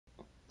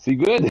See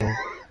good?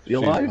 You She's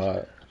alive?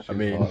 hot. I She's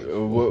mean, hot.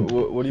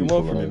 what do you She's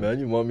want from me, alive. man?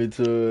 You want me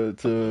to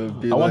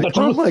be I want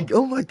the like, truth.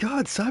 oh my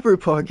God,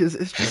 Cyberpunk is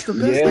just the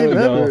best Yeah, game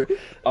no. ever.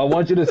 I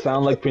want you to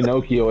sound like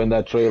Pinocchio in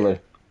that trailer.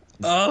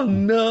 Oh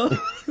no! Have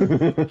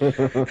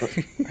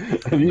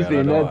you Man,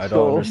 seen that I don't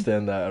soul?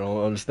 understand that. I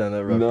don't understand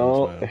that reference,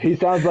 No, man. he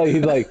sounds like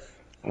he's like,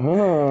 I He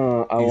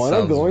want to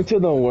sounds. go into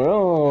the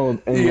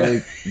world and Yeah.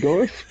 like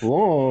go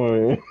explore.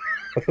 And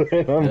I'm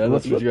Yeah, like,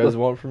 that's what what you the? guys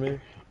want from me.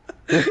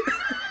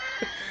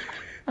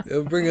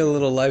 It'll bring a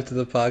little life to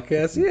the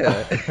podcast.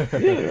 Yeah.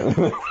 Yeah.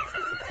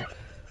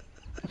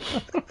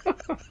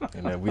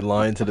 And then we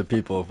lying to the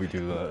people if we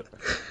do that.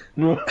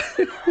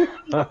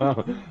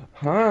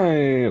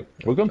 Hi,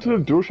 welcome to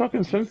the DualShock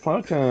and Sense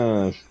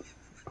podcast.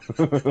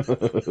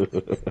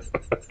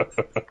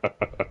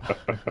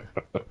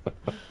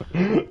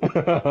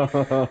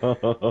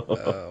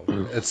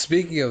 And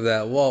speaking of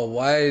that, Walt,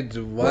 why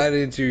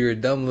did your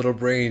dumb little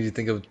brain you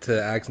think of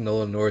to ask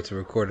Nolan North to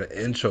record an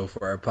intro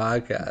for our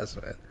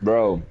podcast, man?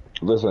 Bro,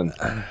 listen,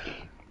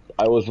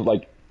 I was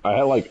like, I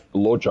had like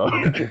low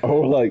charge. I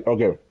was like,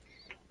 okay,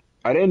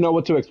 I didn't know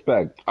what to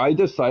expect. I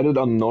decided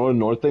on Nolan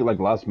North thing like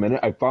last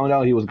minute. I found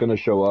out he was gonna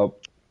show up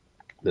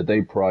the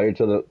day prior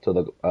to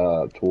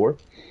the tour,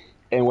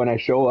 and when I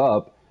show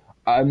up,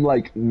 I'm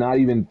like not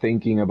even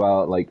thinking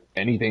about like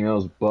anything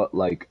else but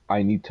like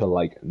I need to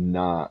like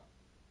not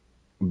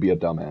be a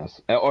dumbass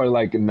or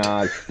like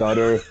not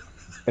stutter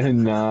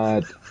and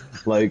not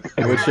like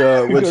because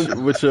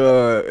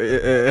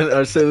and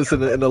I say this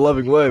in a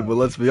loving way, but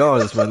let's be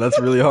honest, man, that's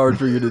really hard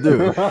for you to do.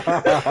 here's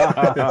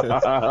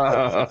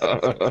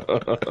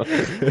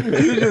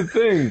the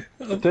thing.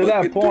 I'm To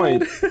that fucking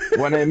point, dead.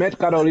 when I met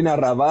Carolina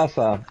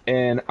Ravassa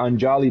and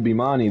Anjali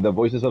Bhimani, the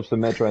voices of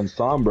Symmetra and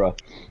Sombra,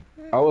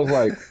 I was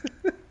like,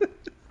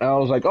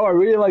 oh, I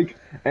really like,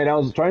 and I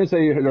was trying to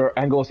say her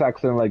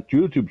Anglo-Saxon like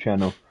YouTube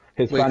channel,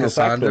 Wait, Cassandra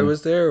Hispano-Saxon.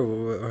 was there?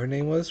 Or her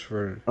name was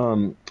for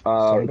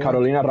Sombra?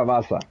 Carolina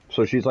Ravassa.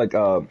 So she's like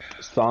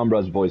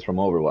Sombra's voice from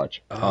Overwatch.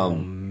 Oh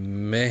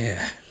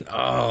man,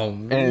 oh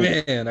And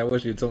man! I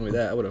wish you told me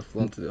that. I would have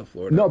flown to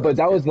Florida no, if I but was a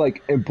that kid. was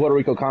like in Puerto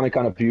Rico Comic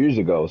Con a few years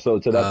ago. So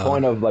to that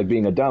point of like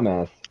being a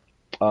dumbass,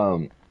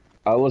 um,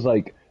 I was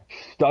like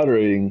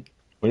stuttering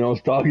when I was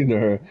talking to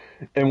her,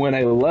 and when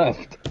I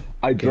left,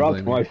 I Can't dropped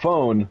blame you. my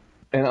phone,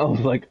 and I was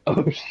like,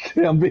 oh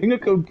shit, I'm being a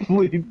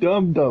complete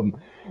dum dum.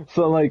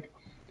 So like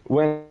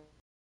when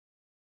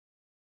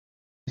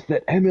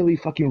that Emily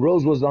fucking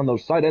Rose was on the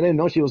side, I didn't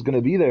know she was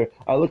gonna be there.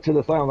 I looked to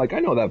the side, I'm like, I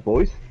know that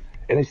voice,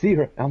 and I see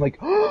her, and I'm like,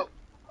 oh,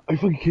 are you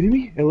fucking kidding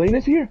me?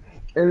 Elena's here,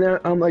 and then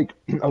I'm like,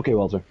 okay,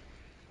 Walter.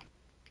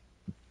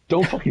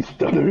 Don't fucking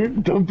stutter.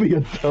 Don't be a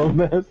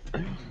dumbass.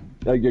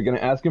 Like you're gonna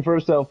ask him for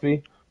a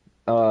selfie,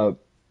 uh,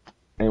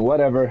 and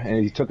whatever.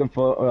 And he took him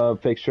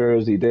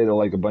pictures. He did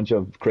like a bunch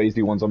of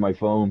crazy ones on my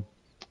phone,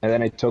 and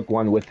then I took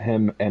one with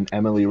him and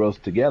Emily Rose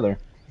together.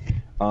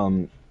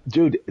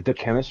 Dude, the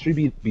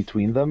chemistry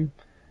between them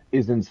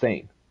is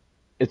insane.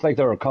 It's like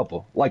they're a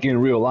couple, like in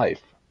real life.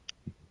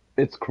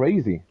 It's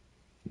crazy,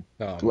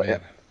 Oh Like,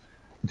 man,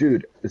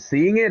 dude.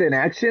 Seeing it in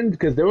action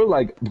because they were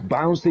like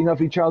bouncing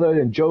off each other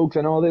and jokes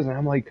and all this, and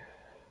I'm like,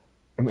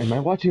 am I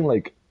watching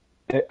like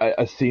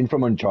a scene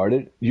from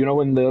Uncharted? You know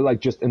when they're like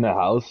just in the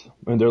house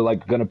and they're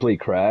like gonna play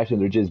Crash and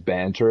they're just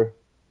banter.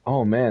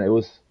 Oh man, it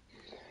was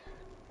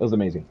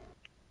amazing.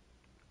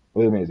 It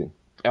was amazing.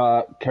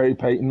 Carrie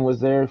Payton was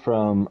there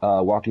from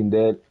Walking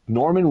Dead.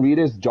 Norman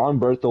Reedus,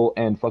 John Berthel,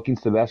 and fucking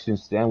Sebastian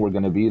Stan were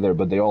gonna be there,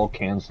 but they all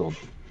canceled,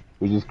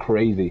 which is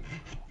crazy.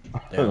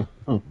 Damn.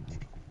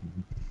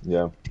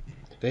 Yeah.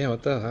 damn!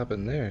 What the hell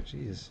happened there?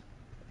 Jeez,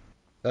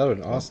 that would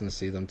have been awesome to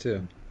see them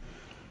too.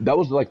 That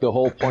was like the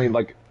whole point,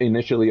 like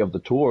initially of the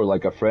tour.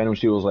 Like a friend,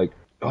 she was like,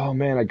 "Oh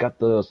man, I got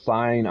the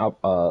sign up,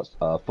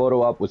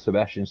 photo up with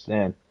Sebastian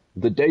Stan."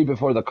 The day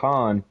before the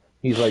con,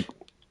 he's like,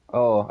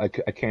 "Oh, I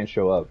can't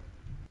show up."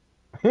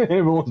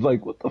 Everyone's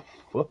like, "What the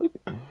fuck?"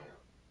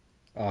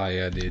 Oh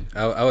yeah, dude.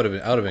 I would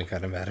have been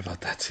kind of mad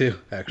about that too,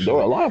 There were a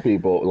actually. lot of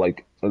people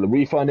like the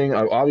refunding.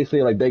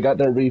 Obviously, like they got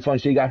their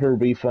refund. She got her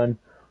refund.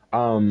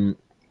 Um,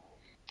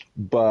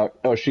 but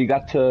she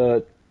got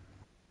to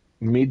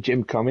meet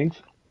Jim Cummings.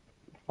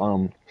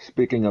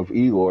 Speaking of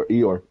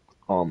Eeyore,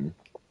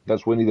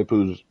 that's Winnie the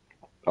Pooh's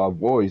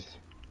voice.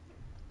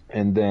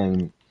 And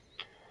then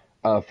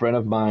a friend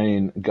of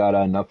mine got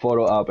a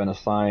photo up and a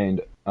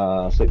signed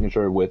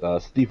signature with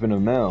Stephen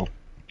Amell,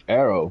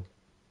 Arrow,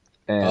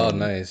 Oh and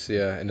nice,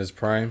 yeah. In his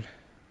prime.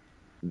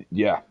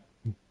 yeah,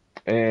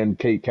 and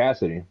Kate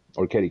Cassidy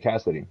or Katie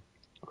Cassidy,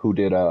 who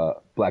did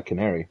Black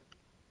Canary.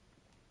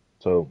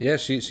 So Yeah,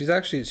 she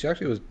actually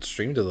was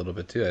streamed a little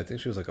bit too. I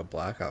think she was like a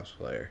Black Ops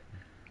player.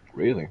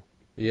 really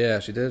Yeah,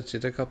 she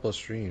did a couple of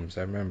streams.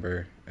 I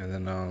remember, and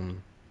then I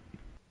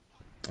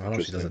don't know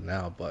if she does it interesting.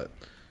 now, but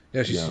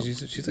yeah, Yeah,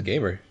 she's a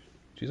gamer.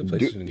 She's a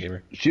Dude, PlayStation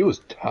gamer. she was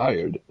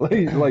tired.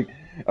 Like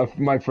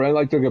my friend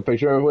like took a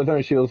picture with her,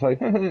 and she was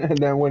like, and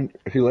then when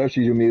she left,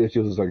 she immediately she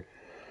was like,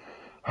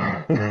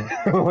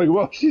 I'm like,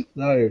 well, she's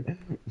tired.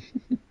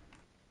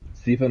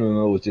 Stephen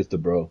Amell was just a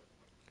bro.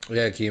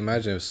 Yeah, can you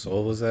imagine if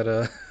Soul was at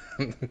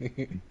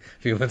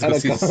If you went to And go a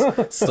see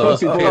co- Sto's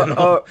piano.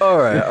 All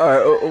right, all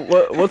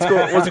right.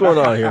 What's going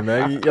on here,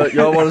 man?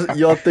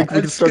 Y'all think we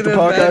I'm can just start the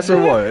gonna podcast or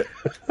imagine.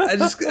 what? I'm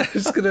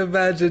just gonna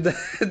imagine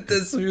that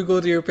this when you go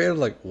to your piano,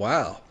 like,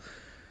 wow,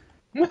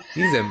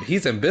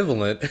 he's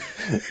ambivalent.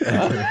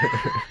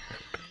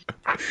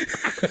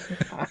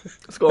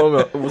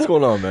 What's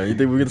going on, man? You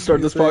think we can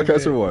start this He's like,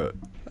 podcast or what?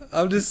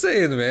 I'm just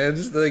saying, man.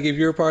 Just like if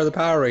you're part of the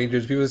Power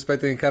Rangers, people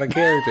expect any kind of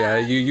character.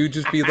 You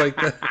just be like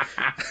the.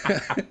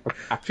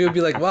 People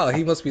be like, wow,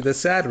 he must be the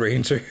sad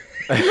ranger.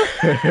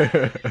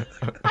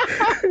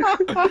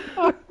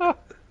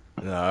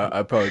 Nah,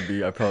 I'd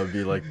probably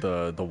be like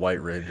the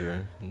White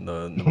Ranger,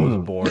 the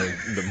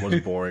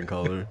most boring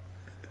color.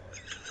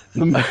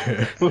 The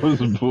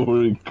most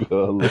boring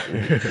color.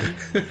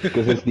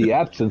 Because it's the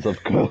absence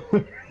of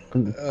color.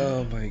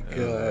 Oh my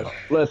god.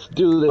 Let's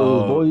do this,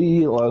 boy.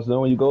 Let us know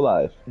when you go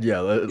live.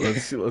 Yeah,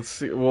 let's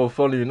see. Well,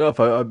 funny enough,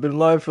 I've been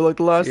live for like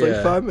the last like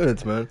Yeah. 5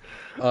 minutes, man.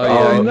 Oh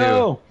yeah, I knew.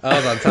 no. I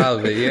was on top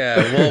of it.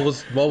 Yeah,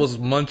 Walt was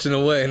munching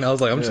away, and I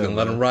was like, I'm just Yeah, gonna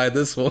let him man. ride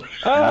this one.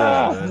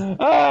 man.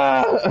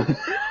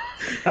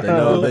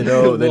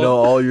 They know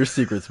all your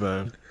secrets,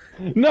 man.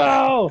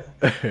 No!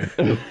 I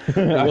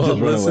Well, just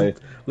run away.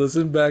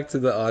 listen back to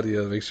the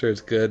audio, make sure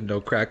it's good,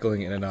 no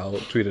crackling, and then I'll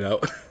tweet it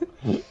out.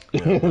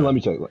 Let me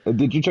check.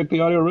 Did you check the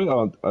audio, Rick?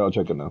 I'll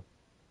check it now.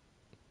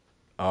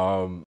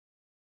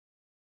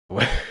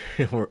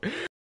 We're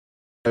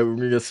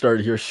gonna get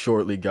started here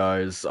shortly,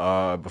 guys.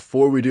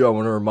 Before we do, I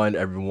want to remind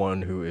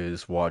everyone who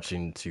is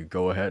watching to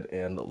go ahead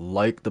and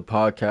like the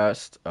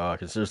podcast.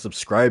 Consider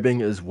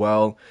subscribing as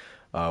well.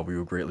 We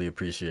would greatly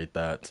appreciate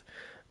that.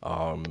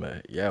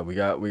 Yeah, we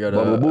got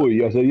Baba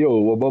Booey. I said,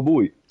 yo, Baba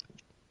Booey.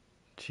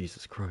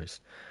 Jesus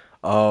Christ.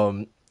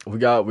 We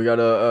got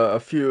a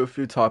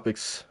few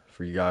topics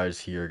for you guys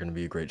here. Gonna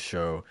be a great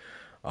show.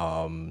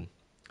 So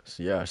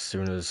yeah, as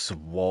soon as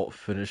Walt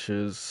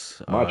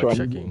finishes Macho,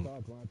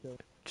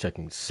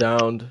 checking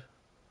sound,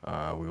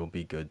 we will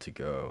be good to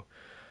go.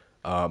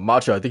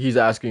 Macho, I think he's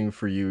asking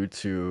for you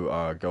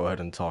to go ahead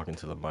and talk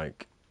into the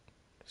mic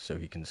so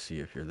he can see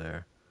if you're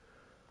there.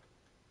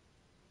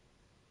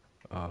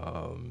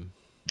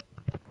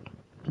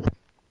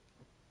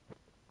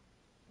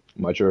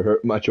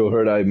 Macho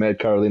heard I met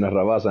Carolina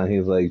Ravasa, and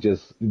he's like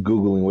just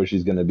Googling where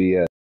she's going to be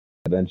at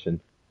the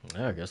convention.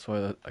 Yeah, I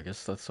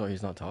guess that's why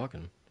he's not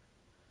talking.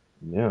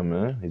 Yeah,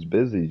 man. He's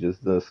busy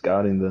just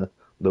scouting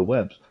the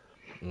webs.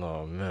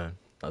 Oh man,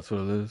 that's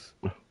what it is.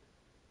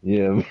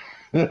 Yeah.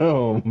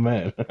 Oh,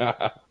 man.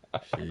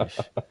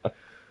 Sheesh.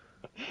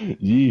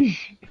 Yeesh.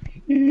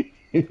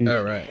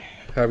 All right,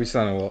 how we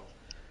sounding, Walt?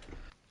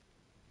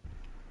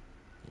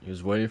 He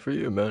was waiting for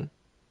you, man.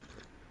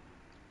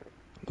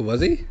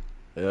 Was he?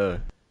 Yeah.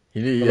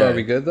 Are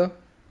we good though?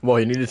 Well,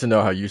 he needed to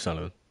know how you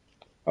sounded.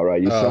 All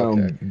right, you sound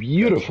okay.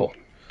 beautiful.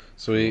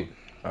 Sweet.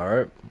 All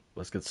right,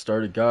 let's get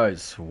started,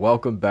 guys.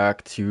 Welcome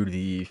back to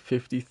the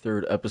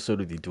 53rd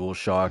episode of the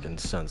DualShock and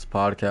Sense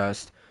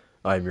podcast.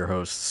 I'm your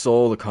host,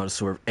 Soul, the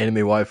connoisseur of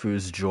anime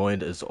waifus,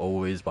 joined as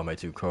always by my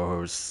two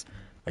co-hosts.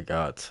 I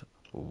got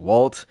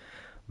Walt,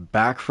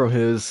 back from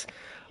his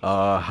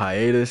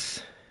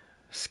hiatus,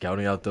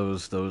 scouting out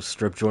those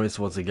strip joints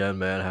once again,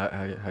 man.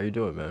 How you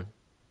doing, man?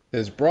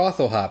 There's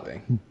brothel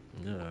hopping.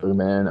 Yeah. Hey,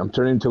 man, I'm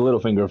turning to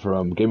Littlefinger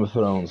from Game of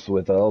Thrones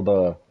with all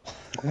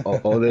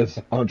this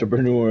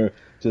entrepreneur,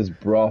 just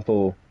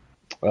brothel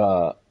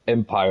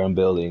empire I'm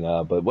building.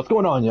 But what's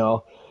going on,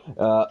 y'all?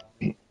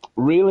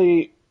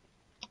 Really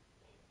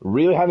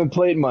haven't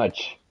played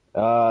much,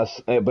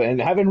 and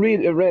haven't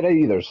read it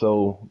either.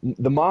 So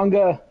the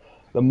manga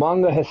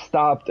has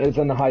stopped. It's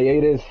on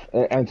hiatus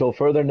until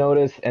further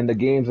notice, and the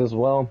games as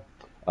well,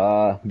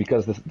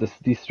 because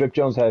these strip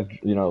jones have,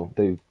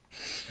 they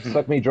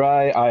suck me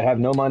dry. I have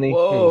no money.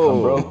 Whoa.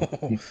 I'm broke.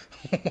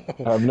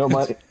 I have no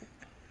money.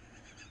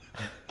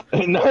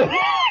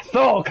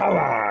 So come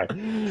on,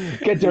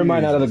 get your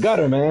mind out of the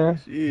gutter, man.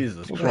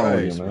 Jesus What's wrong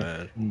with Christ, you,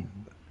 man. What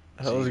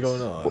the hell is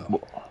going on?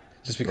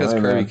 Just because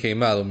Hey, Kirby man.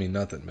 came out don't mean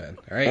nothing, man.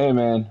 All right. Hey,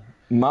 man,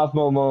 mouth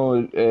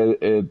momo,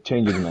 it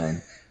changes,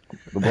 man.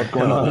 What's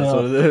going on? That's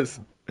y'all? what it is.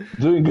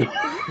 Doing good.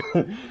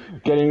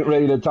 Getting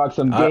ready to talk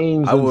some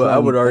games. I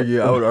would argue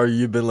some-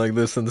 you've been like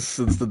this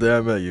since the day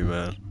I met you,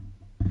 man.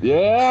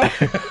 Yeah.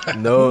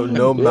 No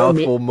Yeah,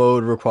 mouthful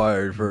mode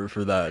required for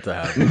that to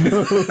happen.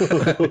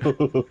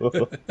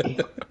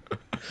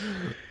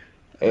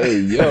 Hey,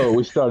 yo,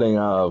 we're starting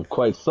out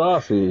quite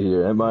saucy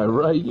here. Am I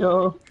right,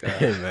 yo?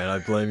 Hey man, I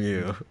blame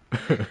you.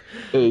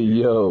 Hey,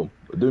 yo,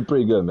 doing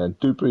pretty good, man.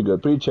 Doing pretty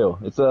good. Pretty chill.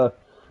 It's a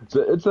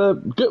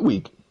good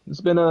week.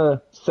 It's been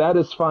a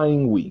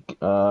satisfying week.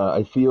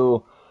 I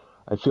feel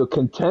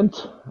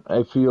content.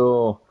 I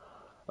feel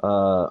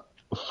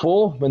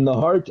full in the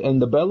heart and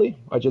the belly.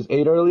 I just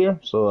ate earlier,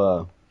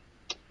 so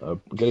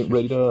getting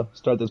ready to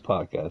start this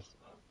podcast.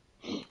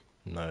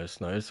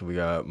 Nice. We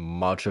got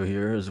Macho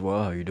here as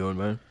well. How you doing,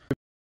 man?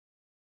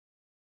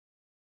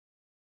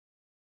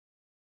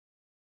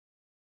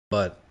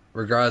 But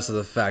regardless of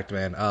the fact,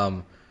 man,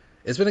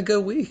 it's been a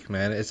good week,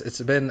 man. It's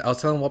been, I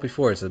was telling Walt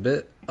before, it's a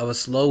bit of a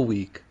slow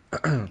week.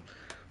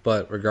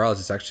 but regardless,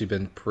 it's actually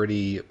been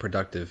pretty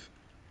productive.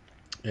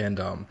 And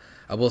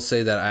I will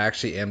say that I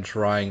actually am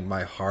trying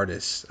my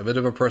hardest. A bit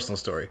of a personal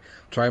story.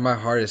 Trying my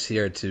hardest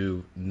here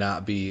to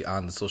not be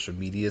on the social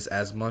medias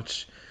as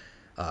much.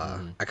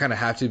 I kind of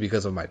have to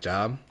because of my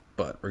job,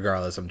 but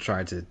regardless, I'm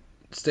trying to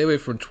stay away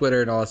from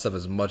Twitter and all that stuff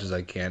as much as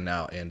I can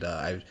now. And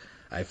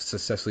I've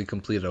successfully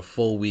completed a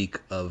full week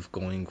of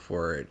going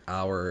for an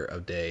hour a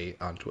day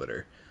on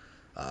Twitter,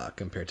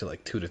 compared to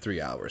like 2 to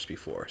 3 hours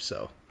before.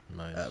 So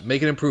Nice.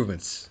 making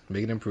improvements,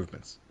 making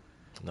improvements.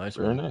 Nice,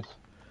 Very man. nice.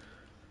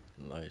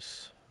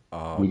 Nice.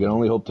 We can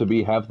only hope to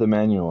be half the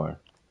man you are.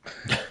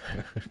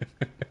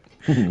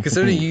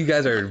 Considering you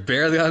guys are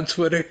barely on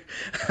Twitter,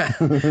 I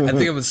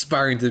think I'm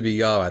aspiring to be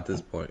y'all at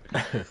this point.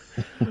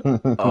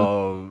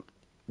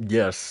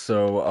 Yes,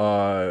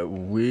 so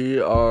we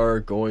are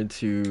going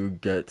to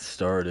get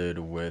started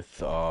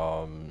with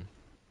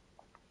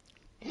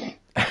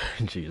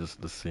Jesus,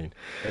 the scene.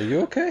 Are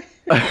you okay?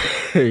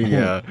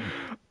 Yeah.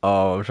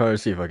 I'm trying to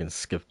see if I can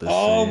skip this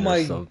Oh scene or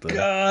my something.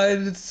 god,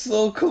 it's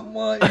so come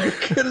on, you're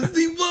gonna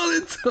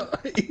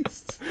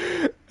demonetized.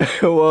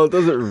 Well, it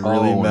doesn't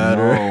really Oh,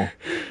 matter. no.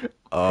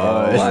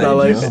 It's Why not did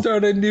like you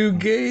start a new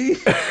game?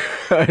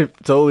 I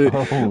totally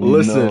Oh,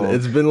 listen. no.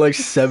 It's been like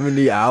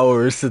 70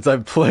 hours since I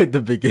played the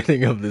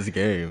beginning of this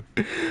game.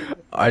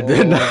 I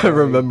did Oh not my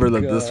remember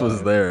that this was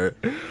God. there.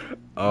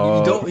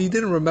 You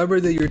didn't remember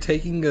that you're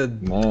taking a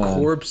Man.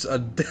 corpse,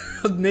 a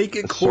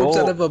naked corpse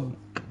So- out of a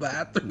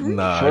bathroom?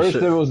 Nah. First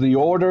it was the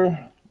order,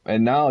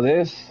 and now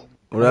this.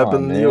 What Come happened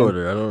on, in the man.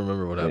 order? I don't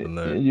remember what happened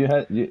there. You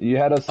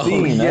had a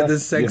scene. yeah, huh? the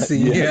sex You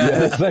scene, had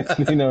yeah. a sex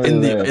scene over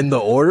In there. the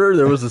order,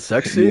 there was a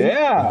sex scene.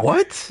 Yeah.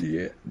 What?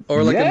 Yeah,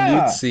 or like a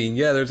Yeah. nude scene.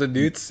 Yeah, there's a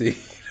nude scene.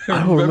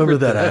 I don't remember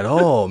that at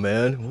all,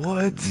 man.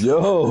 What?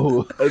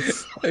 Yo,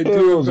 That's I it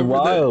do was remember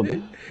wild.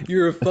 that.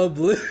 You're a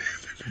fumbler.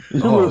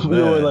 Oh, You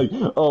were man. like,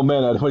 oh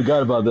man, I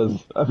forgot about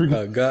this. I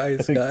forgot.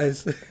 Guys. That's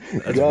Guys.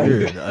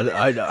 weird.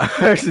 I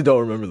actually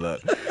don't remember that.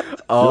 You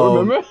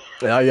don't remember?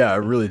 Yeah, I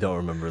really don't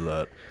remember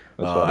that.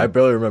 That's I funny.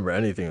 barely remember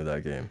anything of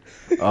that game.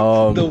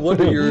 No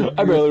wonder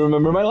I barely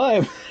remember my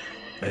life.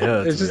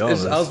 Yeah, It's to just, be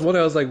honest. I was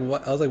wondering. I was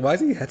like, why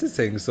is he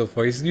hesitating so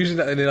far? He's usually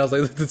not, and then I was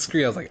like, look at the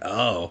screen. I was like,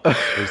 oh,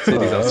 there's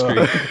titties on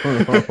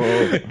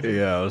screen.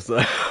 Yeah,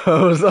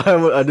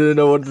 I didn't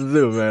know what to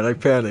do, man. I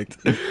panicked.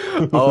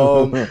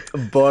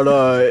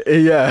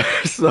 Yeah.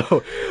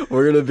 So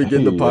we're gonna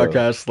begin the Yeah.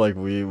 podcast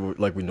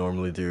like we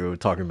normally do,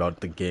 talking about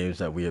the games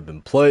that we have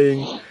been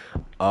playing.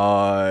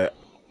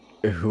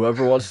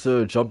 Whoever wants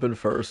to jump in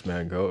first,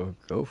 man, go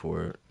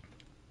for it.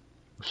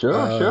 Sure.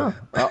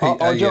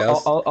 Yeah,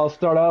 I'll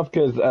start off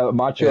because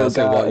Macho I'll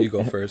say, guy well, you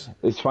go first.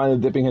 is finally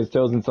dipping his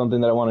toes in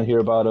something that I want to hear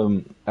about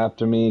him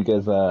after me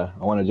because I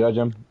want to judge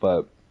him.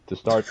 But to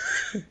start,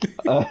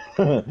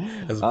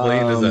 As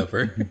blatant as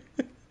ever.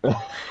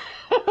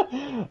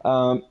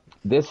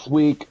 this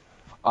week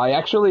I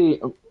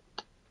actually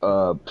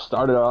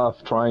started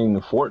off trying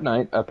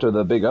Fortnite after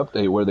the big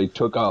update where they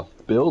took off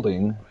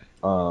building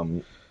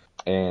and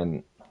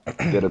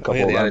did a couple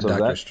They rounds added of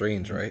Doctor that.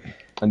 Strange, right?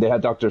 And they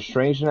had Doctor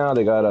Strange now.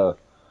 They got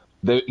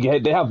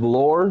they have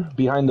lore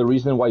behind the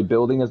reason why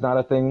building is not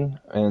a thing,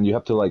 and you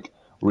have to like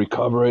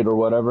recover it or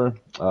whatever.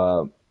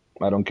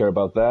 I don't care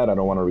about that. I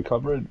don't want to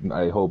recover it.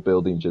 I hope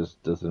building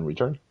just doesn't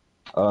return.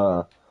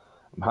 I'm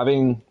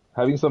having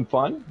some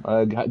fun.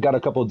 I got a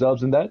couple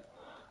dubs in that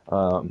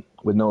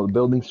with no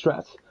building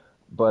stress.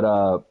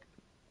 But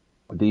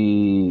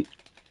the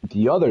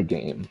other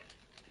game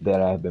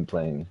that I've been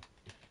playing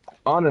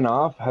on and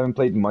off, haven't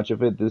played much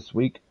of it this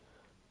week.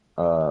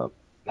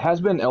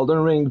 Has been Elden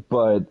Ring,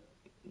 but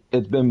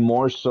it's been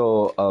more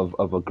so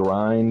of a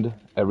grind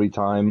every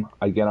time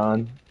I get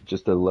on,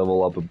 just to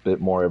level up a bit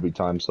more every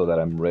time so that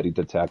I'm ready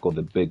to tackle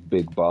the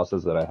big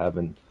bosses that I have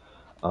in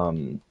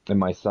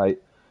my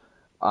sight.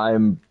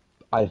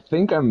 I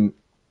think I'm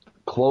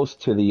close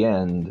to the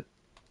end.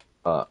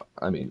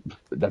 I mean,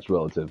 that's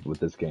relative with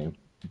this game,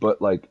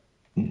 but like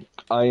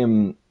I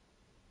am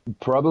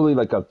probably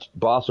like a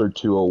boss or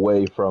two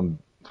away from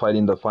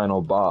fighting the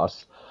final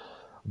boss.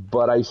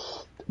 But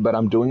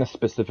I'm doing a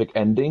specific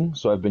ending,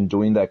 so I've been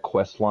doing that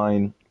quest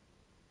line.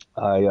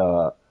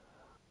 I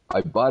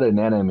bought an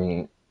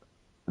enemy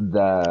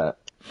that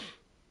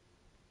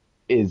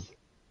is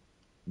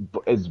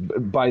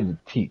by the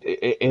teeth.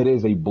 It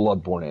is a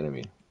bloodborne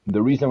enemy.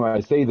 The reason why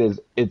I say this,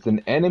 it's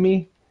an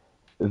enemy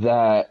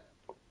that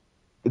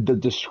the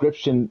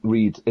description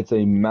reads, it's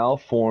a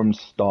malformed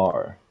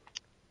star,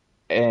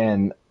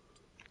 and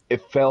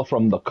it fell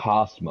from the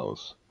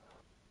cosmos.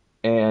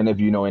 And if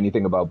you know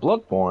anything about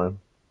Bloodborne,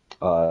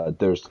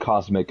 there's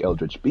cosmic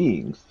eldritch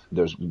beings.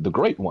 There's the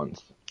great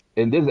ones.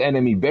 And this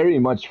enemy very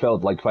much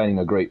felt like fighting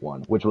a great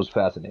one, which was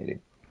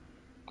fascinating.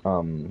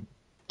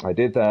 I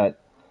did that.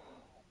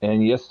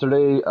 And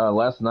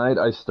last night,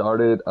 I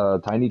started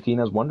Tiny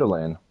Tina's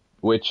Wonderland,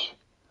 which,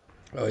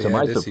 Oh To yeah, my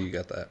I did sup- see you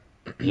got that.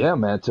 yeah,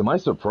 man, to my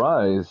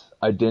surprise,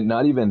 I did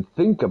not even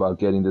think about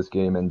getting this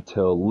game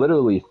until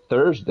literally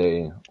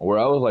Thursday, where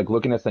I was like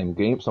looking at some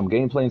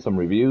gameplay and some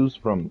reviews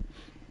from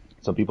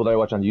some people that I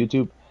watch on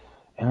YouTube,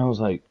 and I was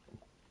like,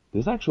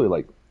 this actually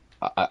like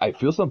I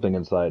feel something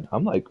inside.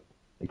 I'm like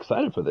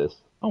excited for this.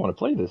 I want to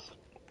play this.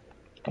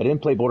 I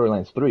didn't play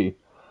Borderlands 3.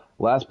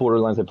 Last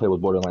Borderlands I played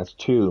was Borderlands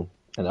 2,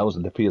 and that was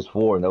the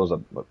PS4, and that was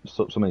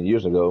so many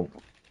years ago.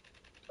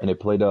 And I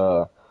played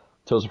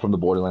Tales from the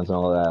Borderlands and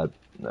all that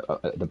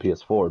the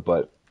PS4,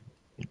 but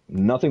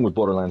nothing with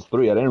Borderlands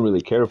 3. I didn't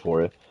really care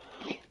for it,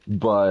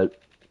 but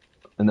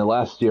in the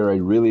last year I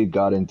really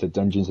got into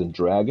Dungeons and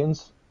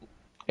Dragons,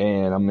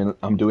 and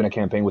I'm doing a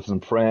campaign with some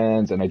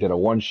friends, and I did a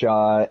one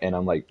shot, and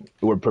I'm like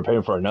we're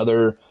preparing for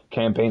another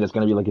campaign that's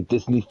gonna be like a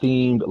Disney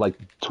themed, like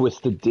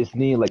twisted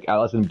Disney, like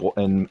Alice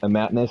in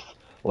Madness,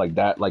 like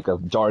that, like a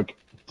dark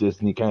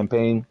Disney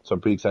campaign. So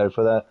I'm pretty excited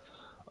for that.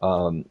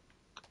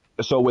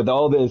 So with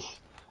all this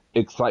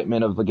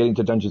excitement of getting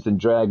to Dungeons and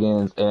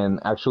Dragons and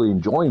actually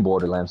enjoying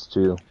Borderlands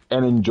 2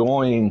 and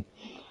enjoying,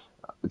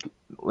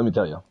 let me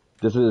tell you,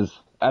 this is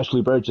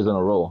Ashley Birch is in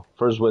a roll.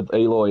 First with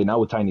Aloy, now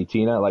with Tiny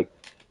Tina. Like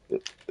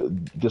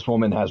this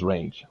woman has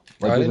range.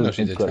 Like I this didn't know is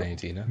she did incredible. Tiny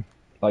Tina.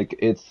 Like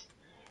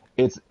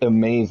it's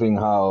amazing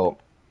how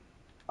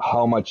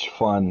much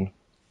fun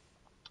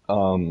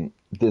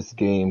this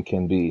game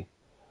can be.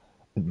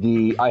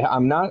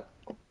 I'm not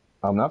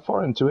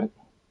far into it.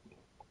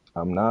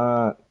 I'm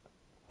not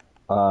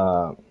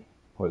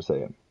what to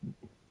say.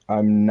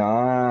 I'm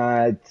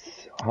not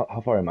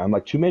how far am I? I'm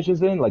like two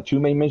missions in, like two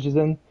main missions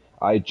in.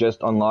 I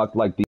just unlocked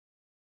like the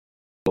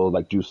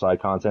like do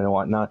side content and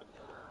whatnot.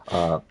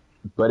 Uh,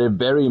 but it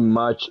very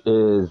much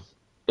is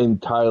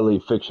entirely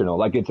fictional.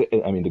 Like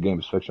I mean, the game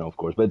is fictional, of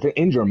course, but it's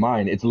in your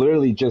mind. It's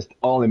literally just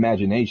all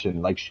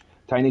imagination. Like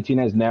Tiny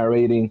Tina is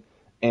narrating,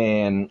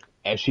 and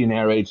as she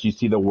narrates, you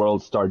see the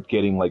world start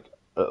getting like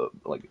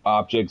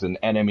objects and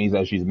enemies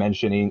as she's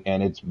mentioning,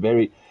 and it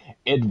very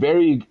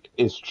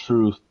is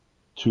true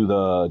to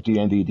the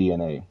D&D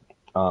DNA.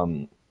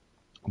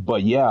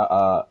 But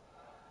yeah,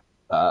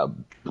 uh,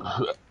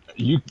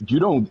 you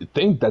don't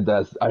think that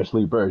that's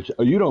Ashley Birch,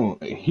 or you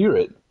don't hear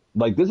it.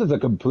 Like this is a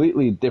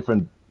completely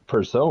different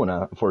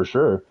persona for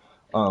sure.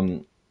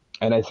 And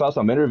I saw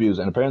some interviews,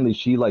 and apparently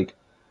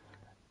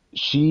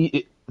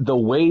the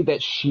way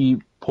that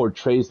she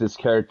portrays this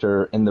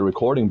character in the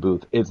recording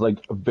booth is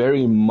like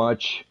very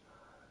much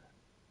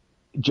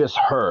just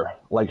her,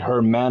 like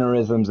her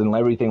mannerisms and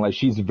everything. Like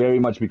she's very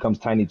much becomes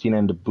Tiny Tina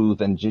in the booth,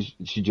 and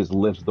she just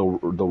lives the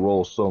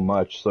role so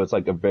much. So it's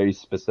like a very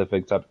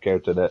specific type of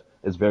character that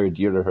is very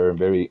dear to her and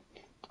very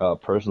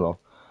personal.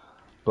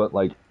 But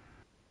like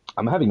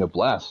I'm having a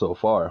blast so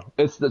far.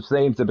 It's the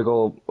same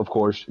typical, of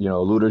course,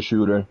 looter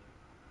shooter,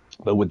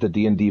 but with the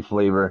D&D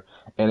flavor,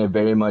 and it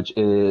very much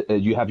is,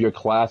 you have your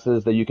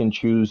classes that you can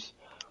choose.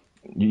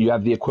 You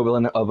have the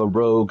equivalent of a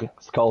rogue.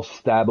 It's called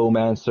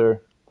Stabomancer.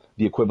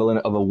 The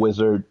equivalent of a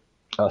wizard,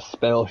 a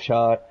spell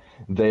shot.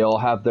 They all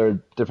have their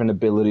different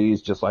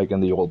abilities, just like in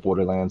the old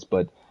Borderlands,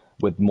 but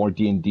with more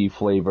D&D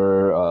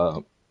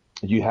flavor.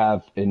 You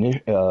have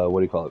what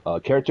do you call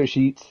it? Character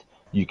sheets.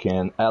 You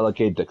can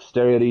allocate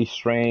dexterity,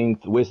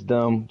 strength,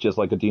 wisdom, just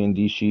like a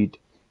D&D sheet.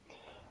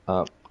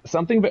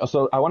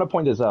 So I want to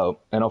point this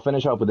out, and I'll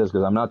finish up with this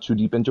because I'm not too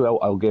deep into it.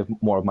 I'll give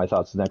more of my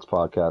thoughts next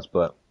podcast,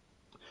 but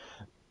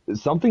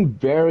something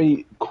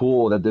very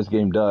cool that this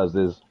game does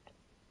is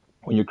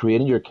when you're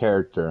creating your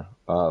character,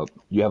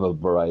 you have a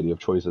variety of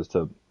choices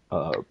to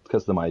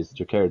customize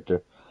your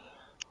character.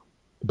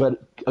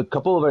 But a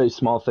couple of very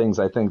small things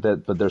I think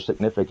but they're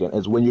significant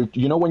is when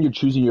when you're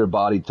choosing your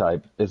body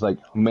type, it's like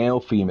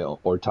male, female,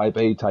 or type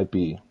A, type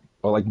B,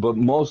 or like, but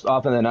most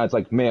often than not, it's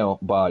like male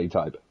body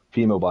type,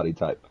 female body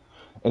type.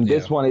 And Yeah.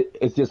 this one,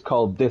 it's just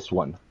called this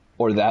one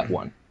or that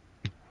one.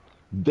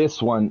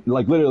 This one,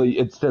 like literally,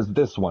 it says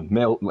this one,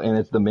 male, and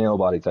it's the male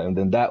body type, and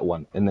then that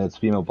one, and then it's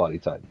female body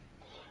type.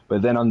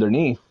 But then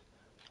underneath,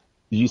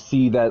 you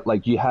see that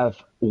like you have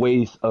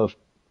ways of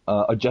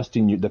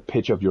adjusting the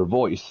pitch of your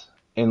voice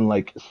in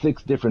like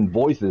 6 different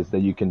voices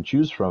that you can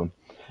choose from.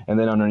 And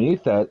then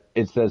underneath that,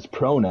 it says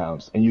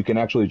pronouns, and you can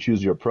actually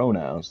choose your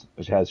pronouns,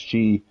 which has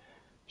she,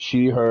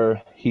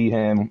 her, he,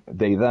 him,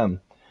 they, them.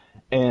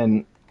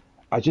 And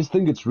I just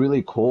think it's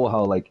really cool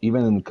how like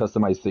even in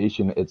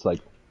customization, it's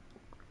like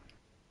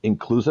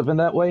inclusive in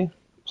that way.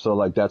 So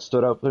like that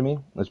stood out for me.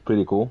 That's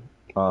pretty cool.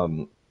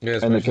 Yeah,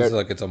 And especially since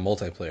like it's a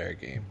multiplayer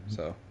game.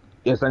 So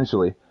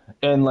essentially,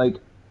 and like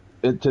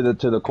to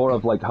the core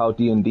of like how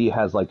D&D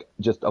has like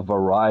just a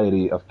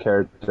variety of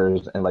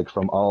characters and like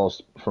from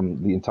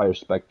the entire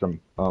spectrum.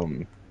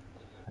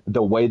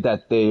 The way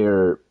that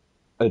they're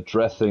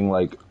addressing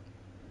like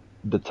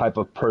the type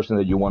of person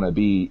that you want to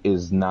be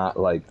is not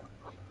like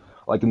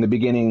in the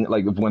beginning,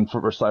 like when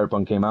first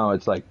Cyberpunk came out,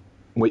 it's like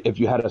if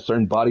you had a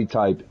certain body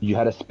type, you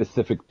had a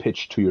specific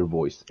pitch to your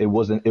voice. It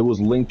was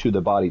linked to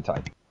the body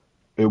type.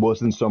 It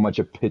wasn't so much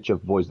a pitch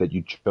of voice that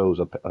you chose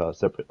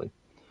separately.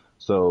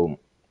 So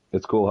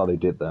it's cool how they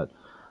did that.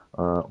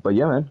 But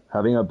yeah, man,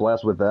 having a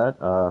blast with that.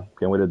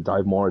 Can't wait to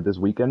dive more this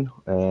weekend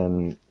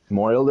and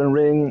more Elden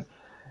Ring.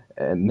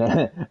 And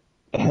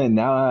and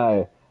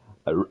now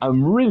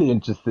I'm really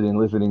interested in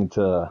listening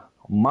to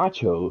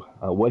Macho,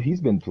 what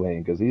he's been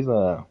playing, because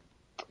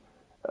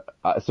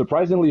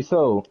Surprisingly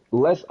so,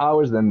 less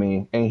hours than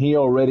me, and he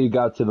already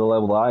got to the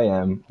level I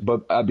am.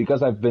 But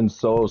because I've been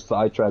so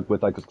sidetracked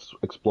with like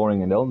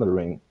exploring in Elden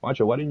Ring,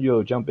 Macho, why didn't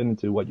you jump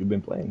into what you've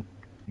been playing?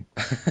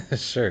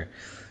 Sure.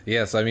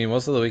 Yes, I mean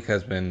most of the week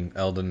has been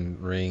Elden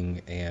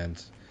Ring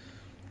and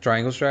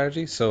Triangle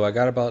Strategy. So I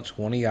got about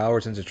 20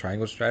 hours into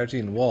Triangle Strategy,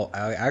 and well,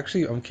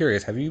 I'm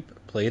curious. Have you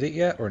played it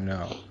yet or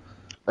no?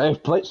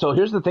 I've played. So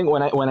here's the thing: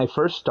 when I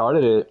first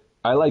started it,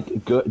 I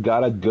like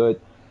got a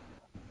good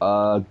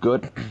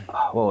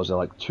what was it,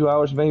 like 2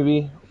 hours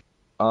maybe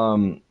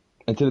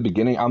into the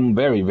beginning. I'm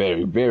very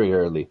very very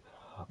early,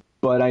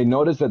 but I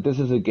noticed that this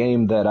is a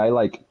game that I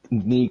like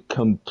need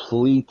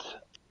complete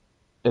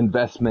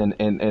investment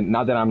and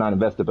not that I'm not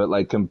invested, but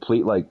like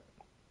complete like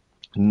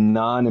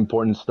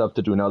non-important stuff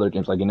to do in other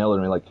games, like in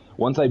Elden Ring. Like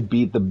once I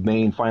beat the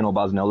main final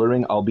boss in Elden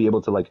Ring, I'll be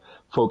able to like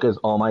focus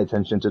all my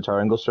attention to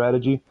Triangle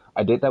Strategy.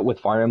 I did that with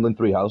Fire Emblem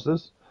Three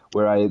Houses,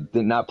 where I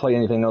did not play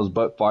anything else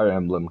but Fire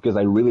Emblem because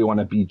I really want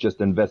to be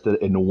just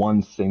invested in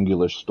one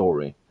singular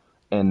story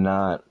and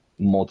not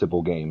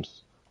multiple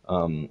games.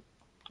 Um,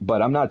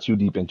 but I'm not too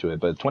deep into it.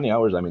 But 20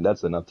 hours, I mean,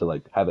 that's enough to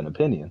like have an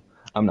opinion.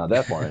 I'm not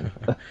that far in.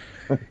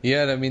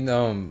 Yeah, I mean,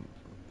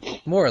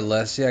 more or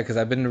less, yeah, because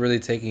I've been really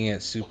taking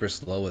it super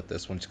slow with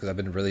this one, because I've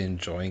been really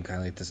enjoying kind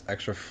of like this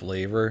extra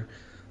flavor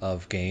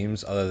of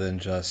games other than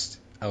just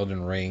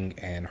Elden Ring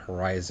and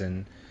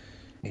Horizon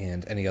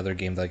and any other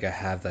game like I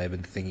have that I've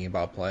been thinking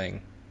about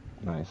playing.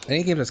 Nice.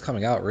 Any game that's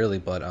coming out really,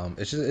 but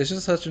it's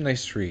just such a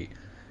nice treat.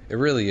 It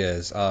really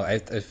is. I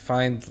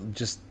find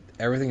just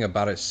everything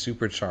about it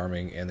super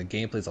charming, and the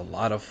gameplay's a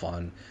lot of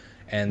fun,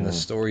 and the Mm,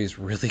 story is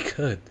really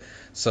good.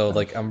 So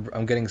like nice.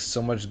 I'm getting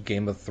so much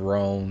Game of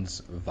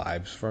Thrones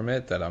vibes from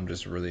it that I'm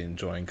just really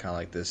enjoying kind of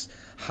like this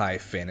high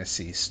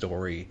fantasy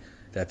story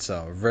that's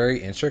very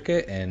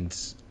intricate. And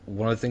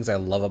one of the things I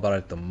love about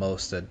it the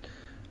most that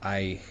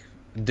I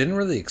didn't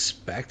really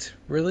expect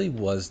really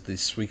was the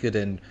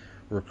Suikoden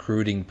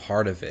recruiting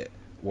part of it,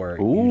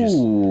 where you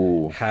just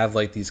Ooh. have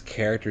like these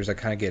characters that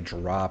kind of get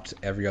dropped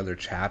every other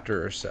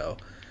chapter or so,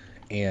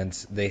 and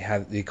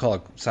they call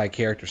it side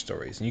character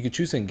stories, and you can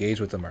choose to engage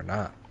with them or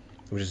not,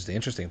 which is the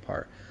interesting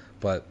part.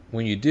 But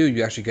when you do,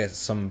 you actually get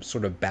some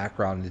sort of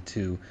background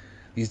into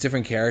these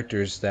different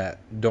characters that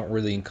don't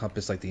really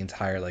encompass like the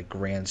entire like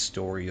grand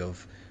story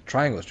of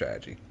Triangle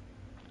Strategy,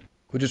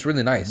 which is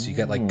really nice. You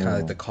get like kind of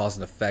like the Mm, cause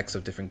and effects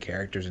of different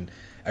characters, and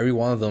every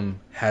one of them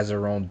has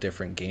their own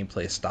different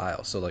gameplay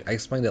style. So like I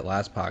explained it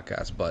last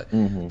podcast, but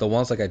mm-hmm. the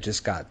ones like I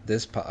just got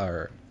this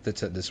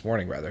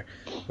morning rather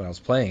when I was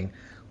playing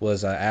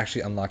was I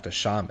actually unlocked a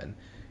shaman,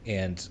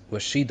 and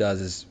what she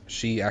does is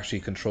she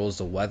actually controls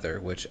the weather,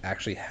 which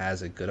actually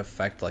has a good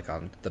effect like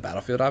on the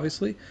battlefield,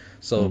 obviously.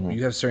 So Mm-hmm.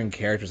 you have certain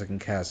characters that can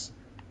cast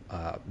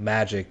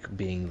magic,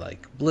 being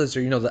like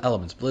blizzard, the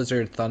elements,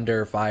 blizzard,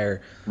 thunder,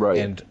 fire, Right.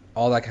 and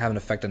all that can have an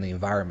effect on the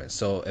environment.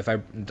 So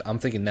I'm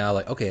thinking now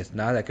like, okay,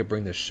 now that I could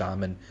bring this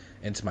shaman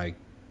into my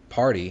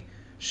party,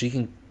 she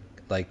can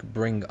like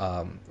bring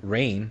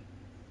rain,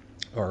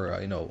 or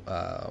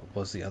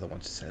what's the other one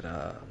she said,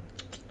 I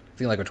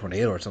think like a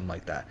tornado or something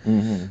like that.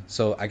 Mm-hmm.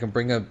 So I can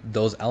bring up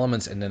those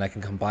elements, and then I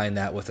can combine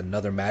that with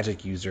another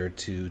magic user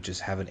to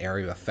just have an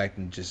area effect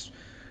and just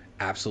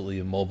absolutely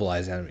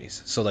immobilize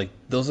enemies. So like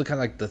those are kind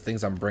of like the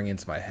things I'm bringing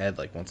into my head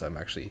like once I'm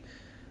actually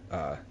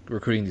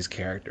recruiting these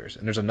characters.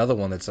 And there's another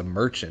one that's a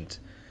merchant,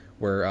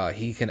 where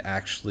he can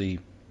actually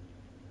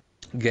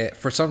get,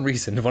 for some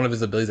reason, one of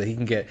his abilities that he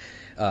can get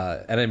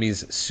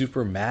enemies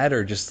super mad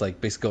or just like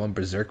basically go in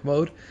berserk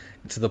mode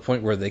to the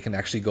point where they can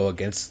actually go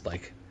against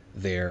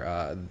their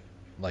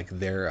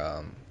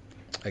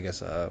I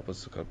guess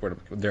what's it called?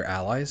 Their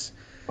allies.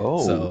 Oh,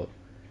 So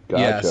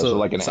yeah, gotcha. So so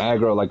like an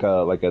aggro,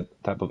 like a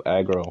type of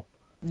aggro.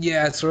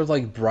 yeah, it's sort of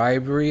like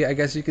bribery, I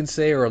guess you can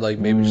say, or like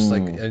maybe just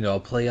like Mm, a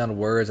play on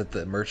words that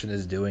the merchant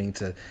is doing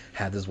to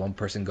have this one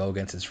person go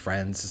against his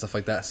friends and stuff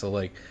like that. So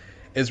like,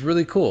 it's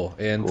really cool,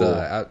 and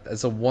cool.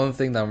 it's a one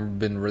thing that I've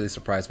been really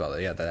surprised about.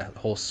 Yeah, that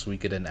whole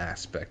Suikoden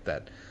aspect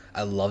that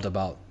I loved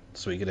about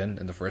Suikoden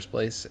in the first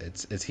place.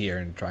 It's here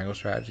in Triangle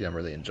Strategy. I'm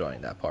really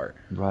enjoying that part.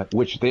 Right.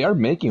 Which they are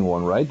making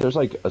one, right? There's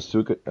like a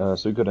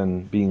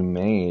Suikoden being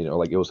made, or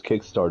like it was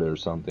Kickstarter or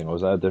something. Or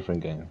was that a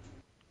different game?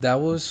 That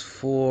was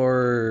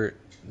for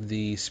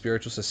the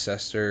spiritual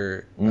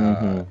successor,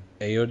 Mm-hmm.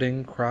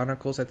 Aodin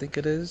Chronicles, I think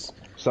it is.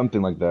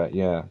 Something like that.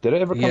 Yeah. Did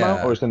it ever come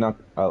out, or Yeah. is it not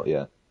out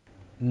yet?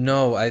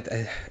 No,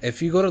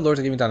 if you go to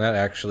lordsofgaming.net,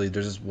 actually,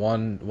 there's this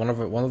one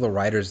of the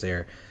writers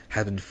there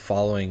has been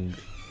following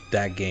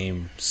that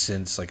game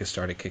since like it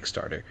started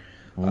Kickstarter.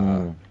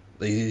 Uh, Mm.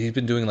 he's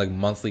been doing like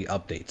monthly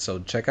updates, so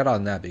check out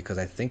on that because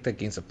I think that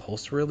game's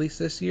supposed to release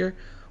this year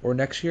or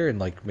next year, and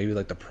like maybe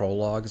like the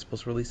prologue is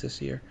supposed to release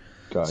this year,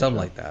 something Gotcha.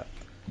 like that.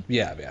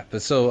 Yeah, yeah.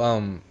 But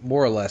so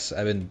more or less,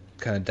 I've been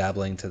kind of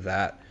dabbling to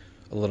that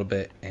a little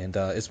bit, and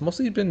it's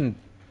mostly been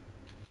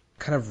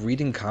kind of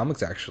reading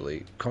comics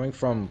actually, coming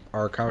from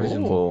our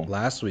conversation Oh.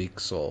 last week.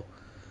 So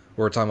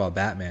we were talking about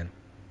Batman.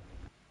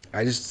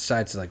 I just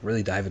decided to like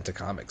really dive into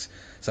comics.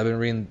 So I've been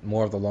reading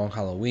more of the Long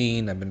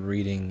Halloween. I've been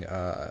reading.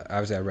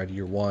 Obviously, I read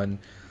Year One,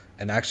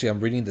 And actually, I'm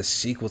reading the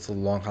sequel to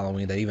Long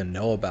Halloween that I even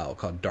know about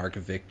called Dark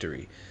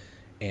Victory,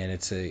 and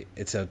it's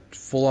a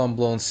full on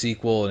blown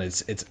sequel, and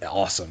it's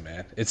awesome,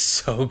 man. It's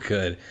so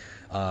good.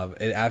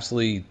 It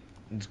absolutely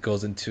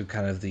goes into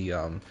kind of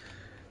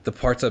the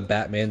parts of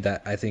Batman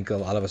that I think a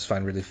lot of us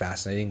find really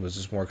fascinating, was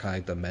just more kind of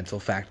like the mental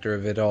factor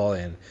of it all,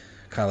 and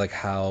kind of like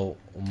how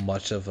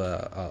much of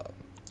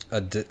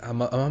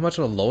how much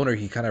of a loner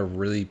he kind of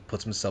really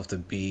puts himself to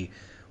be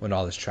when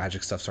all this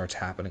tragic stuff starts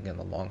happening in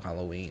the Long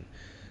Halloween.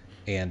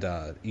 And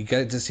you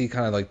get to see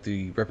kind of like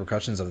the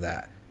repercussions of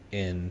that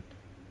in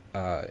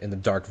the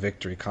Dark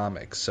Victory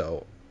comics.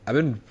 So I've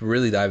been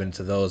really diving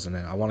into those, and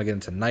then I want to get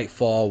into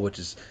Nightfall, which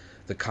is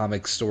the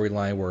comic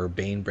storyline where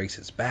Bane breaks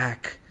his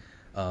back.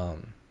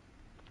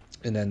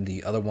 And then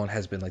the other one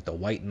has been like the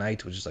White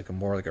Knight, which is like a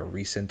more like a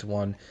recent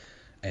one.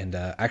 And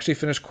I actually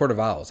finished Court of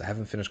Owls. I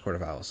haven't finished Court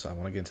of Owls, so I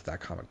want to get into that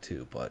comic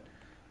too. But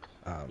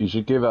You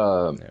should give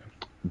yeah.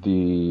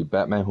 the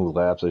Batman Who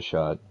Laughs a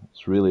shot.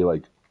 It's really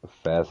like a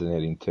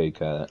fascinating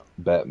take at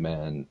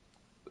Batman,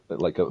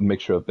 like a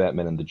mixture of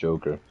Batman and the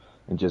Joker,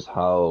 and just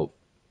how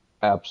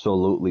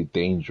absolutely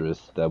dangerous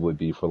that would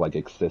be for like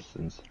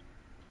existence.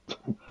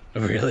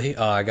 Really?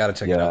 Oh, I gotta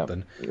check it out Yeah,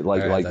 then. All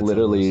like right, like that's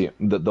on the list. literally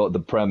the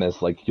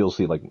premise, like you'll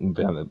see like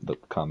the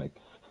comic.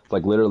 It's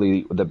like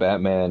literally the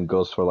Batman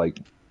goes for like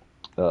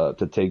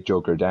to take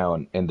Joker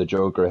down, and the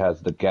Joker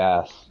has the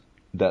gas,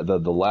 that the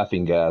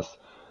laughing gas,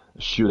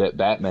 shoot at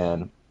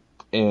Batman,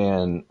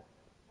 and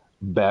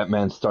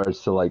Batman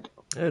starts to like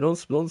Hey, don't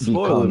spoil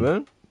it, become,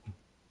 man.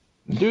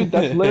 dude,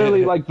 that's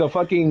literally like the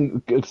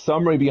fucking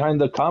summary behind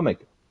the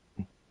comic.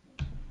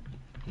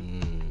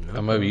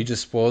 Maybe you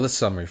just spoiled the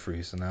summary for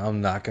you, so now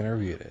I'm not gonna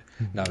read it.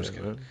 No, I'm Yeah, just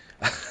kidding.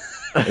 man.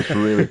 It's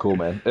really cool,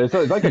 man. It's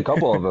like a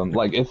couple of them.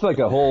 Like it's like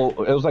a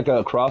whole. It was like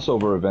a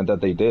crossover event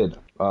that they did,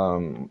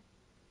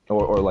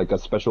 or like a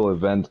special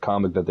event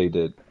comic that they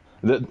did.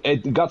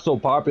 It got so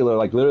popular,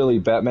 like literally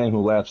Batman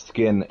Who Laughs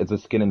skin. It's a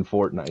skin in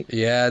Fortnite.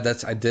 Yeah,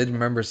 I did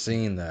remember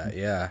seeing that.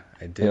 Yeah,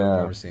 I did Yeah,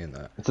 remember seeing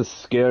that. it's a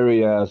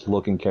scary ass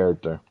looking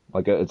character.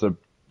 Like it's a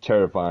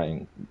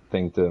terrifying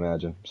thing to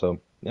imagine. So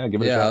yeah,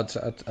 give it a Yeah,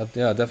 shot.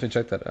 yeah, I'll definitely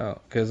check that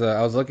out because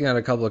I was looking at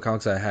a couple of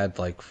comics I had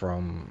like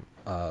from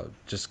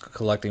just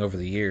collecting over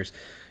the years,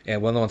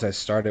 and one of the ones I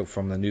started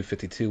from the New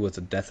 52 was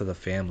the Death of the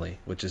Family,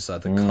 which is the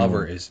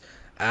cover Mm. is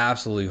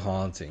absolutely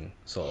haunting.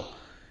 So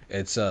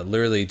it's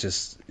literally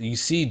just you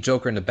see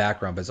Joker in the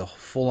background, but it's a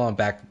full on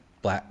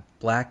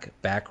black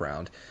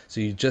background,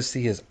 so you just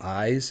see his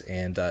eyes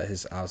and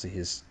his obviously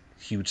his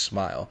huge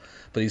smile,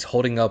 but he's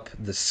holding up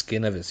the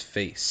skin of his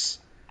face.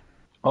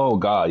 Oh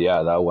God,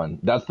 yeah, that one.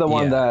 Yeah. That's the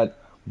one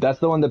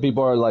that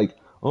people are like,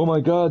 oh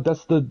my God,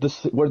 that's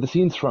where the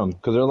scene's from,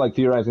 because they're like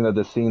theorizing that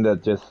the scene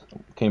that just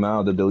came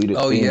out, the deleted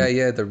Oh yeah, scene,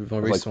 yeah, the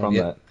more was like recent one. from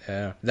Yeah, that.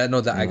 yeah. That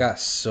no, that I Yeah. got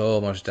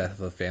so much Death of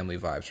the Family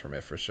vibes from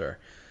it for sure.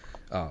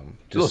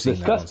 It Just was seeing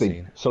that one disgusting.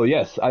 scene. So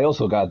yes, I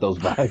also got those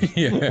vibes.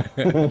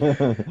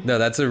 Yeah. No,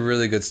 that's a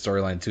really good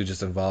storyline too,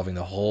 just involving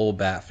the whole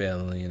Bat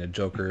family and a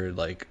Joker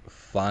like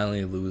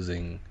finally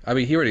losing. I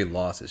mean, he already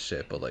lost his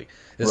shit, but like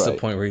this is the Right.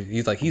 point where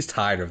he's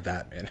tired of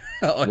Batman,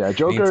 Yeah, the entire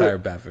Joker.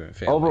 Batman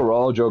family.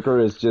 Overall, Joker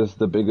is just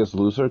the biggest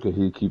loser because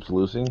he keeps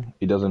losing.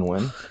 He doesn't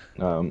win.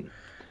 Um,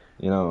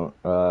 you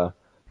know,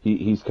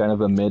 he's kind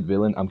of a mid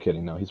villain. I'm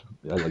kidding. No,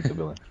 I like the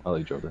villain. I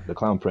like Joker, the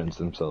Clown Prince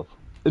himself.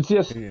 It's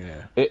just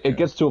Yeah, it yeah.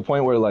 gets to a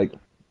point where like,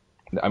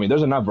 I mean,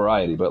 there's enough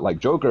variety, but like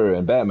Joker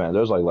and Batman,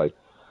 there's like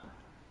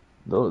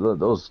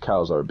those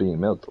cows are being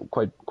milked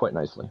quite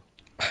nicely.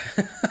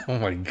 Oh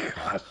my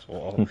gosh,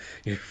 well,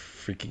 you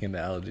freaking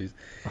analogies.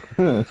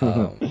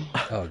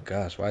 Oh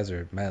gosh, why is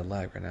there mad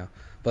lag right now?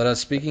 But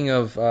speaking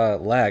of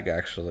lag,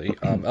 actually,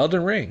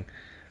 Elden Ring.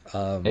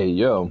 Um, Hey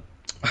yo,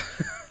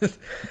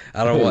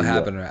 I don't know hey what yo,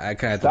 happened. I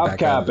kind of have to stop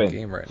back out of the capping,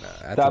 game right now.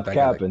 I have to stop back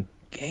out of the capping.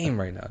 game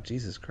right now.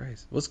 Jesus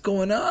Christ, what's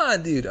going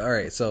on, dude? All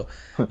right, so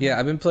yeah,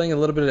 I've been playing a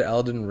little bit of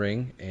Elden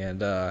Ring, and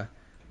not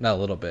a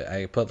little bit.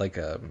 I put like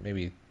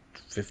maybe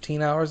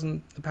 15 hours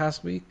in the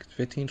past week,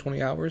 15,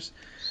 20 hours.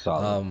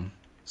 Solid. Um,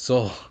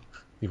 so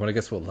you want to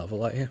guess what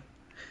level I am?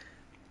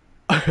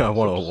 I That's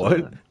want to what?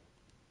 absurd.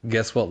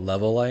 Guess what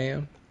level I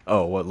am?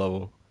 Oh, what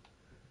level?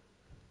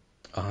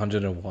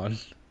 101.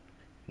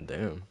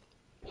 Damn.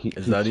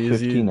 Is He's that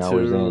easy 15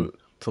 hours in.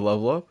 to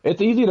level up?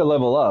 It's easy to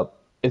level up.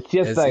 It's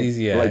just It's like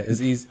easy, yeah. like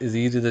It's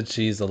easy to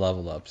cheese the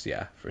level ups,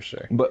 yeah, for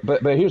sure.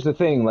 but here's the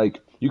thing, like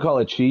you call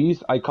it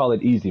cheese, I call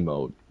it easy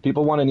mode.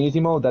 People want an easy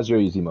mode, that's your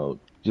easy mode.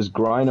 Just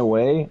grind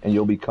away and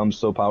you'll become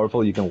so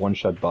powerful you can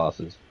one-shot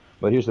bosses.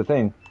 But here's the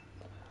thing,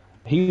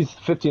 he's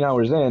 15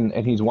 hours in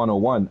and he's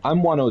 101.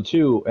 I'm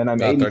 102 and I'm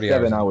 30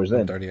 hours 87 in. hours I'm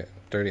in.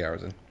 30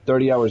 hours in.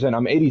 30 hours in.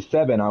 I'm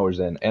 87 hours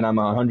in and I'm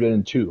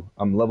 102.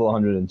 I'm level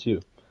 102.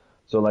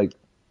 So like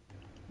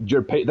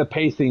the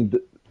pacing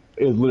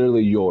is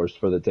literally yours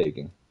for the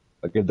taking.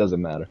 Like it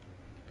doesn't matter.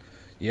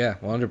 Yeah,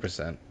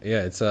 100%.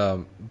 Yeah,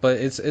 but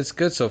it's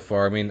good so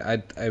far. I mean,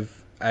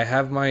 I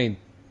have my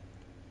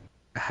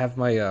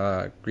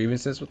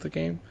grievances with the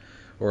game,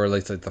 or at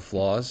least like the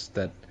flaws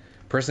that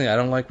personally I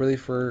don't like really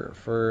for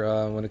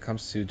when it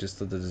comes to just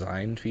the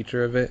design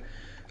feature of it.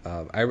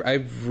 I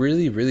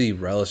really really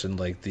relish in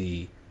like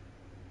the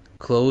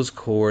closed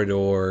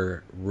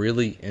corridor,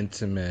 really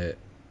intimate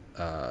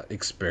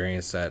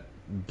experience that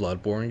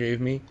Bloodborne gave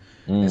me,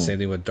 and Mm. same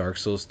thing with Dark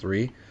Souls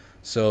 3.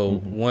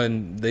 So Hmm.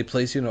 when they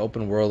place you in an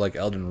open world like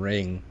Elden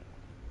Ring,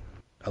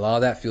 a lot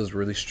of that feels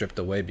really stripped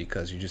away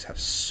because you just have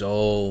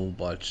so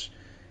much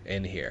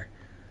in here.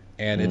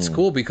 And it's Mm.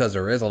 cool because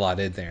there is a lot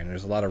in there, and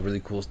there's a lot of really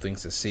cool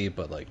things to see.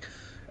 But like,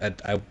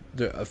 a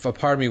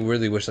part of me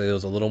really wish that it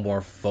was a little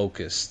more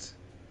focused,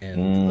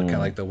 and kind of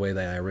Mm. like the way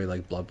that I really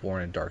like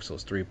Bloodborne and Dark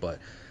Souls 3.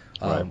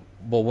 Right.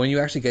 But when you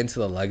actually get into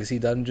the legacy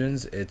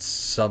dungeons, it's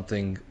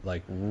something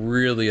like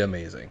really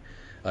amazing.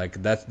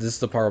 Like this is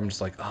the part where I'm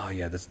just like, oh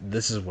yeah,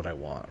 this is what I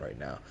want right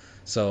now.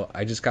 So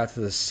I just got to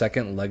the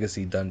second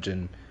legacy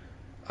dungeon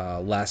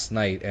last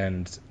night,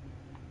 and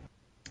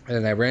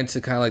I ran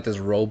into kind of like this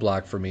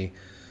roadblock for me.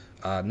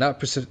 Not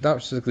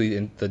specifically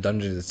in the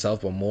dungeon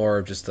itself, but more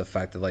of just the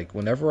fact that like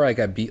whenever I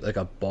got beat like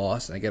a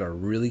boss and I get a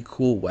really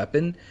cool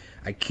weapon,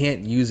 I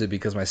can't use it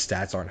because my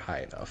stats aren't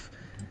high enough.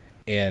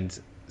 And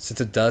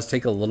since it does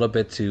take a little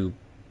bit to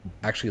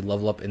actually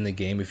level up in the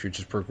game if you're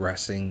just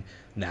progressing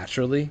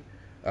naturally,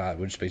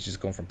 which is basically just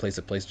going from place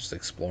to place, just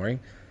exploring,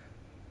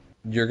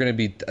 you're gonna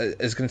be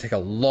it's gonna take a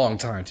long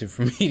time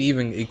for me to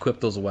even equip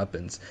those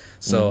weapons.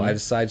 So I Hmm.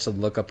 decided to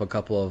look up a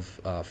couple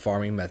of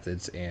farming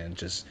methods and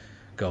just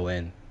go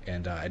in.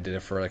 And I did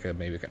it for like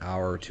maybe like an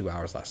hour or 2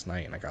 hours last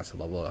night, and I got to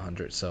level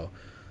 100. So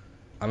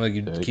I'm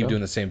gonna There you keep go.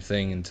 doing the same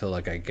thing until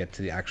like I get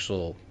to the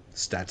actual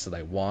stats that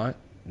I want,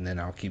 and then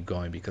I'll keep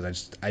going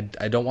because I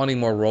don't want any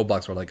more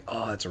roadblocks where like,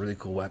 oh, it's a really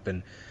cool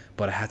weapon,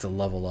 but I have to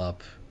level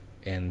up,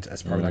 and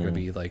that's probably not gonna Mm.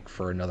 be like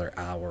for another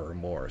hour or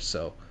more.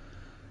 So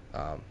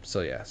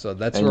yeah, so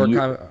that's And where I'm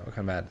kind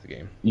of mad at the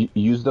game. you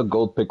use the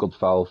gold pickled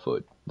fowl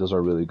foot. Those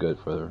are really good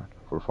for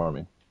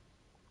farming.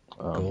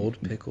 Um, Gold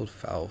pickled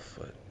fowl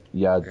foot.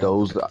 yeah, I gotta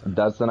look those at that.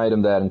 that's an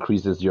item that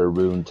increases your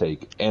rune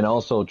take. And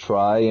also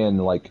try and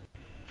like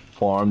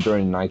farm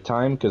during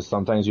nighttime because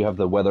sometimes you have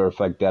the weather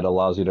effect that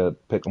allows you to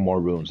pick more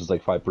runes. It's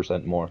like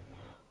 5% more.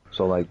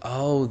 So like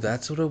Oh,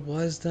 that's what it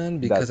was then,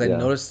 that, because I yeah.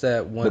 noticed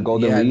that The one.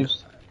 golden Yeah,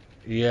 leaves,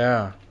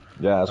 yeah.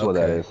 yeah, that's what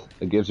that Okay. is.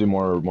 It gives you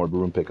more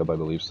rune pickup, I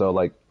believe. So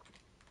like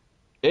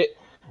it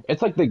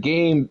it's like the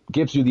game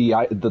gives you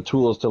the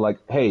tools to like,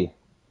 hey,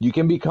 you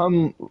can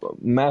become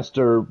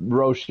Master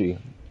Roshi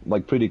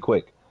like pretty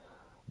quick,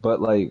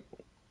 but like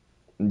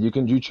you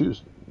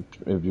choose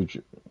if you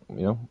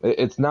know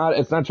it's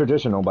not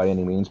traditional by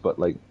any means, but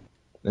like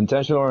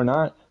intentional or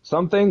not,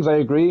 some things I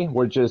agree.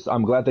 We're just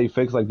I'm glad they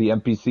fixed like the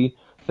NPC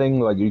thing.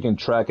 Like you can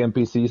track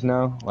NPCs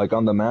now, like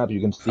on the map,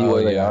 you can see Oh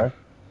where they yeah, are.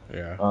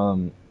 yeah.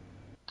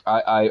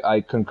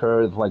 I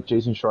concur with like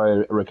Jason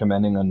Schreier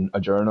recommending a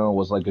journal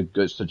was like a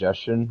good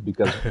suggestion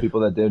because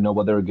people that didn't know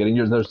what they were getting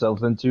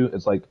themselves into,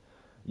 it's like,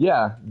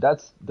 yeah,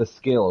 that's the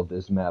scale of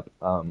this map.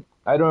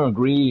 I don't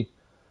agree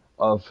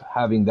of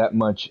having that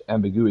much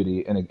ambiguity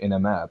in a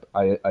map.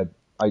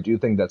 I do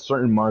think that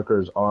certain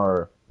markers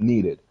are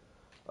needed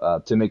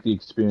to make the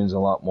experience a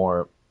lot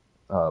more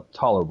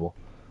tolerable,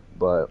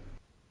 but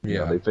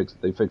Yeah. they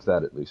fixed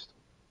that at least.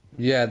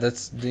 Yeah,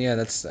 that's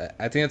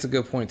I think that's a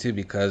good point too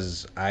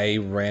because I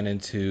ran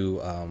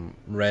into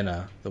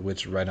Rena, the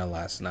witch Rena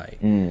last night,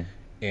 Mm,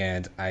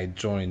 and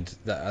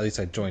at least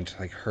I joined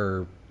like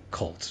her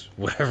cult,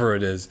 whatever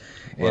it is,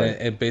 and right.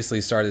 it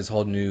basically started this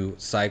whole new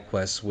side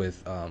quest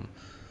with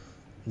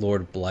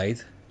Lord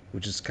Blight,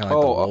 which is kind of like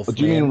the Oh, Wolf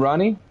do you mean Man,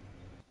 Ronnie?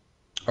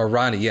 or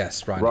Ronnie.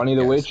 Yes, Ronnie. Ronnie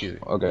the Yeah, witch? excuse me.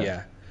 Okay.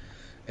 Yeah,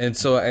 and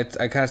so I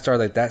kind of started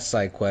like that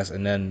side quest,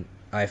 and then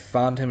I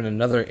found him in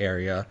another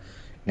area,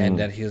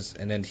 Mm,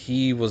 and then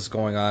he was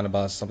going on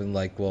about something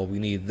like, well, we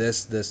need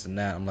this, this, and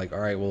that. I'm like, all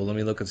right, well, let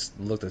me look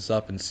this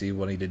up and see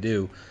what I need to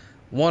do.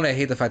 One, I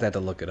hate the fact that I have to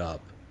look it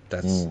up.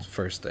 That's mm, the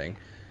first thing.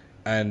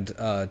 And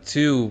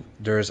two,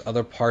 there's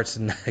other parts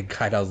in that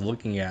guide I was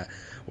looking at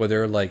where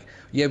they're like,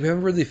 yeah, we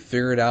haven't really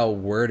figured out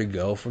where to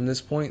go from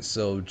this point,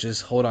 so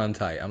just hold on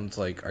tight. I'm just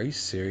like, are you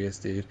serious,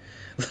 dude?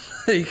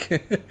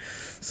 Like,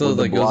 so with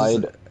the like it was just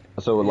blind.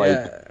 So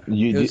like yeah,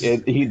 you it was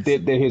just he it's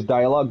did his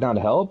dialogue not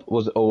help?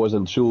 Was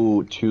it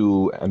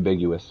too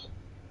ambiguous?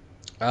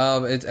 I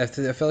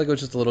felt like it was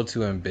just a little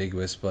too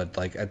ambiguous, but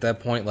like at that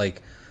point,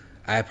 like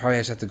I probably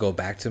just have to go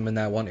back to him in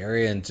that one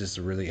area and just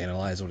really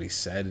analyze what he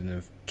said and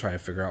then try to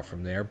figure out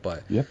from there.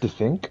 But You have to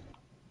think.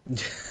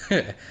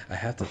 I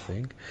have to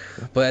think.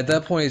 But at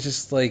that point, it's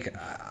just like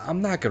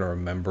I'm not gonna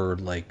remember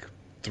like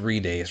 3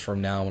 days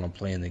from now when I'm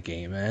playing the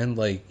game, man.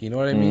 Like you know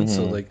what I mean?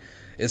 So Mm-hmm. like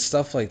it's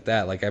stuff like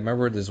that. Like I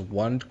remember this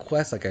one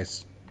quest,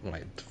 when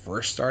I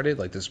first started,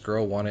 like this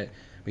girl wanted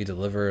me to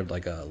deliver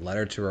like a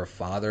letter to her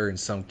father in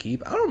some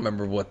keep. I don't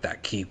remember what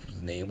that keep's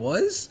name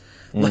was.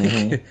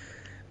 Mm-hmm.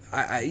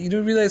 Like you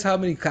don't realize how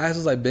many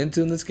classes I've been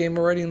to in this game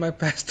already in my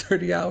past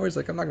 30 hours.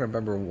 Like I'm not gonna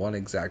remember one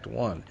exact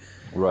one.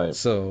 Right.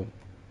 So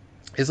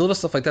it's little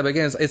stuff like that. But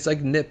again, it's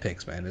like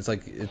nitpicks, man. It's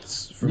like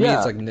it's for me,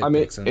 it's Yeah, like I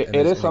mean, nitpicks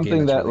it is in a game something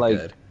that's that really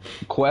like good.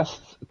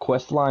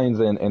 quest lines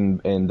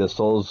in the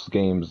Souls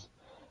games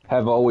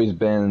have always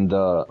been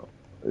the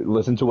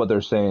listen to what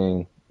they're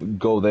saying,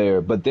 go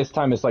there. But this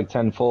time it's like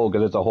tenfold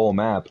because it's a whole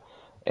map,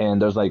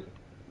 and there's like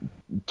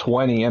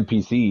 20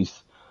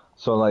 NPCs.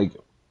 So like,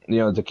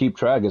 to keep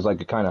track is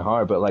like kind of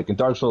hard. But like in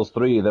Dark Souls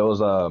 3, there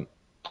was a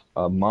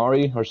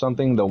Mari or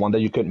something, the one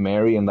that you could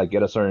marry and like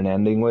get a certain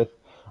ending with.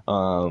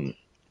 Um,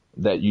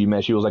 that you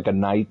met. She was like a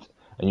knight,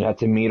 and you had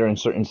to meet her in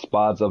certain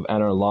spots of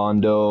Anor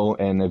Londo,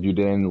 and if you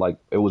didn't, like,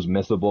 it was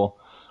missable.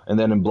 And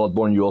then in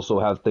Bloodborne, you also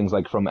have things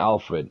like from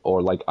Alfred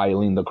or like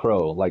Eileen the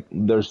Crow. Like,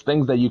 there's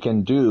things that you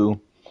can do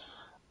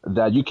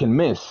that you can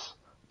miss,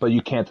 but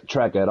you can't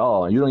track at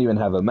all. You don't even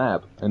have a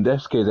map. In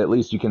this case, at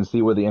least you can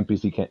see where the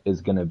NPC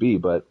is gonna be,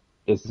 but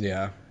it's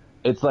Yeah.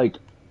 it's like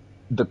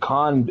the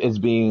con is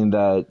being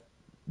that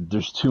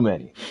there's too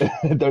many.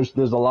 There's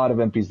a lot of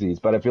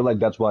NPCs, but I feel like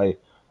that's why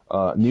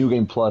New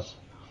Game Plus.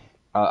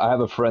 I have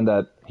a friend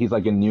that he's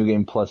like in New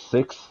Game Plus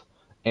 6,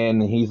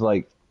 and he's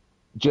like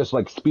just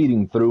like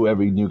speeding through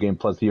every New Game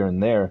Plus here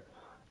and there,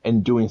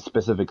 and doing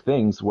specific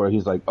things where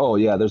he's like, oh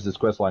yeah, there's this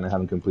quest line I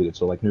haven't completed.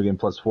 So like New Game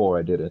Plus 4,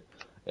 I did it,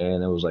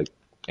 and it was like,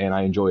 and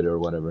I enjoyed it or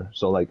whatever.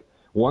 So like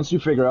once you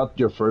figure out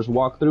your first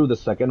walkthrough, the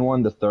second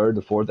one, the third,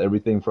 the fourth,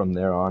 everything from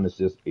there on is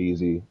just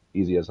easy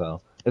as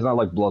hell. It's not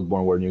like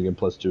Bloodborne where New Game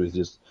Plus 2 is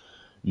just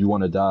you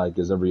want to die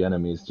because every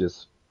enemy is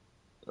just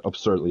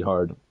absurdly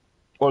hard.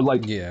 Or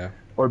like, Yeah.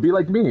 or be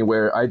like me,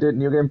 where I did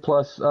New Game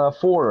Plus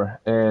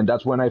 4, and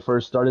that's when I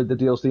first started the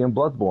DLC in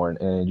Bloodborne,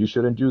 and you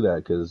shouldn't do that,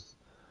 because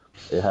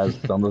it has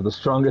some of the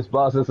strongest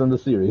bosses in the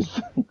series.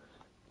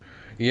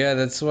 Yeah,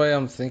 that's why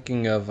I'm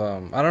thinking of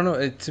I don't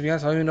know, to be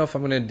honest, I don't even know if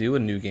I'm gonna do a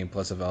new game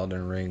plus of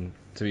Elden Ring,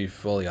 to be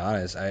fully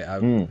honest.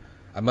 Mm.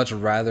 I'd much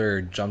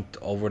rather jumped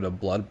over to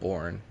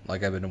Bloodborne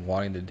like I've been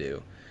wanting to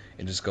do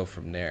and just go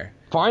from there.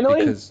 Finally?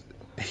 Because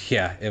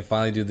yeah, and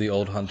finally do the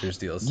old Hunters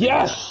DLC,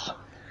 yeah. Yes!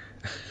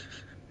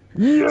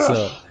 Yes!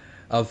 So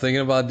I'm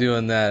thinking about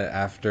doing that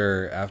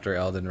after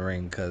Elden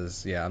Ring,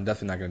 because yeah, I'm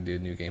definitely not gonna do a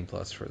new game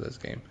plus for this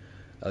game,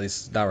 at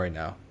least not right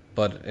now.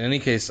 But in any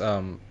case,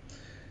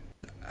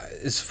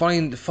 it's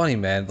funny,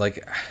 man.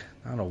 Like,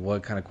 I don't know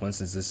what kind of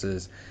coincidence this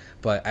is,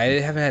 but I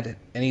haven't had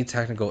any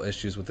technical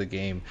issues with the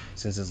game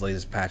since its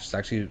latest patch. It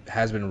actually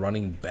has been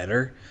running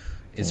better,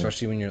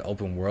 especially when you're in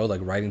open world.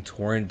 Like, riding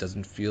Torrent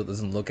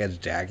doesn't look as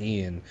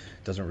jaggy, and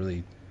doesn't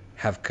really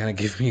have kind of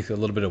give me a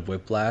little bit of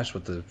whiplash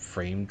with the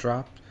frame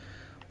drop.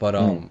 But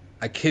Mm.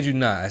 I kid you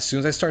not, as soon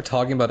as I start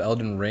talking about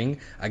Elden Ring,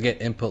 I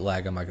get input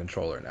lag on my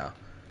controller now.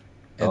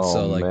 And Oh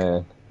so like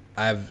man.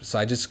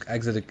 I just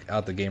exited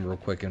out the game real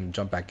quick and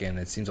jumped back in.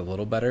 It seems a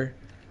little better.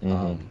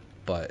 Hmm.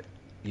 But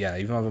yeah,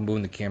 even if I'm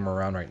moving the camera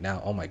around right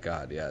now, oh my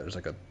god, yeah, there's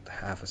like a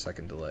half a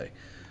second delay.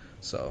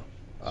 So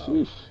um,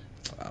 Sheesh.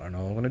 I don't know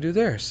what I'm gonna do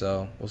there.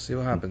 So we'll see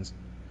what happens.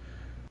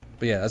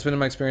 But yeah, that's been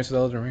my experience with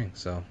Elden Ring.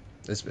 So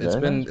it's Very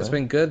been nice, it's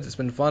man. been good. It's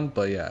been fun.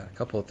 But yeah, a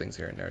couple of things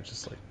here and there,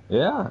 just like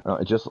Yeah, no,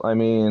 I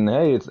mean,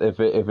 hey, it's if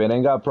it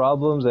ain't got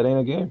problems, it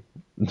ain't a game.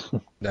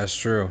 that's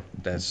true.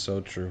 That's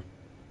so true.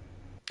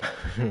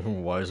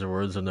 Wiser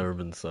words have never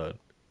been said.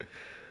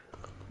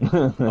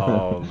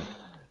 Um,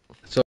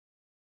 So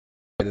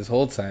this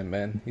whole time,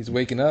 man, he's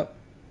waking up.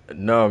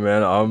 no,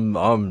 man,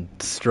 I'm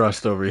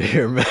stressed over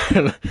here,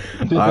 man.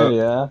 I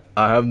Yeah.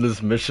 I have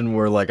this mission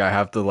where like I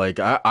have to like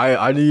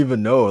I didn't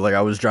even know like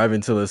I was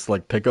driving to this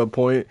like pickup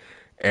point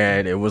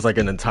and it was like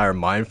an entire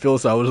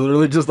minefield, so I was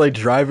literally just like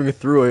driving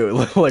through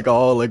it like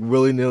all like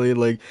willy-nilly,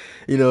 like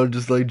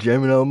just like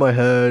jamming out my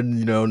head,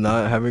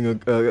 not having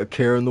a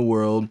care in the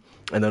world.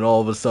 And then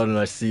all of a sudden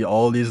I see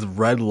all these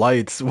red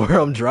lights where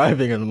I'm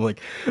driving and I'm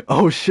like,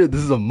 oh shit, this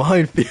is a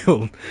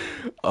minefield.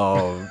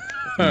 um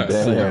so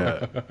Damn.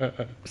 yeah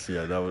so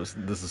yeah,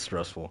 this is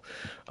stressful.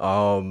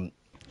 um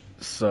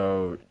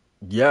so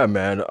yeah,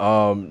 man.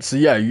 So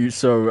yeah,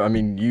 I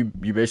mean, you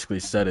basically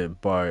said it,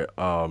 but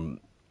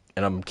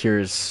and I'm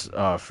curious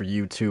for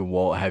you too,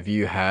 Walt. Have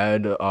you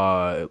found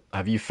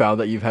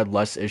that you've had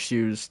less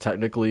issues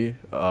technically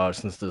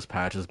since this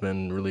patch has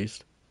been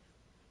released?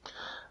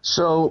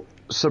 So,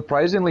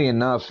 surprisingly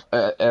enough,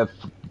 if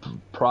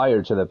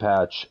prior to the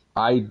patch,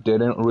 I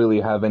didn't really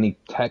have any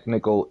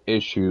technical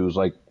issues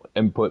like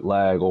input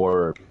lag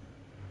or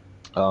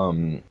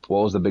what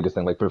was the biggest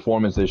thing, like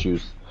performance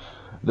issues.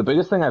 The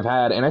biggest thing I've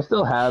had, and I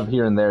still have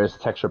here and there, is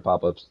texture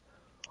pop-ups.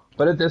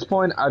 But at this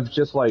point, I'm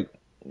just like,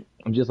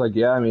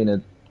 yeah, I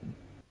mean,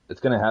 it's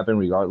gonna happen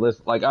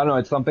regardless. Like, I don't know,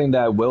 it's something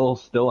that will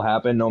still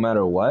happen no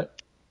matter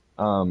what.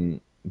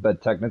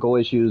 But technical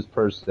issues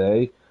per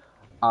se,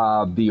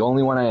 the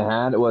only one I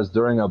had was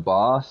during a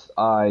boss.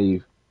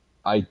 I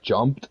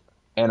jumped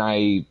and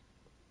I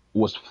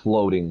was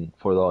floating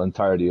for the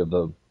entirety of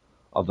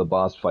the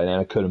boss fight, and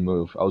I couldn't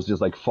move. I was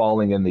just like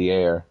falling in the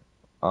air.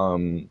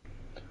 Um,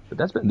 but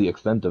that's been the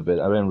extent of it.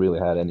 I haven't really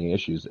had any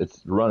issues.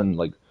 It's run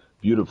like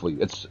beautifully.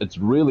 It's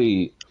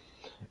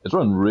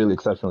run really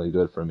exceptionally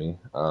good for me,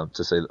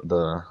 to say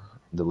the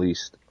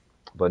least.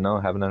 But no,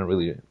 I haven't had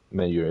really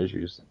major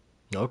issues.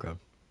 Okay,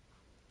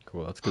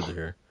 cool. That's good to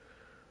hear.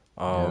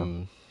 Yeah.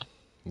 Um,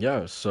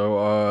 yeah.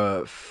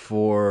 So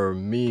for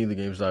me, the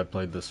games that I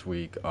played this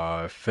week,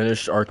 I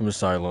finished Arkham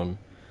Asylum.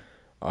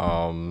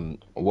 Um,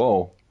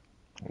 Whoa.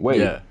 Wait.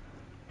 yeah.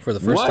 for the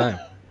first What? time.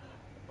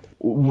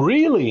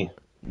 Really?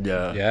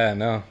 Yeah, Yeah,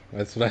 no,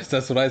 that's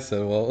what I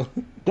said. Well,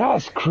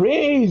 That's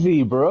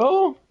crazy,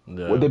 bro.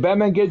 yeah. Did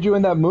Batman get you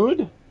in that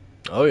mood?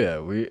 Oh yeah,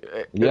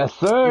 Yes,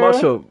 sir.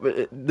 Macho,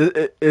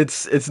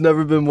 it's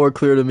never been more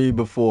clear to me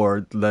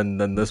before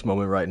than this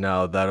moment right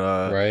now that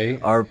right?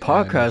 our And the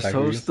podcast fact that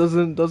host you,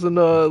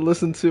 doesn't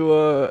listen to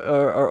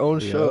our own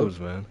yep, shows,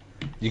 man.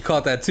 you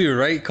caught that too,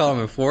 right? You caught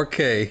him in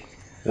 4K.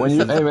 When This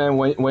you, is hey man,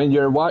 when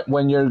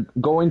you're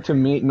going to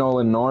meet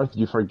Nolan North,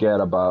 you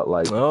forget about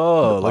like the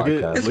Oh, It's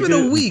podcast. look been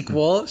a at week,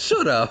 Walt.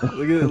 Shut up.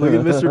 look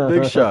at Mr.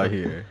 Big Shot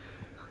here.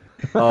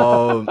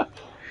 Um,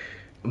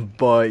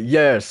 but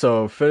yeah,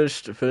 so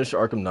finished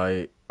Arkham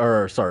Knight,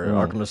 or sorry,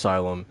 Mm, Arkham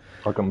Asylum.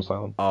 Arkham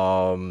Asylum.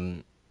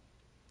 Um,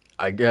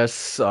 I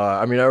guess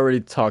I mean I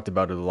already talked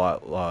about it a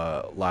lot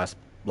last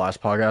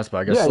podcast, but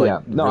I Yeah, guess like yeah.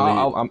 No,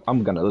 really,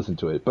 I'm gonna listen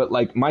to it. But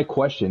like, my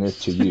question is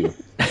to you: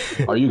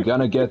 are you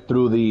gonna get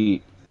through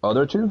the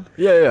other two?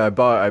 yeah, I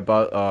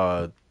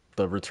bought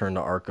the Return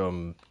to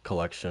Arkham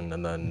collection,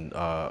 and then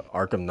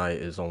Arkham Knight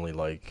is only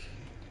like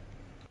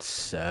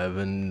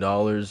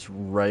 $7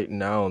 right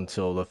now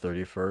until the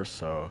 31st.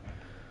 So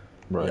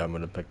yeah, Right. I'm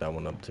gonna pick that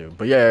one up too.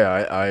 But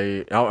yeah,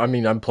 I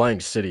mean I'm playing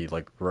City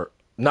like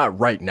not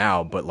right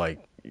now, but like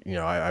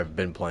I've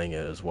been playing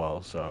it as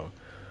well. So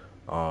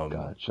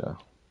Gotcha.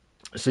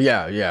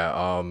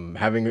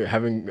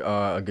 having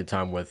a good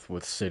time with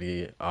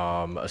City.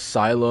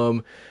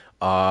 Asylum,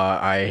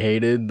 I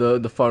hated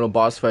the final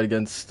boss fight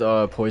against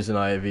Poison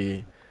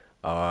Ivy.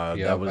 That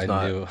Yep, was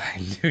not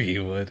I knew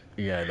you would.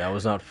 yeah, that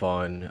was not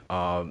fun.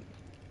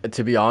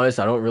 To be honest,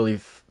 I don't really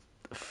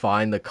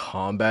find the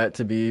combat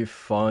to be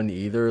fun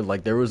either.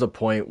 Like there was a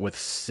point with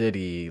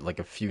City like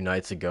a few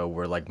nights ago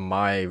where like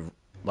my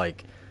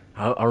like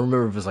I don't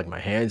remember if it was like my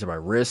hands or my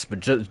wrists, but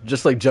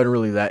just like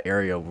generally that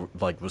area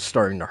like was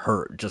starting to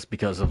hurt just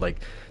because of like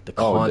the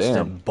Oh, damn.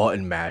 constant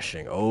button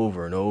mashing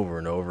over and over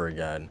and over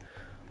again.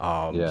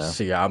 Yeah.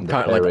 So yeah, I'm The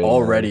kind of like parrying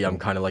and already I'm everything.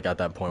 kind of like at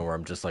that point where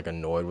I'm just like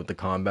annoyed with the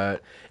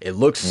combat. It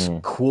looks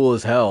Mm, cool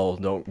as hell,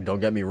 don't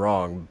get me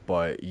wrong,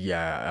 but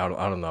yeah,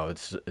 I don't know.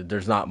 It's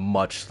there's not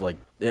much like,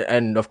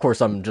 and of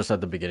course I'm just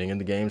at the beginning of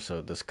the game,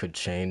 so this could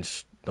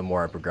change the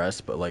more I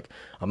progress, but like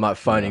I'm not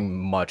yeah. finding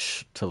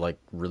much to like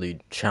really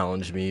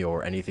challenge me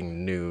or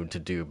anything new to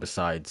do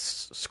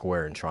besides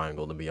square and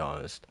triangle, to be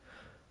honest.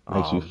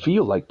 Makes you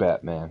feel like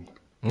Batman.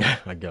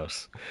 I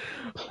guess.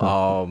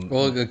 Well,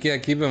 yeah,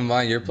 keep in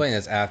mind you're playing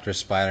this after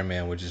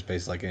Spider-Man, which is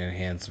basically like an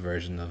enhanced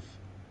version of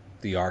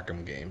the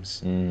Arkham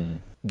games. Mm.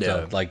 So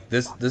Yeah. like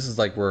this is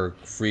like where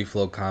free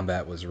flow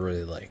combat was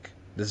really like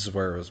this is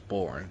where it was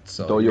born.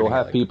 So Though you're you'll gonna get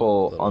have like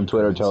people little on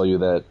Twitter improvements. tell you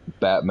that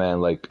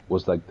Batman like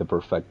was like the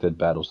perfected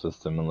battle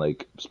system and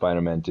like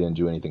Spider-Man didn't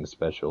do anything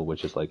special,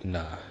 which is like,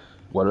 Nah.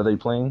 what are they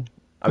playing?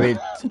 I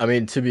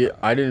mean to be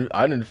I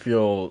didn't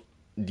feel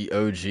the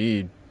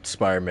OG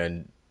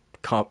Spider-Man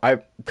I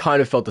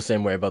kind of felt the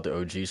same way about the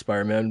OG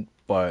Spider-Man,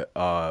 but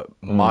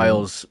Hmm.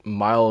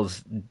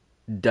 Miles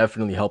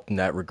definitely helped in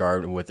that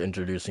regard with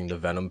introducing the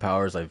Venom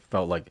powers. I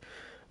felt like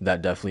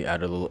that definitely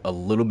added a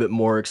little bit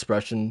more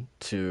expression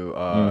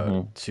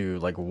Hmm. to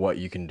like what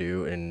you can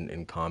do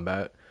in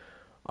combat.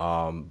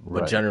 But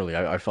Right. generally,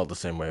 I felt the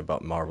same way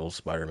about Marvel's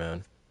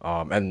Spider-Man,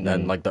 and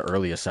Mm. like the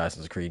early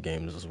Assassin's Creed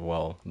games as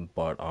well.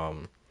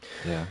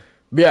 Yeah.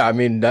 But yeah, I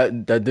mean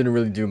that didn't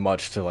really do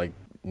much to like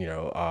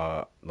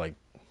like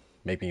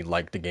make me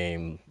like the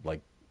game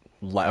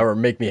or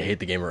make me hate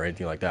the game or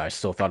anything like that. I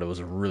still thought it was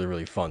a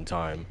really fun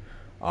time.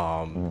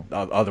 Mm.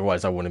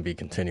 Otherwise, I wouldn't be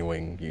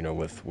continuing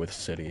with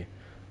City.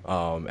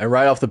 And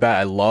right off the bat,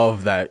 I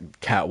love that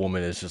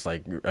Catwoman is just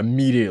like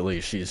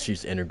immediately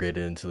she's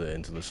integrated into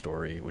the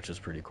story, which is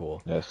pretty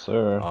cool. Yes,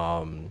 sir.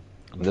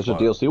 And there's a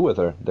But DLC with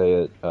her.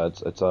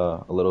 It's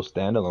a little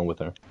standalone with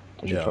her.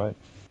 You should yeah, try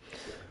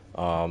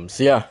it.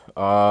 so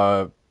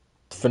yeah,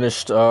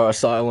 finished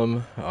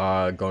Asylum,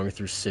 going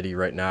through City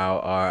right now.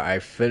 I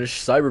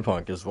finished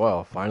Cyberpunk as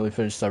well. Finally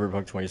finished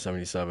Cyberpunk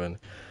 2077.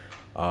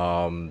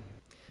 Um,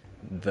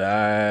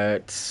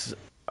 that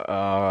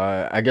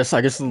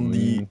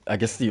Mm. I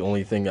guess the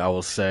only thing I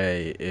will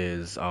say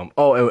is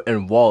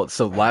and Walt.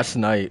 So last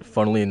night,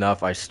 funnily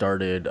enough, I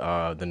started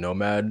the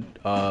Nomad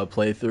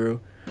playthrough.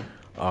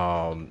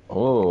 Um,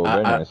 Oh, I,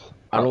 very I nice.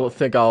 I don't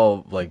think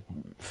I'll like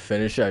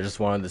finish it. I just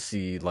wanted to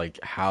see like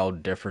how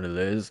different it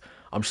is.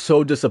 I'm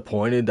so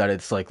disappointed that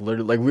it's like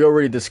literally like we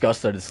already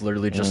discussed that it's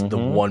literally just the Mm-hmm.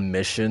 one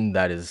mission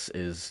that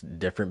is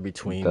different The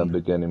between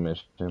beginning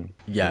mission.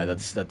 yeah,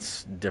 Mm.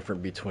 that's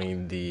different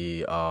between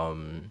the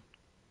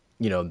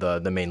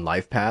the main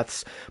life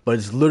paths, but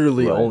it's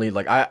literally Right. only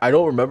like I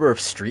don't remember if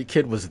Street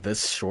Kid was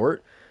this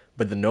short,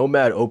 but the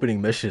Nomad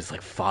opening mission is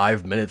like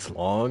 5 minutes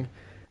long,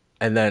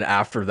 and then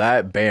after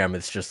that, bam,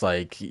 it's just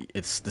like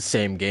it's the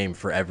same game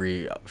for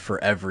every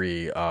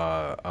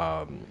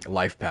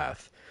life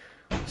path.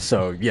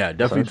 So yeah,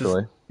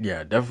 Essentially.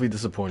 definitely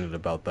disappointed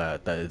about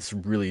that. That it's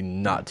really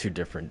not too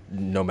different,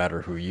 no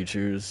matter who you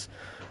choose.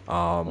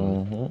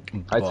 Um, Hmm.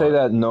 I'd say but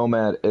that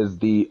Nomad is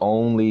the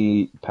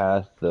only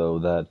path though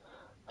that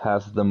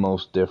has the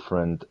most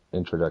different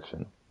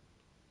introduction.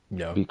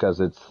 Yeah. because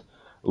it's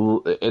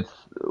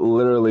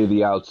literally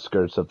the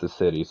outskirts of the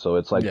city, so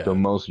it's like the Yeah.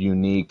 most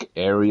unique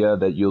area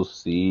that you'll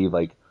see,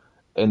 like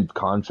in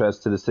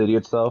contrast to the city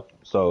itself.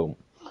 So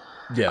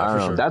Yeah, I don't for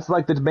know. sure. That's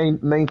like the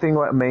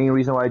main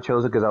reason why I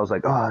chose it, because I was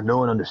like, oh, no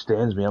one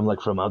understands me. I'm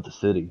like from out the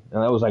city,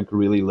 and I was like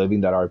really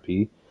living that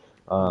RP.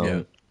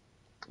 Yeah. Um,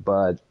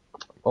 but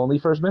only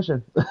first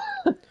mission.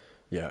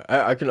 Yeah,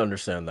 I can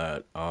understand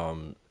that.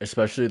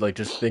 Especially like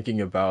just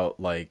thinking about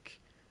like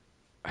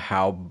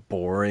how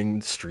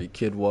boring Street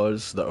Kid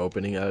was, the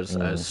opening as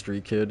Hmm.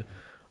 Street Kid.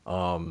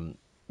 Um,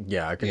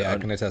 yeah, I can Yeah, I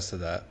can attest to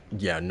that.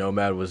 yeah,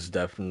 Nomad was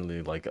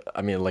definitely like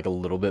I mean like a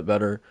little bit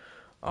better.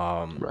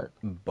 Right.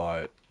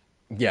 But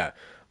yeah.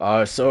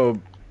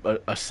 So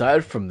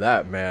aside from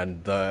that,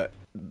 man,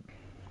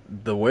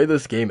 the way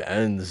this game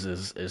ends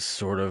is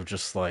sort of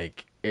just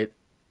like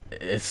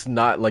it's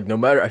not like no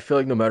matter I feel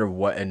like no matter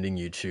what ending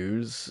you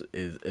choose,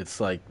 it's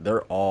like they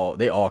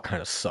all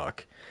kind of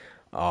suck.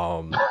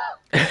 Um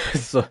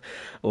so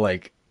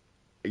like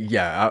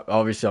yeah,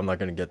 obviously I'm not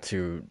going to get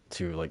too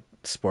like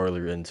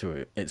spoilery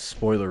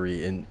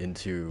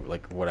into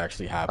like what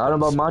actually I don't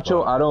know about happens,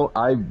 Macho. but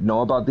I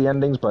know about the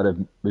endings, but if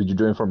you're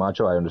doing for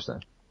Macho, I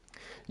understand.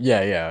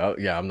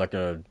 yeah, I'm not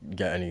gonna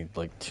get any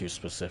like too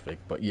specific,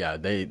 but yeah,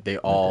 they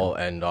Okay. all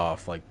end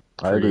off like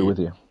I agree with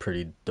you.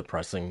 pretty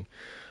depressing.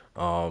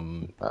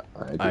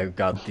 I agree. I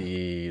got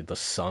the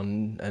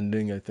sun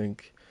ending, I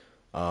think.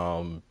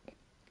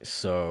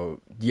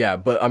 So yeah,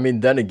 but I mean,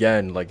 then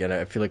again, like, and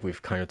I feel like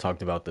we've kind of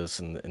talked about this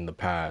in the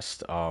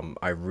past.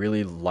 I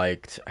really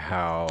liked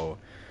how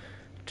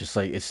just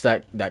like it's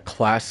that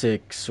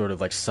classic sort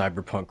of like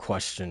cyberpunk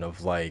question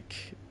of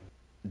like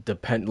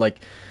depend like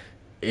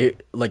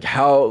it like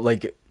how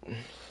like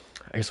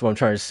I guess what I'm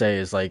trying to say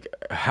is like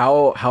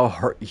how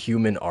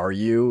human are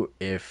you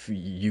if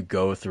you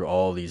go through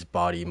all these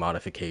body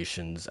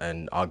modifications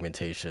and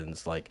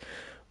augmentations like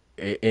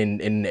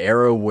in an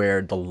era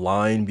where the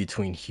line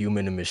between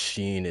human and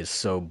machine is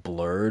so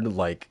blurred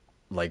like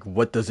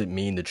what does it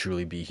mean to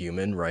truly be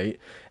human, right?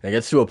 And it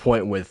gets to a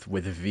point with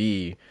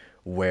V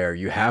where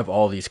you have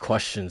all these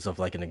questions of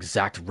like an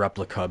exact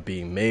replica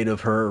being made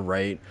of her,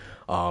 right?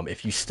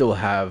 If you still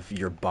have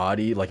your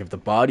body, like if the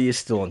body is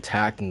still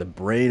intact and the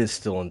brain is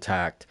still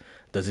intact,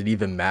 does it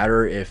even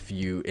matter if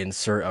you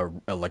insert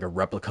like a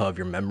replica of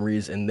your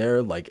memories in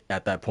there? Like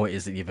at that point,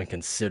 is it even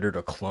considered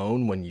a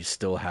clone when you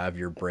still have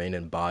your brain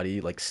and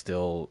body like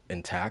still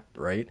intact,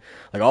 right?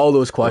 Like all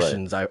those Right.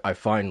 questions I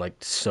find like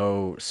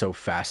so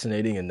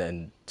fascinating, and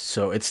then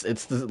so it's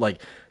the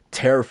like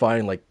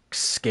terrifying like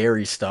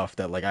scary stuff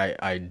that like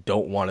I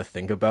don't want to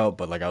think about,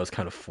 but like I was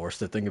kind of forced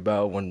to think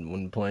about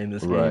when playing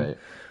this game. Right.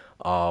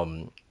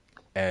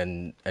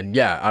 And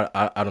yeah,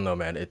 I don't know,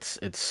 man.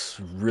 It's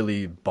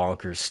really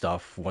bonkers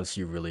stuff once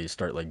you really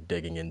start like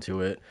digging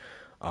into it,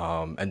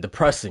 and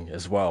depressing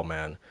as well,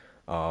 man.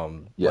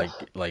 Yes.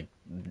 Like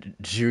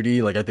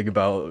Judy, like I think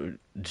about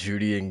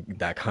Judy and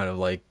that kind of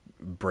like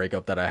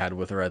breakup that I had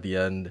with her at the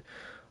end.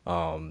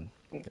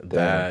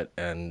 Damn. That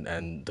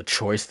and the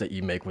choice that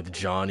you make with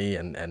Johnny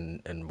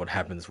and what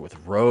happens with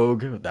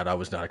Rogue that I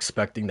was not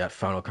expecting, that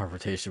final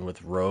confrontation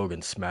with Rogue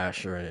and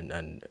Smasher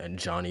and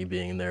Johnny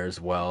being there as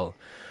well.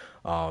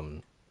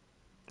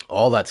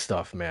 All that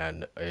stuff,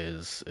 man,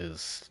 is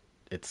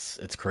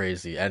it's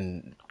crazy.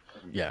 And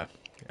yeah,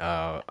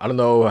 I don't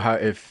know how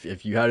if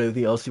you had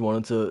anything else you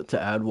wanted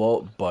to add,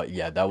 Walt, but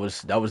yeah, that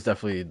was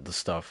definitely the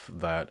stuff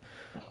that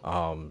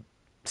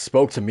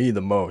spoke to me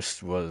the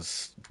most,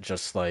 was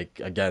just like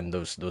again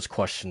those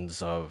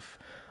questions of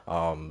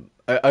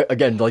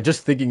again like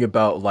just thinking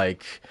about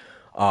like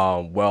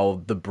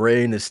well, the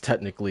brain is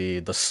technically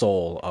the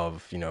soul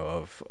of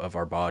of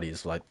our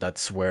bodies, like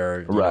that's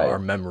where our Right.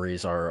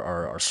 memories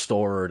are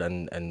stored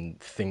and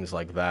things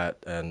like that.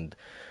 And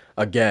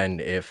again,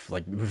 if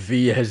like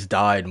V has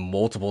died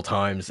multiple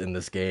times in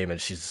this game and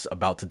she's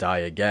about to die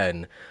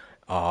again,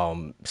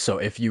 so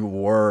if you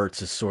were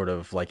to sort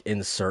of like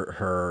insert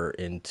her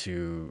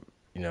into,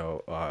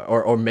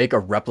 or make a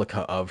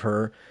replica of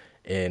her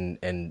and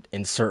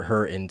insert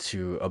her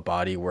into a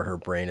body where her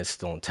brain is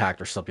still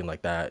intact or something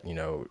like that,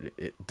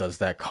 does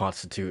that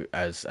constitute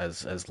as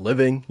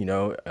living?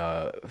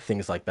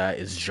 Things like that.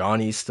 Is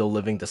Johnny still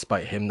living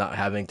despite him not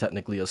having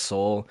technically a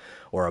soul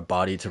or a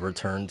body to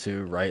return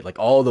to, right? Like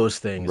all those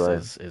things Right.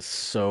 is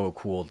so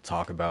cool to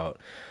talk about,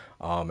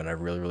 and I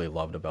really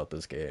loved about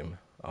this game.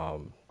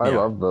 I Yeah.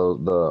 love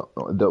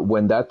the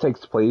when that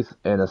takes place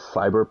in a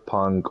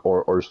cyberpunk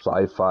or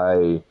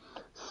sci-fi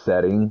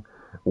setting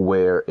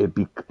where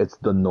it's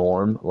the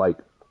norm. Like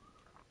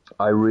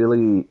I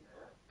really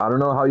I don't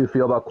know how you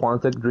feel about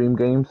Quantic Dream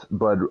games,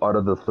 but out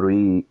of the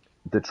three,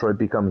 Detroit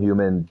Become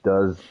Human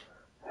does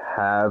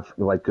have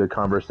like good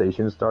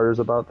conversation starters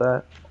about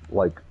that.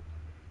 Like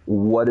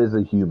what is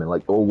a human?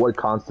 Like or what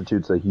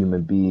constitutes a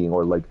human being,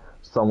 or like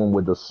someone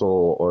with a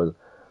soul,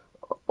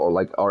 or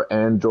like are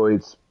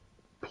androids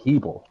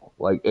people?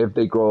 Like, if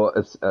they grow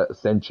a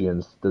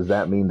sentience, does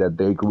that mean that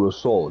they grew a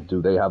soul?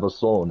 Do they have a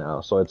soul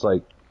now? So it's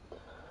like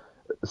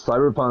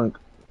Cyberpunk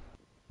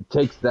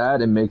takes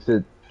that and makes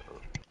it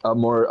a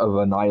more of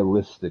a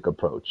nihilistic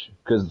approach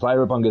because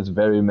cyberpunk is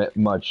very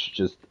much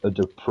just a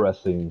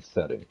depressing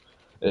setting.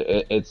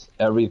 It's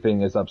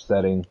everything is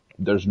upsetting.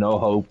 There's no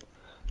hope.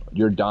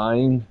 You're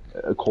dying.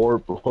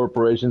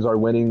 Corporations are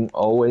winning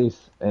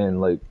always, and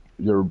like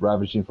you're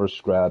ravaging for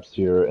scraps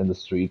here in the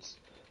streets.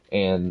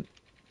 And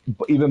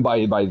even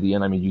by the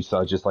end, I mean, you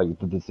saw just like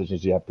the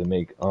decisions you have to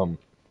make.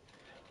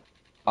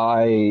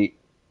 I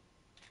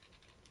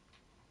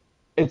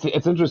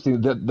it's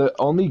interesting. The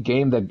only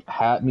game that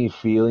had me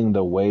feeling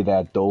the way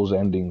that those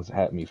endings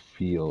had me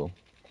feel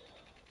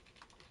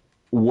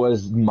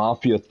was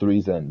Mafia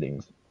 3's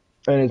endings.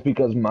 And it's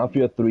because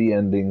Mafia 3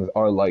 endings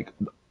are like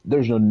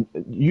there's no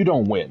you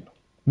don't win.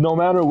 No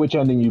matter which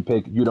ending you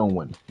pick, you don't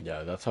win.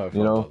 Yeah, that's how I You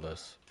felt know? about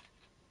this.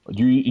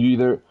 You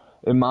either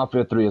in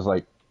Mafia 3 is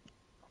like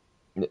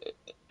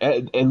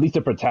at least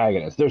a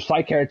protagonist. There's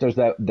side characters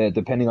that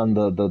depending on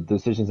the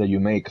decisions that you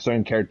make,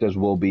 certain characters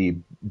will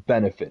be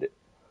benefited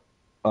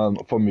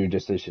from your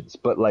decisions.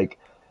 But like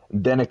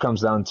then it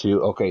comes down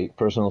to okay,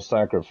 personal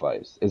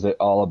sacrifice. Is it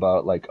all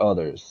about like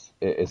others?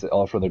 Is it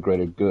all for the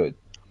greater good?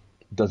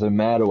 Doesn't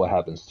matter what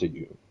happens to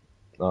you.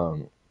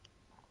 Um,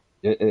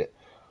 it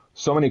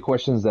so many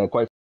questions that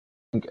quite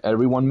think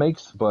everyone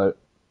makes, but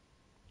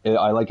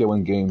I like it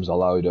when games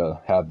allow you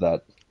to have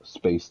that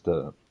space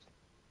to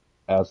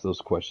ask those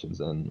questions.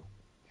 And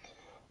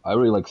I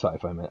really like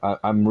sci-fi, man.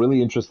 I'm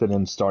really interested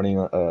in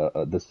starting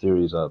this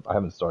series. I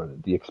haven't started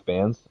it, The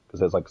Expanse,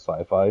 because it's like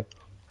sci-fi.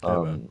 Hey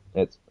man,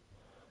 It's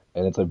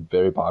and it's a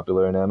very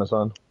popular in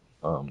Amazon.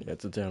 Um, yeah,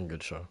 it's a damn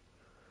good show.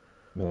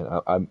 man,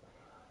 I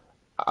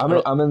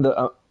don't, I'm in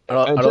the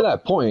I and to don't.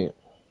 that point,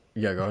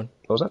 Yeah, go on.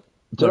 what was that?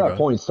 To No, go that on.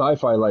 point,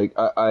 sci-fi like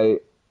I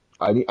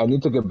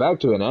need to get back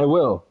to it, and I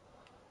will.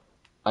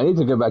 I need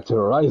to get back to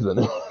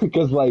Horizon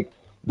because like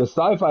the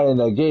sci-fi in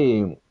that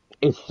game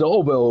is so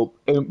well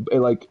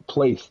like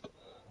placed,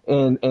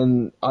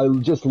 and I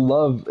just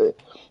love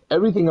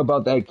everything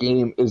about that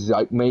game is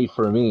like made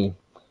for me.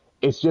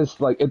 It's just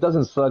like it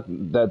doesn't suck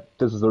that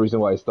this is the reason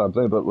why I stopped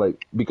playing, but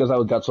like because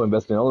I got so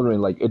invested in Elden Ring,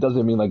 like it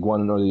doesn't mean like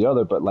one or the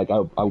other, but like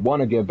I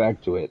want to get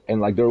back to it, and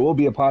like there will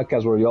be a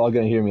podcast where y'all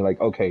gonna hear me like,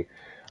 okay,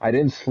 I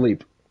didn't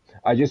sleep,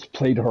 I just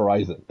played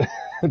Horizon.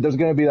 There's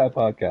gonna be that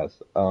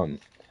podcast.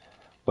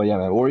 But yeah,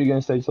 man, what were you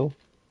gonna say, Soul?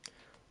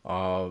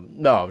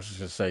 No, I was just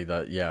gonna say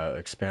that yeah,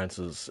 Expanse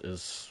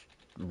is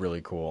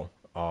really cool.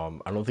 I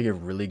don't think it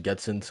really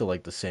gets into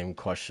like the same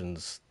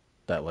questions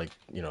that like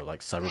like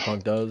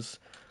Cyberpunk does.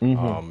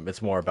 Mm-hmm.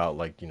 It's more about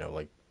like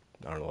like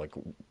I don't know like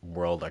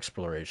world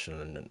exploration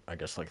and I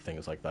guess like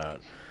things like that.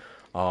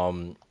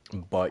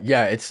 But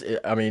yeah,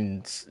 I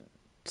mean,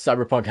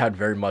 Cyberpunk had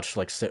very much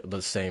like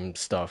the same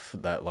stuff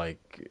that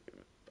like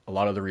a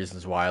lot of the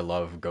reasons why I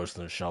love Ghost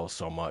in the Shell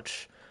so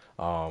much.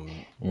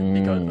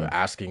 Because Mm.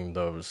 asking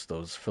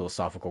those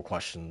philosophical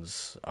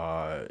questions,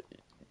 that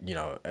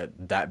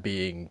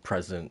being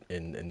present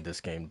in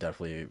this game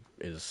definitely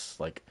is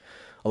like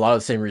a lot of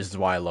the same reasons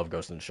why I love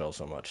Ghost in the Shell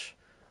so much.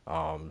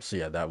 So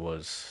yeah, that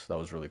was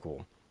really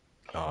cool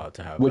to have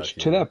that Which to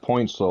feeling. that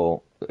point,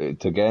 Soul, to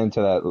get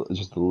into that,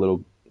 just a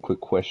little quick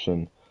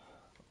question.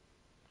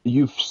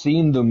 You've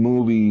seen the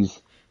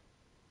movies.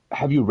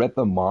 Have you read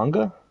the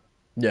manga?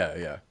 Yeah,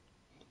 yeah.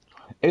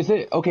 Is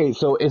it okay?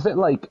 So is it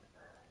like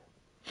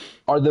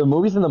are the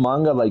movies and the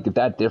manga like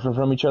that different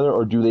from each other,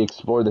 or do they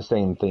explore the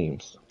same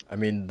themes? I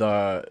mean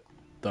the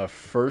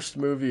first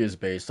movie is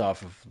based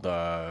off of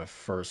the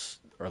first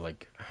or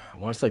like I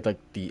want to say like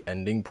the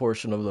ending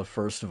portion of the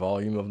first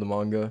volume of the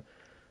manga.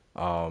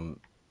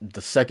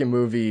 The second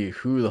movie,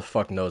 who the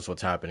fuck knows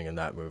what's happening in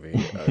that movie?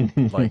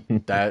 Like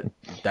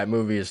that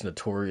movie is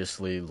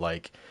notoriously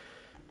like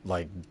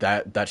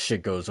that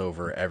shit goes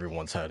over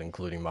everyone's head,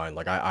 including mine.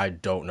 Like I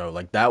don't know.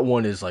 Like that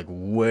one is like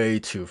way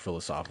too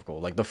philosophical.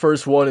 Like the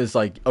first one is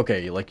like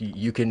okay, like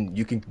you can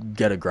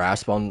get a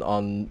grasp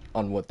on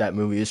what that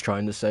movie is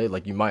trying to say.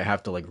 Like you might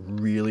have to like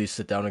really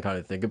sit down and kind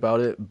of think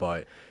about it,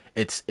 but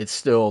it's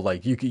still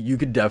like you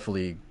could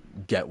definitely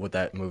get what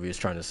that movie is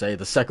trying to say.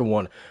 The second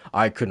one,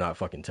 I could not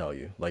fucking tell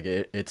you. Like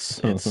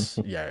it's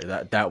yeah,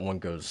 that one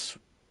goes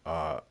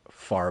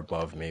far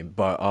above me.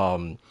 But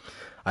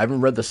I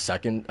haven't read the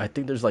second. I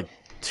think there's like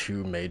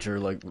two major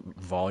like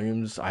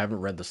volumes. I haven't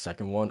read the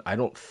second one. I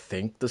don't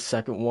think the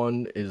second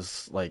one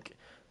is like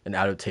an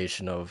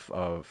adaptation of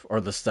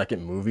or the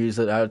second movie is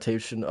an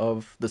adaptation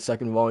of the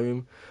second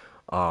volume.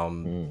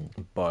 Mm.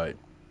 But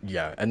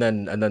yeah, and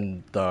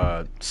then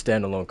the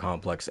standalone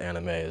complex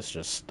anime is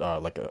just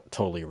like a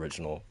totally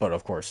original, but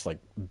of course like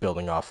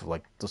building off of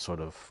like the sort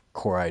of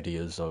core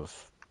ideas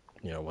of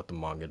what the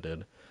manga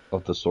did.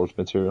 Of the source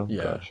material?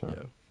 Yeah,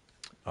 Gotcha.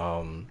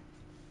 yeah.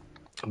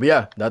 But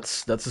yeah,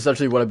 that's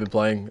essentially what I've been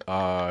playing.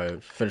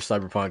 Finished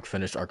Cyberpunk,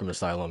 finished Arkham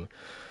Asylum,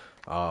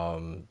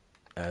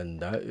 and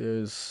that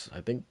is,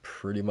 I think,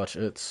 pretty much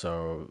it.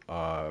 So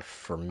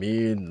for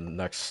me,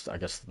 I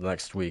guess the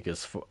next week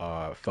is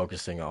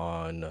focusing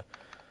on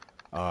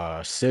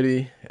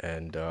City,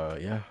 and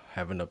yeah,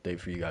 have an update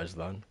for you guys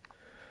then.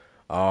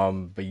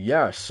 But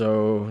yeah,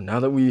 so now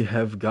that we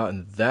have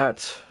gotten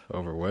that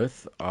over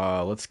with,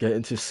 let's get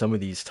into some of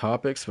these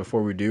topics.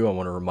 Before we do, I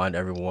want to remind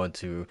everyone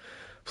to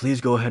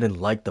please go ahead and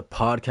like the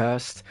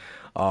podcast.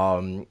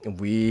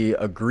 We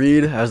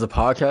agreed as a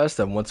podcast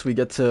that once we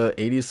get to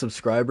 80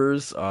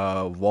 subscribers,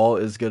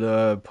 Walt is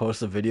gonna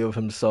post a video of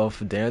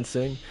himself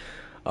dancing.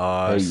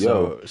 Hey,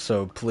 yo.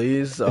 So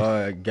please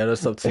get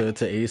us up to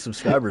 80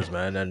 subscribers,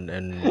 man,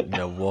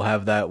 and we'll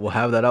have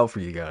that out for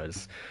you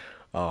guys.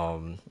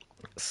 Um,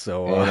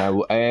 so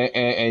And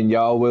and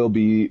y'all will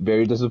be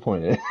very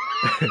disappointed.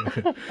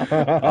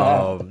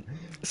 um,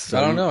 I so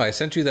don't know. I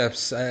sent you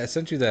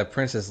that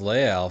Princess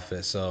Leia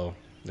outfit. So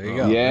there you oh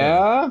go.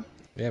 man, Yeah,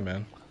 Yeah,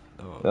 man.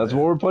 oh that's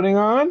what man. we're putting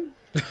on.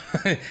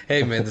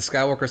 Hey, man. The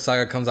Skywalker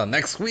saga comes out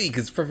next week.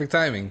 It's perfect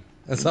timing.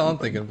 That's all I'm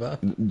thinking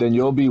about. Then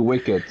you'll be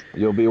Wicket.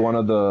 You'll be one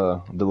of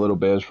the little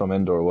bears from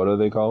Endor. What are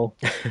they called?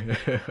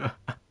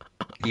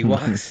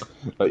 Ewoks.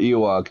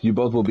 Ewok. You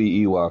both will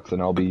be Ewoks,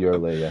 and I'll be your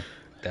Leia.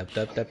 Dap,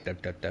 dap, dap,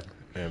 dap, dap, dap.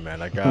 Yeah,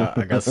 man, I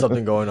got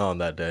something going on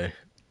that day.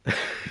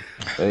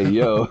 Hey,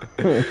 yo.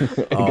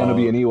 Gonna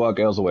be Um, an Ewok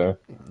elsewhere.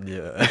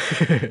 yeah.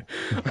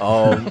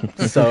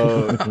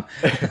 So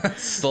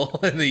Soul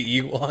in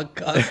the Ewok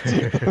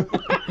costume.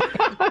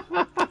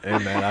 hey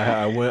man,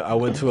 I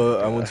went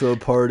to a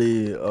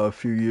party a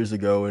few years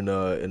ago in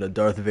a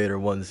Darth Vader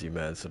onesie,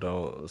 man. So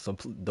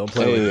don't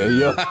play with Hey, me,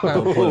 yo. man.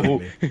 Don't play with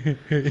me.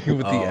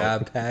 With the Um,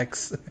 ab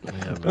packs.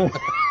 yeah, man.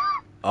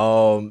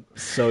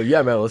 So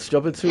yeah, man, let's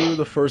jump into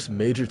the first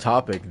major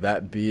topic,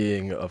 that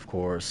being, of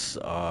course,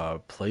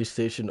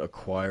 PlayStation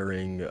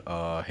acquiring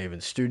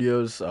Haven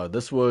Studios.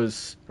 This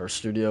was her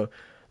studio.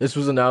 This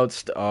was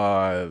announced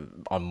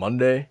on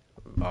Monday.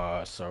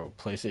 So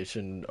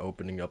PlayStation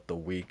opening up the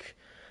week.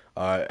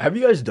 Have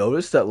you guys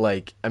noticed that,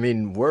 like, I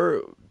mean,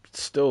 we're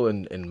still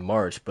in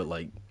March, but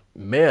like,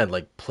 man,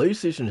 like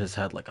PlayStation has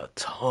had like a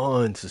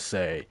ton to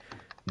say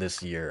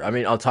this year. I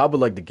mean, on top of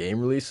like the game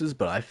releases,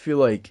 but I feel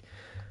like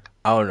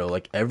I don't know,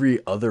 like every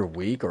other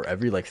week or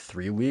every like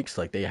 3 weeks,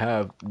 like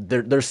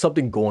there's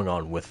something going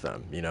on with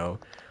them, you know?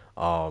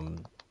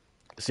 Um,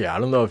 so yeah, I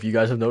don't know if you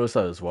guys have noticed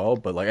that as well,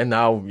 but like, and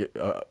now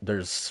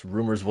there's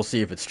rumors, we'll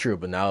see if it's true,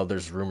 but now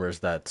there's rumors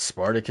that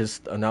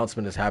Spartacus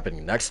announcement is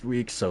happening next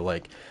week. So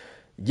like,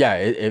 yeah,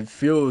 it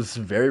feels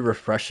very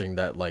refreshing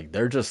that like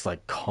they're just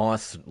like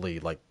constantly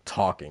like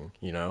talking,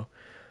 you know?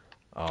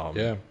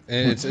 Um, Yeah,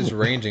 and it's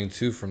ranging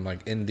too from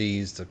like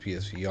indies to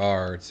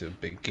PSVR to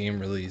big game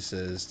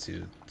releases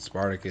to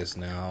Spartacus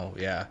now.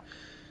 Yeah,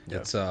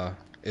 yeah,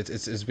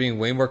 it's it's being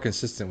way more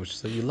consistent, which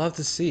is like you love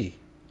to see.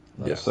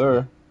 Love yeah. to Yes, see.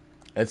 sir.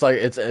 It's like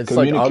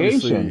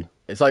Communication.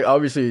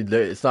 obviously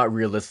it's not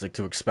realistic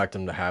to expect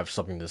them to have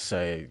something to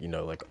say, you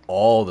know, like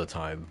all the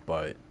time,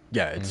 but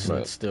yeah,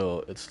 Hmm. it's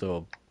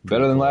still pretty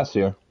Better than cool. last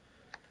year.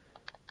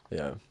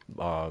 Yeah,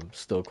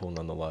 still cool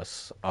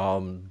nonetheless.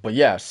 But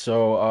yeah,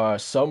 so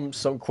some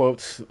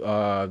quotes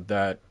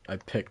that I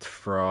picked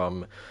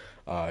from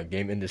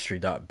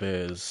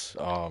GameIndustry.biz.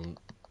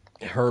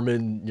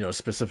 Herman, you know,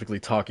 specifically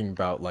talking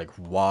about like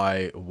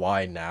why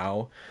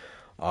now,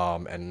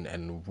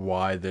 and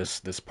why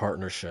this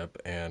partnership.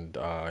 And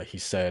he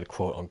said,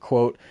 quote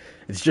unquote,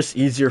 "It's just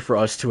easier for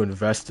us to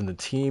invest in the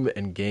team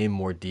and game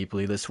more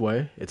deeply this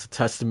way. It's a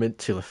testament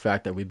to the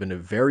fact that we've been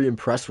very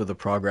impressed with the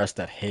progress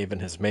that Haven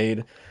has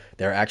made.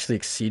 They're actually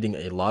exceeding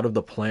a lot of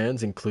the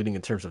plans, including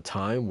in terms of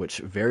time, which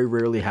very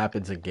rarely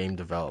happens in game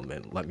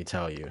development, let me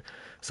tell you.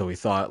 So we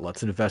thought,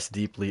 let's invest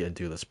deeply and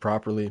do this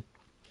properly."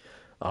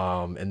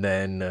 And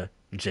then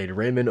Jade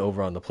Raymond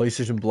over on the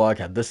PlayStation blog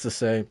had this to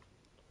say: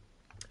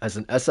 "As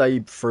an SIE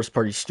first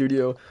party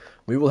studio,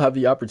 we will have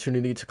the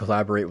opportunity to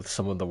collaborate with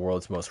some of the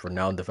world's most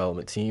renowned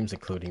development teams,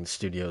 including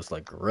studios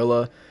like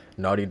Guerrilla,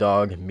 Naughty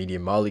Dog, Media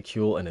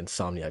Molecule, and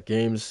Insomniac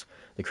Games,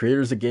 the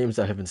creators of games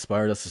that have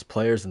inspired us as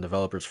players and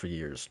developers for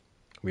years.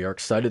 We are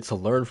excited to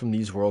learn from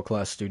these world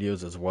class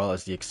studios as well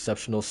as the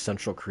exceptional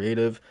central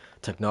creative,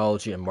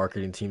 technology, and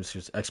marketing teams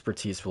whose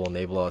expertise will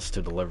enable us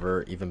to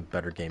deliver even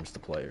better games to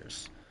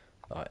players."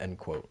 End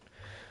quote.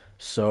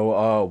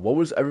 So, what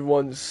was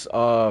everyone's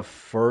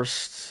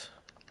first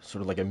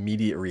sort of like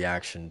immediate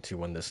reaction to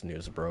when this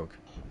news broke?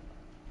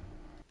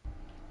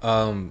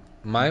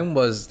 Mine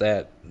was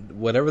that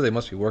whatever they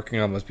must be working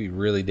on must be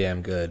really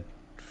damn good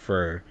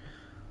for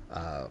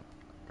uh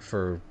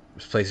for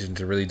PlayStation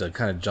to really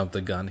kind of jump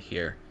the gun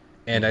here.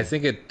 And I Hmm.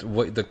 think it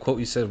what the quote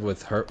you said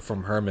with her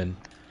from Herman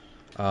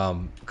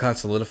kind of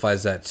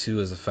solidifies that too,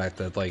 as the fact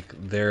that like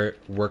their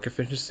work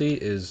efficiency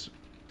is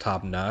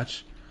top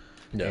notch,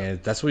 Yeah,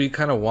 and that's what you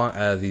kind of want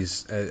out of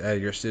these out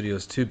of your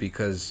studios too,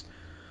 because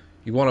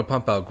you want to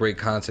pump out great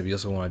content, you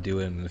also want to do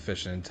it in an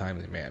efficient and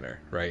timely manner,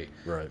 right?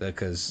 right.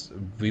 Because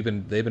they've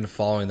been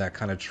following that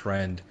kind of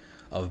trend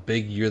of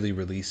big yearly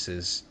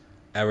releases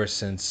ever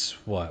since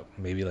what,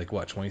 maybe like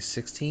what,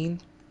 2016,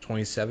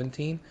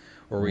 2017,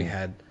 where we Mm.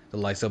 had the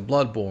likes of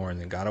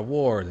Bloodborne and God of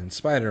War and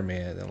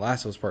Spider-Man and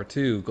Last of Us Part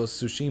 2,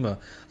 Ghost of Tsushima.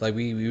 Like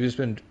we've just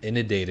been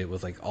inundated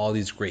with like all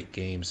these great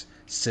games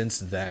since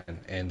then,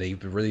 and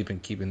they've really been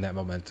keeping that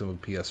momentum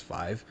with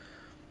PS5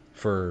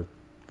 for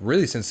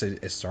really since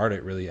it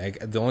started. Really,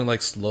 the only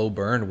like slow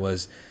burn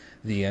was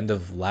the end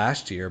of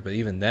last year, but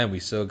even then we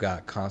still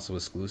got console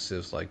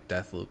exclusives like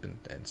Deathloop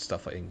and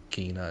stuff like in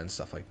Kena and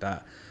stuff like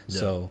that. Yeah.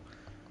 So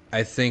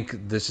I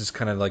think this is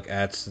kind of like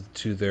adds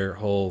to their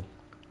whole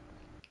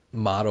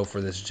motto for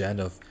this gen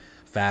of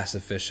fast,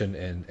 efficient,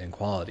 and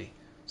quality.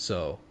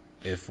 So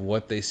if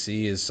what they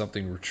see is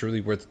something truly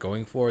worth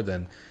going for,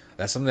 then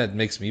that's something that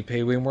makes me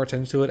pay way more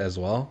attention to it as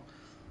well.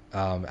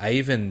 I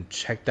even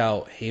checked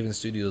out Haven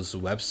Studios'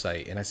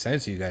 website, and I sent it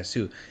to you guys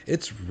too.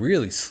 It's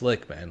really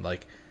slick, man.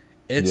 Like,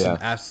 it's an Yeah.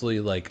 absolutely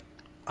like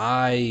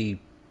eye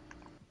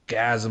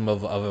gasm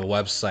of a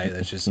website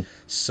that's just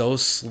so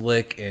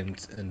slick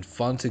and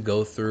fun to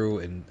go through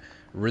and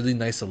really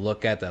nice to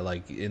look at. That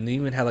like, and they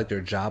even had like their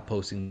job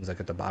postings like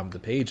at the bottom of the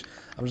page.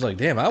 I'm just like,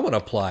 damn, I want to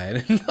apply,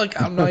 and like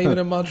I'm not even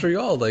in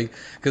Montreal, like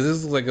because this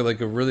is like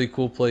a really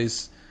cool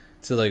place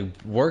to like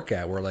work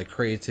at where like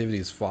creativity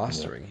is Yeah.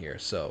 fostering here.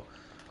 So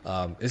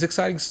it's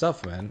exciting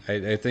stuff, man.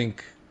 I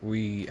think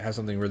we have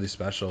something really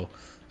special,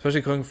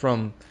 especially coming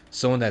from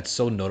someone that's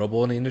so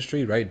notable in the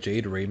industry, right?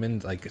 Jade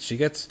Raymond, she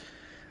gets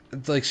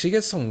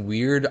some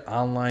weird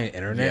online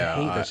internet Yeah,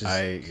 hate that's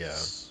just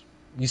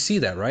yeah. you see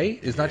that, right?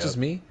 It's not just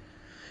Yep. me.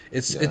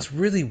 It's Yeah. it's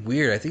really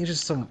weird. I think it's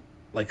just some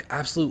like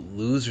absolute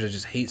losers that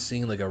just hate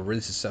seeing like a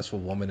really successful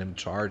woman in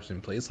charge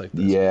in place like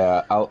this.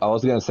 Yeah, I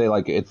was gonna say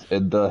like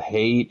the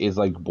hate is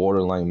like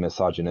borderline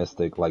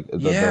misogynistic, like the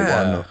one,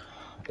 Yeah.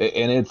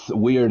 and it's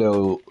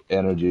weirdo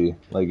energy,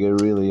 like it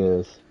really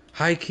is.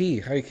 High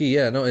key.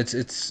 Yeah, no,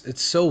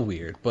 it's so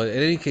weird. But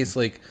in any case,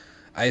 like,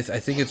 I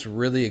think it's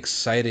really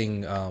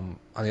exciting. On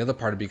the other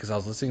part of it, because I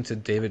was listening to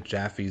David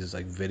Jaffe's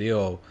like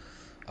video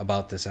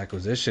about this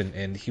acquisition,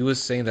 and he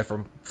was saying that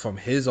from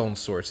his own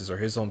sources or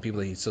his own people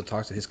that he still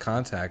talks to, his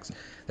contacts,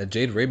 that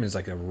Jade Raymond is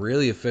like a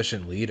really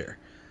efficient leader.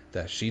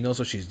 That she knows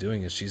what she's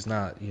doing, and she's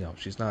not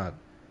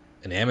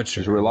an amateur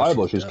She's in what she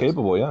reliable, she's does.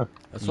 capable, yeah.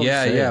 That's what I'm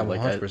Yeah, saying. one Like,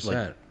 hundred like,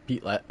 percent.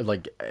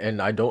 like,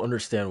 and I don't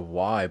understand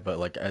why, but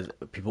like, as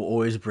people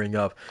always bring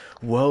up,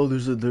 well,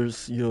 there's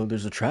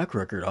a track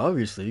record,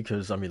 obviously,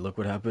 because I mean, look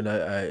what happened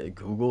at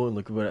Google and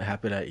look what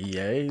happened at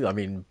EA. I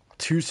mean,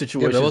 two Yeah, but that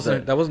situations wasn't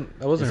that that wasn't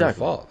that wasn't her exactly,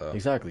 fault though.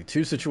 exactly,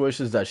 two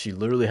situations that she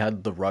literally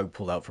had the rug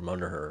pulled out from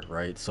under her,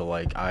 right? So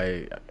like,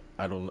 I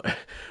don't,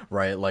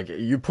 right? Like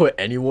you put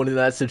anyone in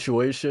that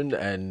situation,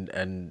 and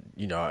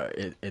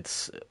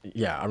it's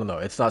yeah, I don't know.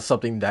 It's not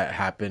something that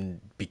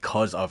happened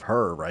because of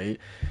her, right?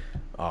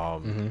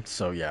 Hmm.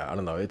 So yeah, I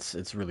don't know.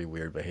 It's really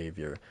weird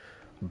behavior,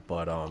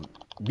 but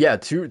yeah.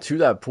 To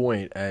that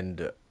point,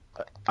 and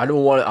I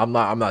don't want.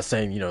 I'm not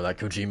saying that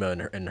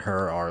Kojima and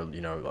her are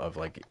of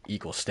like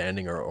equal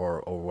standing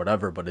or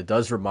whatever, but it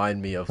does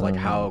remind me of like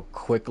Hmm. how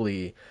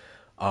quickly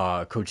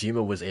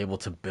Kojima was able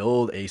to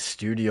build a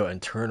studio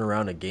and turn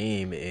around a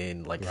game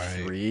in like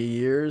Right. 3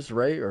 years,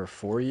 right? Or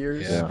 4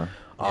 years. Yeah. Yeah.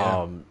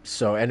 Yeah.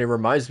 So, and it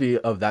reminds me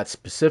of that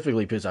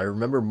specifically because I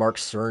remember Mark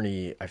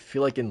Cerny, I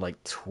feel like in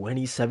like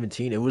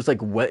 2017, it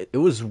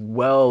was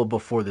well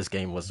before this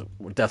game was,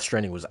 Death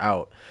Stranding was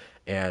out.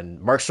 And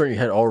Mark Cerny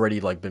had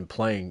already like been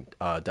playing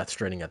Death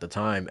Stranding at the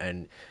time,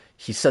 and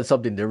he said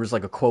something. There was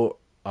like a quote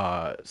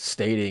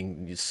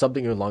stating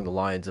something along the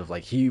lines of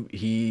like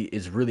he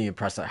is really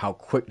impressed at how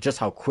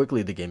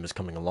quickly the game is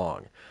coming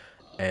along,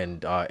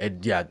 and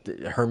yeah,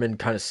 Herman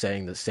kind of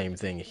saying the same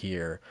thing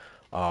here.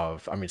 I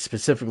mean,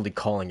 specifically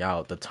calling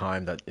out the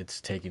time that it's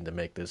taking to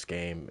make this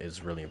game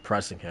is really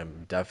impressing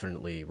him.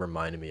 Definitely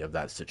reminded me of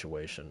that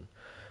situation.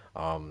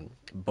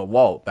 But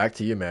Walt, back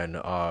to you, man.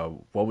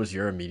 What was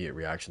your immediate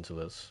reaction to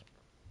this?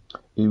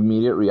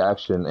 Immediate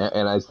reaction,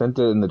 and I sent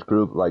it in the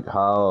group like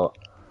how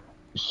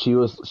she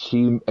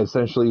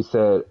essentially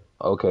said,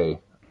 "Okay,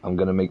 I'm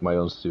gonna make my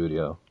own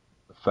studio."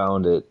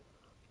 Found it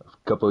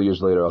a couple of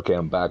years later. Okay,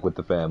 I'm back with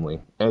the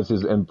family, and it's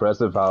just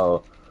impressive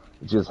how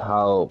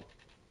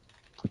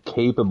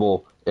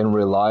capable and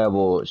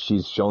reliable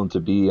she's shown to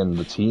be in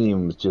the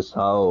team. Just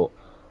how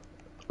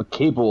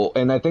capable,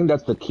 and I think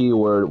that's the key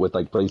word with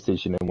like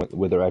PlayStation and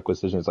with their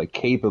acquisition. It's like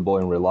capable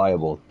and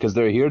reliable because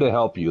they're here to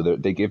help you.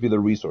 They give you the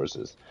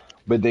resources,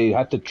 but they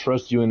have to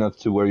trust you enough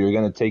to where you're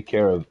gonna take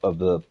care of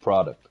the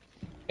product,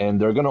 and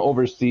they're gonna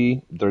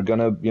oversee. They're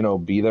gonna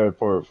be there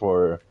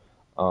for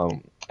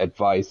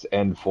advice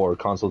and for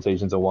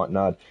consultations and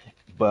whatnot.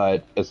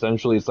 But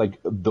essentially, it's like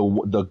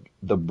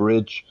the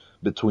bridge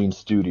between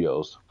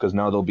studios because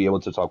now they'll be able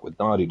to talk with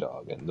Naughty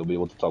Dog and they'll be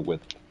able to talk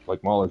with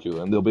like Molecule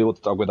and they'll be able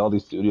to talk with all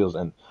these studios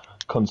and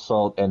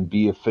consult and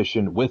be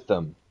efficient with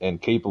them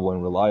and capable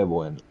and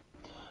reliable. And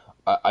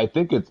I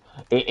think it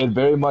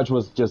very much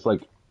was just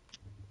like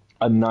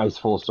a nice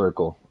full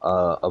circle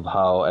of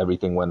how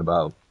everything went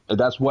about. And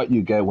that's what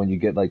you get when you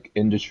get like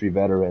industry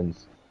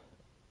veterans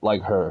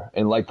like her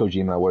and like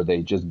Kojima, where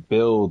they just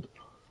build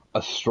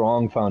a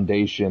strong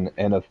foundation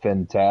and a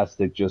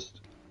fantastic just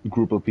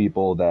group of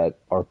people that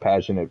are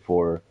passionate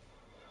for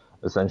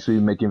essentially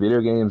making video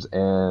games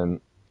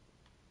and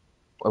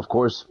of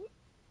course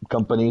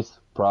companies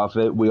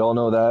profit. We all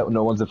know that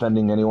no one's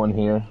offending anyone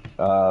here,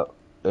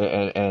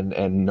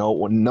 and no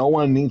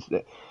one needs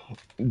that.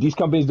 these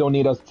companies don't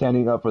need us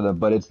standing up for them,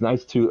 but it's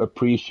nice to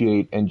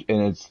appreciate and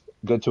it's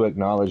good to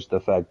acknowledge the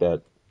fact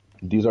that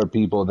these are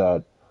people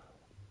that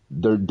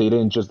they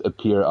didn't just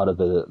appear out of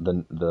the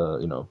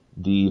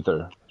the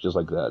ether just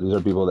like that. These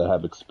are people that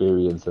have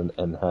experience and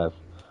have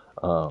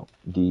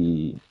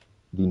the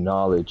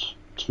knowledge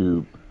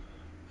to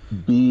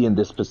be in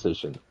this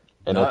position.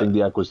 And I Not think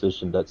the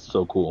acquisition, that's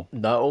so cool.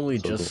 not only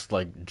So cool. just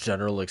like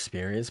general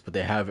experience, but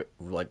they have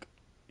like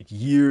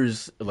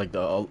years. Like a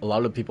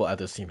lot of people at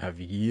this team have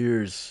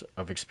years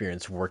of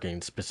experience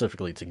working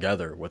specifically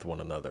together with one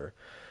another.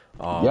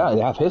 Yeah,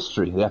 they have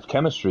history, they have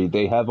chemistry,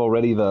 they have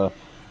already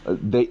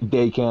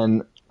they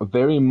can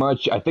very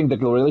much. I think that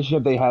the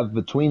relationship they have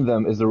between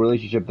them is the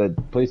relationship that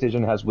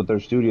PlayStation has with their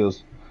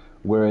studios,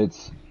 where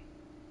it's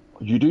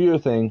you do your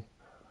thing,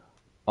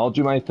 I'll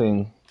do my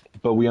thing,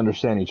 but we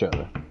understand each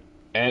other.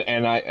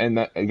 And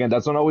that, again,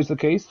 that's not always the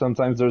case.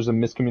 Sometimes there's a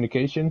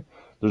miscommunication.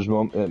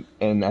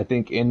 And I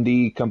think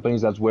indie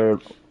companies, that's where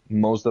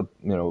most of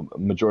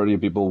majority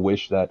of people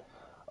wish that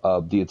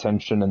the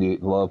attention and the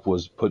love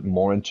was put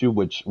more into,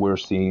 which we're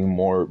seeing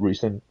more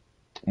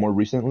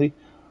recently.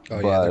 Oh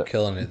yeah, they're But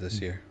killing it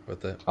this year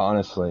with it.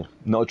 honestly,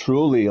 no,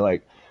 truly,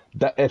 like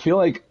that. I feel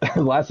like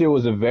last year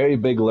was a very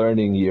big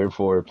learning year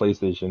for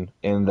PlayStation,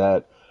 in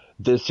that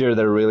this year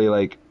they're really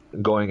like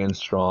going in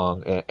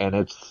strong, and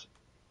it's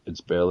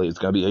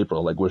gonna be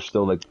April. Like we're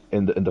still like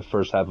in the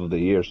first half of the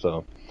year,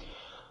 so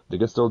they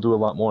can still do a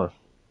lot more.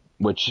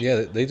 Which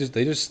Yeah, they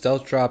just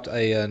stealth dropped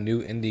a,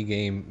 new indie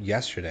game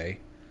yesterday.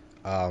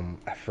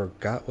 I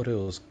forgot what it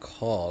was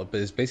called,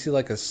 but it's basically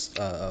like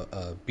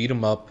a beat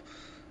 'em up.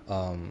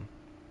 Um,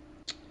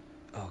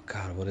 oh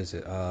God, what is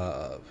it?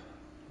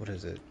 What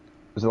is it?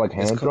 is it like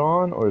It's hand called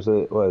drawn or is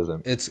it what is it?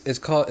 it's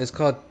called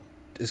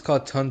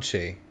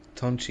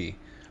Tunchi,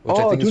 which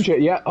I Oh, think is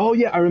Tunche, yeah. Oh,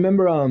 yeah. I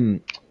remember.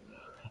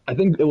 I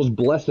think it was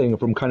Blessing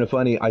from Kind of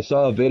Funny. I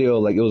saw a video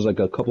like it was like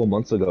a couple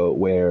months ago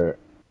where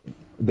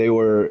they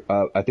were.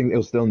 I think it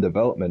was still in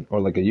development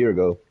or like a year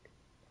ago.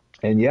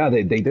 And yeah,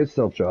 they did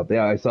self drop.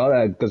 Yeah, I saw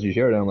that because you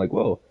shared it. I'm like,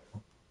 whoa,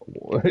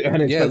 I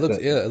didn't yeah, expect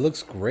that. it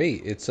looks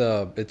great. It's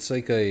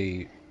like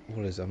a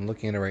what is it? I'm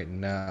looking at it right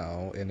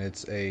now, and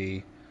it's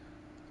a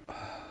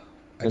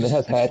I And it just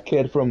has I just Hat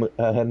Kid from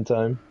Ahead in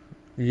Time.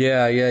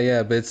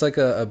 yeah, but it's like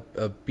a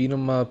beat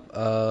 'em up.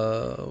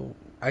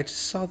 I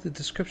just saw the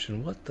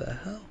description. What the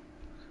hell?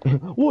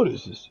 What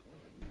is this?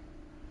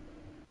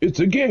 It's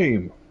a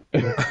game.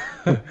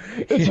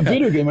 It's a Yeah,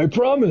 video game. I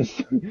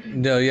promise.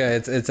 no, yeah,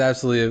 it's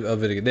absolutely a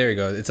video. There you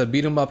go. It's a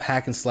beat 'em up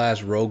hack and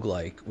slash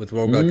roguelike with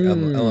roguelike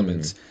Mmm.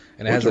 elements,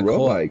 and it What's has a a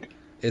co-op. roguelike?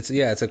 It's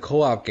a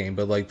co-op game,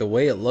 but like the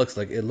way it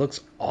looks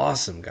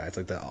awesome, guys.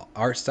 Like the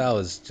art style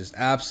is just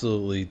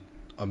absolutely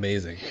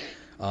amazing.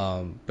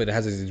 But it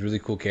has these really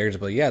cool characters.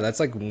 But yeah, that's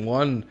like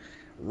one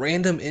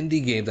random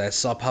indie game that I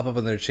saw pop up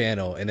on their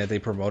channel, and that they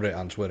promote it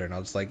on Twitter, and I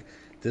was like,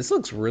 this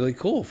looks really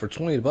cool for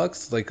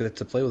 $20. Like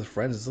to play with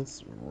friends, this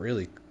looks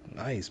really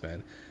nice,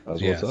 man.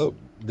 That's So what's yes, up.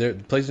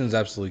 PlayStation's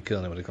absolutely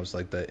killing it when it comes to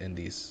like the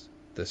indies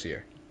this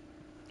year.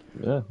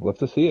 Yeah, love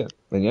to see it.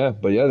 And yeah,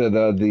 but yeah,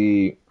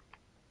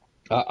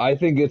 I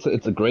think it's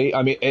a great.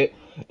 I mean,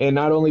 and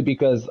not only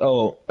because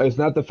it's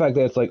not the fact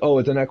that it's like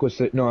it's an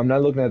acquisition. No, I'm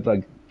not looking at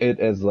like it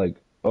as like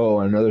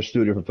another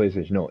studio for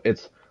PlayStation. No,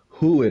 it's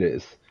who it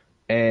is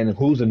and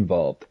who's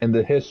involved and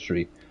the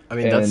history. I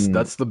mean, And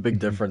that's the big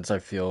difference I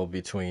feel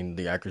between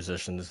the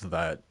acquisitions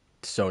that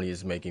Sony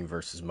is making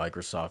versus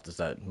Microsoft, is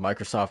that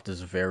Microsoft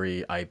is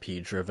very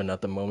IP driven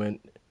at the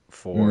moment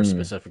for mm,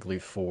 specifically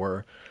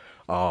for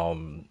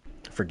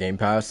Game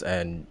Pass,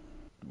 and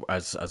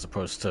as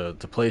opposed to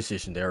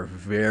PlayStation, they're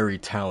very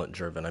talent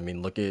driven. I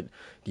mean, look at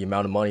the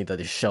amount of money that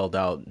they shelled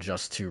out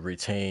just to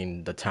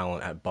retain the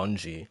talent at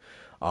Bungie.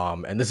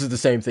 And this is the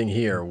same thing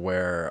here,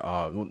 where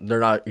they're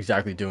not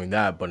exactly doing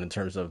that, but in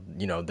terms of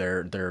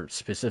they're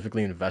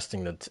specifically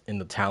investing in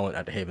the talent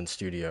at Haven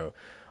Studio.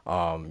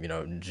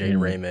 Jade mm,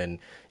 Raymond.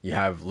 You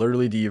have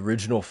literally the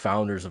original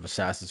founders of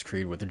Assassin's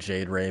Creed with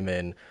Jade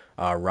Raymond,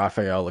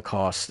 Raphael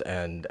Lacoste,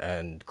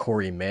 and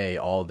Corey May,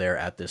 all there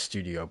at this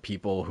studio.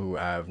 People who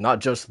have not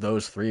just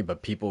those three,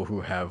 but people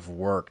who have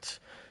worked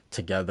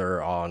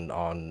together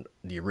on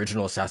the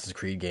original Assassin's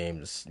Creed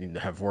games,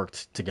 have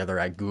worked together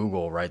at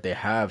Google, right? They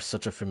have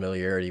such a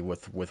familiarity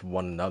with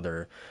one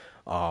another,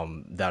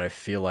 that I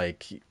feel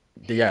like,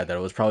 yeah, that it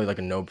was probably like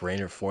a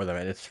no-brainer for them,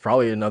 and it's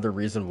probably another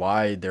reason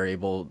why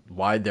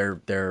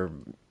they're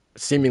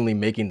seemingly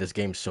making this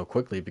game so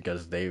quickly,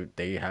 because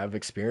they have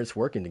experience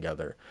working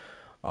together.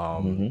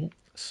 hmm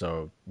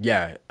So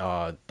yeah,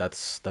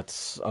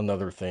 that's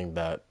another thing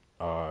that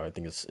I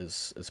think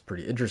is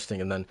pretty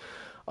interesting. And then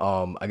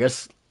I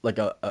guess like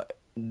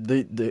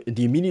the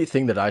immediate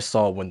thing that I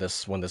saw when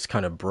this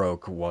kind of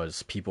broke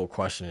was people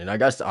questioning. And I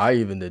guess I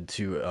even did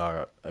too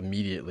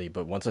immediately,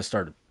 but once I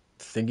started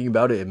thinking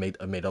about it,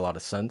 it made a lot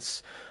of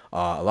sense.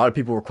 A lot of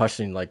people were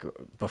questioning, like,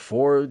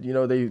 before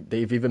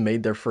they've even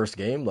made their first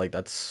game, like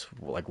that's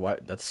like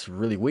what that's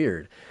really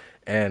weird.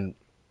 And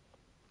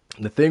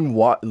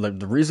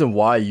the reason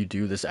why you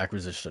do this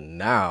acquisition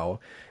now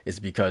is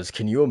because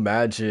can you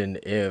imagine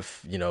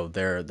if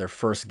their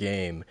first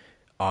game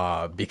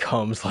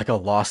becomes like a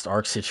Lost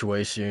Ark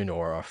situation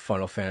or a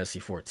Final Fantasy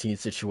 14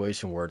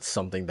 situation where it's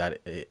something that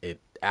it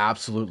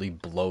absolutely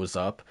blows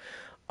up.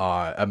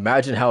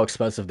 Imagine how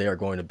expensive they are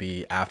going to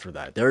be after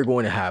that. They're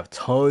going to have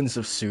tons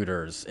of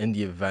suitors in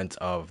the event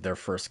of their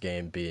first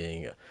game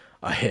being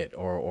a hit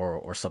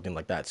or something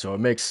like that. So it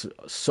makes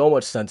so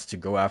much sense to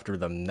go after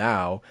them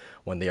now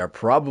when they are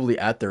probably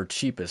at their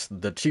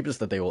cheapest, the cheapest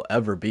that they will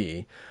ever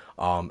be,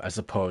 as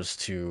opposed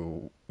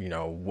to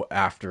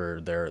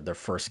after their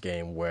first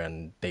game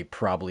when they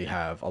probably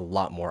have a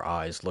lot more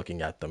eyes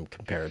looking at them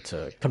compared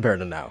to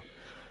now.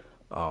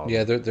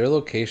 Yeah, their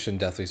location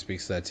definitely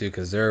speaks to that too,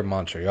 because they're in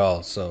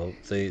Montreal, so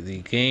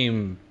the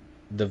game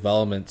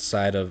development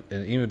side of,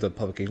 and even the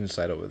publication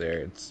side over there,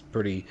 it's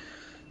pretty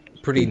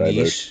Pretty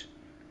diverse. niche.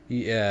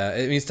 Yeah,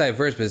 I mean it's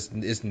diverse, but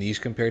it's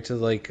niche compared to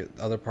like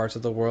other parts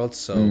of the world.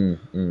 So Mm,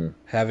 mm.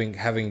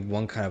 having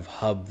one kind of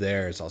hub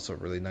there is also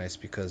really nice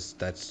because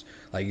that's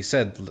like you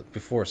said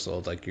before, so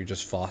like you're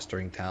just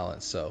fostering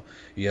talent. So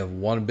you have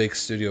one big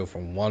studio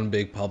from one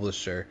big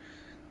publisher,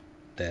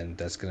 then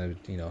that's gonna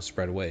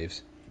spread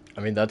waves.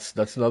 I mean, that's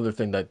another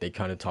thing that they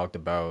kind of talked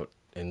about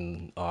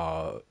in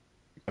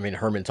I mean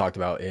Herman talked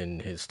about in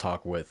his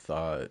talk with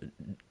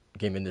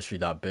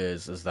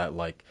GameIndustry.biz is that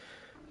like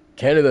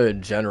Canada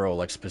in general,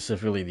 like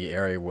specifically the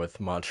area with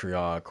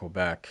Montreal,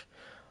 Quebec,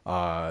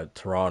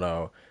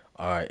 Toronto,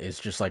 is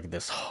just like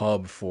this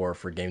hub for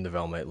game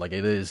development. Like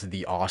it is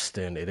the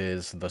Austin, it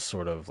is the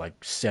sort of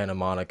like Santa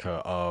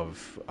Monica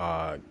of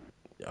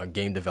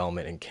game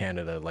development in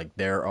Canada. Like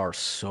there are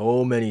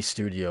so many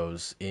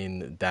studios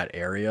in that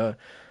area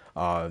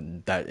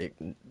that it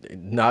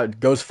not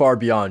goes far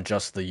beyond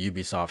just the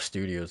Ubisoft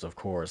studios, of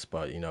course.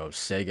 But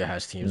Sega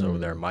has teams over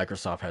there, Mm.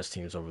 Microsoft has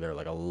teams over there.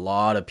 Like a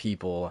lot of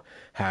people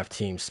have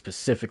teams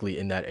specifically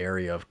in that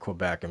area of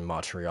Quebec and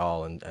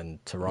Montreal and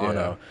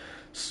Yeah. Toronto.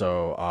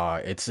 So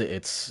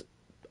it's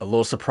a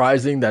little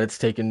surprising that it's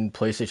taken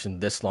PlayStation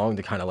this long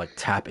to kind of like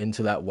tap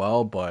into that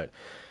well, but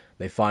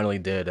they finally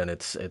did, and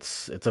it's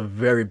a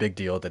very big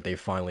deal that they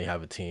finally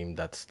have a team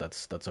that's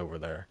over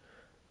there.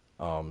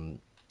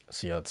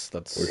 So yeah,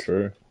 For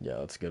sure.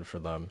 that's good for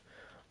them.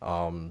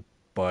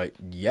 But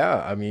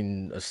yeah, I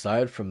mean,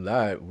 aside from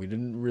that, we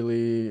didn't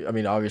really. I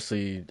mean,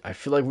 obviously, I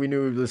feel like we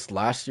knew this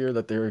last year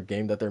that their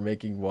game that they're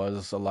making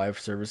was a live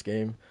service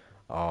game.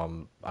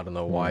 I don't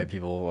know why Mm.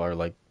 people are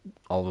like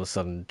all of a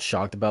sudden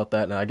shocked about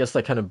that, and I guess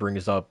that kind of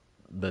brings up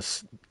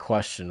this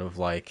question of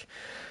like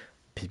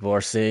people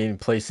are saying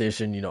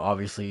PlayStation,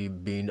 obviously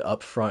being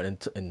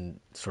upfront and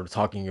sort of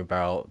talking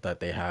about that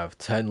they have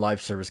 10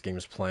 live service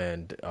games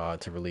planned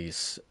to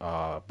release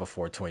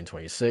before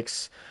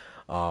 2026.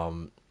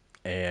 Um,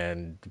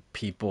 and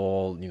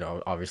people,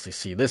 obviously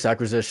see this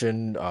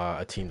acquisition,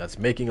 a team that's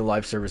making a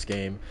live service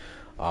game.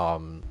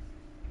 Um,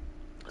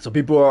 so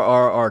people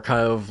are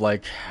kind of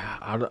like,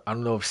 I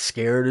don't know if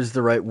scared is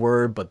the right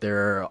word, but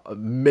they're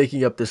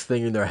making up this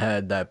thing in their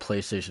head that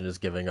PlayStation is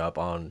giving up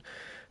on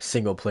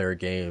single player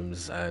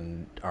games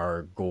and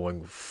are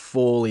going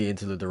fully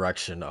into the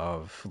direction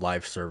of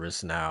live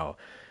service now.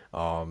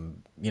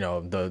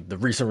 The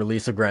recent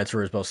release of Gran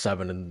Turismo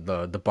 7 and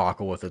the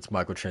debacle with its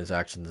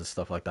microtransactions and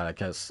stuff like that,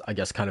 I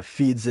guess kind of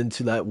feeds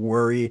into that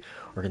worry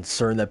or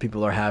concern that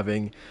people are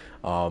having.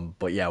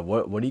 But yeah,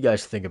 what do you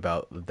guys think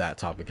about that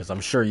topic? Because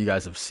I'm sure you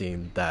guys have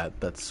seen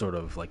that sort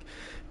of like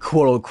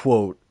quote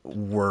unquote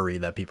worry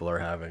that people are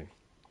having.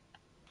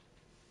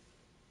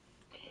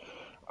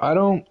 I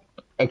don't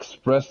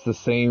express the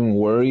same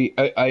worry.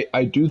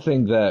 I do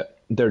think that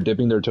they're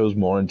dipping their toes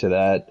more into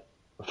that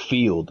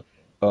field.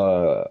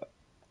 Uh,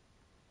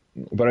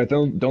 but I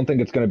don't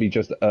think it's going to be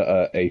just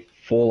a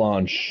full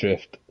on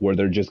shift where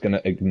they're just going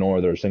to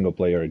ignore their single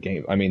player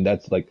game. I mean,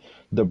 that's like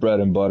the bread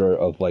and butter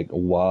of like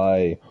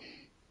why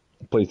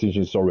PlayStation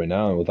is so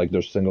renowned with like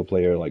their single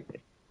player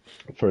like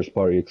first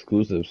party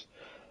exclusives.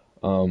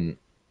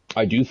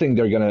 I do think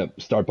they're gonna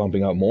start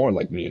bumping out more.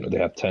 Like they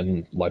have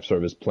 10 live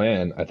service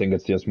plan. I think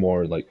it's just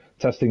more like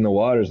testing the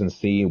waters and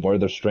see where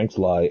their strengths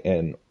lie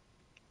and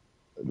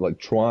like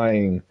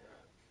trying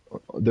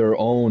their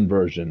own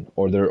version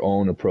or their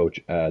own approach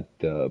at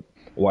the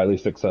widely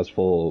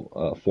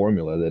successful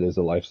formula that is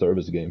a live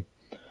service game.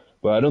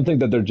 But I don't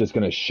think that they're just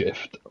gonna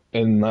shift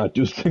and not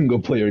do single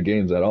player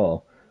games at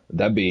all.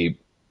 That'd be,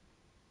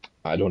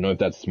 I don't know if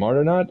that's smart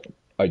or not.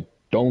 I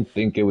don't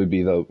think it would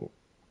be the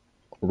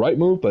right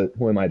move, but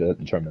who am I to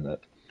determine that?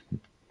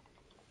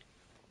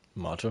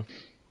 Matcha.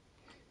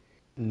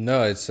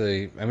 No, I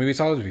mean, we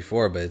talked about it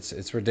before, but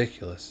it's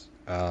ridiculous.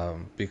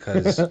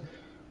 Because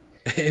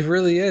it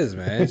really is,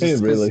 man. It's It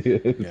just really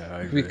is. Yeah,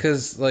 I agree.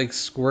 because like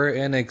Square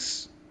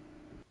Enix,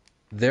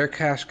 their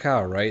cash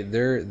cow, right?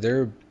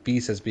 Their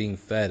beast that's being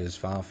fed is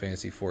Final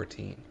Fantasy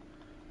 14.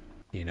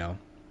 You know,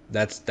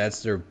 that's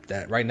their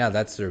that right now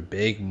that's their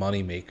big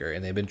money maker,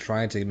 and they've been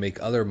trying to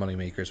make other money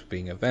makers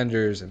being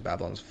Avengers and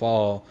Babylon's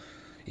Fall.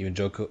 even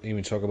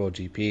Chocobo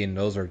GP, and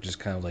those are just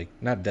kind of like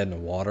not dead in the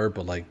water,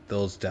 but like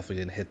those definitely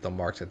didn't hit the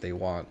marks that they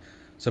want,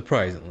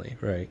 surprisingly,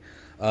 right?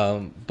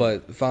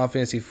 But Final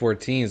Fantasy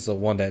 14 is the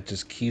one that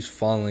just keeps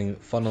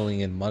funneling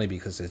in money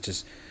because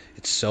it's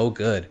so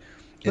good.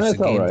 It's a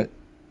That's all game right.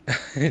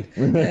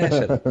 that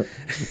shut up.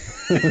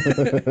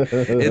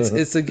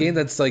 It's a game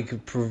that's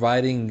like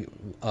providing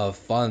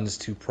funds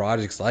to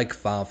projects like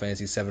Final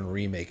Fantasy VII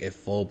Remake, a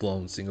full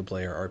blown single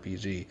player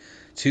RPG,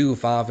 to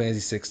Final Fantasy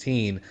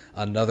 16,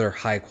 another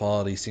high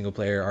quality single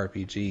player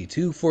RPG,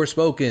 to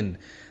Forspoken,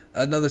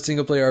 another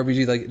single player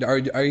RPG. Like,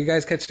 are you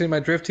guys catching my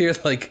drift here?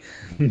 Like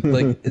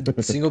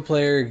single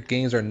player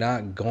games are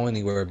not going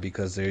anywhere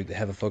because they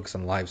have a focus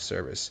on live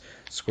service.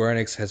 Square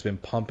Enix has been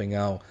pumping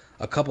out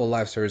a couple of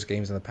live service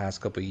games in the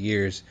past couple of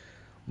years.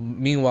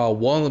 Meanwhile,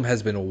 one of them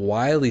has been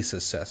wildly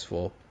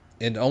successful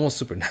and almost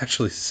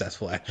supernaturally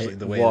successful, Hey, actually,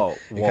 the way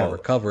whoa, it kind of whoa.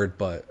 recovered.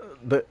 But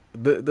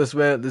This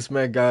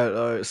man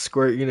got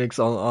Square Enix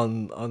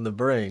on the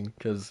brain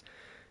because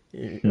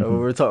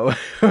we're talking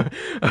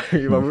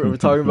we're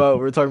talking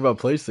about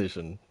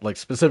PlayStation, like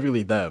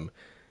specifically them.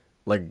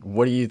 Like,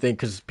 what do you think?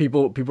 Because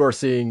people are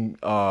seeing.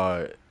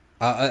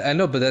 I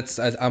know, but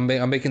I'm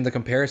making the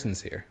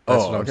comparisons here.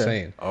 That's Oh, what I'm okay.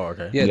 saying. Oh,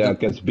 okay. Yeah, Yeah,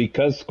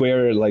 because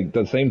Square, like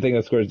the same thing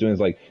that Square's doing is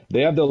like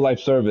they have the live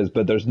service,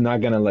 but there's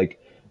not gonna like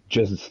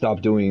just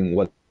stop doing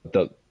what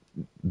the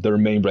their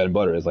main bread and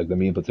butter is, like the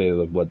meat and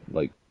potatoes of what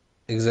like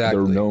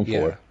they're exactly. known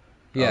Yeah. for.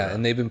 Yeah, Okay.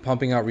 and they've been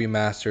pumping out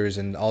remasters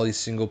and all these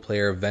single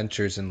player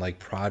ventures and like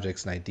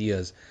projects and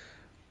ideas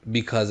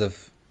because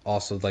of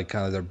also like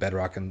kind of their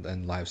bedrock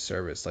and live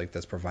service, like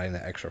that's providing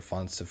the extra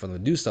funds for them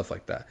to do stuff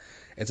like that.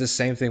 It's the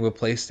same thing with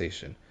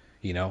PlayStation.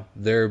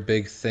 Their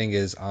big thing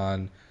is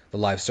on the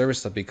live service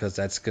stuff because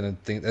that's gonna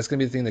be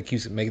the thing that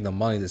keeps making the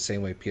money the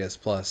same way PS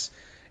Plus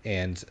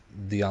and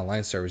the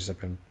online services have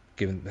been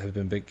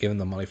given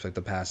the money for like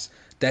the past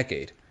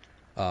decade.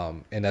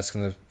 And that's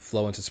going to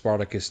flow into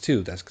Spartacus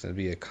too. That's going to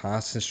be a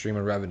constant stream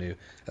of revenue.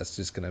 That's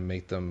just going to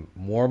make them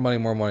more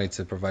money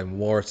to provide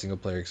more single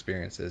player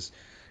experiences,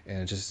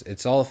 and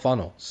it's all a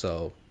funnel.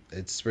 So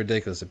it's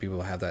ridiculous that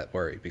people have that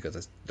worry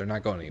because they're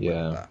not going anywhere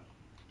with Yeah, that.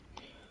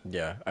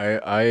 Yeah,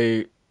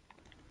 I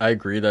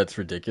agree that's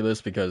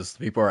ridiculous because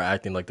people are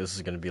acting like this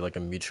is going to be like a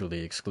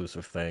mutually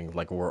exclusive thing.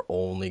 Like we're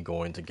only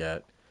going to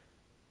get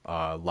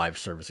live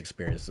service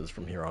experiences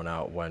from here on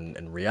out. When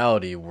in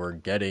reality, we're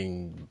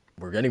getting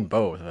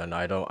both, and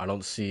I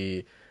don't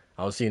see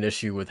an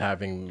issue with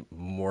having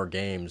more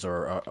games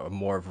or a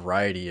more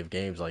variety of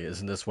games. Like,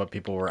 isn't this what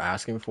people were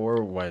asking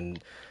for when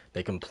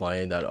they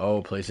complained that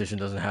PlayStation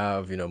doesn't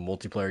have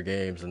multiplayer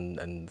games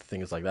and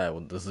things like that?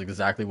 Well, this is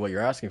exactly what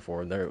you're asking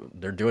for, and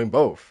they're doing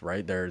both,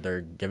 right?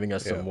 They're giving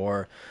us Yeah.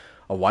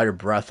 a wider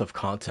breadth of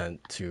content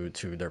to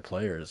their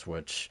players,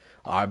 which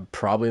I'm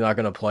probably not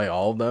going to play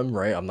all of them,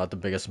 right? I'm not the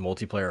biggest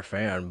multiplayer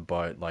fan,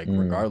 but like mm,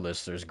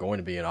 regardless, there's going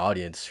to be an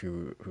audience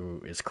who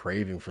is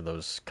craving for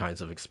those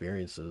kinds of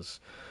experiences.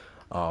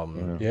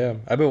 yeah. Yeah,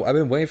 I've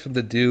been waiting for them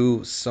to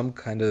do some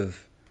kind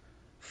of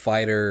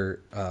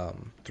fighter,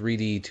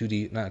 3D,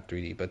 2D, not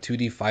 3D, but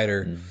 2D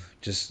fighter, Mm.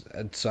 just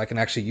so I can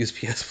actually use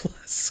PS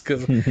Plus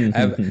because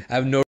I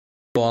have no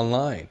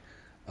online,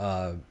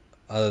 uh,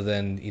 other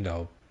than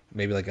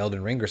maybe like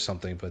Elden Ring or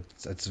something, but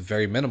it's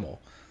very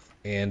minimal.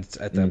 And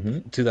at that Mm-hmm.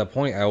 to that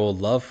point, I would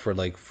love for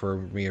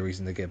me a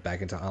reason to get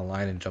back into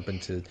online and jump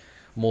into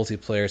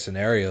multiplayer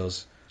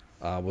scenarios,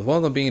 with one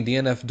of them being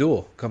DNF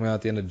Duel coming out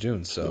at the end of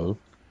June. So True.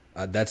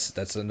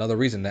 that's another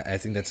reason that I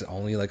think that's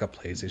only like a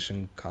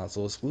PlayStation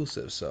console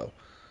exclusive. So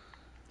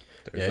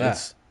Yeah, there's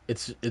that.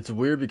 it's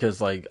weird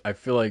because like I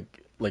feel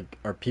like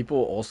are people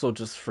also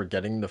just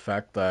forgetting the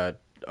fact that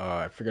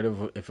I forget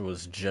if it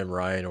was Jim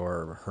Ryan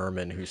or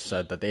Herman who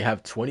said that they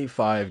have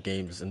 25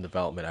 games in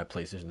development at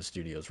PlayStation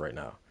Studios right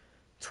now.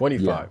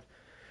 Yeah. 25.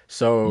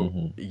 So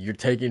Mm-hmm. you're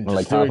taking Or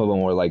like just half doing of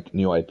them were like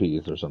new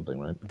IPs or something,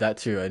 right? that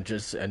too, and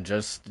just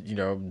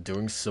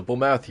doing simple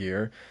math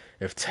here.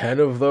 If 10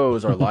 of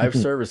those are live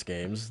service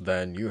games,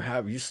 then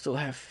you still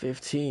have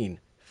 15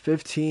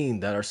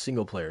 that are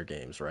single player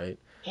games, right?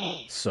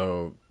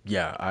 So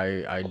yeah,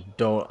 I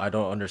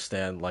don't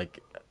understand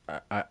like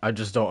I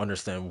just don't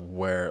understand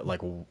where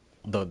like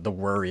the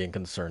worry and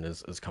concern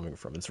is coming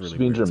from. It's Just really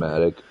being weird to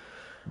me. dramatic.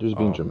 Just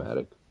being Um,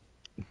 dramatic.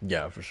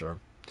 yeah, for sure.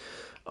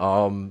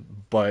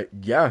 But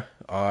yeah,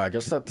 I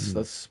guess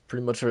that's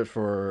pretty much it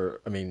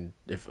for. I mean,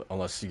 if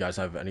unless you guys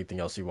have anything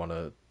else you want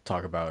to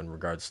talk about in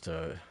regards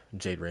to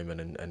Jade Raymond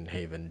and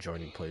Haven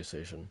joining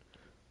PlayStation.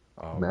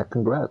 Matt,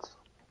 congrats.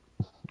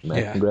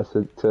 Matt, Yeah. congrats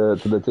to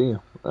the team.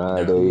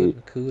 Yeah, They're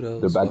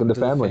Kudos. back in Welcome the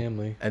to the family.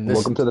 family. and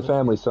Welcome to the Welcome.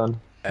 family, son.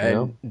 You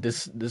know?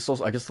 this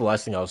also, I guess the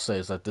last thing I'll say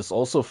is that this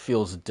also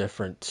feels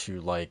different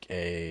to like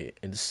a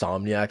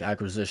Insomniac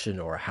acquisition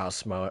or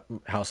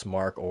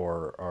Housemark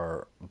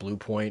or Blue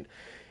Point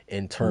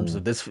in terms Mm.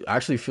 of this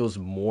actually feels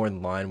more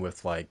in line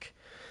with like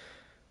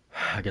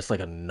I guess like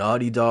a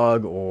Naughty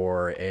Dog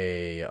or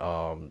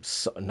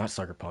not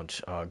Sucker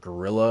Punch,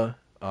 Gorilla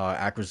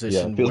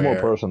Yeah, it acquisition feels more where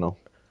personal.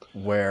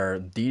 where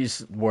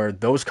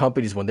those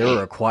companies, when they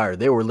were acquired,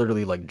 they were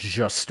literally like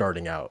just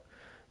starting out.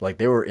 Like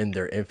they were in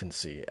their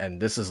infancy,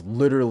 and this is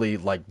literally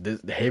like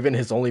Haven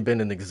has only been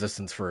in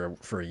existence for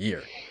a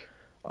year.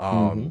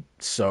 Mm-hmm.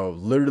 So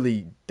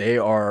literally, they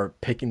are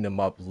picking them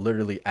up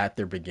literally at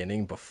their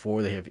beginning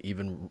before they have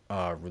even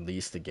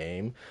released the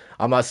game.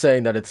 I'm not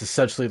saying that it's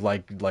essentially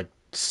like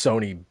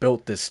Sony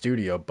built this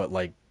studio, but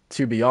like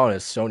to be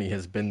honest, Sony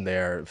has been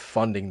there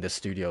funding the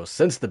studio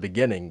since the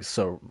beginning.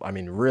 So I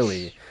mean,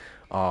 really,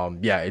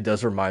 yeah, it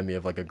does remind me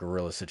of like a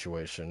Guerrilla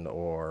situation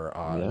or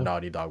Yeah.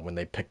 Naughty Dog when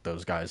they picked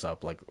those guys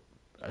up, like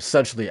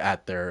essentially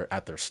at their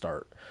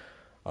start.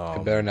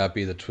 It better not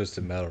be the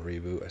Twisted Metal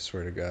reboot. I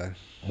swear to God.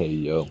 Hey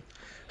yo.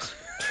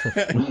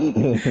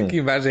 Can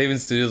you imagine Haven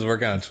Studios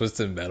working on a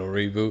Twisted Metal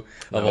reboot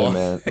of Hey all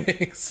man.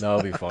 things? That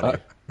would be funny.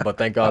 I, But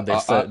thank I, God they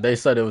I,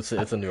 said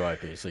it's a new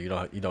IP, so you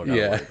don't gotta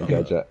Yeah, worry about that.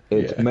 Gotcha.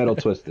 It's yeah. Metal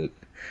Twisted.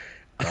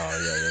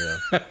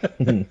 Oh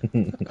yeah.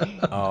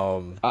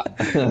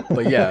 I,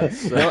 But yeah,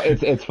 so, no,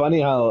 it's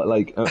funny how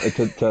like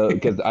to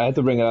because I had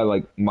to bring it out.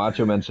 Like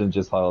Macho mentioned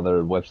just how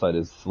their website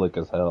is slick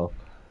as hell.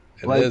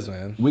 It Like is,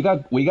 man. we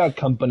got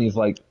companies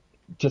like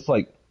just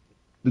like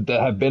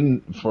that have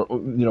been for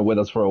with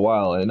us for a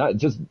while, and not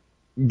just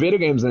video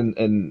games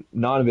and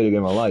non-video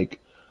game alike.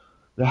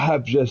 That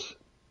have just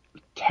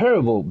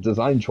terrible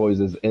design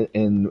choices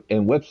in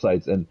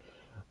websites, and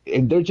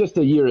they're just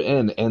a year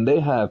in, and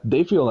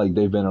they feel like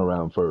they've been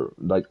around for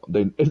like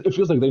it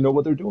feels like they know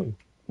what they're doing,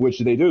 which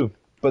they do,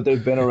 but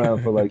they've been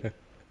around for like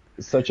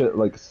such a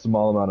like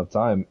small amount of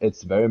time.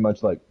 It's very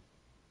much like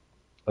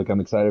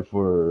I'm excited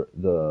for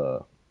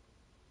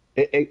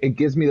it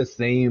gives me the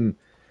same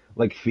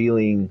like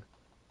feeling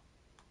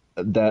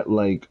that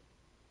like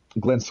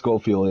Glenn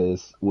Schofield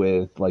is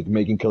with like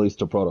making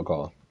Callisto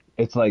Protocol.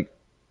 It's like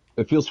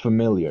it feels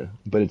familiar,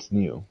 but it's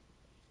new.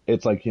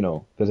 It's like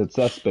because it's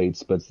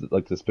Space, but it's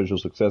like the spiritual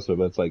successor.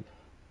 But it's like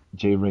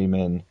J.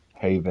 Raymond,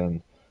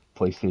 Haven,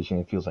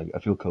 PlayStation. It feels like I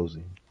feel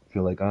cozy. I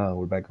feel like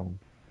we're back home.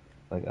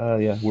 Like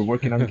yeah, we're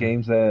working on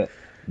games that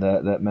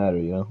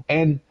matter.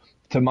 And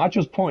to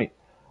Macho's point,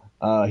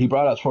 he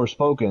brought up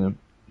Forspoken.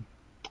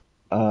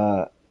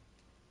 Uh,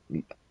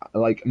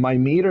 like my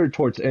meter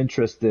towards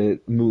interested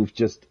moved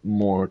just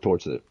more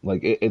towards it.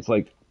 Like it's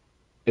like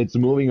it's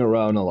moving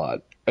around a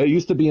lot. It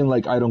used to be in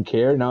like I don't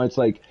care. Now it's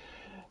like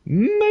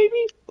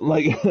maybe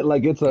like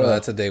it's Oh, a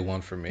that's a day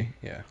one for me.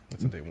 Yeah,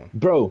 that's a day one.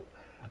 bro.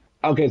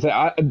 Okay, so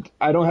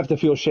I don't have to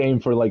feel shame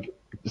for like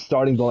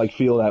starting to like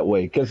feel that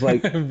way because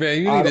like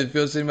Man, you I need don't, to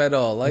feel shame at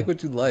all. Like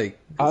what you like.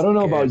 I 'Cause don't who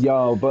know about cares?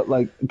 y'all, but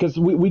like because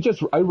we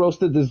just I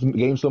roasted this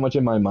game so much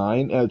in my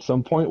mind at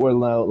some point where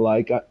now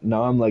like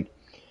now I'm like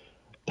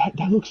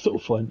that looks so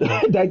fun.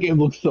 That game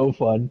looks so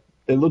fun.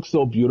 It looks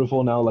so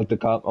beautiful now, like the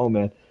cop. Oh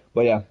man,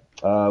 but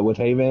yeah, with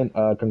Haven,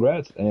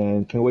 congrats,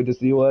 and can't wait to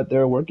see what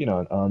they're working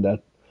on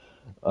that.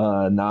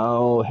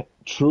 Now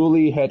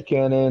truly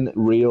headcanon,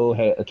 real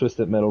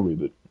Twisted Metal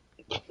reboot.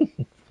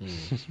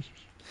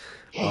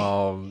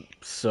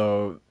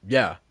 so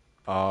yeah,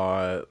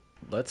 uh,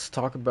 let's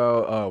talk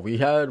about we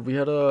had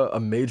a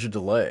major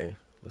delay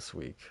this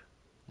week.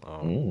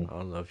 Mm. I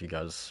don't know if you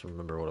guys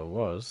remember what it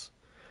was.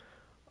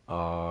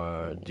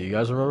 Do you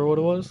guys remember what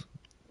it was?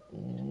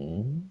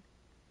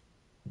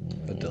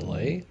 A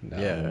delay? No.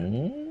 Yeah,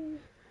 Mm.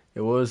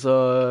 it was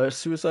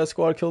Suicide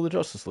Squad Kill the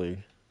Justice League.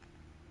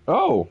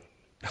 Oh,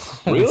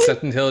 When really?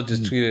 Seth Hill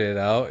just tweeted it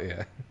out,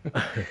 yeah.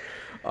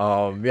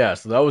 Yeah,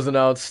 so that was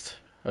announced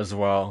as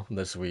well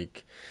this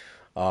week.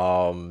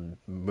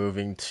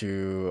 Moving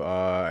to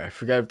I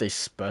forget if they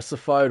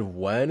specified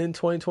when in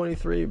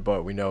 2023,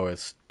 but we know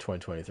it's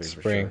 2023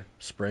 for Spring. sure.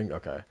 Spring,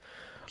 okay.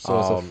 So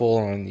it's a full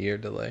on year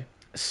delay.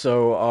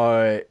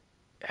 So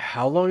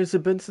how long has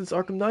it been since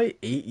Arkham Knight?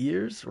 8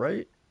 years,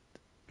 right?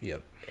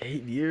 Yep.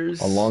 8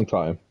 years. A long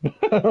time.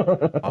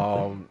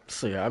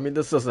 So yeah, I mean,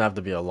 this doesn't have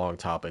to be a long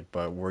topic,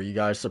 but were you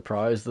guys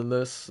surprised in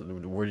this?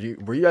 Were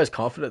you guys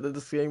confident that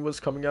this game was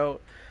coming out?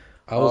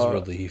 I was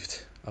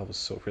relieved. I was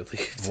so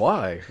relieved.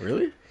 Why?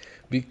 Really?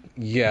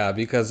 Yeah,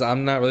 because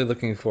I'm not really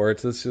looking forward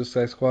to the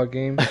Suicide Squad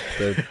game.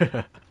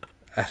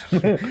 I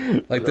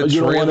don't, like the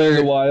You don't want it in the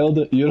trailer.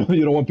 wild. You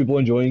don't want people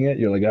enjoying it.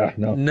 You're like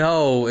no.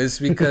 No, it's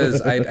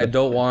because I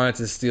don't want it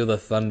to steal the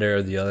thunder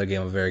of the other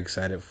game I'm very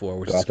excited for,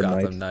 which is Gotham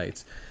Gotham Knights.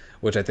 Knights,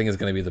 which I think is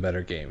going to be the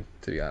better game,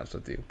 to be honest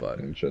with you. But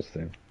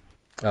Interesting.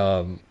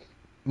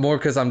 more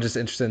because I'm just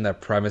interested in that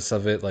premise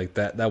of it. Like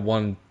that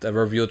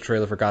reveal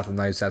trailer for Gotham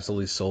Knights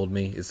absolutely sold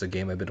me. It's a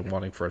game I've been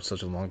wanting for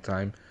such a long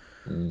time.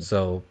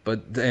 So,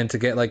 and to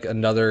get like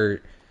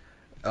another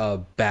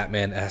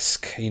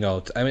Batman-esque, I mean,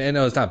 I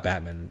know it's not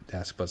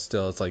Batman-esque, but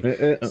still, it's like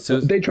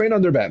They train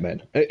under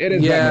Batman. It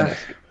is Yeah.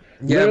 Batman-esque.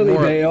 Yeah, Literally,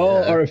 more- they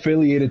all yeah. are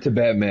affiliated to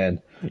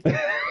Batman.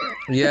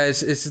 Yeah, it's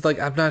just like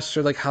I'm not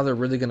sure like how they're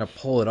really gonna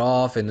pull it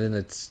off, and then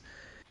it's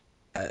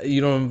you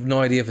don't have no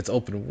idea if it's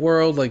open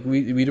world. Like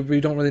we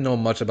don't really know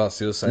much about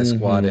Suicide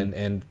Squad,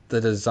 and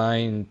the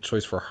design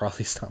choice for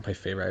Harley's not my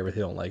favorite. I really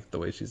don't like the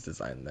way she's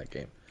designed in that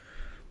game.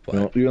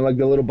 But You don't like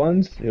the little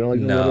buns? You don't like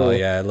the no, little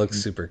yeah, it looks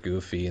super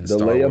goofy and the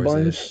Star Leia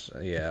Wars-ish.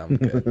 Yeah, I'm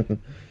good.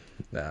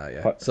 Nah,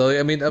 yeah. So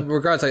I mean,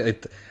 regardless,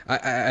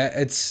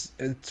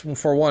 it's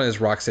for one, it's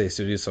Rocksteady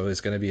Studios, so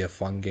it's going to be a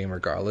fun game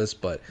regardless.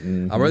 But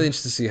I'm really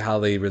interested to see how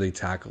they really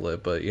tackle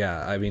it. But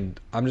yeah, I mean,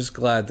 I'm just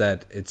glad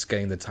that it's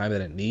getting the time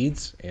that it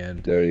needs,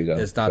 and There you go.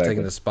 it's not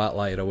taking Exactly. the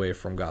spotlight away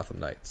from Gotham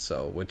Knights.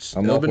 So, which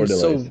it I'm would all have been for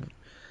so. delays.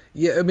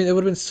 Yeah, I mean, it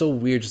would have been so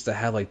weird just to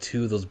have like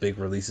two of those big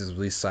releases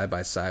released side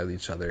by side with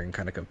each other and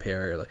kind of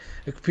compare. Like,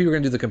 if people are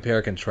gonna do the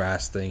compare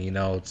contrast thing,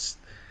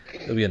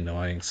 it'll be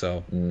annoying.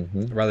 So,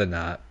 I'd rather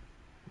not.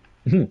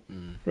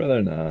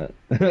 Rather not.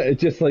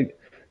 It's just like,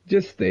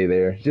 just stay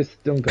there.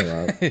 Just don't come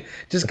out.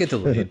 Just get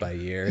delayed by a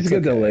year. Just It's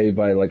get okay. delayed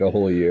by like a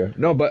whole year.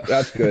 No, but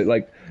that's good.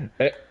 Like,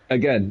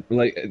 again,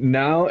 like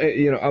now,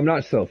 I'm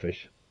not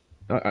selfish,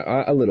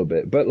 a little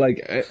bit, but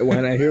like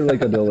when I hear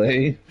like a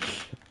delay,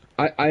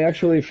 I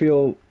actually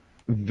feel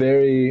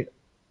very,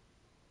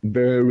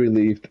 very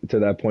relieved to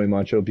that point,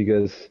 Macho,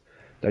 because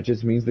that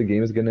just means the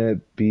game is gonna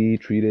be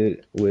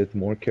treated with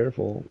more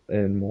careful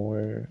and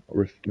more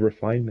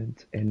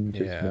refinement and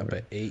just Yeah, more.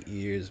 but 8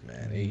 years,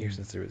 man. 8 years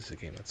since they released the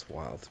game. That's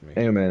wild to me.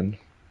 Hey, man.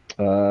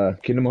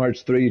 Kingdom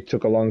Hearts 3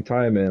 took a long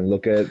time, and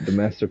look at the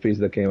masterpiece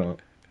that came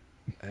out.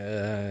 I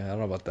don't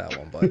know about that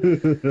one, but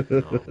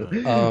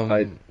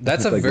I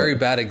that's a like very what?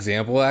 bad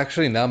example.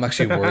 Actually, now I'm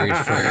actually worried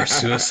for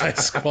Suicide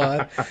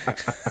Squad.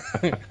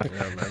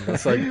 Yeah, man.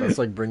 That's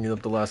like bringing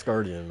up The Last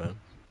Guardian, man.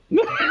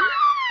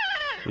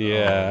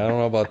 Yeah, I don't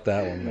know about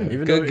that one, man.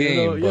 Even Good though,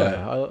 game, but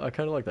yeah, I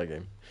kind of like that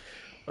game.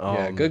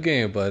 yeah, good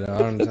game, but I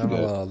It's don't know good.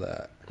 about all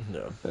that.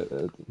 Yeah,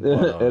 It,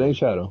 but it ain't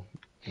Shadow.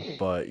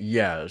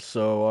 yeah.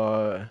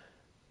 So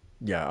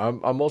yeah,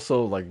 I'm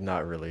also like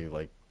not really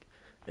like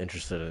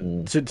interested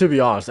in to be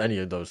honest any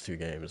of those two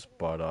games,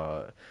 but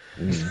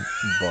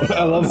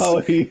I love how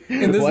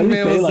And this why do you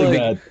man say it was like like,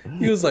 that?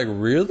 he was like,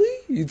 really?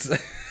 He's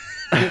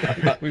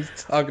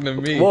talking to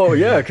me. well,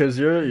 yeah, because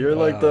you're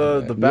like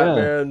the Man.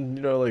 Yeah.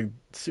 Batman, like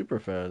super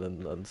fan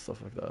and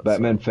stuff like that.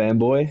 Batman So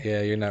fanboy.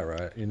 Yeah, you're not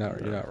right. You're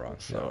not wrong. You're not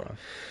so wrong.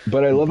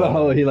 But I love but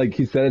how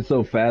he said it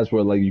so fast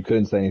where like you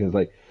couldn't say anything. It's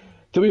like,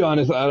 to be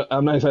honest,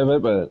 I'm not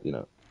excited, but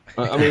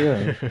I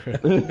mean,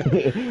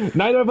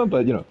 neither of them,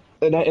 but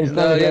it's No,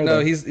 not yeah, there. no,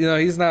 Then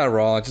he's not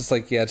wrong. Just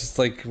like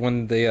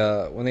when they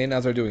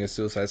announced they're doing a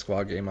Suicide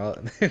Squad game out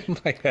in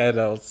my head,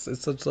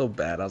 it's so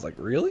bad. I was like,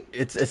 really?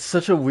 it's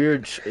such a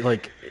weird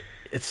like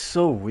it's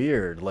so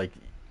weird like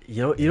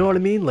you know what I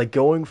mean, like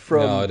going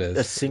No, from it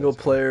a is. It single is,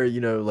 man. player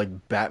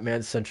like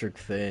Batman centric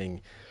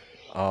thing.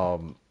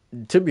 Um,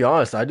 to be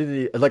honest, I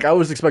didn't like. I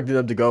was expecting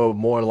them to go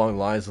more along the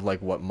lines of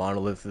like what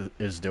Monolith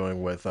is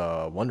doing with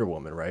Wonder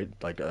Woman, right?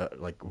 Like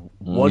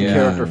one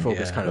character Yeah,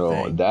 focused kind yeah. of oh,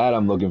 thing. that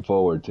I'm looking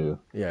forward to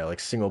Yeah, like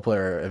single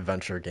player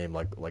adventure game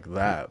like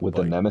that. with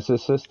the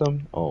Nemesis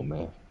system. Oh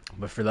man,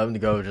 But for them to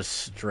go just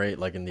straight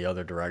like in the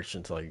other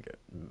direction to like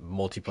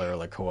multiplayer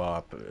like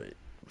co-op,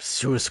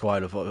 Suicide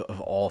Squad of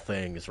all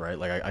things, right?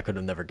 Like I could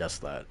have never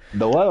guessed that.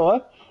 the what?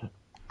 What?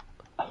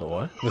 The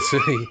what?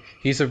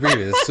 He's a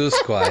reader. It's Suicide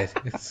Squad.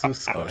 It's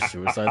Suicide Oh, Squad.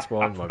 Suicide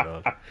Squad. My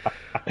bad.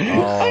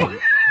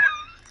 Um,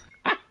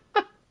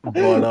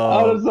 but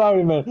I'm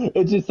sorry, man.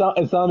 It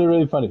sounded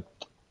really funny.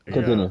 yeah.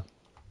 Continue.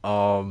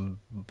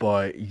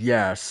 But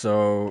yeah,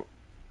 so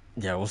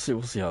yeah, we'll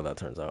see how that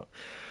turns out.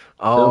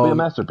 It'll be a Um,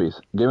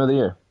 masterpiece. Game of the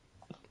year.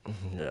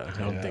 yeah, I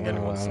don't Yeah, think I don't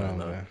anyone's saying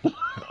know, that. man.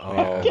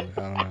 Yeah,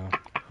 I don't know.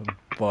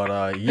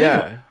 But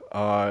yeah,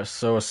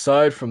 so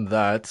aside from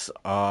that,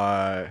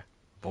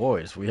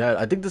 boys,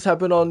 I think this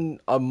happened on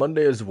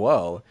Monday as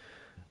well.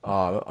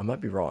 I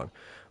might be wrong,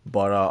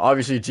 but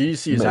obviously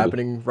GDC is Maybe.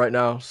 happening right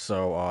now,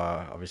 so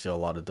obviously a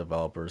lot of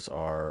developers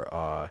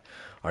are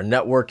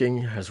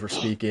networking as we're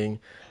speaking,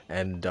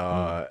 and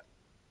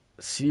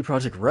CD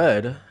Projekt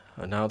Red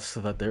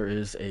announced that there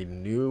is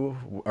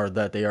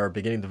that they are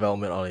beginning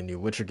development on a new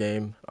Witcher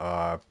game.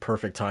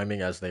 Perfect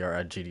timing as they are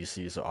at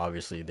GDC, so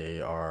obviously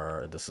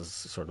this is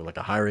sort of like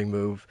a hiring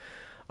move.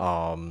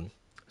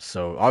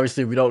 So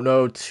obviously we don't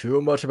know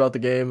too much about the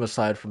game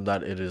aside from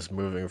that it is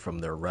moving from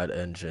their Red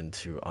engine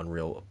to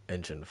Unreal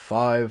Engine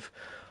 5.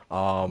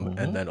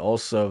 And then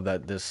also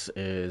that this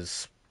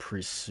is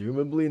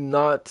presumably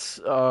not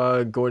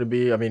going to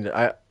be, I mean,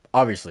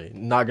 obviously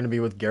not going to be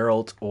with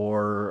Geralt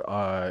or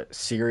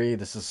Ciri.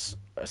 This is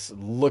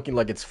looking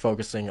like it's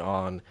focusing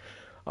on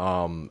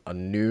a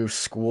new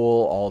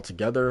school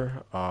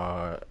altogether,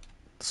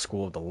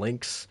 School of the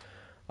Lynx,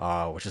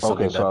 which is Okay,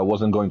 something so that I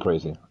wasn't going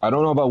crazy. I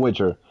don't know about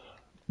Witcher,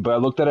 but I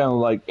looked at it and I'm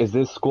like, is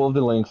this School of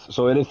the Lynx?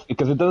 So it is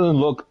because it doesn't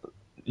look.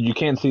 You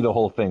can't see the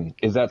whole thing.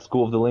 Is that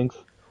School of the Lynx?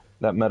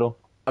 That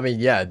I mean,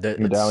 yeah,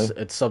 medallion?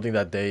 it's something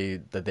that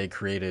they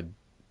created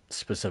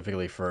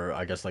specifically for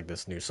I guess like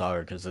this new saga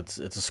because it's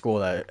a school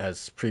that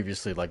has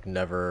previously like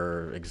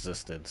never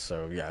existed.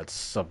 So yeah, it's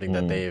something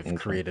that they've Okay.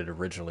 created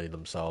originally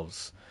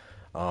themselves.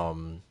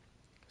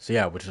 So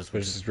yeah,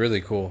 Which is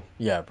really cool.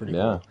 yeah, pretty Yeah.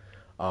 cool.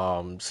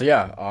 So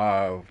yeah,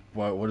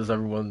 what's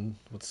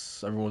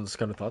everyone's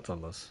kind of thoughts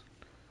on this?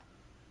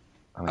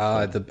 I'm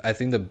excited. I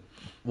think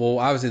well,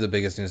 obviously the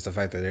biggest news is the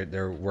fact that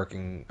they're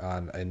working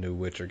on a new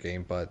Witcher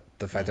game, but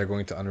the fact they're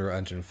going to Unreal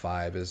Engine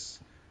 5 is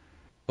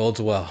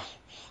Bodes well.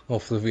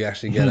 Hopefully, we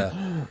actually get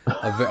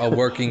a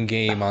working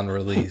game on You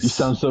release.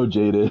 sound so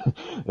jaded.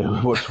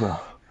 It works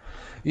well.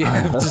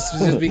 Yeah,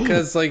 just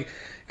because like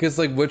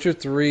Witcher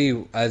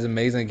 3, as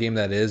amazing a game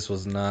that is,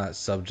 was not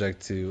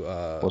subject to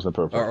Wasn't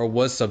perfect. or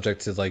was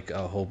subject to like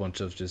a whole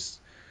bunch of just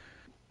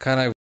kind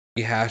of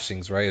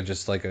rehashings, right? Of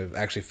just like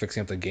actually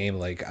fixing up the game.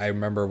 Like I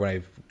remember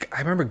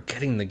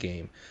getting the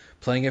game,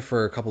 playing it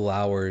for a couple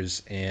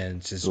hours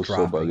and It just was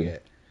so dropping buggy.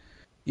 it.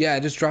 Yeah,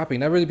 just dropping.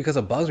 Not really because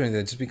of bugs or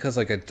anything, just because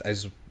like I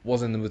just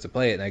wasn't in the mood to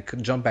play it, and I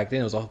couldn't jump back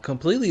in. It was a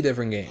completely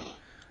different game.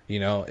 You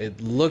know,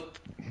 it looked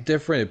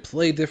different, it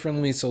played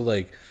differently. So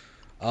like,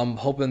 I'm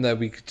hoping that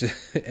we could,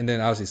 and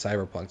then obviously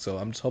Cyberpunk. So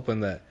I'm just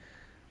hoping that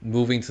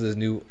moving to this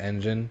new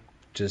engine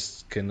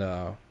just can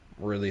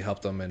really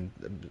help them and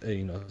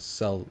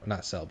sell,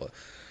 not sell, but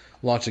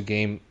launch a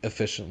game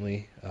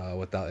efficiently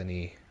without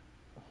any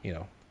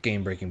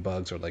game breaking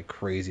bugs or like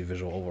crazy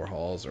visual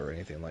overhauls or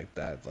anything like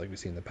that like we've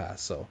seen in the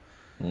past. So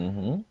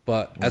Mm-hmm.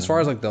 but as far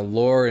as Mm-hmm. like the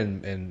lore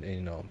and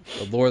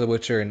the lore of The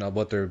Witcher and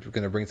what they're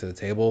going to bring to the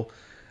table,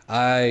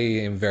 I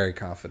am very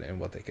confident in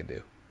what they can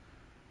do.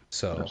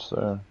 So Yes,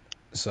 sir.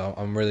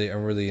 I'm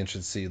really interested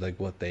to see like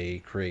what they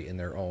create in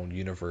their own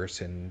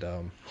universe, and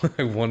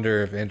I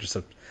wonder if Andrew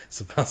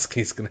Sapkowski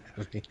is going to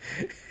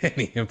have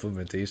any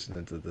implementation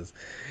into this.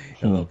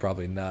 Hmm. Although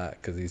probably not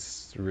because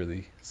he's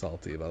really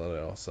salty about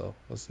it all. So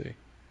we'll see.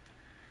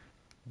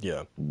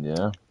 Yeah.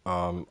 Yeah.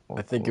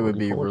 I think it We're would looking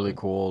be forward to really it.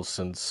 cool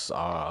since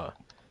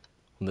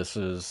this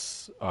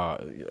is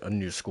a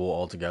new school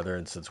altogether,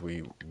 and since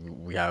we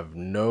have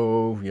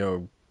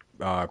no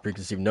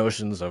preconceived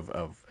notions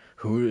of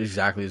who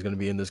exactly is going to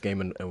be in this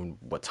game and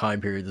what time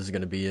period this is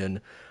going to be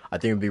in, I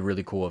think it'd be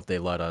really cool if they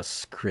let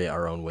us create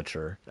our own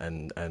Witcher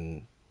and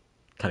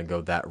kind of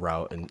go that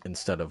route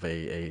instead of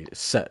a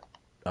set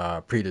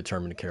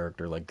predetermined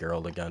character like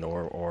Geralt again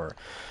or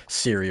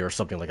Ciri or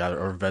something like that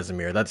or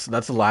Vesemir. That's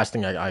the last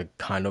thing I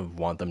kind of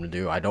want them to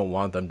do. I don't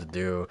want them to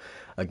do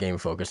a game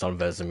focused on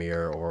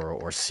Vesemir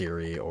or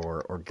Ciri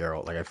or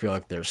Geralt. Like I feel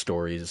like their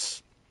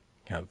stories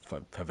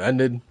have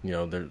ended. You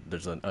know,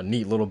 there's a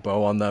neat little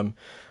bow on them.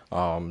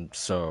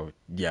 So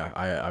yeah,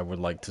 I would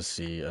like to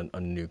see a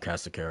new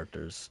cast of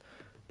characters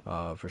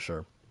for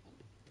sure.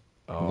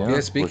 Yeah,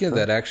 Yeah, for speaking of sure.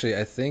 that, actually,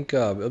 I think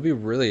it'll be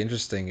really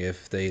interesting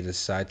if they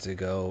decide to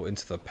go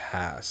into the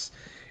past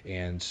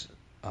and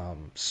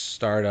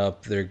start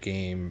up their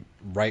game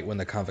right when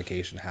the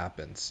convocation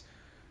happens.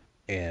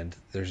 And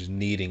there's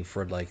needing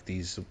for like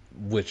these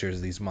witchers,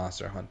 these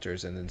monster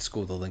hunters, and then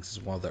School of the Lynx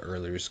is one of the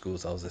earlier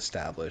schools that was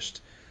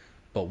established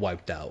but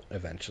wiped out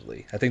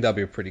eventually. I think that'd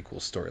be a pretty cool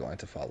storyline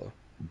to follow.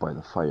 By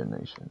the Fire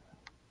Nation.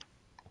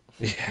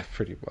 Yeah,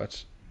 pretty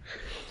much.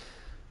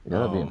 Yeah,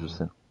 that'd be Um,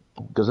 interesting.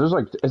 Because there's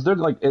like, is there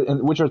like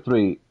in Witcher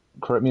 3?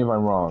 Correct me if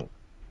I'm wrong.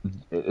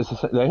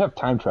 They have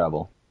time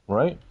travel,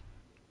 right?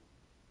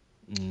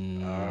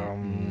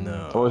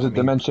 Or is I it mean,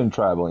 dimension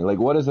traveling? Like,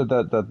 what is it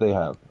that they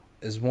have?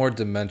 is more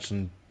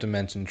dimension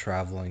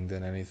traveling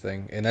than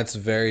anything, and that's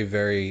very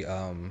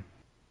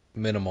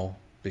minimal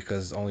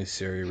because only is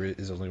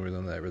the only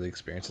one that really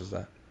experiences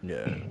that.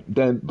 yeah.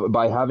 Then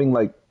by having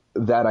like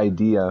that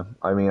idea,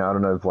 I mean, I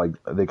don't know if like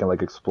they can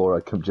like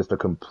explore just a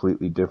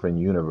completely different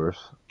universe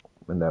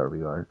in that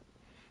regard.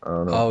 I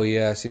don't know, Oh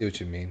yeah, I see what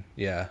you mean.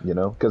 Yeah,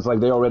 because like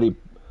they already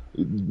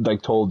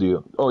like told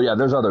you, oh yeah,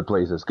 there's other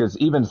places. Because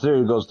even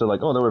Siri goes to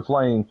like, oh, they were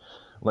flying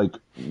like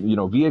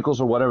vehicles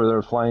or whatever. They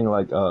were flying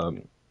like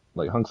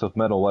hunks of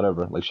metal,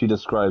 whatever. Like she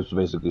describes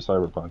basically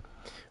cyberpunk.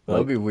 That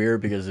would Like be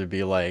weird because it'd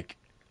be like,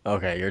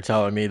 okay, you're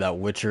telling me that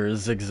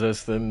Witchers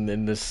exist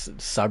in this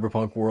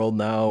cyberpunk world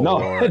now, no,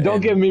 or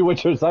don't give and me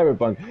Witcher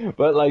cyberpunk,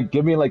 but like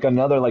give me like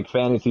another like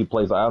fantasy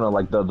place. I don't know,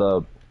 like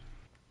the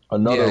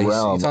another yeah. He's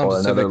realm talking or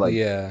another specifically. like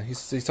Yeah, he's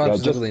talking yeah,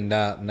 just specifically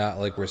not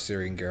like where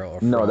Siri and Geralt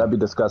are no, that'd from. be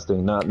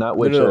disgusting. Not no,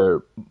 no, no,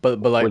 Witcher,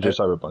 but like Witcher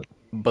cyberpunk.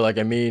 but like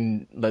I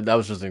mean like that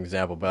was just an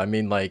example, but I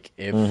mean like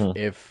Hmm.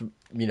 if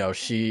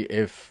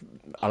if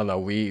I don't know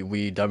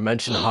we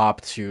dimension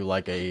hop to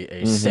like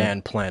a Hmm.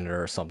 sand planet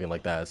or something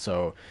like that,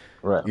 so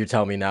Right. you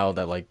tell me now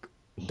that like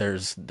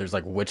there's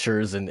like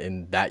Witchers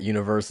in that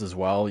universe as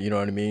well, you know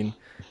what I mean?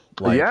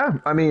 Like Yeah,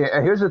 I mean,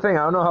 here's the thing.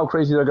 I don't know how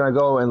crazy they're gonna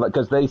go, and like,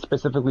 because they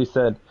specifically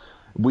said,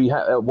 we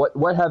have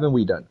what haven't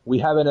we done? We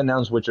haven't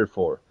announced Witcher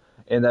 4,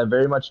 and that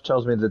very much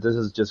tells me that this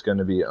is just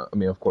gonna be. I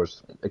mean, of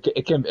course,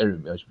 it can very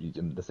much be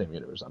in the same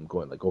universe. I'm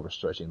going like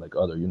overstretching like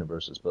other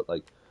universes, but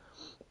like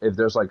if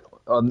there's like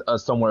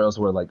somewhere else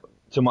where like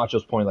to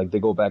Macho's point, like they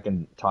go back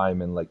in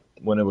time and like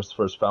when it was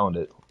first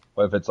founded,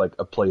 or if it's like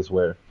a place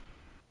where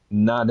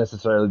not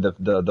necessarily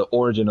the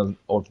origin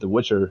of the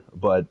Witcher,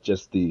 but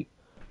just the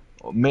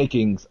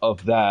makings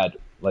of that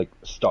like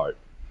start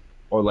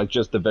or like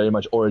just the very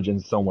much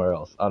origins somewhere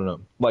else. I don't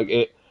know. Like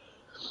if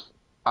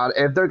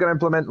they're gonna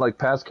implement like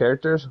past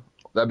characters,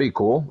 that'd be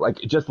cool. Like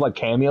just like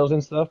cameos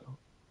and stuff,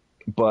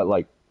 but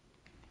like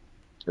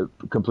a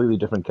completely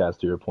different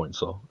cast to your point.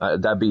 So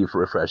that'd be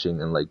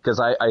refreshing and like because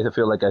I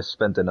feel like I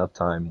spent enough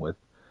time with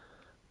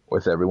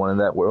everyone in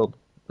that world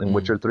in mm,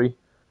 Witcher 3,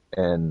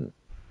 and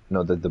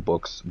the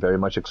books very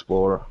much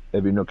explore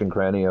every nook and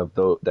cranny of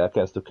that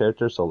cast of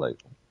characters. So like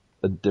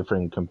a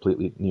different,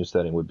 completely new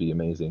setting would be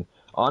amazing.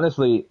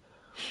 Honestly,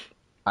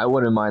 I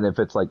wouldn't mind if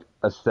it's like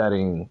a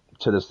setting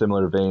to the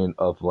similar vein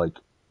of like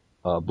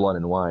Blood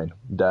and Wine,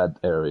 that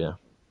area.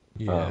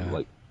 Yeah.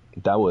 Like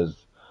that was.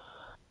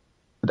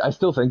 I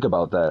still think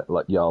about that.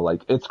 Like y'all,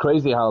 like it's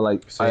crazy how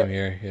like Same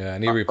here. Yeah, I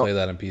need to replay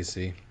that on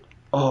PC.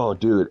 oh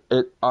dude,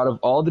 it out of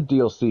all the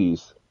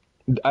DLCs,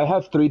 I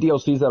have 3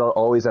 DLCs that are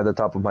always at the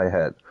top of my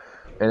head,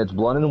 and it's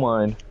Blood and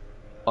Wine,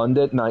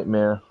 Undead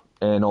Nightmare,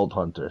 and Old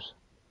Hunters.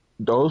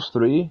 Those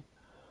 3,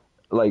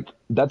 like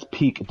that's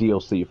peak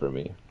DLC for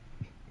me.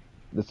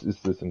 This is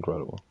just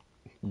incredible.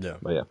 Yeah.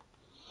 But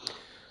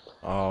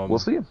yeah, we'll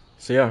see.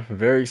 So yeah,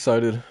 very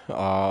excited.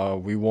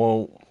 We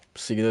won't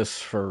see this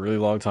for a really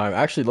long time.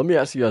 Actually, let me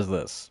ask you guys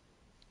this: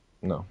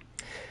 No,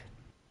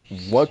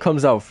 what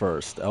comes out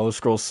first, Elder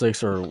Scrolls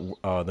 6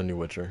 or The New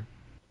Witcher?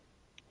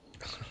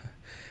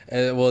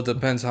 Well, it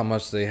depends how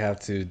much they have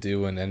to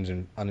do in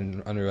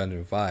Unreal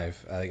Engine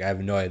 5. Like, I have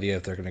no idea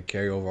if they're going to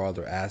carry over all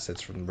their assets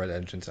from Red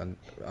Engines to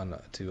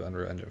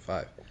Unreal Engine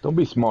 5. don't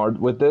be smart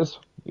with this.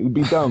 You'd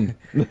be dumb.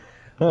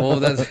 Well,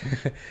 that's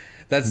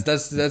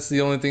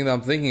the only thing that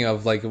I'm thinking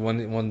of. Like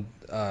when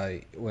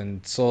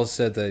Soul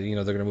said that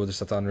they're going to move their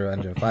stuff to Unreal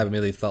Engine 5, I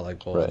immediately thought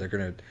like, well, Right. they're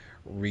going to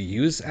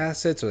reuse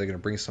assets or they're going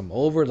to bring some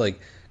over. Like,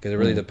 because it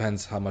really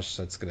depends how much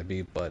that's going to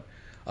be. But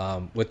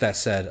with that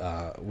said,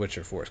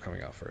 Witcher 4 is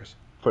coming out first.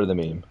 For the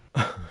meme.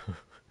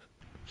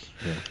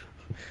 Yeah.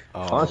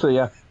 Honestly,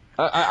 yeah.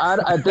 I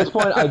at this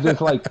point, I just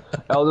like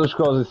Elder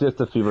Scrolls is just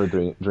a fever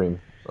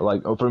dream.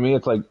 Like for me,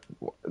 it's like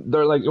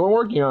they're like we're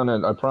working on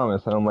it. I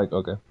promise, and I'm like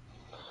okay.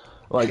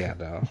 Like Yeah,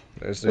 no,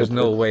 there's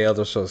no way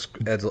Elder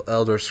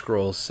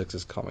Scrolls 6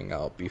 is coming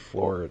out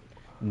before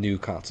new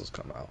consoles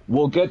come out.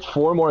 we'll get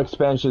 4 more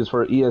expansions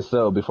for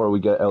ESO before we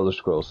get Elder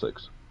Scrolls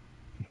 6.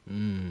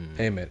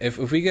 Hey man, if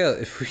we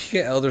get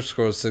Elder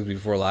Scrolls 6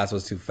 before Last of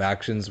Us 2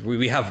 Factions,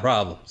 we have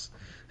problems.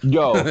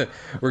 Yo,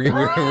 we're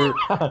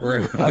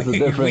that's a we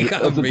different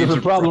got that's a major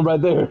different problem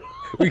right there.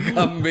 We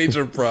got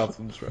major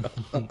problems, bro.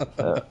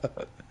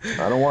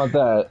 I don't want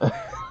that.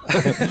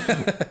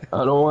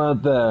 I don't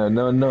want that.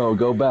 No,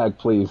 go back,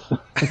 please.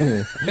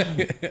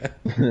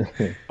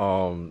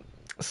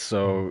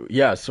 So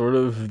yeah, sort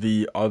of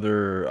the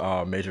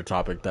other major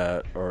topic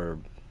or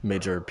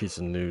major piece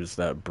of news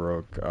that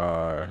broke,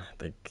 I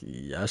think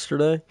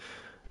yesterday,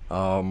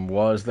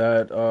 was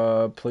that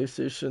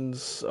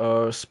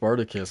PlayStation's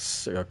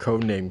Spartacus,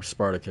 codenamed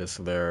Spartacus,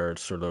 their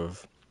sort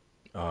of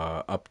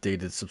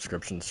updated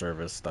subscription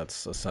service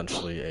that's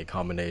essentially a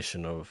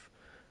combination of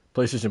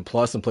PlayStation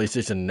Plus and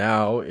PlayStation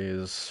Now,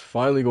 is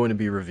finally going to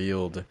be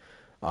revealed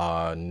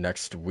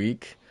next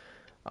week.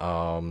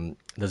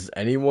 Does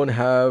anyone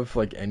have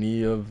like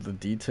any of the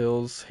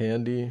details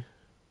handy?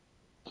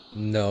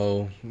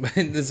 No,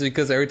 this is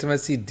because every time I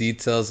see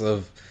details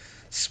of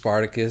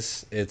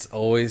Spartacus, it's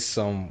always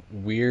some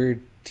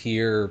weird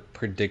tier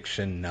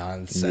prediction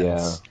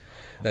nonsense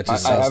that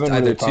just I sounds haven't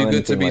either really too found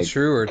good to anything, be like,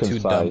 true or too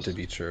dumb concise. to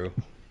be true.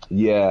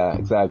 Yeah,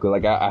 exactly.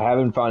 Like I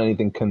haven't found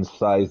anything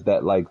concise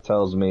that like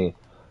tells me,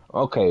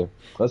 okay,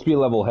 let's be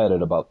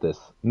level-headed about this.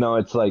 No,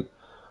 it's like,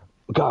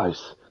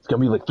 guys, it's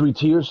gonna be like 3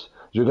 tiers.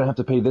 You're gonna have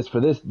to pay this for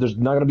this. There's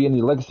not gonna be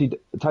any legacy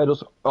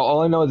titles.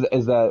 All I know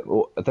is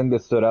that I think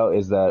that stood out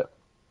is that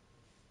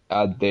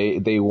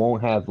they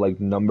won't have like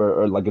number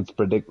or like it's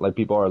like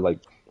people are like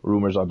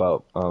rumors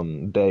about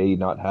they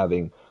not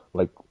having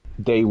like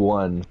day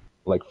one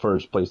like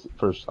first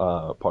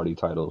party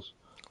titles.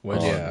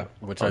 Which Yeah,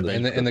 which I on the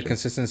think and the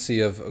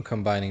consistency of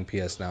combining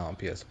PS Now and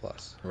PS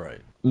Plus.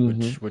 right,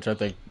 Mhm. which I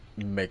think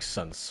makes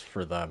sense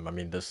for them. I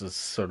mean, this is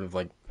sort of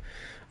like,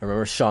 I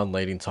remember Sean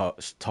Layden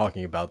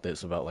talking about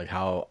this, about like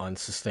how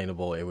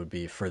unsustainable it would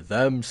be for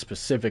them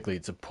specifically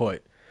to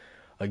put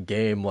a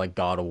game like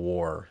God of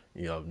War,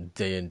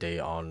 day in day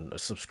on a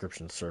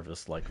subscription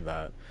service like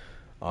that.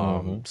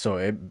 So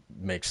it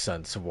makes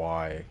sense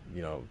why,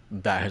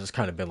 that has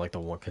kind of been like the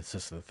one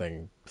consistent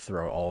thing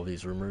throughout all of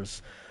these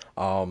rumors.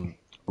 But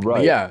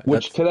Right. yeah,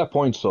 Which that's to that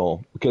point,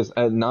 Soul, because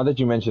now that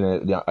you mention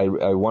it, yeah,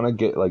 I want to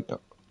get like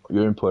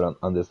your input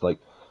on this. Like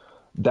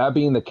that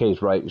being the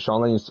case, right?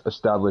 Sean Lane's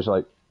established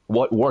like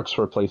what works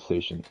for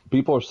PlayStation.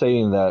 People are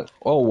saying that,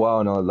 oh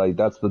wow, no, like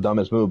that's the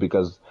dumbest move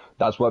because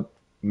that's what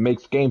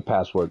makes Game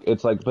Pass work.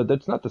 It's like, but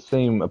that's not the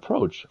same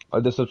approach.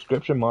 The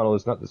subscription model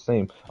is not the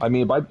same. I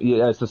mean,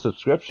 yeah, it's a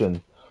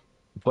subscription,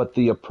 but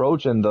the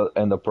approach and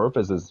the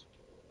purpose is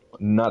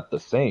not the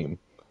same.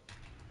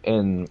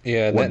 And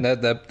Yeah, and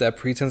what that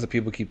pretense that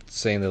people keep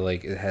saying that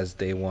like it has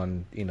day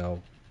one,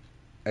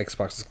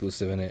 Xbox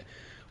exclusive in it,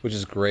 which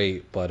is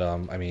great, but I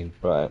mean,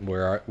 right.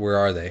 where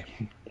are they?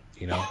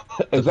 You know,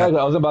 Exactly.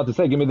 I was about to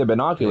say, give me the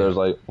binoculars.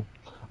 Yeah. Like,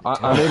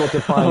 I'm able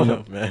to find.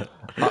 oh man.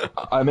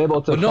 I'm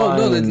able to But no,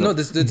 find. no,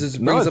 this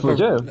No, brings it's up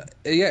legit.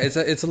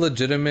 it's a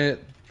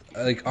legitimate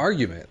like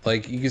argument.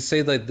 Like you could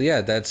say like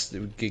yeah, that's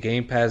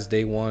Game Pass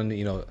day one,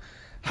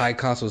 high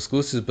console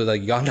exclusives, but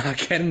like y'all not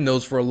getting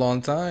those for a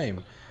long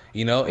time.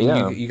 And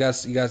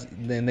Yeah,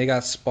 then they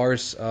got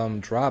sparse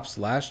drops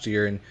last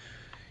year, and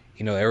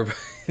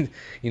everybody,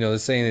 the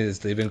saying is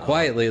they've been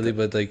quiet lately,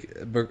 but like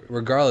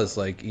regardless,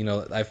 like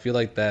I feel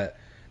like that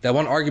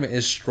one argument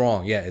is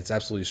strong. Yeah, it's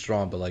absolutely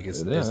strong, but like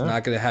it's yeah.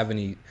 not gonna have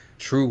any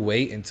true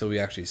weight until we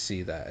actually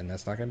see that, and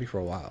that's not gonna be for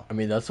a while. I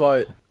mean, that's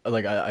why,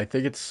 like, I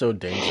think it's so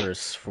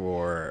dangerous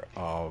for,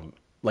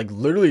 like,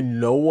 literally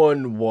no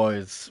one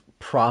was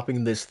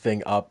propping this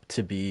thing up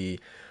to be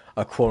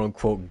a quote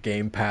unquote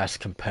Game Pass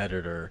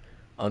competitor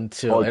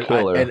until, Or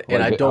killer, and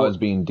like how it's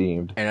being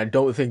deemed. I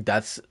don't think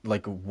that's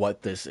like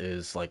what this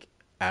is like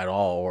at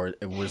all, or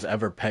it was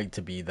ever pegged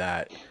to be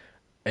that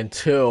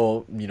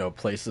until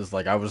places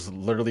like I was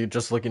literally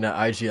just looking at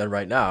IGN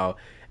right now,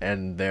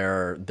 and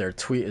their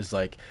tweet is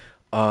like,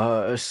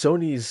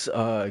 Sony's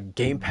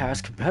Game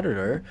Pass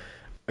competitor,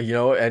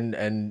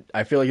 and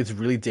I feel like it's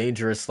really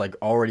dangerous, like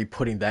already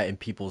putting that in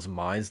people's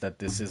minds that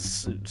this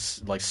is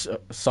like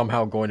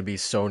somehow going to be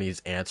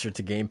Sony's answer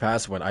to Game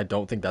Pass when I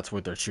don't think that's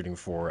what they're shooting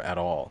for at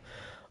all.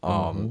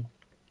 Hmm.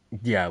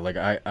 Yeah, like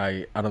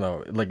I don't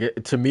know.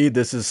 Like to me,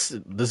 this is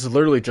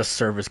literally just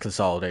service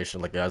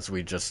consolidation. Like as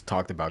we just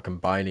talked about,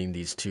 combining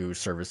these two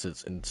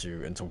services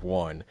into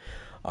one.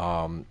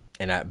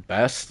 And at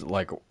best,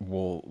 like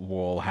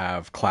we'll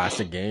have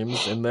classic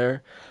games in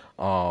there.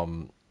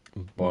 Um,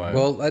 but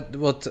Hmm.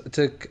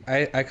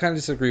 I kind of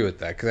disagree with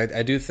that because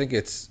I do think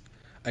it's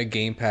a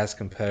Game Pass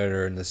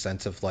competitor in the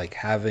sense of like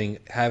having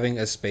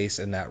a space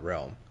in that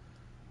realm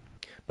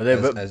but they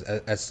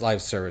as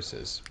live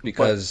services but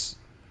because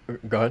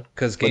go ahead.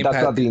 But Game that's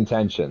Pass. not the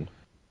intention.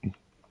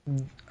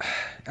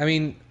 I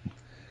mean,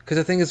 because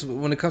the thing is,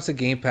 when it comes to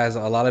Game Pass, a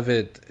lot of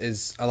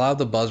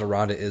the buzz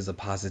around it is the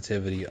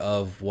positivity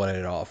of what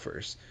it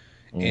offers,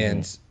 Hmm.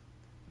 and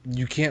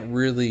you can't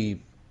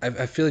really.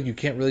 I feel like you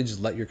can't really just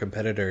let your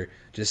competitor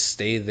just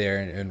stay there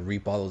and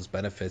reap all those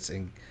benefits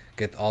and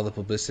get all the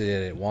publicity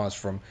that it wants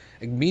from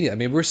like, media. I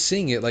mean, we're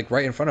seeing it like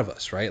right in front of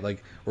us, right?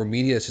 Like where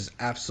media is just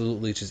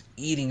absolutely just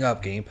eating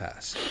up Game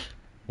Pass,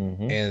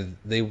 Hmm. and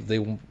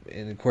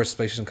and of course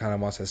PlayStation kind of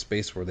wants a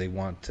space where they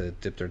want to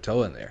dip their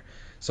toe in there.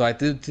 So I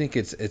do think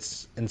it's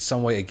in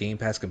some way a Game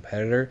Pass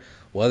competitor,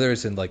 whether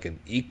it's in like an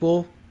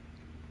equal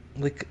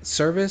like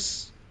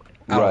service.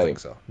 I don't think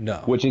Right. so. No.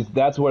 Which is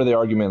that's where the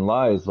argument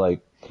lies. Like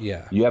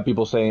Yeah. you have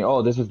people saying,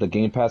 "Oh, this is the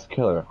Game Pass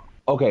killer."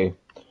 Okay,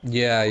 but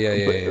Yeah. I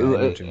know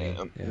what you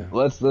mean. Yeah.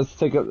 let's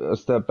take a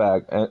step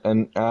back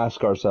and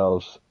ask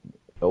ourselves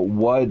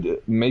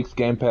what makes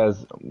Game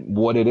Pass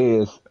what it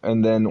is,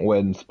 and then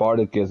when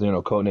Spartacus,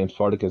 codename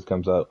Spartacus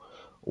comes out,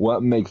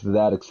 what makes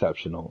that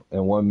exceptional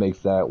and what makes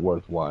that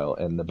worthwhile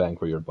and the bang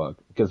for your buck?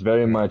 Because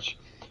very Right. much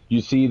you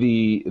see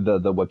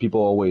the what people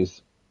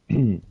always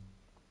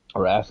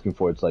are asking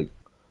for. It's like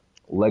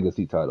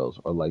legacy titles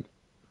or like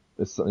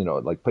it's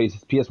like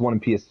PS1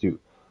 and PS2.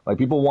 Like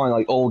people want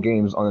like old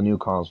games on a new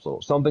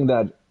console, something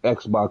that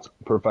Xbox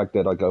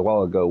perfected like a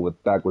while ago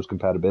with backwards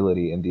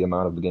compatibility and the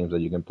amount of the games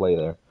that you can play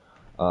there.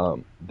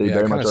 They Yeah. It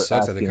very kind much of are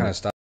sucks that they kind asking, of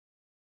stopped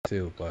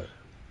too, but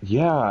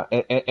yeah,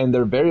 and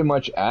they're very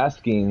much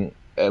asking.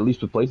 At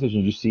least with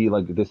PlayStation, you see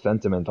like this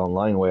sentiment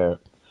online where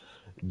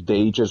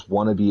they just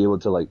want to be able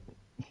to like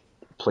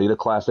play the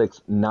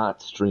classics,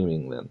 not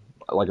streaming them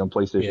like on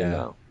PlayStation yeah.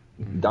 now.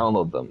 Mhm.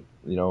 Download them,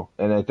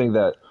 and I think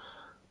that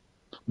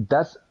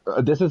that's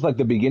this is like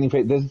the beginning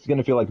phase. This is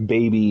gonna feel like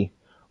baby,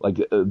 like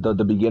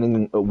the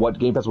beginning. What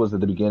Game Pass was at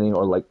the beginning,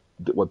 or like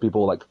what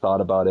people like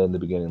thought about it in the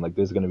beginning. Like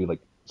this is gonna be like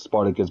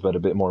Spartacus, but a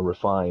bit more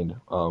refined.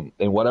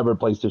 And whatever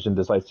PlayStation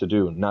decides to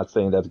do, not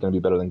saying that's gonna be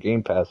better than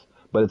Game Pass,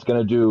 but it's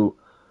gonna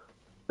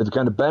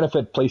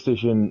benefit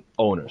PlayStation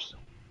owners,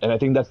 and I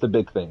think that's the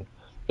big thing.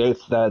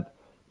 It's that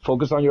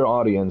focus on your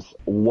audience.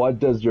 What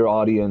does your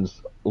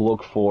audience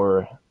look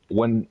for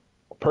when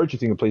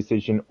purchasing a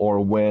PlayStation or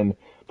when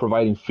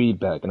providing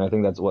feedback? And I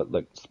think that's what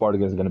like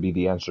Spartacus is going to be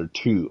the answer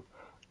to.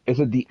 Is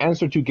it the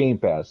answer to Game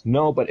Pass?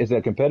 No, but is it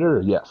a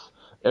competitor? Yes.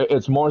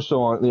 It's more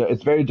so on.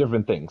 It's very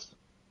different things.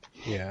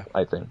 Yeah.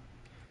 I think.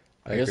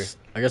 I agree.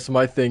 I guess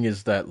my thing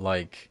is that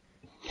like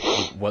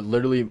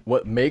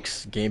what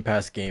makes Game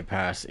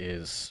Pass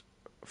is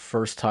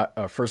first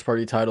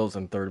party titles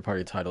and third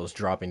party titles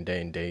dropping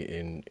day and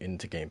day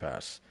into Game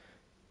Pass.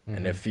 And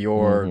Hmm. if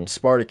you're Hmm.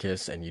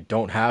 Spartacus and you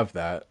don't have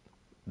that,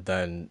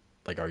 then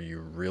like are you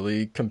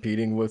really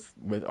competing with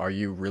are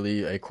you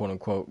really a quote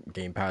unquote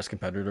Game Pass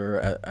competitor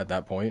at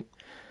that point?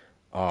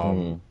 Um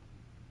Hmm.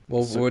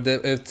 Well, so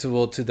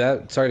to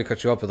that. Sorry to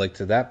cut you off, but like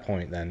to that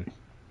point, then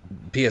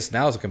PS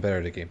Now is a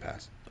competitor to Game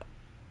Pass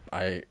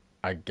I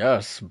I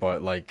guess,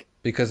 but like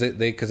because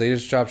they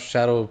just dropped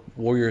Shadow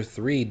Warrior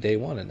 3 day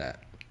one in that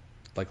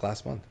like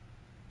last month.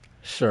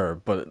 sure,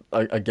 but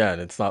again,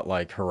 it's not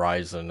like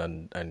Horizon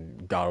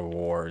and God of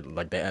War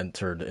like they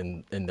entered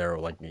in there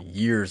like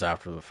years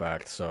after the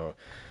fact. So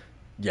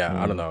yeah,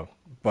 I don't Hmm. know,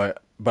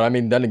 but I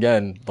mean, then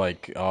again,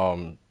 like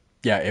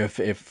yeah,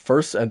 if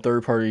first and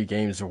third party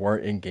games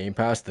weren't in Game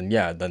Pass, then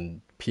yeah,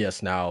 then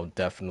PS Now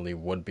definitely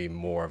would be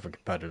more of a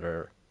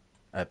competitor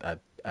at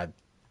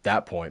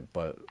that point.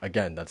 But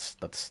again, that's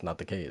not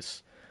the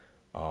case.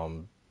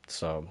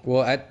 So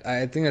Well,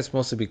 I think that's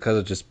mostly because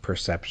of just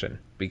perception.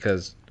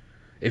 Because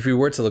if we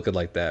were to look at it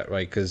like that,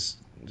 right? Because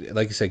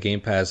like you said,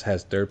 Game Pass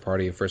has third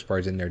party and first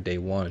parties in there day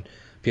one.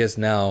 PS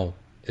Now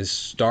is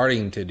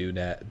starting to do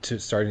that.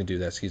 Starting to do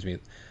that. Excuse me,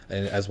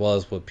 and as well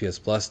as what PS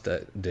Plus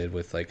did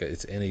with like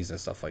its indies and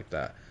stuff like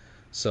that.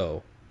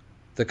 So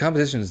the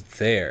competition is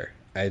there.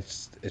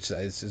 It's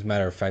as a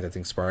matter of fact, I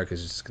think Spartacus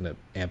is just gonna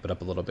amp it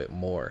up a little bit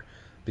more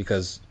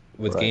because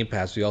with Right. Game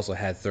Pass, we also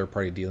had third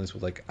party dealings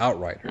with like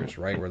Outriders,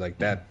 right? Where like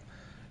that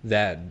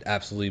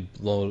absolutely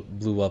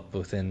blew up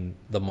within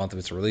the month of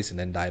its release and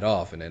then died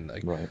off, and then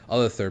like Right.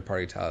 other third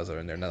party titles are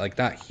in there,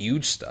 not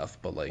huge stuff,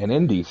 but like And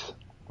indies,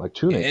 like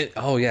Tunic.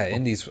 oh yeah,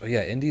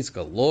 indies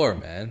galore,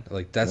 man.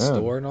 Like that Yeah.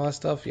 store and all that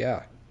stuff,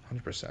 yeah,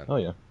 100%. Oh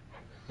yeah.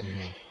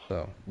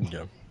 So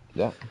yeah.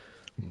 Yeah.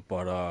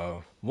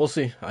 But we'll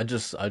see. I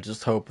just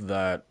hope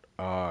that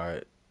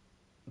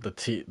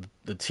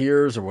the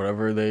tiers or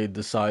whatever they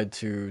decide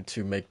to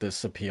make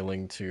this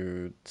appealing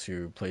to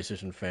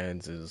PlayStation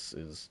fans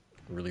is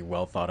really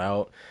well thought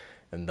out,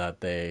 and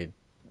that they,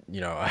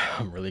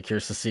 I'm really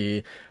curious to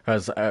see,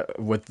 because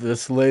with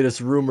this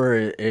latest rumor,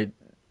 it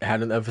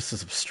had an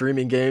emphasis of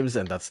streaming games,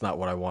 and that's not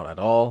what I want at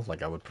all.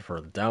 Like, I would prefer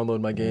to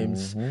download my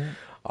games. Hmm.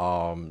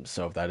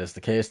 So if that is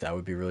the case, that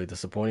would be really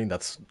disappointing.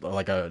 That's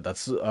like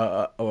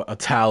a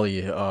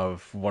tally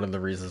of one of the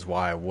reasons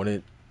why I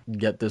wouldn't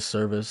get this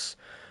service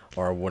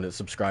or wouldn't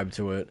subscribe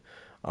to it.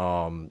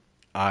 Um,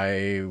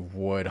 I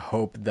would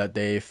hope that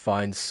they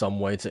find some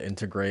way to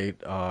integrate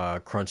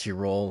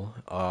Crunchyroll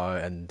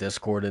and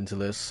Discord into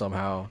this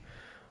somehow.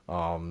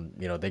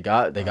 They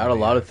got oh a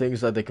lot yeah. of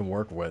things that they can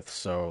work with.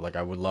 So like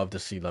I would love to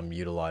see them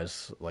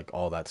utilize like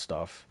all that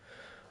stuff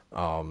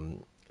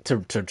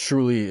to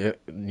truly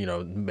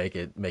make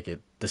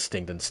it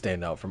distinct and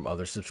stand out from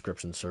other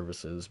subscription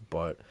services.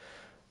 But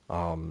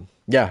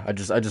yeah, I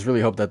just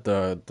really hope that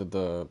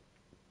the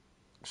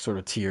sort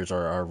of tiers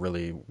are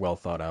really well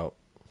thought out.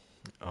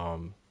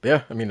 But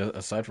yeah, I mean,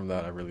 aside from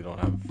that, I really don't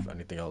have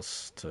anything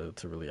else to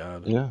really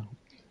add. Yeah.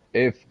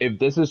 If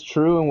this is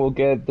true and we'll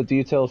get the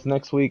details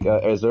next week,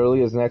 as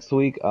early as next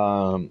week,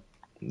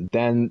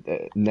 then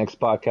next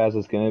podcast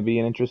is going to be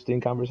an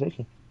interesting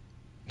conversation.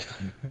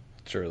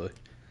 Truly.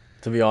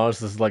 To be honest,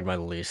 this is like my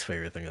least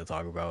favorite thing to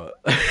talk about.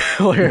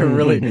 Like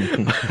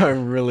I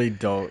really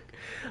don't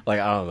like.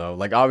 I don't know.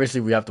 Like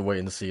obviously, we have to wait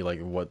and see like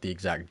what the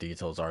exact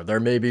details are. There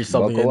may be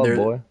something in Buckle up, there.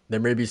 boy. There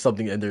may be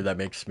something in there that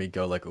makes me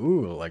go like,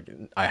 ooh, like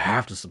I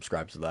have to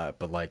subscribe to that.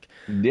 But like,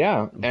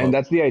 Yeah, and but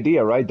that's the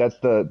idea, right? That's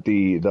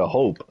the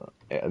hope.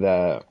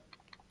 That,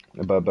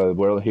 but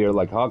we're here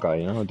like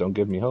Hawkeye, don't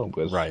give me hope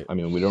because right, I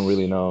mean we don't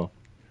really know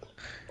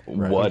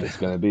right. what it's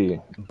going to be.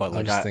 But I'm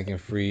like just thinking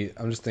free.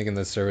 I'm just thinking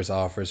the service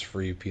offers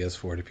free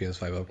PS4 to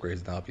PS5 upgrades,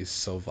 and that'll be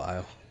so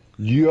vile.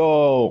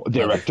 Yo, that'd be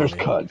director's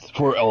funny. cuts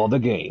for all the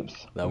games.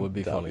 That would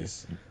be That'll be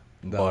funny.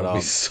 that But would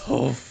be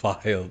so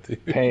vile,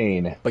 dude.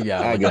 Pain, But yeah,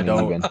 like I agony,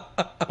 don't. even.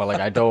 But like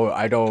I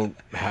don't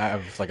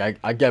have like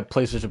I get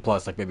PlayStation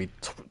Plus like maybe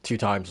 2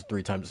 times,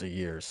 3 times a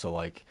year. So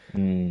like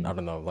Mm. I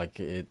don't know. Like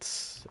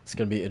it's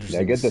gonna be Yeah, I interesting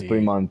to get the see. 3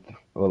 month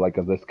or like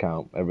a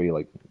discount every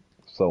like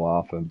so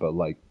often, but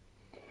like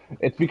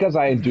it's because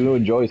I do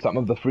enjoy some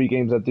of the free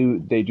games that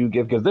they do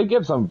give because they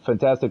give some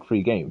fantastic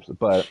free games,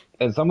 but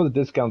and some of the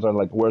discounts are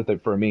like worth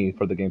it for me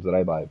for the games that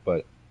I buy.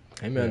 But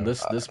Hey man, Yeah.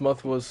 this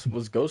month was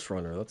Ghost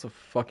Runner. That's a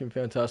fucking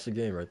fantastic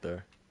game right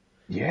there.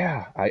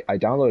 yeah, I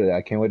downloaded it.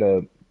 I can't wait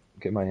to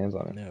get my hands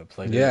on it. Yeah, I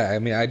played it. Yeah, I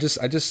mean, I just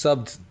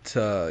subbed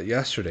to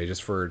yesterday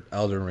just for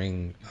Elden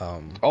Ring.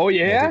 Oh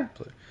yeah,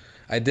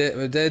 I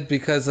did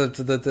because of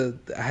the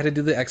I had to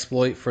do the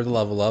exploit for the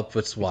level up,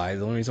 which is why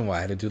the only reason why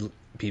I had to do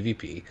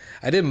PvP.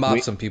 I did mob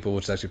we some people,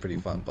 which is actually pretty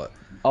fun, but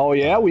oh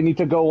yeah, we need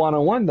to go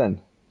 1-on-1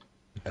 then.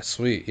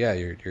 sweet, yeah,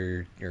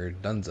 you're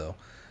Dunzo.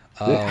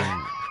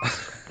 Yeah.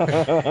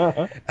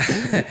 Um,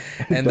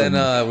 and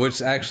then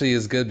which actually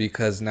is good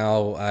because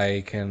now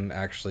I can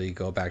actually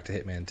go back to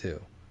Hitman 2,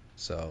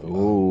 so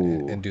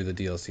Ooh, and do the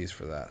DLCs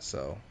for that.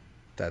 So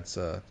that's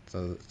so it's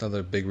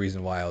another big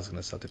reason why I was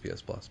gonna sub to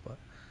PS Plus, but.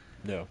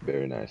 Yeah,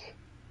 very nice,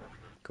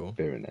 cool.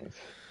 very nice.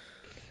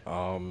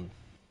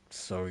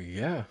 So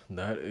yeah,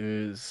 that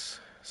is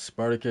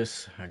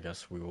Spartacus. I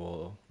guess we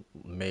will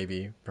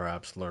maybe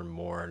perhaps learn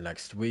more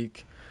next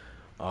week.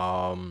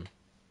 Um,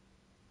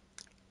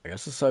 I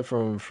guess aside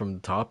from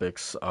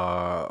topics,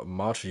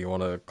 Machi, you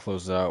want to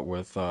close out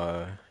with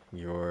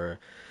your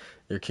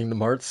Kingdom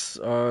Hearts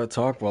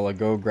talk while I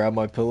go grab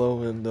my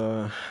pillow and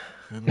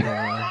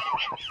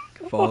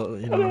fall,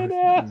 What an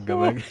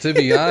go asshole. back. To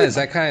be honest,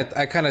 I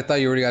kind of thought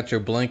you already got your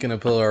blanket and a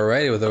pillow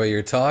already with the way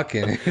you're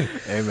talking.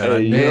 Hey man, I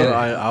Hey, knew yo.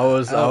 I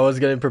was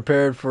getting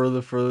prepared for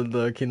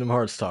the Kingdom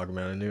Hearts talk,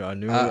 man. I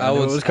knew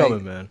it was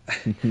coming, man.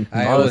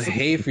 I would Honestly,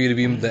 hate for you to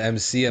be the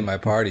MC at my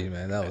party,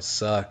 man. That would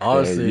suck.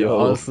 honestly, yo.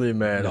 honestly,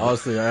 man,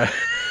 honestly,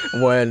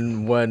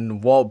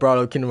 when Walt brought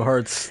up Kingdom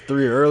Hearts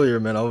 3 earlier,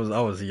 man, I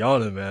was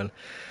yawning, man.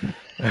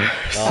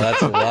 Oh,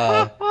 that's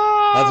wild.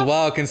 That's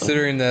wild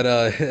considering that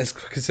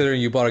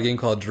considering you bought a game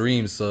called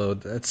Dreams, so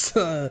that's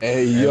Hey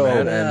Hey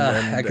yo,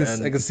 man, I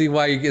can see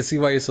why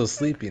you're so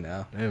sleepy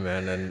now. hey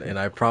man, and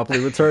I promptly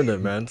returned it,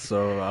 man.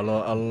 So I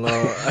don't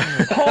know,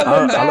 hold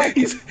them back.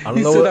 I don't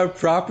He know said what I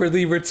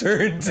properly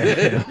returned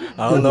it.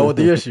 I don't know what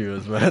the issue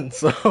is, man.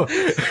 So so,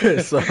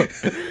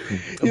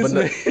 but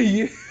no,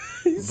 You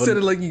but said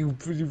it like you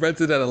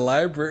rented at a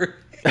library.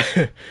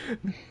 yep,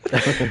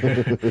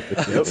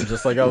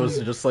 I was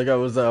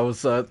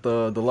at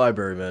the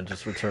library, man,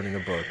 just returning a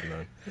book,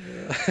 man.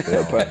 Yeah,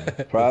 That's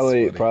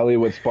funny. probably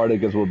with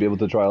Spartacus, we'll be able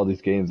to try all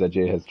these games that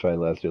Jay has tried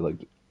last year, like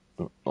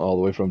all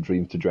the way from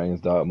Dreams to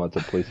Dragon's Dogma to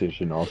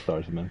PlayStation All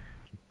Stars, man.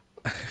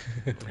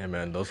 Hey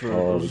man, those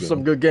Oh, were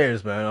some good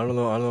games, man. I don't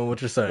know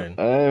what you're saying.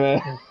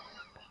 Hey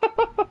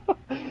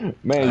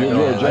man, I you're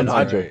know, a gem that's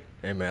hunter. right.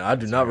 Hey man, I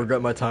do not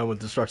regret my time with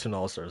Destruction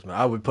All Stars, man.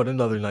 I would put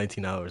another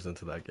 19 hours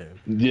into that game.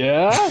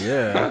 Yeah,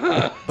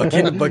 Yeah, but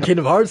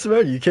Kingdom Hearts,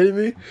 man, you kidding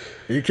me?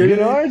 Are you kidding Kingdom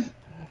me? Hearts.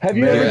 Have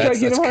you Man, ever tried That's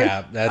Kingdom Hearts?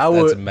 cap. I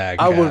would, That's mad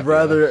I cap, would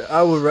rather,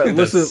 That's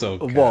listen, so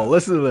cap. Wall,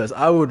 listen to this.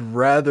 I would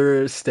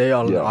rather stay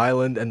on an Yeah.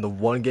 island, and the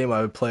one game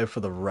I would play for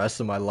the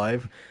rest of my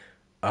life,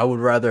 I would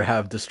rather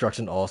have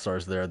Destruction All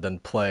Stars there than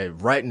play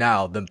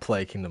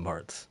Kingdom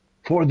Hearts.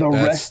 For the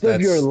rest of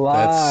your That's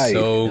life,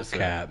 so Yes, sir.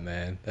 cap,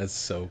 man. That's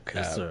so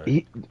cap. Yes, sir.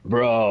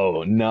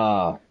 Bro,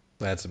 nah.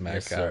 That's a mad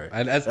Yes, cap. sir.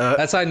 And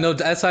that's how I know.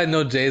 That's how I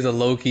know Jay's a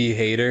low key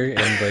hater,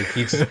 and like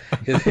he's a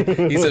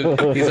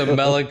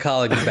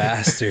melancholic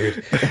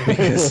bastard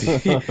because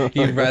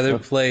he'd rather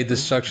play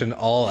Destruction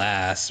all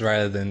ass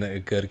rather than a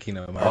good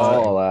Kingdom Hearts.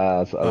 All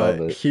ass. I love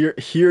it. Hear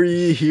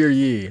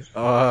ye.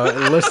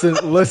 Listen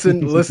to listen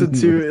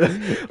you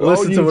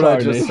to what I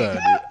tarnish. just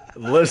said.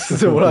 Listen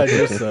to what I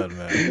just said,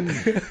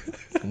 man.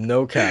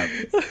 No cap.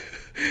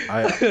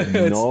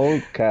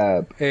 No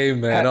cap. Hey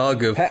man, all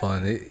good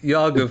fun. You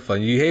all good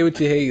fun. You hate what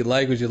you hate, you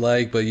like what you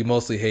like, but you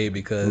mostly hate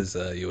because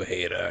you a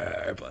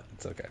hater. But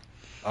it's okay.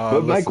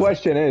 But my Listen,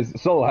 question is,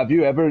 so have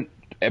you ever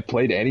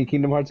played any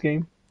Kingdom Hearts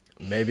game?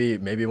 maybe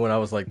when I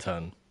was like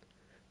 10.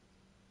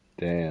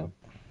 Damn.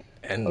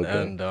 And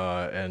Okay.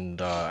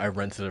 I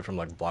rented it from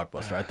like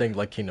Blockbuster. I think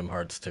like Kingdom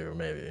Hearts 2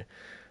 maybe.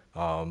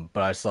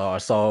 But I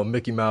saw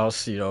Mickey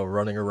Mouse,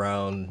 running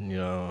around,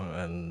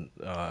 and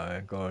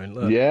going,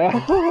 look, Yeah. you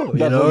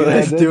That's know, what you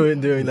it's had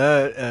doing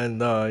that,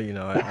 and I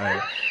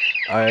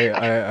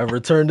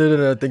returned it,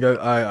 and I think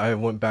I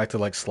went back to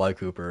like Sly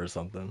Cooper or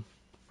something.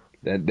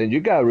 Then you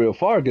got real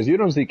far because you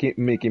don't see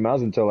Mickey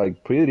Mouse until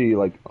like pretty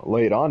like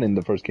late on in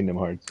the first Kingdom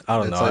Hearts. I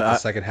don't It's know. like the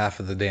second half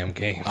of the damn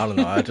game. I don't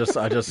know. I just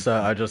said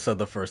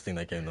the first thing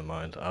that came to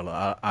mind. I don't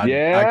know.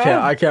 Yeah?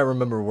 I can't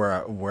remember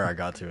where I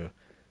got to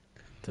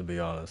be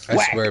honest. I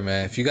swear,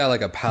 man, if you got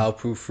like a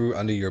pow-proof fruit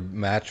under your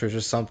mattress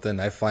or something,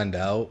 I find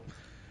out.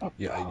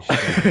 Yeah,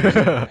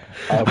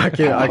 I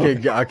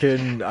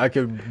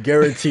can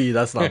guarantee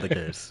that's not the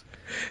case.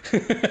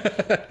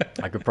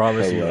 I could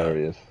promise you that.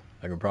 Hilarious.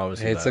 I can promise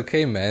you hey, it's that.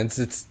 okay, man.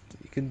 It's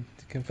you can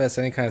confess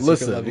any kind of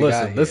secret love you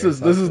got This here.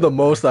 is the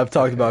most I've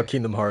talked about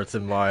Kingdom Hearts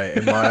in my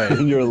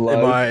In your life.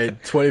 in my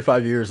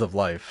 25 years of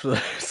life.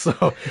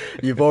 So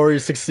you've already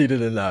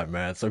succeeded in that,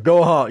 man. So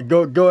go on,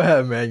 go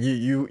ahead, man.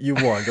 You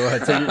won. Go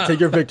ahead, take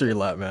your victory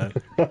lap, man.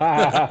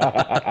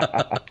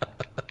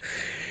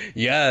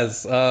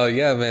 Yes.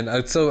 Yeah,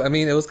 man. So, I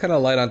mean, it was kind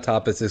of light on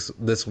topics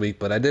this week,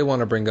 but I did want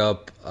to bring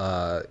up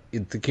the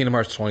Kingdom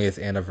Hearts 20th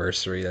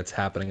anniversary that's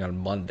happening on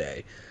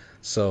Monday.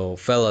 So,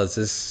 fellas,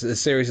 this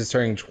series is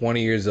turning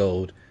 20 years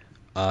old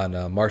on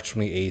March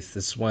 28th.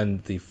 This is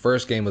when the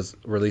first game was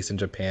released in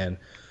Japan.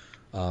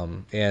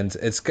 And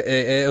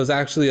it was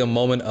actually a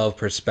moment of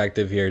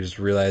perspective here, just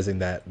realizing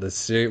that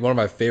one of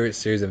my favorite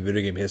series in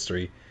video game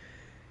history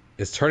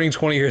is turning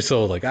 20 years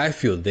old. Like, I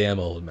feel damn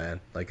old, man.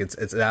 Like,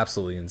 it's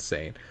absolutely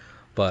insane.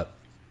 But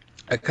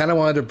I kind of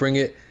wanted to bring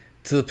it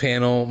to the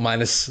panel,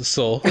 minus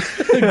Soul.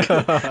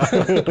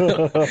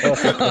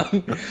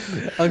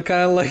 On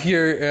kind of like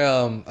your,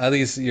 at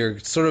least your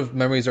sort of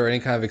memories or any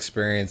kind of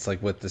experience,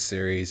 like with the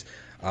series.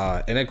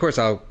 And of course,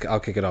 I'll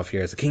kick it off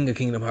here as the King of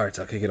Kingdom Hearts.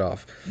 I'll kick it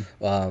off.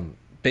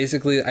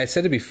 Basically, I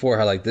said it before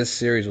how like this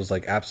series was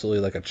like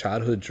absolutely like a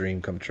childhood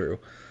dream come true.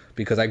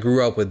 Because I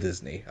grew up with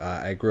Disney.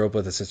 I grew up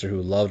with a sister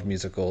who loved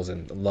musicals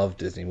and loved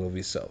Disney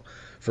movies. So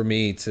for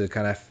me to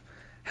kind of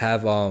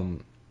have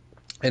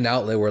an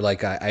outlet where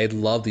like I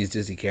loved these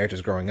Disney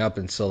characters growing up,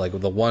 and so like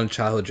the one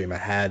childhood dream I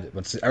had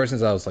ever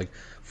since I was like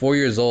 4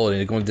 years old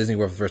and going to Disney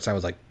World for the first time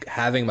was like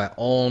having my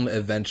own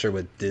adventure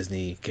with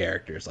Disney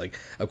characters. Like,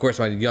 of course,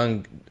 my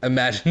young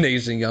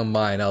imagination, young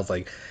mind, I was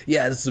like,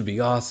 yeah, this would be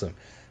awesome.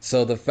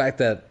 So the fact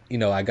that,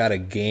 I got a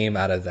game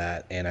out of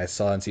that and I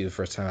saw it on TV the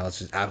first time, I was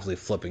just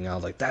absolutely flipping out. I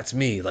was like, that's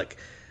me. Like,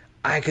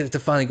 I get to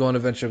finally go on an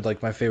adventure with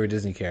like my favorite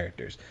Disney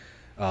characters.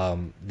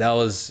 It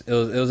was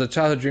a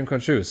childhood dream come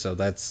true. So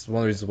that's one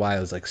of the reasons why it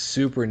was like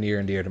super near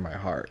and dear to my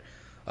heart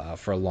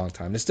for a long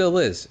time. It still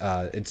is.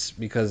 It's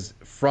because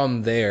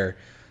from there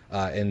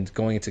and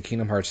going into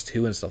Kingdom Hearts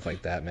 2 and stuff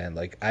like that, man,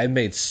 like I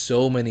made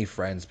so many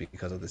friends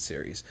because of the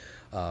series.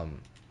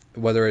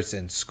 whether it's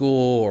in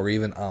school or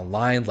even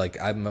online. Like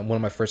one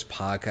of my first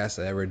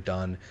podcasts I ever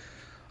done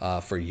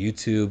for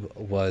YouTube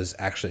was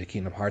actually a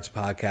Kingdom Hearts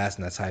podcast,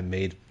 and that's how I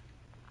made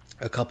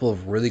a couple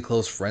of really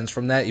close friends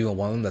from that. Even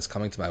one of them that's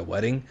coming to my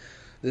wedding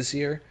this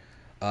year.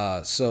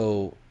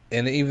 So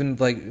and even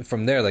like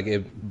from there, like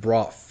it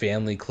brought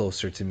family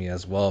closer to me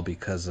as well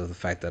because of the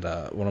fact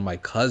that one of my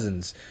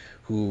cousins,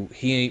 who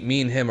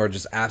me and him are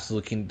just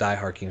absolute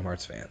diehard Kingdom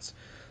Hearts fans.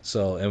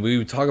 So and we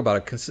would talk about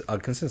it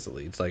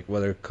consistently. It's like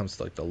whether it comes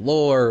to like the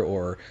lore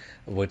or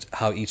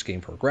how each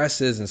game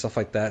progresses and stuff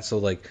like that. So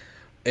like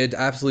it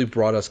absolutely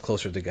brought us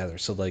closer together.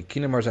 So like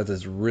Kingdom Hearts had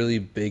this really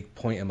big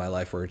point in my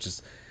life where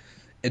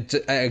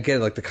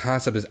again, like the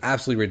concept is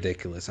absolutely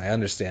ridiculous. I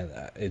understand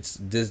that it's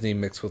Disney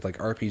mixed with like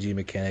RPG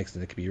mechanics,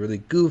 and it can be really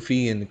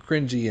goofy and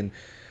cringy.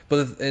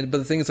 But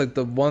the thing is, like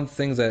the one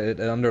thing that it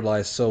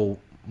underlies so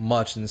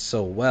much and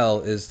so well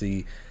is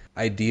the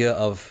idea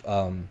of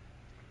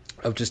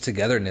just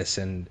togetherness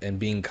and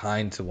being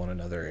kind to one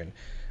another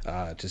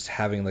and just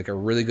having like a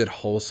really good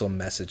wholesome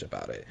message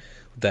about it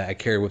that I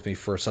carried with me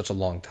for such a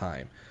long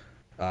time.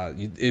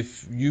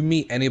 If you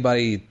meet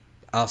anybody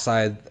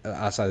outside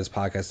this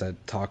podcast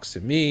that talks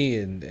to me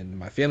and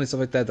my family and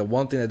stuff like that, the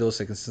one thing that they'll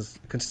say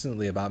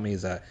consistently about me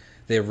is that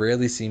they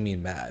rarely see me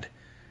mad,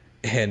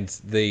 and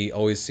they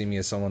always see me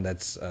as someone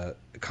that's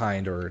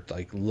kind or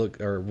like look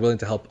or willing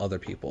to help other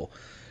people,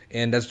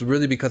 and that's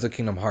really because of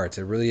Kingdom Hearts.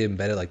 It really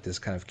embedded like this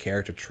kind of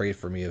character trait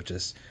for me of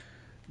just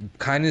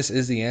kindness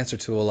is the answer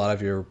to a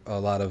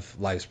lot of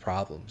life's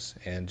problems,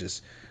 and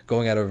just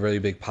going at a really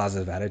big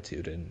positive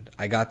attitude. And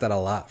I got that a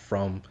lot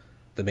from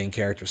the main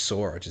character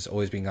Sora, just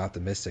always being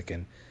optimistic.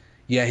 And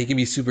yeah, he can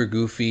be super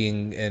goofy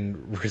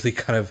and really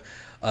kind of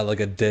like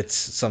a ditz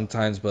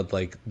sometimes, but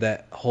like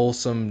that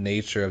wholesome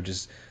nature of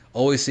just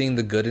always seeing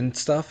the good in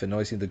stuff and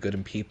always seeing the good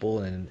in people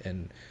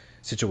and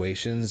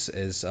situations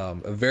is a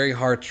very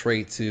hard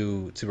trait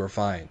to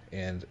refine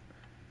and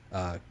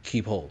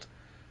keep hold.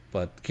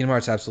 But Kingdom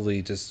Hearts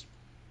absolutely just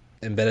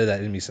embedded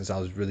that in me since I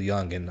was really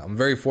young, and I'm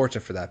very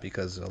fortunate for that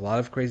because a lot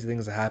of crazy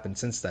things have happened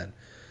since then.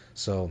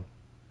 So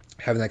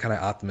having that kind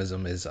of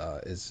optimism is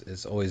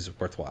always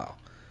worthwhile.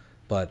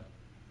 But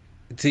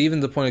to even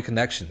the point of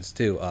connections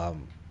too.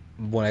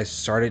 When I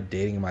started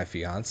dating my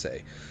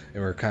fiance,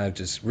 and we are kind of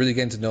just really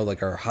getting to know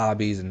like our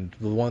hobbies, and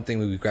the one thing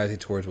we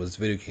gravitated towards was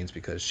video games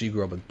because she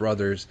grew up with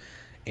brothers,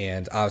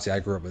 and obviously I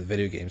grew up with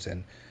video games,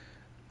 and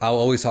I'll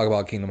always talk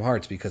about Kingdom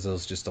Hearts because it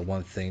was just the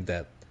one thing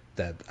that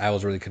I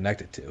was really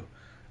connected to.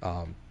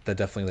 That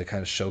definitely like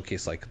kind of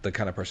showcased like the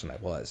kind of person I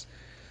was,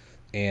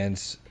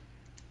 and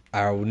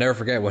I will never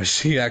forget when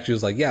she actually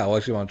was like, "Yeah, I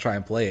actually want to try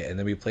and play it," and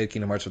then we played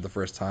Kingdom Hearts for the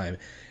first time,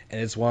 and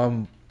it's one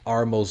of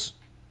our most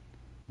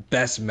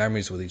best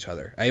memories with each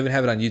other. I even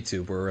have it on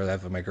YouTube where I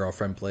have my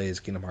girlfriend plays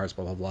Kingdom Hearts,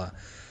 blah blah blah,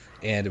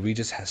 and we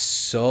just had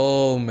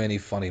so many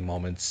funny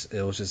moments.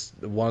 It was just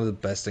one of the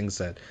best things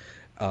that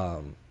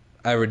I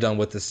ever done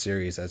with this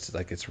series. That's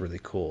like it's really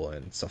cool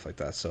and stuff like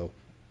that. So,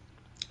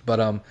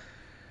 but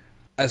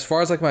as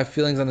far as like my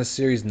feelings on the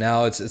series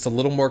now, it's a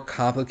little more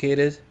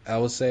complicated. I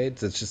would say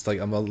it's just like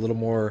I'm a little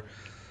more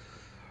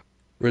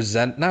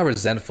not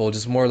resentful,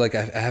 just more like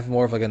I have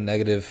more of like a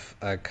negative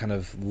kind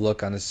of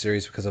look on the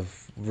series because of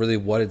really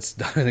what it's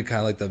done and kind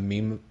of like the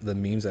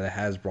memes that it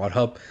has brought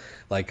up.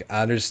 Like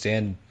I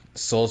understand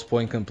Soul's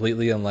point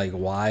completely on like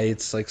why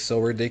it's like so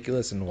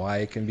ridiculous and why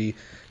it can be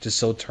just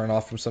so turn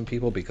off from some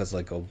people because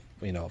like of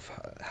of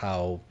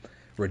how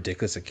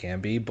ridiculous it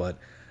can be. But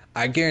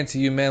I guarantee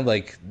you, man,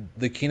 like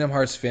the Kingdom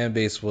Hearts fan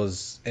base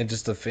was, and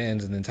just the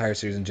fans and the entire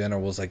series in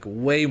general was like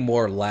way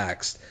more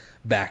lax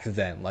back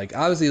then. Like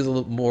obviously it was a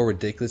little more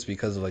ridiculous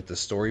because of like the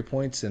story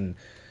points and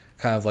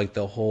kind of like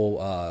the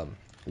whole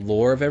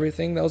lore of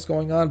everything that was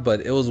going on,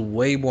 but it was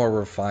way more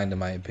refined in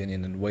my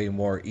opinion and way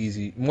more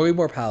easy, way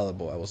more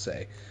palatable, I will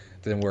say,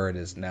 than where it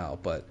is now.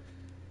 But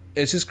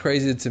it's just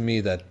crazy to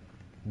me that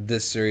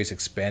this series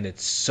expanded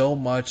so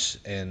much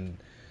and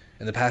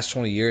in the past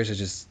 20 years it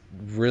just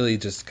really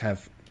just kind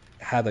of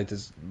had like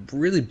this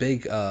really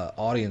big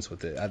audience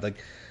with it.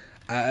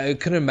 I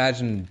couldn't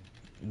imagine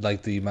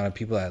like the amount of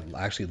people that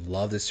actually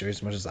love this series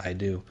as much as I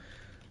do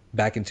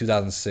back in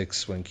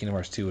 2006 when Kingdom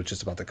Hearts 2 was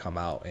just about to come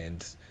out.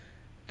 And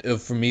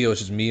for me it was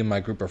just me and my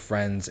group of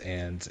friends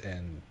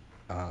and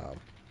uh,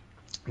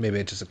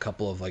 maybe just a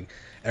couple of like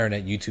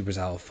internet YouTubers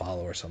I will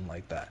follow or something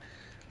like that.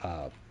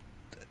 uh,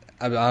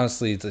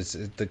 honestly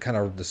the kind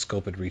of the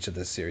scope and reach of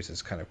this series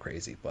is kind of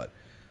crazy. But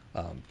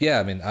yeah,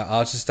 I mean,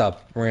 I'll just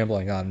stop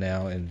rambling on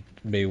now, and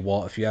maybe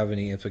Walt, if you have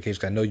any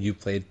implications, I know you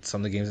played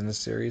some of the games in this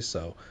series,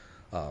 so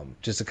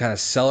just to kind of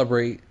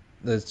celebrate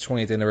the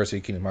 20th anniversary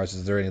of Kingdom Hearts,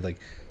 is there any like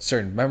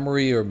certain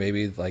memory or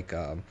maybe like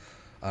I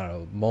don't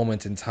know,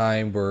 moment in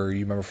time where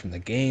you remember from the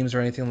games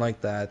or anything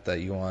like that that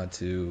you want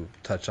to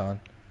touch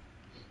on?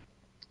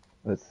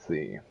 Let's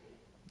see.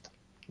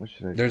 What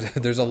should I There's talk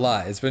there's a about?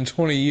 lot. It's been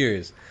 20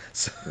 years,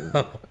 so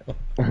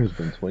It's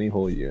been 20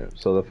 whole years.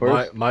 So the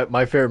My first, my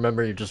my favorite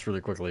memory, just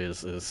really quickly,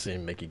 is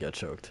seeing Mickey get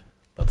choked.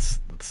 That's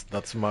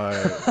my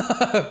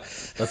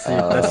that's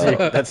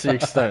the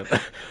extent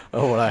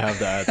of what I have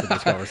to add to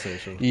this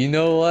conversation. You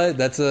know what?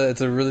 It's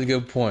a really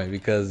good point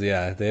because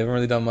yeah, they haven't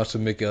really done much to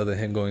Mickey other than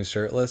him going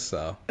shirtless.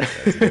 So yeah,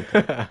 that's a good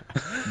point.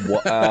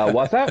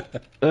 What's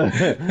that?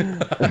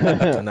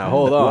 Now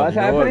hold on, What's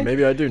you know what? happening?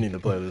 Maybe I do need to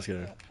play this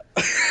game.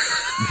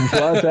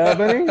 What's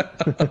happening?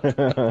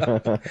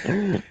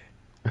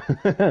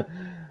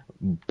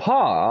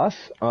 Pause.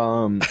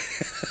 So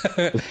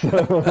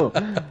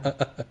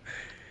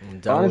I'm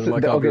downloading honestly,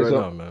 my copy okay, right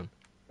so now, man.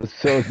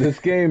 so this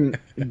game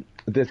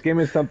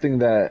is something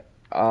that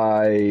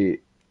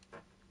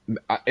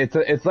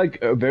it's like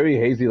very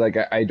hazy. Like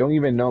I don't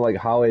even know like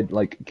how it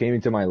like came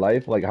into my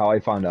life, like how I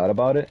found out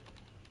about it.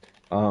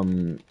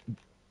 Um,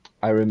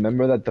 I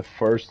remember that the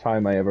first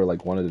time I ever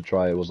like wanted to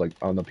try it was like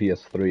on the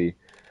PS3.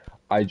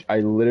 I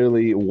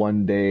literally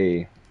one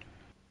day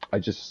I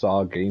just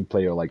saw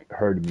gameplay or like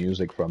heard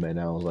music from it, and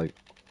I was like,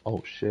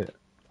 oh shit,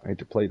 I need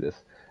to play this.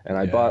 And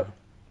I Yeah.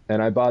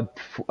 bought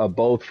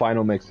both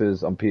final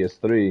mixes on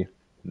PS3.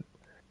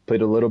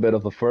 Played a little bit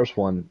of the first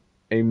one.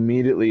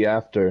 Immediately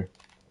after,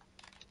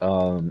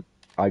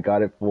 I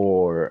got it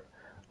for.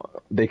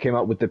 They came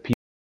out with the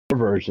PS4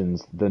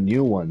 versions, the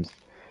new ones,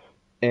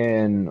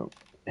 and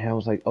I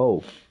was like,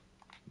 oh,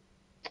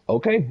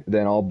 okay,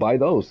 then I'll buy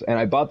those. And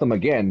I bought them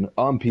again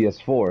on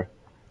PS4,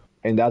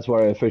 and that's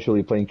where I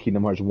officially played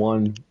Kingdom Hearts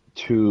 1,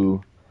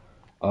 2,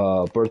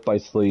 Birth by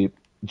Sleep,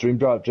 Dream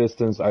Drop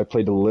Distance. I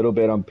played a little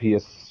bit on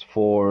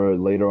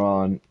PS4 later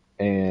on,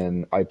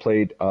 and I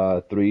played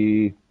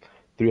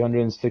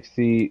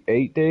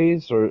 368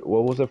 days, or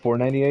what was it,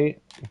 498?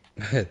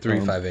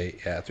 358.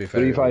 Yeah,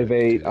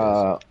 358.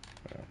 358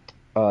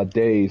 2 days.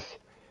 days.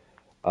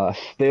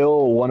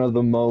 Still one of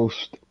the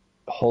most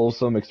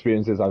wholesome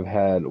experiences I've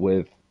had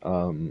with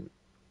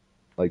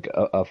like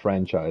a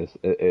franchise.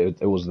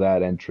 It was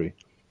that entry.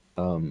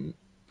 Oh,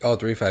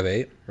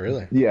 358.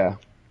 Really? Yeah,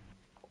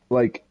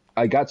 like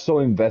I got so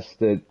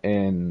invested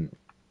in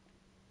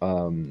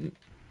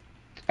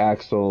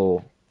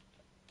Axel.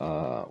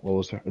 What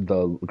was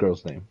the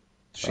girl's name?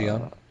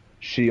 Shion.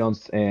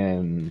 Shion's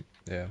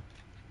Yeah.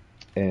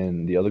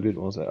 and the other good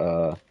one was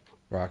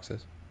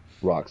Roxas.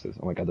 Roxas.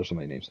 Oh my God, there's so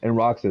many names. And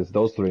Roxas,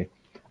 those three.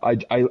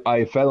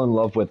 I fell in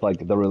love with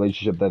like the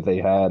relationship that they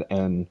had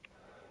and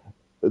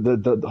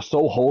the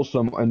so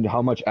wholesome and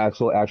how much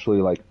Axel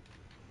actually like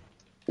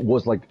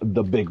was like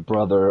the big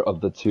brother of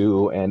the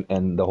two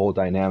and the whole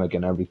dynamic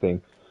and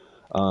everything.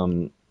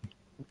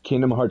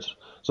 Kingdom Hearts.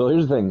 So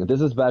here's the thing.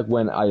 This is back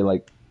when I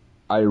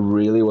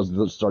really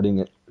was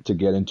starting to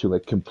get into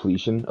like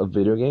completion of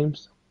video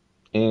games.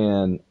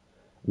 And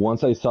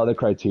once I saw the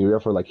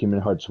criteria for like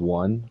Kingdom Hearts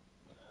 1,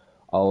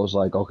 I was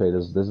like, okay,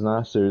 this is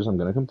not serious. I'm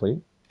gonna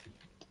complete.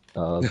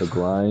 The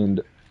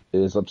grind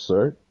is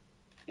absurd.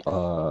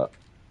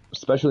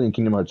 Especially in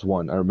Kingdom Hearts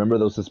 1. I remember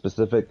there was a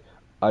specific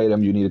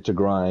item you needed to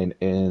grind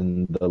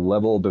in the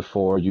level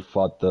before you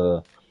fought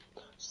the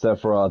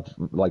Sephiroth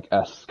like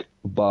esque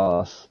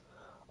boss.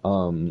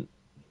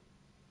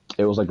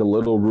 It was like a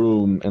little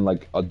room in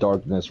like a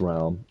darkness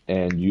realm,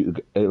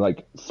 and it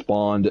like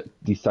spawned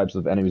these types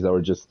of enemies that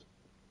were just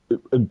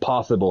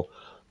impossible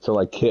to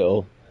like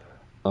kill.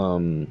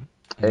 And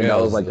Yeah,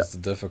 that was like that's the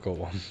difficult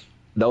one.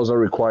 that was a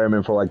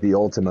requirement for like the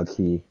ultimate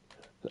key.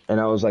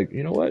 And I was like,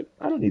 you know what?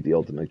 I don't need the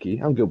ultimate key.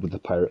 I'm good with the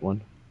pirate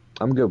one.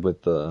 I'm good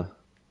with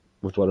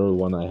whatever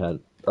one I had.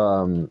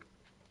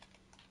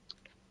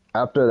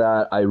 After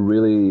that, I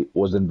really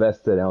was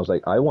invested, and I was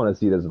like, I want to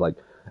see this like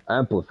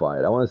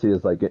amplified. I want to see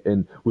this like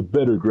in with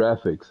better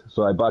graphics.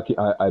 So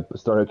I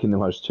started Kingdom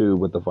Hearts 2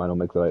 with the final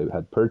mix that I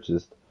had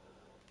purchased,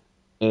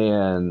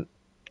 and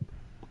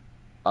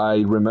I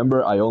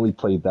remember I only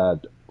played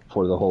that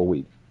for the whole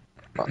week.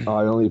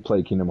 I only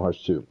played Kingdom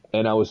Hearts 2,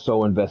 and I was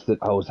so invested.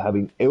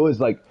 It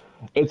was like,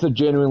 it's a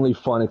genuinely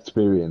fun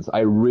experience. I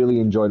really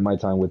enjoyed my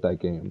time with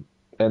that game.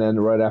 And then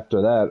right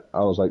after that, I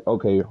was like,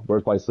 okay,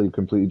 Birth by Sleep,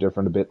 completely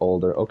different, a bit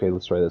older. Okay,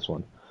 let's try this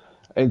one.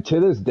 And to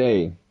this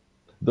day,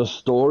 the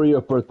story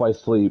of Birth by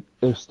Sleep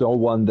is still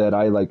one that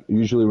I like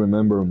usually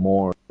remember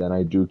more than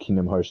I do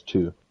Kingdom Hearts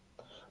 2.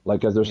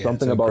 Like, as Yeah,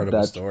 it's an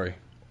incredible story.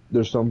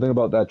 there's something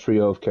about that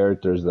trio of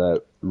characters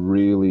that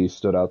really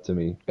stood out to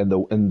me,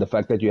 and the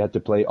fact that you had to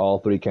play all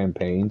three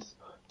campaigns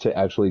to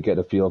actually get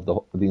a feel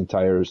of the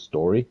entire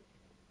story.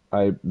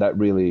 I that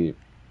really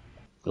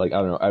like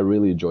I don't know. I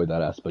really enjoyed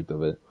that aspect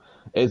of it.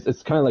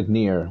 It's kind of like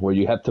Nier, where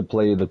you have to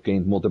play the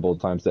game multiple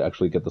times to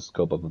actually get the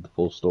scope of the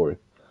full story.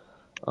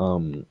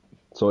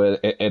 So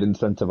it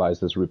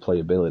incentivizes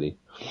replayability.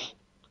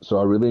 So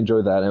I really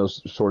enjoyed that. It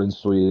was short and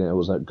sweet. And it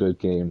was a good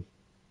game.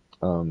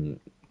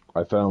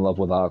 I fell in love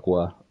with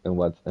Aqua and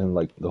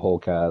like the whole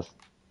cast.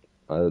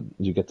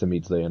 You get to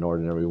meet Xehanort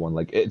and everyone.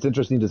 Like, it's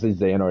interesting to see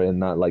Xehanort in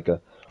not like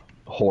a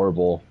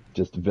horrible,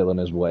 just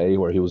villainous way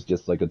where he was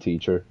just like a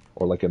teacher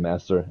or like a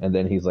master, and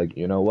then he's like,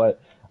 you know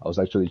what? I was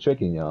actually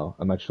tricking y'all.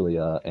 I'm actually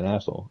an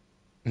asshole,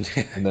 and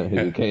then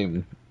he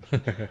became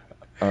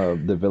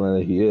the villain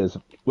that he is.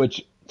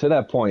 Which to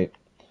that point,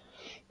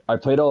 I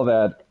played all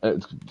that.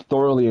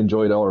 Thoroughly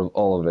enjoyed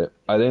all of it.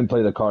 I didn't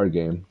play the card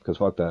game because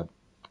fuck that.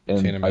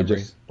 Chain And of I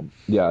just, Memories.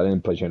 yeah, I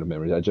didn't play Chain of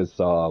Memories. I just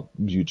saw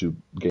YouTube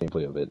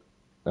gameplay of it.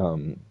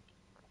 Um,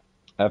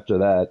 After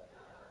that,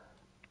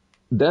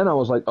 then I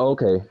was like, oh,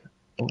 okay,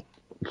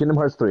 Kingdom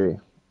Hearts 3.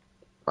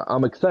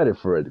 I'm excited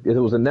for it. It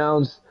was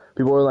announced.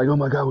 People were like, oh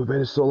my god, we've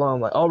waited so long.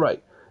 I'm like, all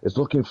right, it's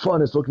looking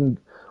fun. It's looking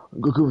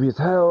goofy as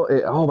hell.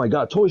 Oh my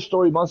god, Toy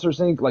Story, Monsters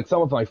Inc. Like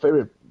some of my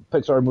favorite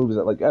Pixar movies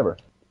that like ever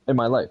in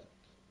my life.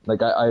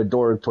 Like I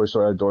adore Toy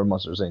Story, I adore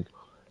Monsters Inc.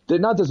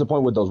 Did not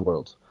disappoint with those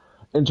worlds.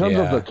 In terms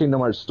of the Yeah, Kingdom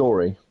Hearts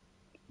story,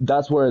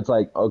 that's where it's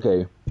like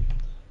okay,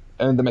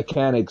 and the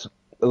mechanics,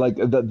 like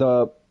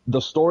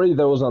the story,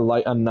 there was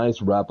a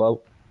nice wrap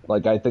up.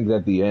 Like I think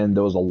at the end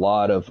there was a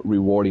lot of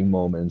rewarding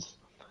moments.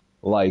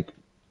 Like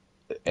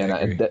I and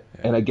agree. and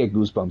Yeah. I get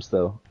goosebumps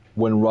though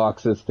when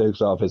Roxas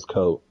takes off his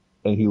coat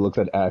and he looks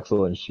at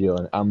Axel and Sheila,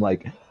 and I'm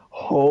like,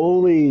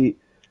 holy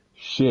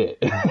shit!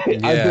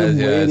 I've Yeah, been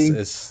yeah, waiting.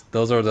 it's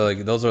those are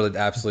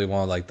absolutely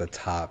one of like the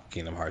top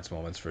Kingdom Hearts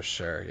moments for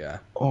sure. Yeah.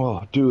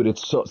 Oh, dude,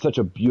 it's such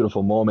a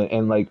beautiful moment,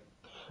 and like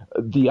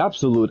the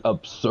absolute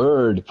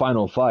absurd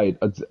final fight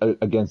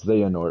against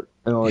Xehanort.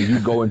 You know, like you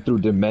Yeah. going through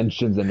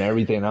dimensions and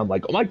everything. And I'm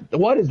like, oh my,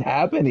 what is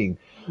happening?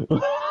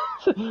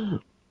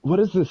 What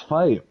is this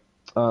fight?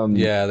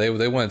 Um, Yeah,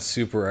 they went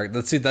super.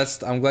 Let's see.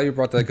 That's I'm glad you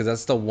brought that because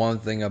that's the one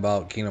thing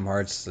about Kingdom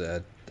Hearts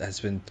that has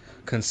been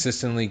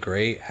consistently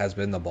great has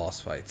been the boss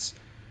fights.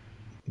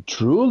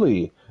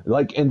 Truly,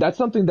 like, and that's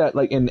something that,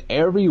 like, in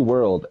every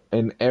world,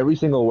 in every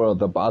single world,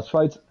 the boss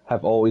fights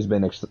have always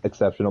been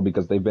exceptional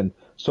because they've been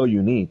so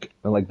unique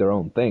and like their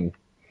own thing.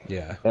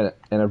 Yeah, And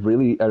I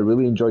really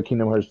enjoyed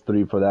Kingdom Hearts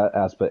 3 for that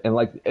aspect. And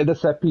like the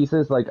set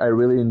pieces, like I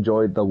really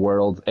enjoyed the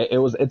world.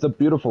 It's a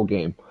beautiful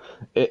game.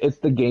 It's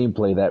the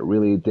gameplay that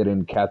really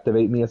didn't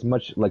captivate me as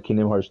much like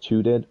Kingdom Hearts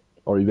 2 did,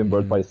 or even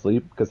Birth hmm by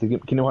Sleep, because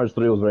Kingdom Hearts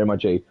 3 was very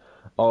much a,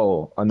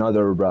 oh,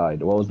 another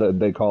ride. What was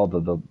they called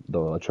the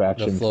the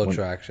attractions flow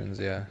when, attractions.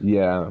 Yeah,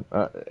 yeah,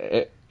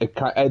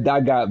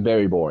 that got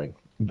very boring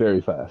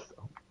very fast.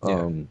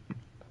 yeah. Um,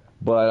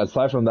 but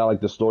aside from that,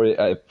 like the story,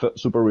 it felt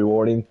super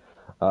rewarding.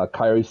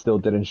 Kyrie still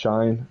didn't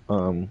shine.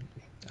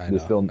 I They know.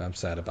 still I'm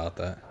sad about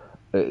that.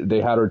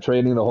 they had her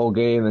training the whole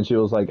game, and she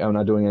was like, "I'm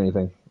not doing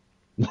anything."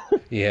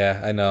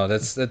 Yeah, I know.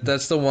 That's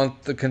the one.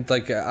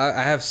 Like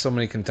I have so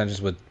many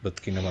contentions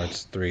with Kingdom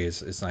Hearts 3.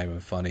 It's not even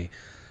funny.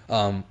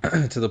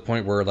 To the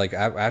point where like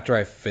after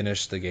I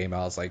finished the game, I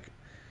was like,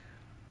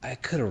 I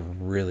could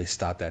have really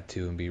stopped at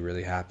 2 and be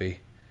really happy.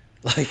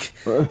 Like,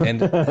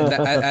 and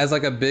as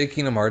like a big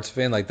Kingdom Hearts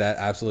fan, like that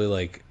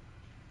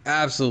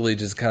absolutely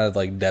just kind of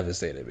like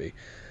devastated me.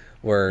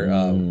 Where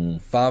Mm,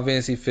 Final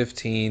Fantasy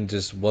 15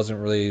 just wasn't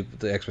really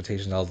the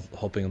expectations I was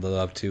hoping to live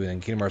up to, and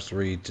then Kingdom Hearts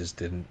 3 just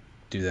didn't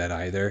do that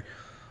either.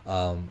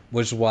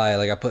 Which is why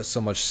like I put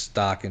so much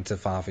stock into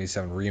Final Fantasy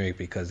 7 Remake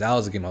because that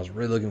was a game I was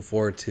really looking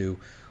forward to.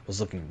 Was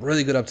looking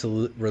really good up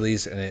to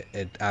release, and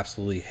it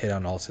absolutely hit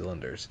on all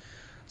cylinders,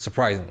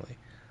 surprisingly.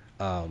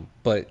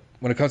 But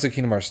when it comes to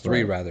Kingdom Hearts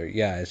 3, right. rather,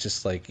 yeah, it's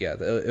just like, yeah,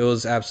 it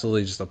was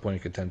absolutely just a point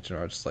of contention.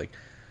 Where I was just like,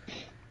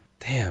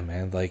 damn,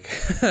 man, like,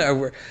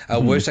 I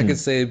wish I could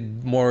say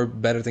more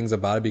better things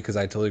about it because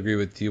I totally agree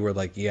with you. Where,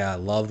 like, yeah, I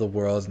love the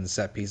worlds and the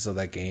set pieces of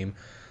that game.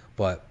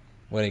 But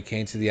when it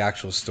came to the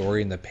actual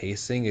story and the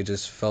pacing, it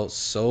just felt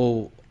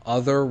so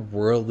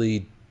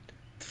otherworldly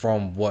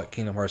from what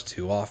Kingdom Hearts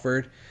 2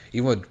 offered.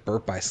 Even what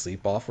Birth by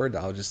Sleep offered,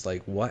 I was just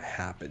like, what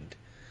happened?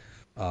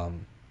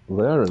 Um,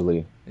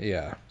 Literally.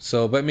 Yeah.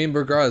 So, but I mean,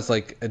 regardless,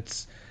 like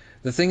it's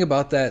the thing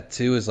about that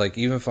too is like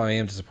even if I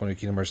am disappointed with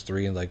Kingdom Hearts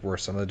 3 and like where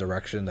some of the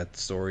direction that the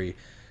story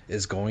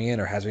is going in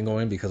or has been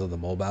going because of the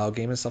mobile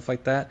game and stuff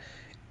like that,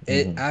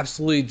 it Hmm.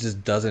 absolutely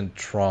just doesn't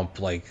trump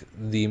like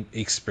the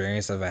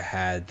experience that I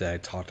had that I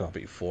talked about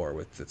before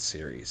with the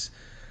series.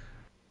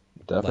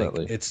 Like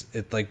Definitely. it's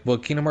like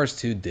what Kingdom Hearts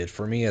 2 did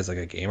for me as like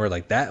a gamer,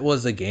 like that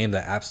was a game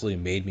that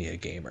absolutely made me a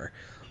gamer.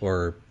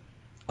 Or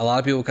a lot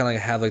of people kind of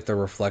like have like their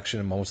reflection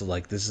and moments of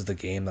like this is the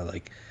game that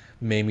like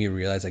made me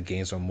realize that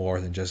games are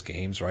more than just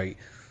games, right?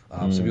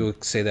 Some Mm. people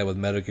say that with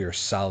Metal Gear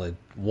Solid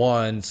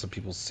One. Some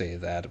people say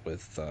that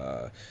with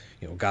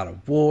God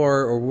of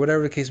War or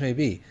whatever the case may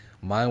be.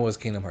 Mine was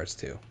Kingdom Hearts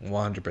 2,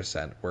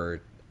 100%.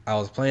 Where I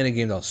was playing a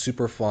game that was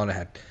super fun. I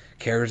had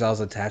characters I was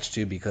attached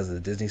to because of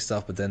the Disney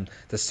stuff, but then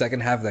the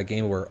second half of that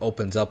game where it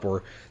opens up,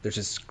 where there's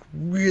this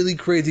really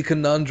crazy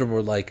conundrum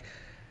where like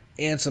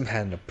Ansem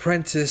had an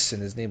apprentice,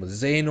 and his name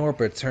was Xehanort,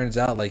 but it turns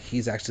out like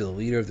he's actually the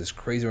leader of this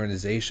crazy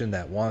organization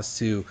that wants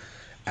to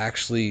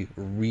actually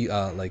kind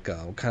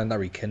of not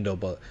rekindle,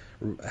 but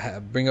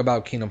bring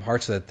about Kingdom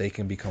Hearts so that they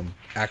can become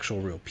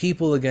actual real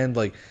people again.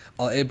 Like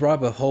it brought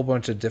up a whole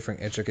bunch of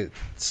different intricate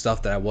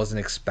stuff that I wasn't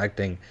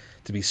expecting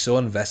to be so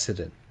invested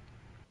in.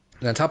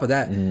 And on top of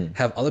that, Mm.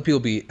 have other people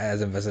be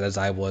as invested as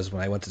I was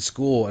when I went to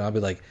school, and I'll be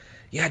like,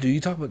 "Yeah, dude, you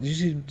talk about? Did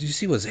you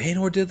see what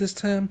Xehanort did this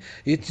time?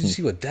 Did you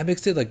see what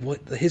Demix did? Like what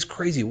his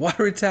crazy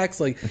water attacks?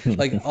 Like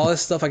all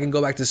this stuff. I can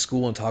go back to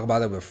school and talk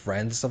about it with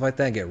friends and stuff like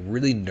that, and get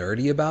really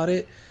nerdy about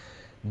it.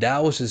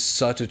 that was just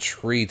such a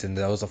treat, and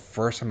that was the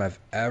first time I've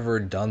ever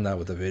done that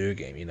with a video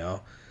game.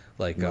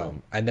 Like Right.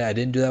 I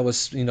didn't do that with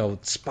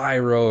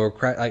Spyro or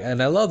Crash,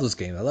 and I love those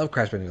games. I love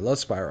Crash Bandicoot, I love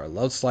Spyro, I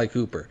love Sly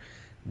Cooper.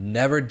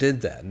 Never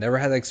did that. Never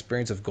had that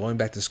experience of going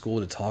back to school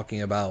to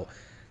talking about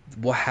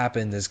what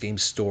happened in this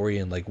game's story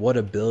and like what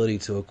ability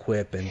to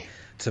equip and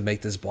to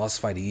make this boss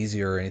fight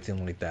easier or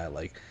anything like that.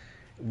 Like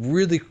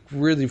really,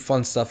 really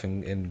fun stuff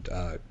and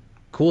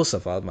cool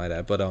stuff, I might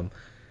add. But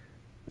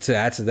to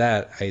add to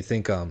that, I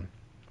think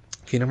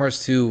Kingdom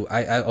Hearts 2,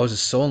 I was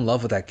just so in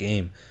love with that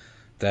game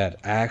that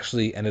I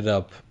actually ended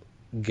up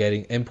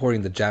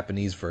importing the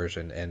Japanese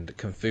version and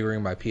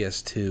configuring my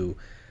PS2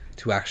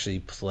 to actually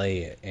play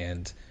it.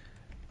 And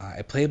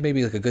I played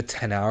maybe like a good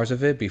 10 hours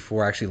of it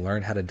before I actually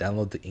learned how to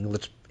download the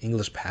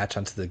English patch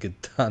onto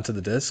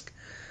the disc.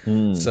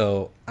 Mm.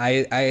 So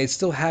I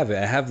still have it.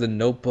 I have the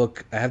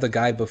notebook. I have the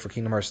guidebook for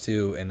Kingdom Hearts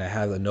 2, and I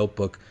have the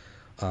notebook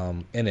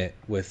in it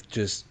with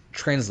just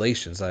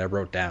translations that I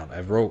wrote down.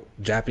 I wrote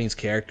Japanese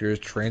characters,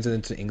 translated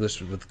into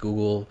English with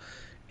Google,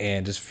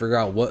 and just figure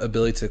out what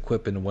ability to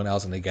equip and when I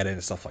was going to get it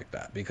and stuff like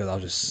that.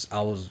 Because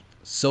I was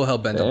so hell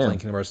bent on playing Damn.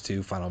 Kingdom Hearts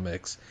 2 Final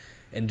Mix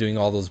and doing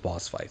all those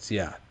boss fights.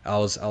 Yeah, I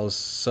was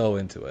so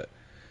into it.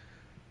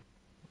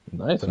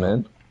 Nice, So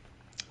man.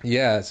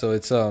 yeah, so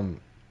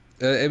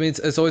I mean,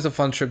 it's always a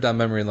fun trip down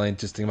memory lane,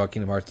 just thinking about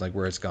Kingdom Hearts, like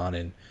where it's gone,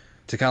 and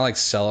to kind of like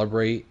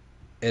celebrate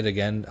it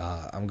again.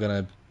 I'm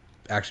gonna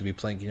actually be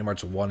playing Kingdom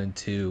Hearts 1 and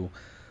 2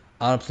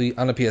 on a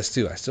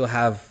PS2. I still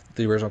have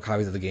the original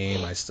copies of the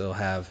game. I still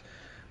have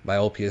my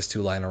old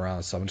PS2 lying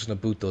around, so I'm just gonna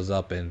boot those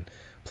up and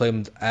play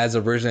them as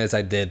originally as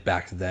I did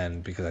back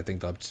then, because I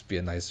think that'll just be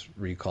a nice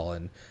recall.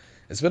 And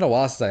it's been a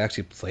while since I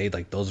actually played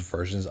like those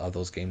versions of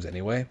those games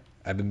anyway.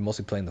 I've been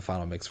mostly playing the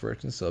Final Mix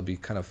version, so it'll be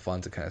kind of fun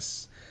to kind of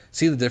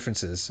see the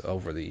differences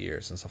over the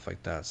years and stuff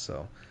like that.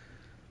 So,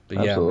 but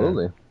yeah,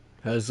 man.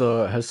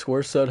 Absolutely. Has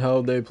Square said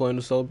how they plan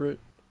to celebrate?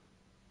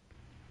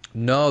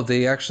 No,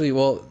 they actually,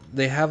 well,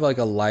 they have like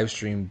a live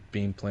stream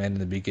being planned in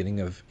the beginning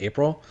of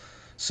April.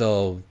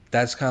 So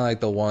that's kind of like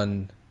the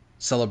one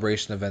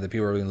celebration event that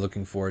people are really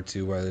looking forward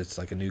to, whether it's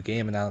like a new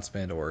game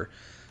announcement or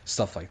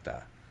stuff like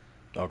that.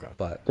 Okay.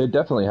 But They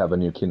definitely have a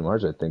new Kingdom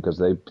Hearts, I think, because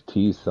they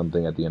teased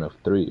something at the end of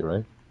 3,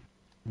 right?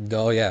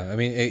 oh yeah, I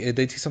mean,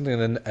 they teach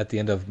something at the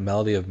end of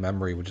Melody of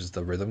Memory, which is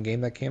the rhythm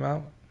game that came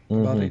out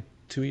about Mm-hmm.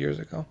 2 years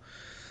ago.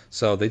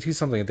 So they teach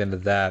something at the end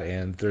of that,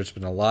 and there's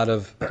been a lot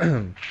of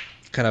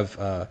kind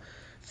of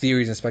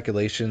theories and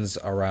speculations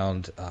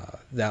around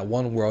that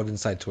one world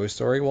inside Toy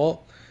Story,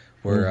 Walt,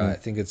 where Mm-hmm. I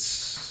think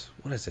it's,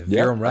 what is it,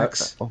 Yeah. Virum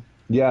Rex?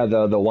 Yeah,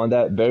 the one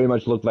that very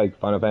much looked like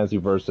Final Fantasy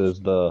versus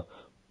the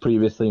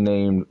previously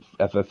named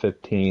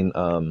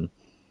FF15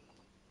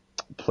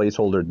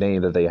 placeholder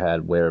name that they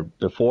had, where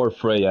before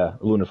Freya,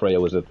 Luna Freya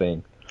was a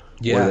thing,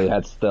 where Yeah, they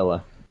had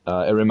Stella.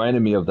 It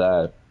reminded me of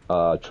that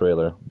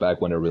trailer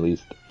back when it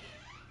released.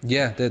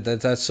 yeah,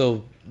 that's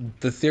so.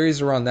 The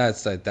theories around that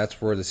is that that's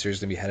where the series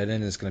is gonna be headed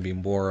in. It's gonna be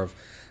more of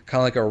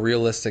kind of like a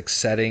realistic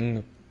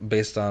setting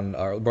based on,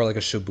 more like a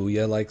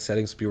Shibuya like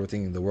setting. So people are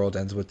thinking the world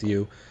ends with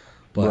you,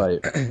 but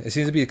Right. it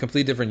seems to be a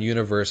completely different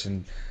universe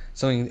and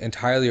something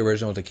entirely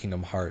original to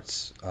Kingdom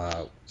Hearts.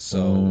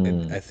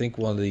 Mm. I think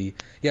one of the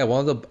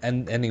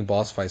ending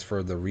boss fights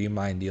for the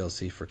Remind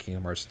DLC for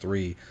Kingdom Hearts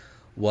 3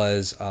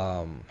 was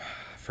I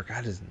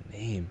forgot his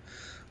name,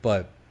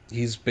 but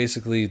he's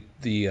basically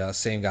the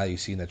same guy you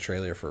see in the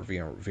trailer for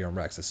VM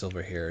Rex, the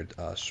silver haired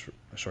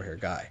short haired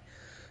guy.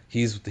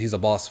 He's a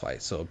boss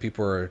fight, so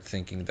people are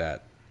thinking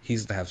that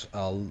he's gonna have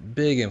a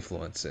big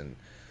influence in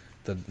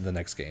the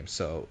next game.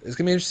 So it's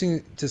gonna be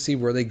interesting to see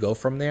where they go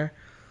from there,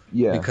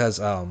 Yeah. because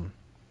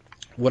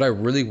what I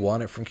really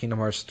wanted from Kingdom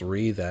Hearts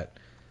 3 that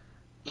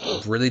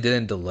really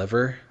didn't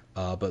deliver,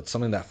 but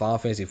something that Final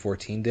Fantasy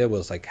 14 did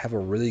was like have a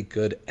really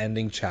good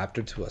ending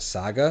chapter to a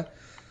saga.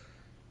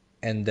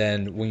 And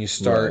then when you Right.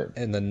 start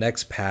in the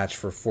next patch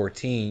for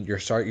 14, you're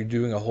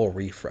doing a whole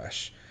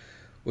refresh.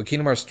 With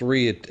Kingdom Hearts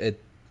 3,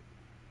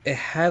 it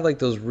had like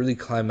those really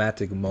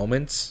climactic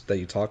moments that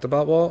you talked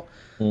about, Walt.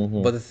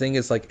 Mm-hmm. But the thing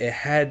is, like, it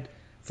had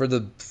for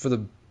the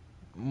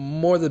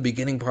more the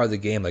beginning part of the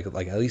game, like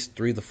at least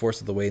three the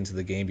fourths of the way into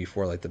the game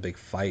before like the big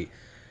fight,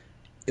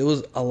 it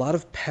was a lot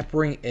of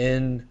peppering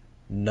in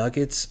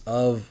nuggets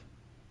of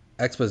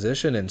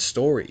exposition and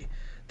story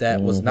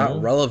that was not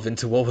Mm-hmm. relevant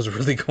to what was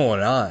really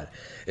going on.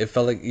 It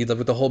felt like either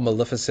with the whole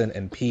Maleficent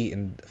and Pete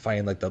and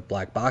finding like the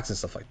black box and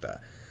stuff like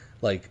that,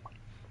 like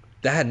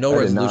that had no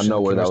I did not resolution know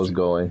in where Kingdom that Hearts was 3.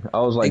 going. I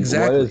was like,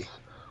 Exactly.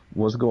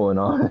 what's going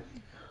on?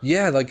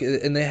 Yeah, like,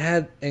 and they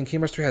had, and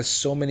Kingdom Hearts 3 has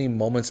so many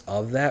moments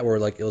of that where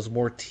like it was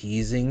more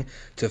teasing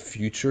to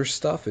future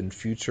stuff and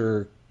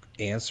future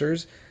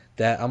answers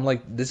that I'm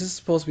like, this is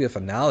supposed to be a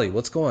finale.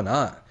 What's going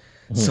on?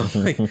 So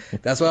like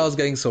that's why I was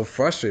getting so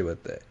frustrated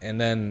with it. And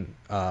then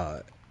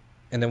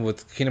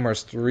with Kingdom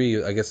Hearts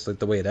 3, I guess like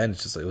the way it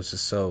ends, just like, it was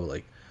just so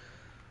like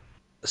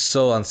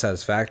so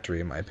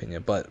unsatisfactory in my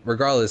opinion. But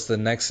regardless, the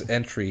next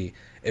entry,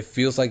 it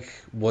feels like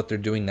what they're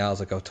doing now is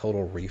like a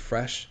total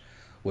refresh,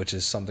 which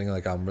is something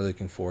like I'm really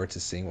looking forward to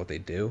seeing what they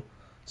do.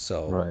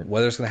 So Right.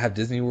 whether it's gonna have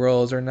Disney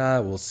Worlds or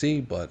not, we'll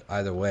see. But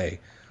either way,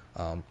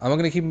 I'm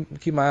gonna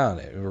keep my eye on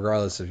it,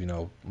 regardless of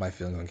my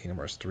feelings on Kingdom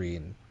Hearts 3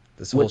 and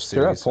this whole Which to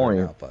that series right point,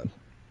 now. But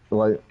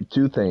like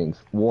two things.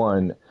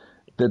 One,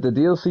 did the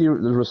DLC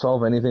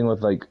resolve anything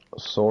with like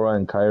Sora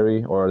and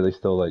Kairi, or are they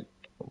still like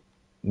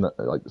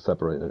like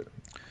separated?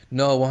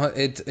 no,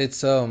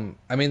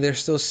 I mean they're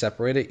still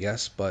separated,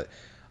 yes, but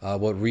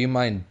what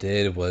Remind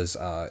did was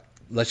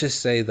let's just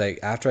say like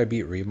after I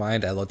beat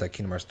Remind, I looked at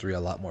Kingdom Hearts 3 a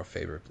lot more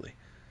favorably.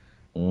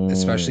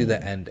 Especially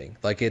the Mm. ending.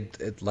 Like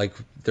it like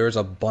there's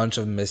a bunch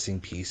of missing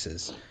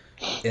pieces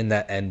in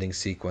that ending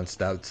sequence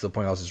that to the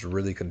point I was just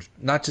really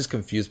not just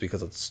confused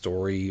because of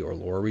story or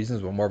lore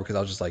reasons, but more because I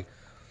was just like,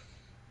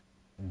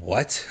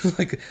 what?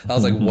 Like I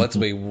was like, what's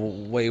wait,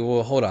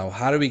 well, hold on.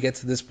 How do we get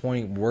to this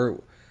point? Where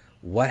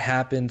what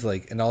happened?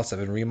 Like and all that stuff.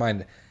 And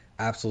Remind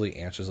absolutely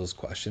answers those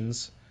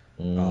questions.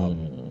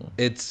 Mm.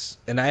 It's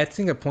and I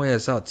think I pointed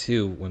this out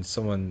too when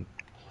someone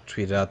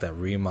tweeted out that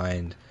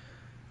Remind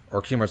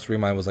or Kingdom Hearts 3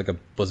 Remind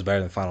was better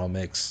than Final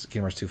Mix,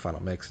 Kingdom Hearts 2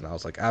 Final Mix, and I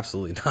was like,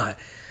 absolutely not,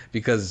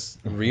 because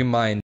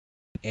Remind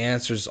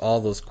answers all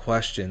those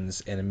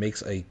questions and it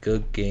makes a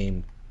good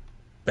game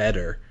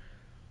better.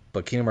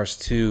 But Kingdom Hearts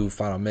 2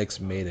 Final Mix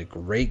made a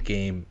great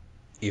game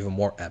even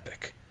more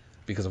epic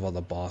because of all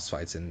the boss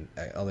fights and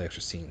all the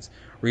extra scenes.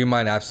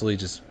 Remind absolutely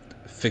just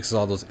fixes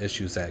all those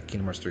issues that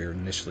Kingdom Hearts 3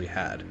 initially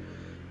had.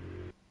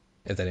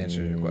 If that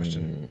answers your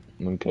question.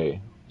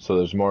 Okay. So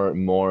there's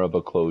more of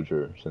a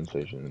closure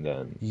sensation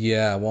than.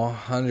 Yeah,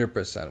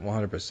 100%,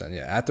 100%.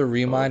 Yeah, after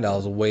Remind, I Okay.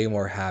 was way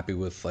more happy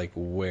with like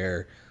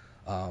where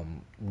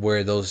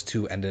those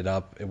two ended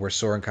up, where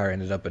Sora and Kyra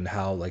ended up, and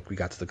how like we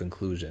got to the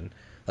conclusion.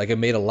 Like it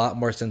made a lot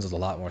more sense, it was a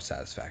lot more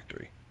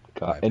satisfactory,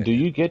 in my And do opinion.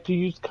 you get to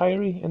use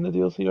Kyrie in the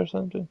DLC or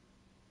something?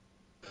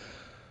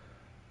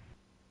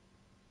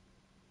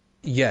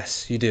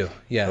 Yes, you do.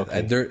 Yeah,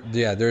 Okay.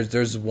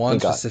 there's one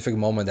Thank God. specific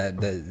moment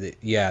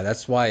yeah,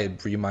 that's why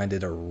it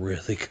reminded a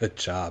really good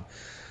job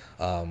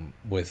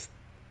with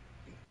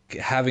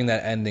having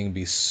that ending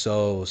be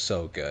so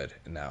good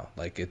now.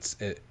 Like it's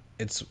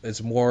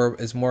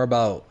more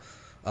about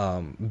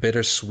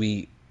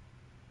bittersweet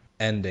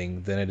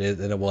ending than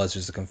it was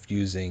just a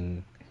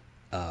confusing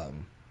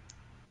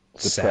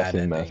sad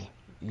Depressing mess. ending.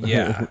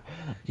 Yeah.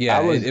 I Yeah,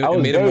 was I it was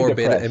made it very more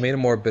bitter it depressed. made it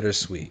more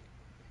bittersweet.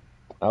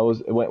 I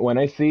was when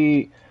I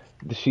see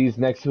she's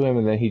next to him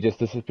and then he just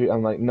disappeared.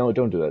 I'm like, no,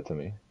 don't do that to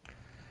me.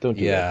 Don't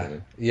do that to Yeah.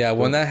 me. Yeah,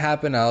 when Don't. that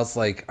happened I was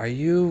like, "Are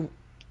you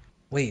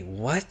wait,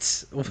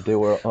 what?" They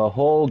were a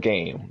whole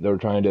game. They were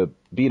trying to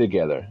be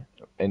together,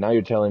 and now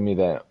you're telling me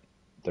that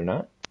they're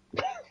not.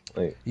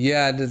 Like,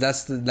 Yeah,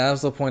 that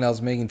was the point I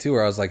was making too,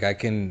 where I was like, I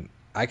can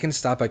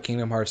stop at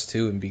Kingdom Hearts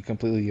 2 and be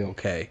completely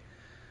okay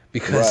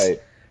because right.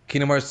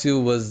 Kingdom Hearts 2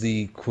 was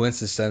the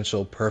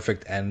quintessential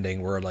perfect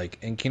ending where like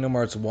in Kingdom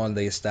Hearts 1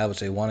 they established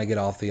they want to get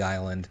off the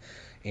island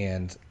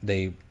and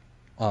they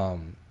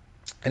um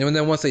and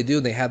then once they do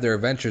they have their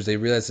adventures they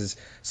realize it's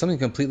something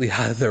completely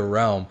out of their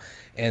realm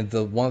and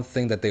the one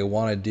thing that they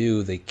want to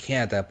do they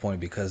can't at that point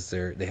because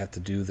they have to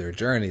do their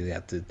journey they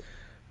have to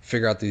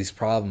figure out these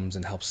problems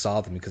and help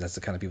solve them because that's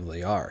the kind of people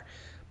they are.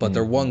 But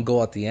their one Hmm.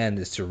 goal at the end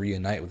is to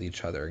reunite with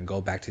each other and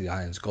go back to the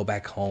islands, go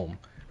back home,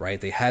 right?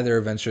 They had their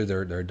adventure,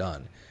 they're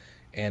done.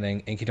 And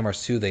in Kingdom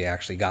Hearts 2, they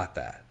actually got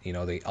that.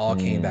 They all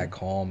came Mm. back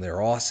home,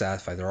 they're all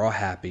satisfied, they're all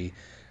happy,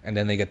 and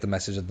then they get the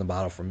message at the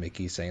bottom from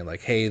Mickey saying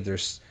like, "Hey,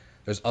 there's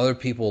other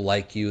people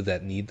like you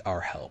that need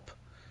our help."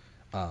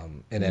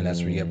 And then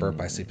that's where you get burnt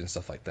by Mm. sleep and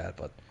stuff like that.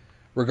 But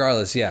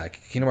regardless, yeah,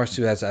 Kingdom Hearts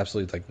 2 has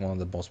absolutely like one of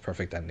the most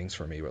perfect endings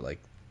for me. Where like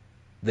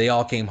they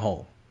all came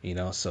home,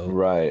 so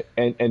Right.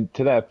 And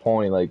to that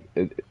point, like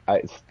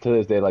to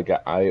this day, like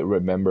I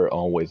remember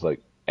always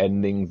like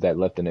endings that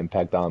left an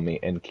impact on me.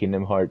 And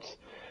Kingdom Hearts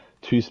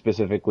 2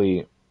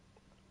 specifically,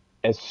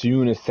 as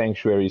soon as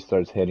Sanctuary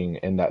starts hitting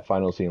and that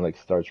final scene like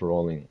starts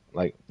rolling,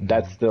 like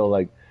that's mhm. still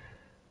like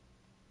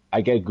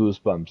I get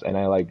goosebumps and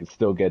I like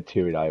still get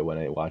teary eyed when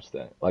I watch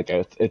that. Like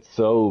it's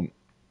so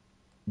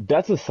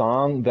that's a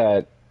song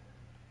that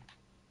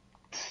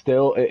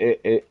still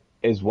it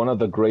is one of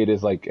the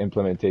greatest like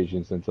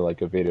implementations into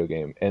like a video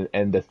game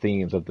and the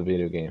themes of the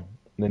video game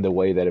and the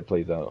way that it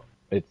plays out.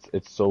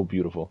 It's so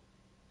beautiful.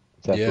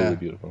 It's absolutely Yeah,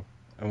 beautiful.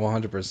 and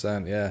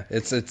 100%, yeah.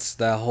 It's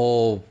that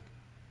whole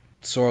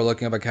Sora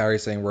looking up at Carrie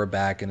saying we're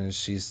back, and then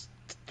she's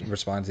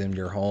responding to him,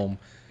 "You're home."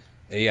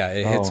 Yeah,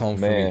 it hits Oh home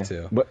for me man,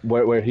 too. but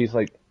where he's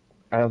like,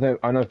 I don't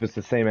know if it's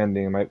the same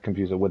ending. I might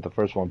confuse it with the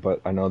first one,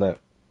 but I know that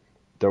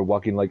they're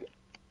walking like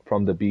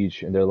from the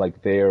beach and they're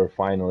like there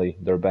finally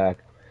they're back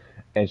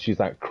and she's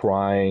like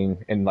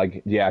crying and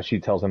like yeah she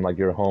tells him like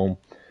you're home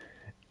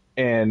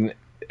and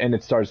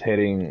it starts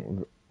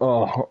hitting.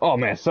 Oh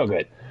man, so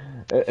good.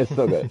 It's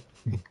so good.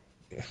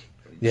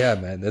 Yeah,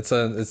 man, it's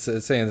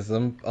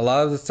saying a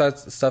lot of the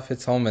stuff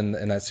hits home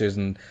in that series,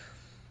 and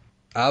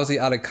obviously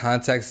out of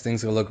context,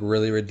 things will look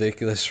really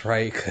ridiculous,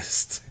 right?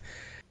 Because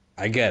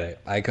I get it,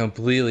 I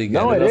completely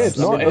get No, it, it but That's is.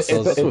 I No, mean I'm that's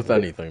still that's with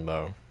anything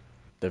though.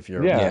 if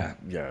you're Yeah.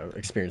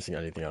 experiencing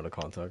anything out of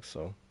context.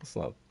 So that's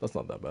not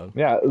that bad.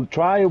 Yeah,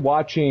 try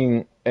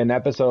watching an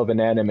episode of an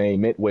anime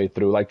midway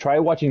through. Like, try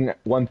watching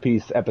One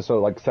Piece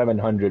episode like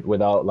 700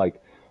 without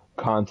like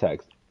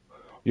context.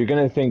 You're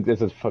gonna think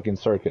this is fucking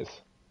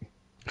circus.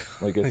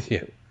 Like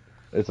Yeah.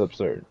 it's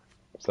absurd.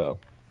 So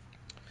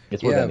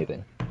it's worth Yeah.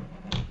 anything.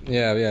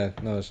 Yeah.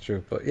 No, it's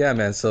true. But yeah,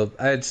 man. So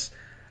I just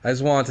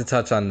wanted to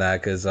touch on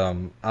that because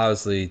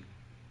obviously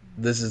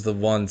this is the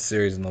one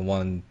series and the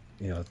one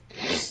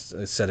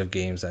set of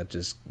games that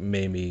just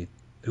made me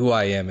who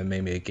I am and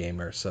made me a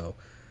gamer. So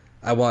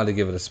I wanted to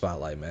give it a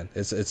spotlight, man.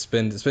 It's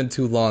been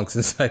too long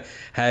since I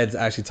had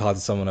actually talked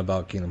to someone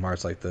about Kingdom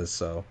Hearts like this.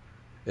 So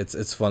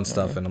it's fun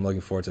stuff, and I'm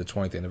looking forward to the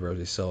 20th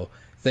anniversary. So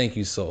thank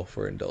you, Soul,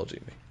 for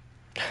indulging me.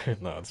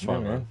 No, it's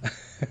fine, man.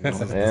 man.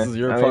 This is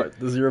your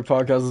this is your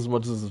podcast as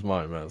much as it's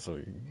mine, man. So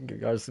you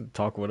guys can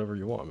talk whatever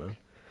you want, man.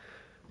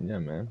 Yeah,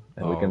 man.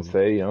 And we can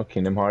say,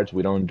 Kingdom Hearts,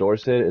 we don't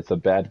endorse it. It's a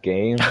bad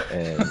game,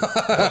 and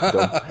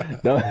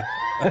don't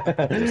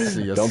Yes,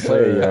 don't play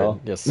it, y'all.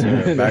 Yes,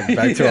 sir.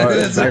 Back to our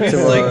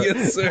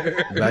Yes,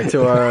 sir. back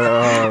to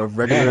our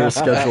regular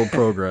scheduled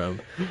program.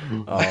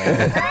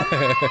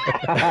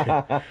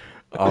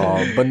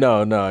 But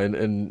no.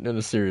 In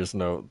a serious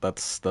note,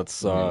 that's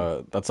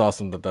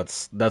awesome.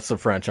 That's a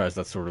franchise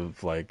that's sort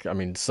of like, I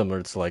mean,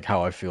 similar to like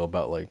how I feel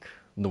about like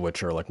The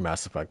Witcher, like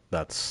Mass Effect.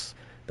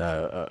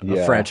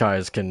 A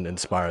franchise can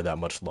inspire that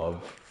much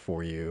love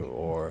for you,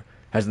 or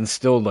has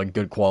instilled like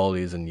good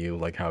qualities in you,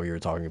 like how you were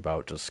talking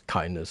about just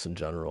kindness in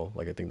general.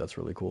 Like I think that's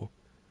really cool.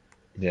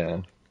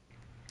 Yeah.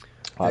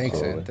 Thanks,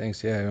 Absolutely. man.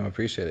 Thanks. Yeah, I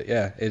appreciate it.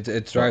 Yeah,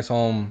 it drives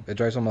home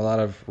a lot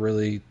of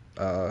really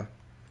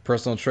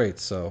personal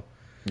traits. So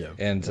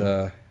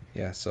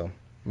so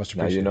much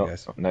appreciated,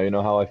 guys. Now you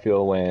know how I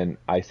feel when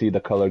I see the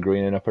color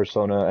green in a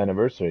Persona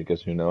anniversary,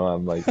 because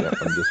I'm like, yeah,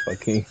 I'm just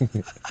fucking.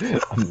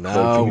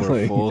 Now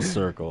we're like, full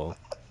circle.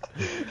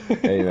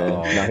 hey man,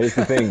 now here's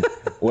the thing: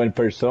 when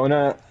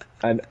Persona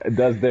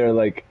does their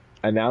like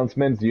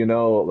announcements,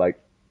 like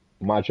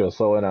Macho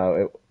So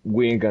and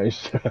we ain't gonna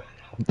shut up.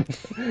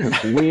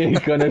 We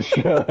ain't gonna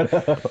shut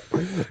up.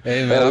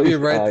 Hey man, I'll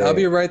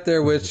be right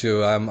there with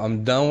you.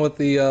 I'm done with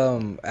the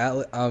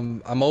Atlas.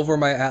 I'm over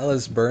my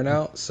Atlas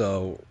burnout,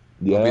 so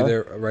I'll be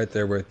there right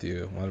there with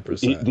you,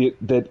 100%.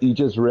 Did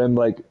Aegis Rim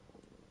like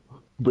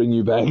bring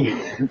you back?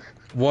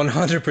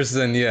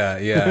 100%,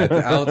 yeah.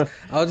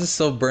 I was just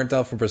so burnt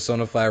out from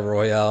Persona 5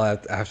 Royale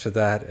after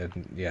that,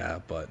 and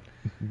but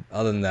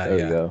other than that,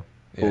 There we go.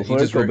 Yeah, Full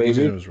circle, Aegis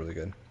baby. Rim was really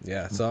good.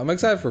 Yeah, so I'm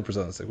excited for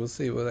Persona 6. We'll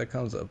see where that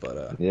comes up,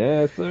 but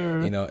Yes,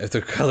 sir. if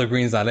the color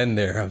green's not in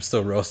there, I'm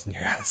still roasting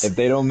your ass. If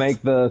they don't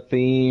make the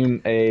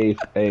theme a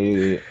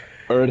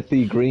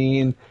earthy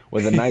green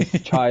with a nice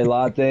chai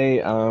latte,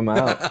 I'm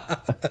out.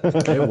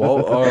 Hey,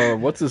 well,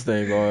 what's his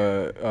name?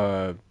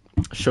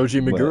 Shoji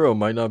Meguro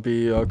might not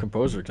be a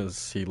composer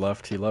because he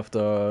left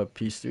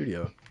P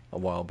Studio a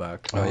while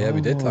back. Oh yeah, we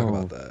did talk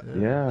about that.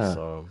 Yeah.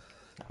 So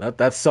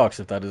that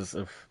sucks if that is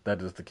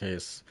the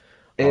case.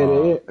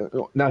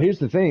 Now here's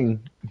the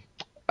thing.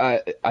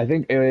 I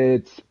think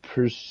it's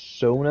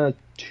Persona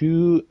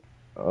 2.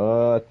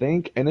 I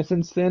think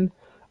Innocent Sin.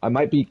 I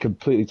might be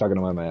completely talking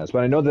about my ass, but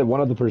I know that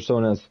one of the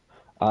Personas,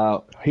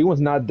 he was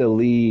not the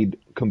lead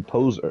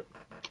composer.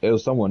 It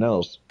was someone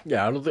else.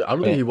 Yeah, I don't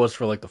think he was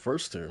for like the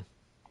first two.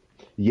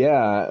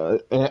 Yeah,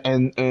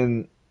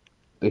 and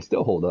they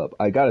still hold up.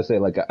 I gotta say,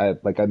 like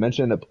I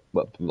mentioned a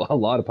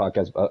lot of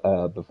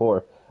podcasts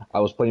before.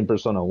 I was playing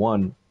Persona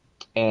 1,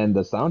 and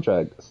the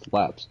soundtrack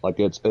slaps. Like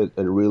it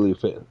really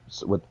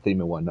fits with the theme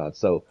and whatnot.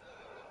 So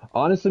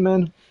honestly,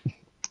 man,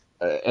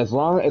 as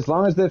long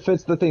as it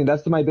fits the thing,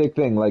 that's my big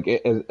thing. Like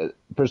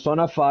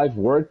Persona 5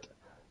 worked,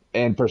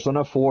 and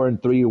Persona 4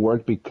 and 3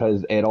 worked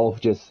because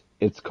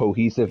it's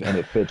cohesive and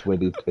it fits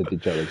with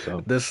each other. So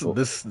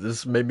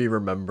this made me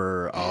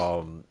remember,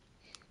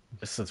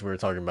 since we were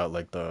talking about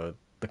like the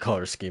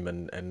color scheme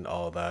and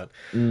all of that,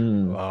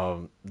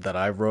 that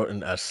I wrote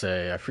an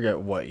essay. I forget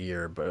what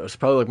year, but it was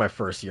probably like my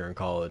first year in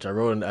college. I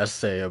wrote an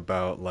essay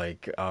about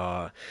like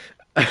I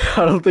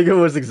don't think it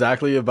was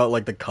exactly about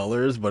like the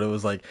colors, but it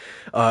was like,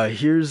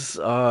 here's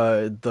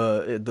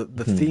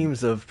the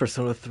themes of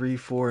Persona 3,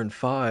 4, and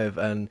 5,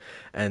 and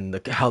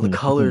how the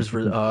colors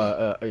were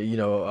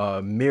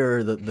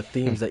mirror the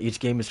themes that each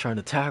game is trying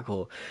to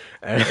tackle.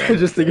 And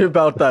just thinking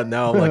about that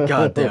now, I'm like,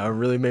 God damn, I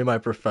really made my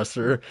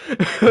professor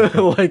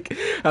like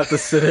have to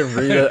sit and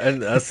read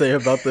an essay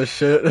about this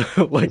shit.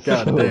 Like,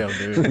 God damn,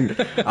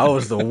 dude, I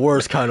was the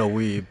worst kind of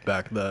weeb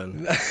back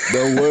then.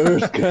 The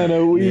worst kind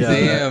of weeb. Yeah,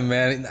 Damn,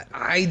 man.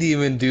 I didn't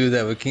even do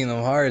that with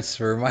Kingdom Hearts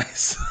for my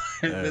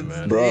assignments.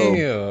 man.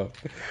 Bro.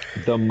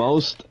 The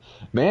most,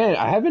 man,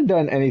 I haven't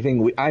done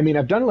anything. I mean,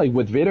 I've done like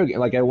with video game.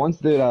 Like I once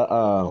did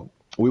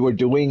we were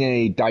doing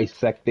a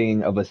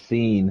dissecting of a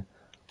scene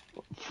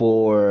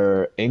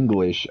for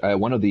English.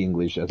 One of the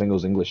English, I think it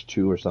was English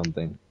 2 or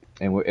something.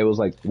 And it was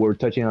like we're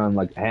touching on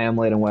like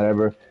Hamlet and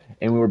whatever,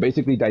 and we were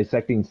basically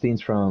dissecting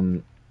scenes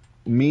from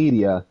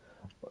media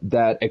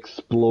that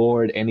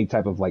explored any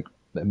type of like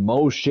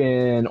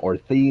emotion or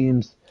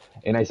themes.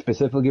 And I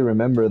specifically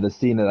remember the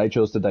scene that I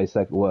chose to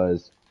dissect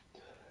was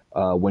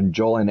when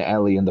Joel and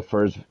Ellie in the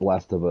first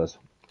Last of Us,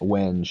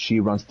 when she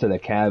runs to the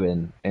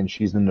cabin and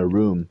she's in the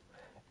room,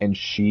 and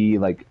she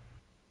like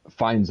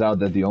finds out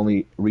that the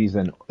only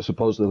reason,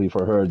 supposedly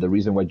for her, the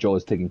reason why Joel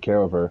is taking care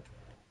of her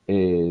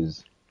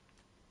is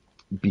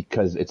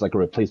because it's like a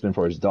replacement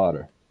for his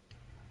daughter.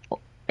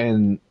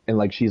 And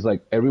like she's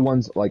like,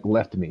 everyone's like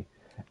left me,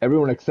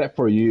 everyone except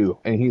for you.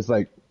 And he's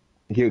like,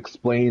 he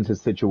explains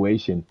his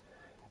situation,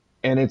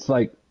 and it's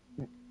like,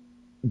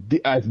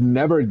 I've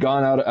never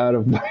gone out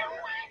of my way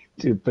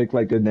to pick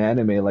like an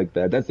anime like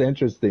that. That's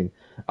interesting.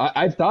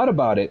 I've thought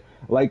about it.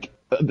 Like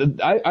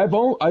I've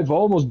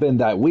almost been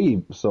that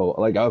weeb. So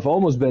like I've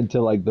almost been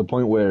to like the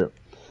point where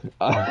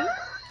I,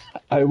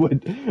 I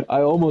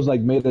almost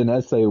like made an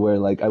essay where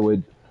like I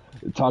would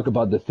talk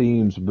about the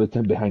themes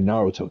behind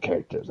Naruto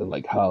characters, and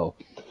like how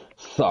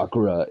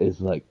Sakura is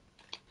like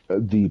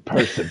the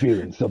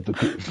perseverance of the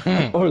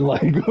group, or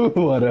like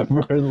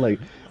whatever. Like,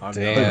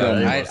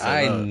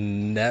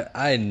 Damn,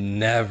 I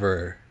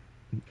never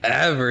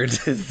ever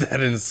did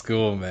that in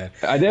school, man.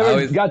 I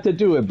never got to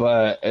do it,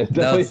 but it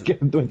definitely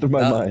went through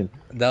my mind.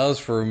 That was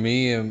for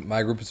me and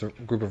my group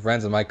of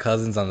friends and my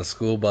cousins on the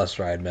school bus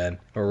ride, man,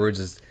 where we're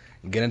just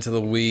getting into the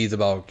weeds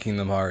about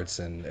Kingdom Hearts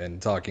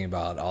and talking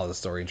about all the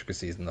story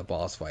intricacies and the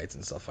boss fights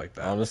and stuff like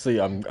that. Honestly,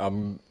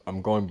 I'm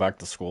going back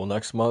to school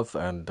next month,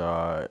 and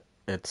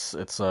it's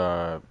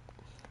kind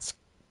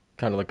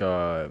of like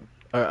a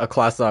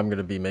class that I'm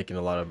gonna be making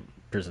a lot of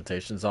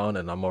presentations on,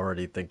 and I'm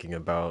already thinking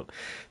about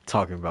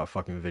talking about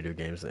fucking video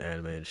games and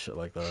anime and shit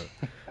like that.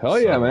 Hell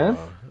yeah, man!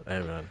 Hey,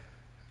 man.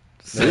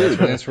 That's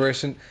where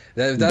inspiration.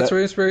 That's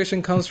where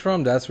inspiration comes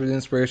from. That's where the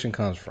inspiration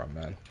comes from,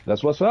 man.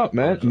 That's what's up,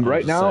 man.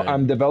 Right now,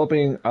 I'm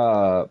developing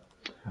a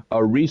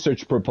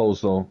research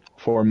proposal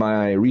for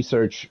my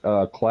research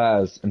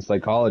class in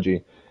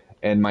psychology,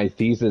 and my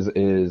thesis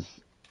is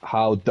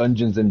how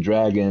Dungeons and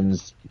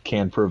Dragons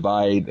can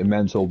provide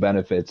mental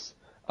benefits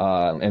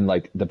in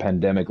like the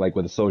pandemic, like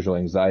with the social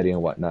anxiety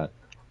and whatnot.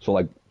 So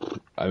like,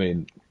 I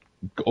mean,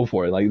 go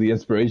for it. Like the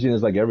inspiration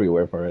is like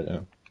everywhere for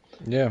it.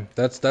 Yeah,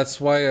 that's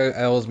why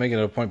I was making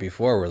it a point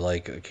before where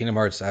like Kingdom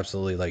Hearts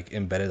absolutely like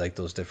embedded like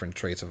those different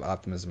traits of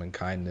optimism and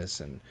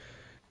kindness and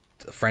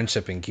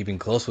friendship and keeping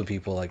close with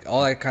people, like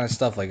all that kind of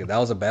stuff. Like that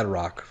was a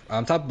bedrock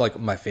on top of like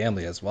my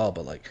family as well,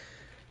 but like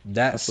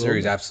that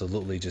series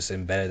absolutely just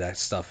embedded that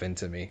stuff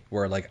into me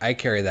where like I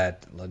carry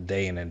that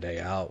day in and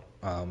day out.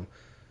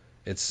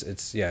 It's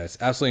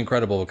absolutely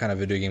incredible what kind of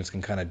video games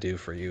can kind of do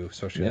for you,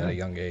 especially at a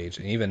young age.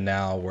 And even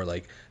now we're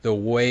like they're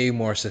way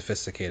more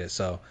sophisticated,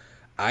 so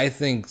I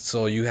think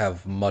so. You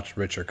have much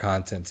richer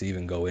content to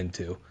even go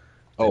into.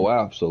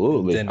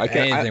 Absolutely. Than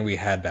anything we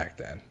had back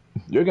then.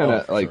 You're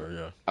gonna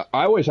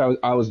I wish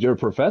I was your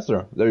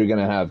professor that you're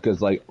gonna have,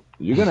 because like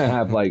you're gonna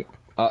have like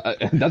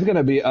that's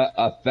gonna be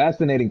a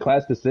fascinating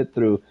class to sit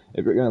through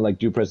if you're gonna like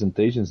do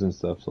presentations and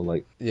stuff. So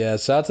like, yeah,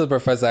 shout out to the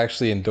professor that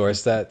actually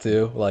endorsed that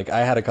too. Like I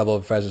had a couple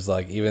of professors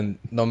like even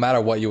no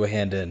matter what you would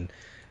hand in,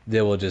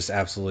 they will just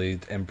absolutely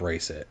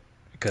embrace it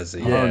because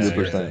it's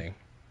your thing.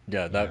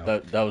 Yeah,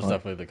 that was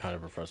definitely the kind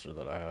of professor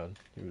that I had.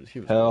 He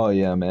was hell cool.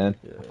 Yeah, man.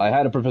 Yeah. I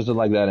had a professor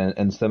like that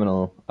in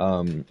Seminole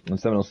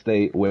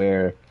State,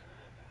 where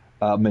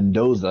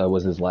Mendoza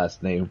was his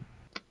last name,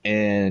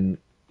 and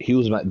he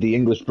was the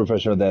English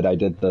professor that I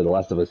did the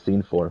Last of Us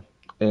scene for,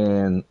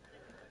 and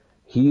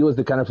he was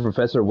the kind of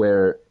professor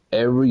where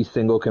every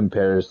single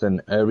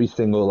comparison, every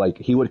single like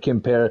he would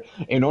compare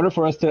in order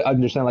for us to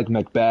understand like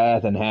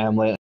Macbeth and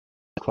Hamlet,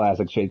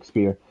 classic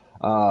Shakespeare.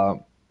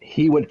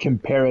 He would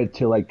compare it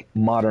to like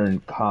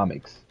modern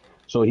comics.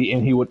 So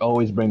he would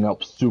always bring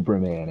up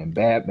Superman and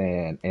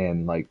Batman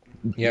and like.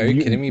 Yeah, are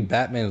you kidding me?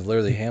 Batman is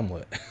literally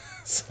Hamlet.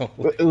 So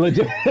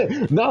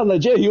legit, no,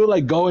 legit. He would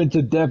like go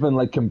into depth and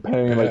like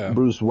comparing like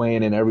Bruce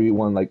Wayne and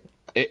everyone. Like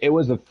it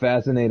was a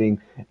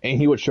fascinating. And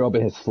he would show up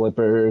in his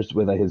slippers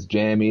with like his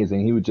jammies, and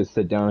he would just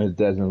sit down at his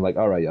desk and like,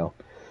 all right, yo,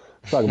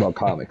 let's talk about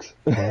comics.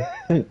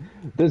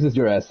 This is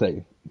your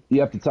essay.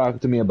 You have to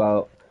talk to me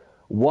about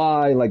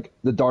why like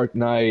the Dark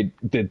Knight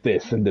did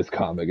this in this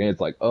comic. And it's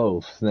like,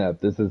 oh snap,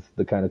 this is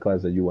the kind of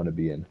class that you want to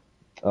be in.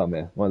 Oh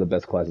man, one of the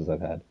best classes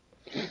I've had.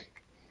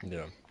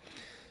 Yeah.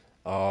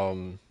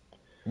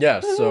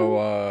 Yeah,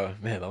 so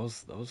man, that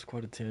was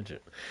quite a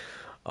tangent.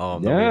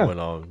 That we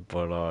went on.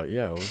 But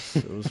yeah,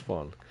 it was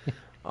fun.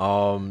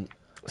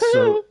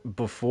 So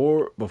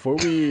before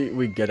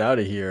we get out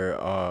of here,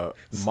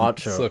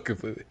 Macho. So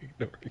completely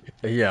ignoring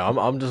it. Yeah,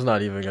 I'm just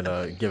not even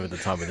gonna give it the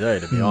time of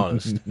day, to be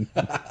honest.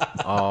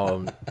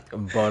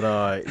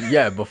 But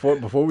yeah,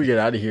 before we get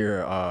out of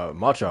here,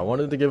 Macho, I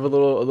wanted to give a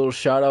little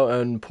shout out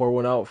and pour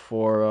one out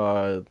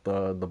for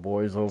the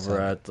boys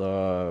over at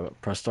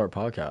Press Start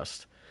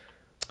Podcast.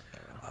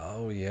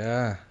 Oh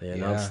yeah, they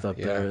announced that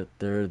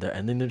they're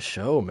ending the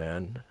show,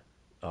 man.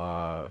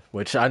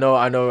 Which I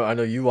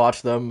know you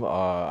watch them.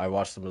 I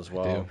watch them as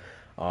well.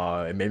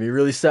 It made me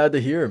really sad to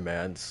hear,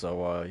 man.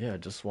 So yeah,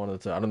 just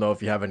wanted to. I don't know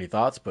if you have any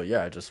thoughts, but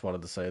yeah, I just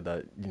wanted to say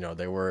that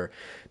they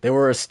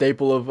were a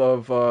staple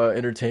of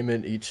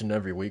entertainment each and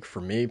every week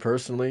for me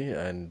personally,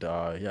 and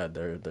yeah,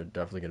 they're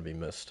definitely gonna be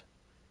missed.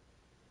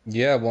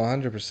 Yeah,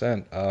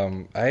 100%.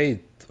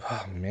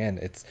 Oh man,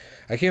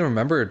 I can't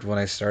remember when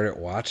I started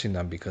watching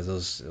them because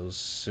it was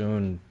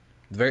soon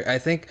very I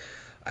think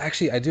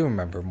actually I do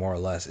remember more or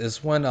less.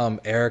 It's when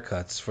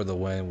Erica's for the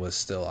Win was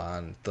still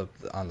on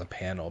the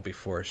panel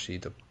before she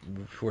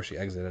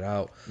exited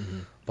out. Hmm.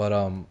 But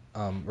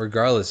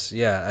regardless,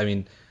 yeah, I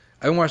mean,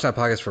 I've been watching that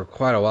podcast for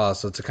quite a while,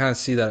 so to kind of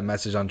see that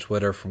message on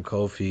Twitter from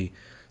Kofi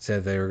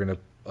said they were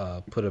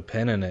gonna put a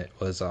pin in it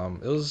was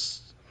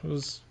it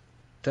was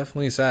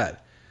definitely sad.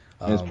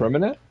 And it's Um,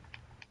 permanent.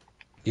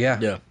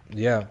 yeah,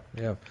 Yeah.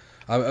 yeah.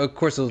 Of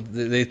course,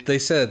 they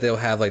said that they'll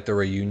have like the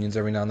reunions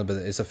every now and then, but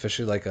it's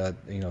officially like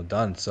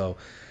done. So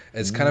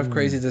it's kind of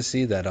crazy Mm. to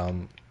see that.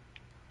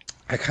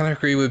 I kind of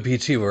agree with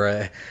BG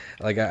where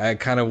I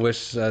kind of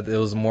wish that it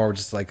was more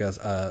just like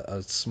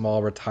a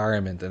small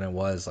retirement than it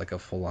was like a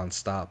full on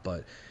stop.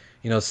 But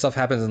stuff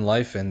happens in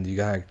life, and you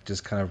gotta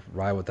just kind of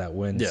ride with that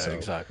wind. Yeah, So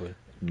exactly.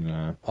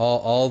 Nah.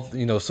 all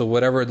so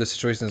whatever the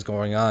situation is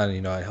going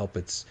on, I hope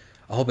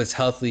it's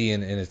healthy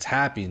and it's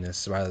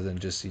happiness rather than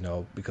just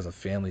because of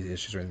family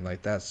issues or anything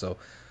like that. So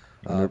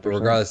Hundred but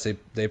percent. regardless,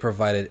 they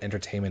provided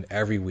entertainment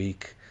every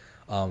week,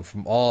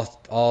 from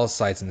all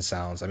sights and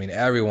sounds. I mean,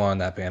 everyone on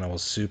that panel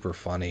was super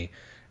funny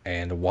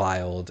and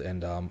wild,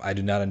 and I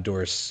do not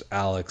endorse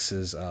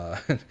Alex's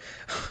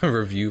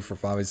review for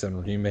Final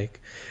 7 Remake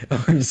or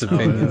his Oh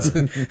opinions.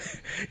 yeah.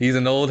 He's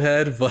an old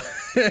head, but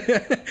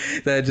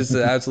that just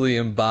absolutely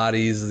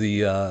embodies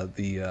the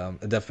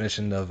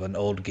definition of an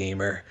old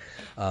gamer.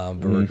 But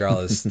Mm.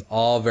 regardless,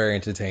 all very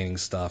entertaining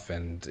stuff,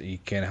 and you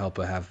can't help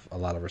but have a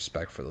lot of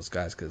respect for those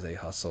guys because they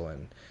hustle,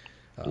 and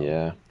um,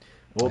 Yeah.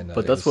 Well, and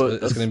but it that's was what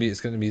it's that's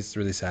gonna be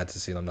really sad to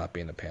see them not be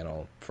in a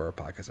panel for a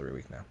podcast every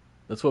week now.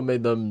 that's what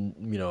made them,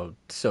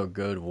 so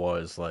good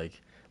was like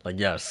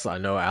yes, I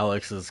know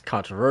Alex is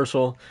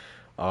controversial.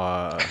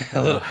 A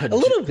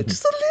little bit,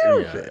 just a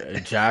little Yeah,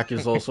 bit. Jack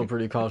is also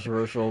pretty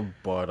controversial,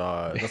 but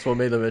that's what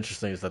made them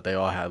interesting is that they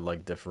all had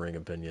like differing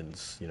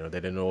opinions. They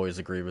didn't always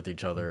agree with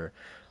each other.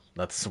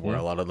 That's where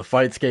Yeah. a lot of the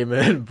fights came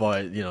in,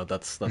 but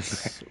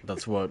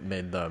that's what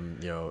made them,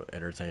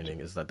 entertaining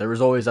is that there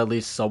was always at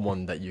least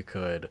someone that you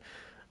could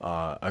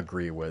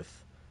agree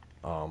with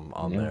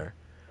on Yeah. there.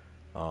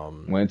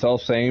 Um, When it's all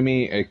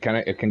samey, it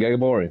can get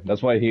boring.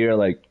 That's why here,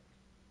 like,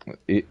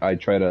 I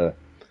try to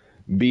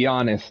be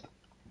honest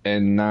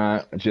and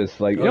not just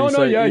like, oh, you no, no,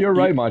 say yeah, you're you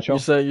right, macho.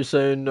 you're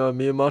saying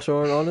me and Macho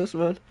aren't honest,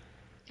 man?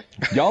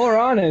 Y'all are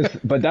honest,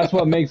 but that's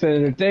what makes it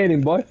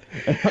entertaining, boy.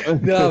 No,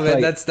 Because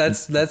man, like,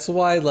 that's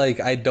why like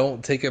I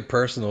don't take it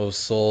personal if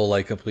Soul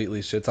like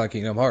completely shits on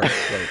Kingdom Hearts.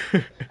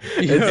 Like,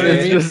 you know It's what I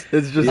it's mean? just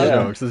it's just yeah,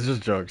 jokes. It's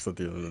just jokes at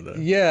the end of the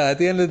day. Yeah, at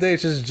the end of the day,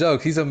 it's just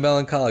jokes. He's a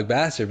melancholic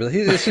bastard, but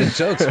it's just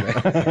jokes,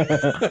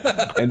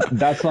 man. and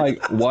that's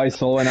like why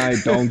Soul and I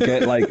don't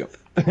get like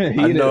I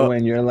heated know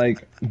when you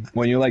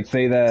like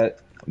say that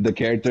the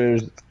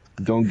characters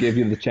don't give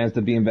you the chance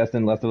to be invested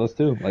in Last of Us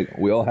too. Like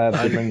we all have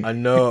I different. I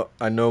know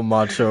I know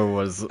Macho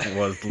was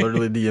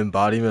literally the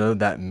embodiment of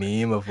that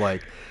meme of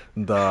like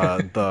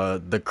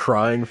the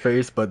crying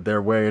face, but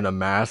they're wearing a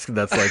mask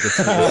that's like it's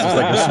just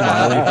like a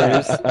smiley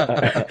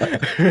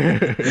face.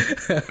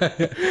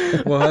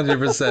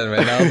 100%,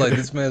 man. I was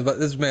like,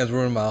 this man's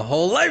ruining my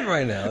whole life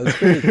right now. It's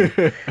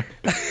crazy.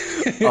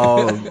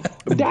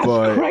 That's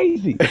But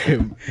crazy.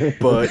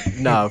 but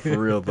nah, for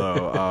real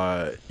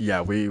though.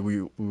 Yeah, we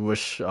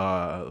wish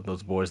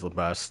those boys the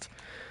best,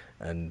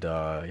 and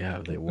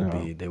yeah,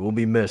 No. they will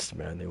be missed,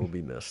 man. They will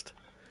be missed.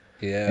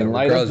 Yeah, In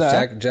light of regardless,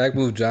 that, Jack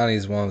Move Johnny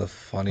is one of the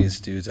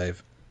funniest dudes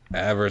I've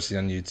ever seen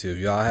on YouTube.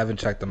 Y'all haven't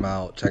checked him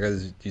out. Check out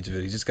his YouTube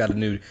video. He just got a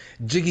new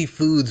Jiggy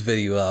Foods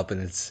video up,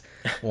 and it's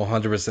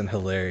 100%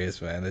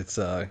 hilarious, man. It's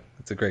a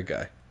great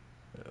guy.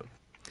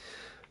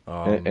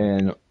 Um,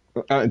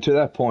 and to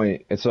that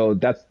point, so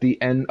that's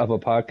the end of a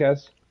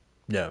podcast.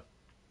 yeah,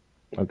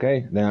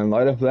 Okay, then in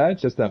light of that,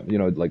 just to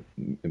like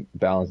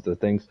balance the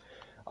things,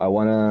 I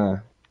want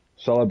to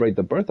celebrate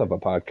the birth of a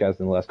podcast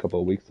in the last couple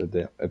of weeks.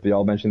 If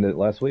y'all mentioned it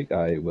last week,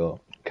 I will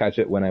catch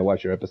it when I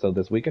watch your episode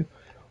this weekend.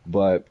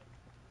 But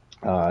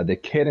the was the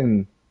Kid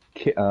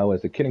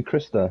and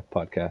Krista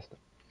podcast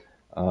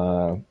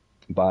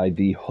by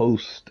the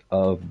host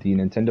of the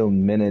Nintendo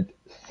Minute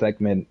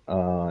segment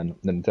on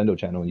the Nintendo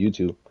channel on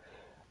YouTube.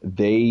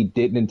 They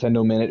did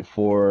Nintendo Minute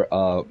for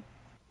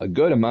a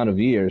good amount of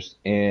years,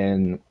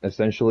 and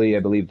essentially, I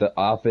believe the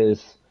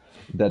office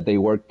that they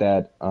worked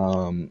at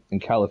in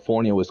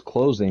California was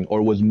closing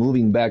or was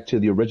moving back to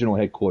the original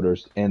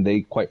headquarters, and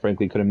they quite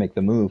frankly couldn't make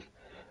the move.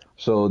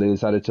 So they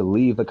decided to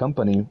leave the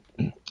company,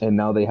 and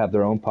now they have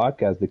their own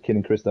podcast, the Kid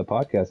and Krista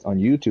podcast on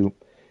YouTube,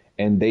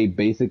 and they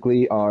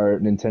basically are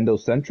Nintendo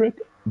centric,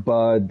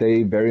 but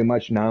they very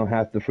much now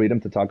have the freedom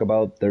to talk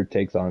about their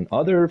takes on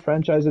other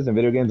franchises and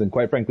video games, and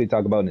quite frankly,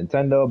 talk about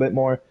Nintendo a bit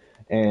more.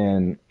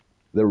 And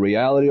the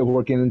reality of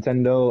working at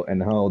Nintendo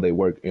and how they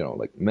work,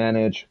 like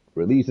manage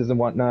releases and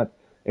whatnot.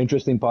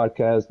 Interesting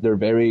podcast. They're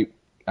very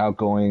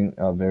outgoing,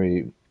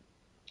 very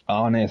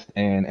honest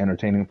and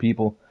entertaining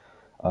people.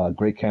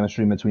 Great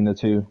chemistry between the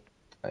two,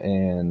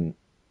 and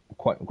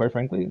quite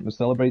frankly, to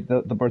celebrate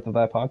the birth of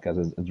that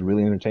podcast. It's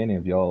really entertaining.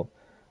 If y'all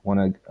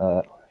want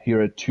to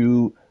hear it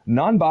too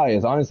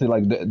non-biased, honestly,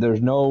 like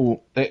there's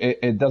no,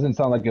 it doesn't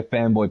sound like a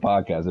fanboy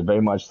podcast. It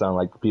very much sounds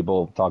like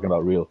people talking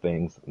about real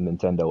things,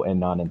 Nintendo and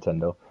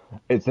non-Nintendo.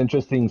 It's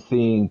interesting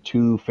seeing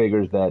two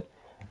figures that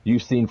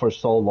you've seen for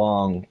so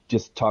long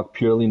just talk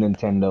purely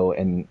Nintendo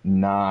and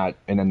not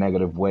in a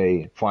negative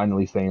way,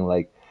 finally saying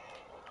like,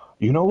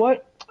 you know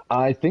what?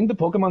 I think the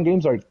Pokemon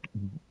games are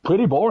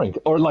pretty boring,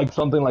 or like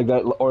something like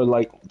that, or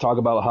like talk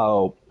about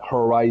how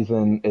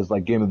Horizon is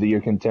like Game of the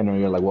Year contender. And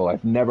you're like, well,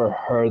 I've never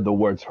heard the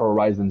words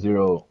Horizon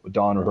Zero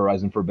Dawn or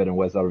Horizon Forbidden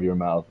West out of your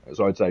mouth.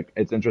 So it's like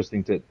it's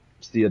interesting to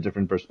see a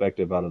different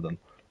perspective out of them.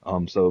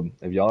 So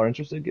if y'all are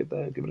interested, give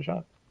it a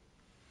shot.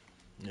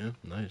 Yeah,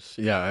 nice.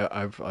 Yeah,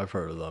 I've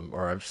heard of them,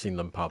 or I've seen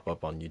them pop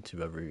up on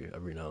YouTube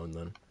every now and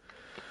then.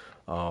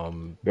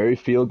 Very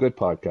feel good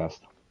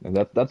podcast, and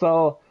that's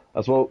all.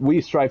 That's what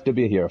we strive to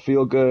be here.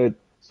 Feel good,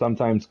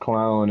 sometimes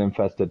clown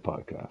infested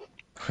podcast.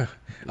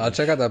 I'll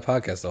check out that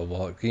podcast though,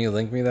 Walt. Can you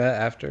link me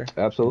that after?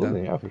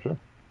 Absolutely, yeah, for sure.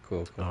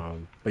 Cool.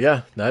 But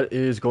yeah, that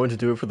is going to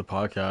do it for the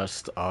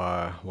podcast.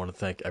 I want to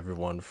thank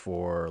everyone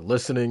for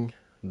listening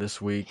this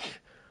week.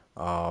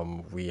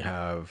 We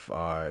have,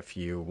 if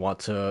you want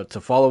to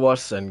follow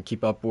us and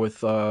keep up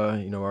with,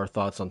 our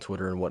thoughts on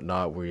Twitter and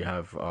whatnot, we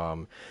have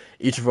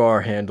each of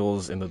our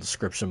handles in the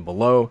description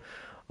below.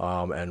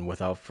 And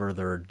without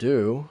further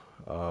ado,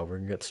 we're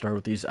going to get started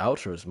with these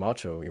outros.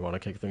 Macho, you want to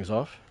kick things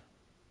off?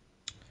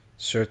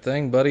 Sure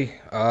thing, buddy.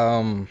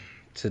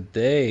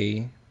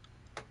 Today,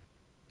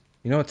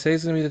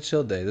 today's going to be the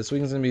chill day. This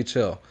weekend's going to be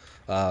chill.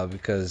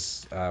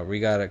 Because we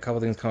got a couple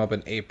things coming up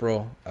in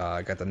April.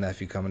 I got the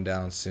nephew coming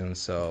down soon,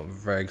 so I'm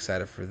very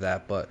excited for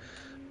that. But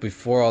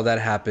before all that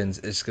happens,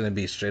 it's going to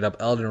be straight up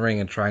Elden Ring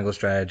and Triangle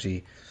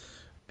Strategy.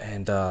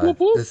 And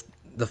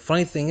the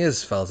funny thing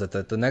is, fellas,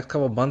 that the next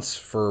couple of months,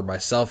 for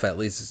myself at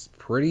least, is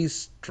pretty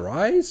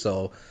dry.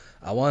 So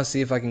I want to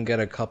see if I can get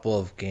a couple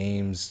of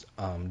games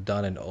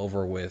done and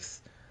over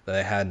with that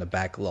I had in the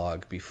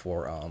backlog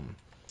before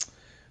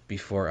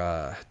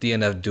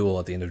DNF Duel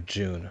at the end of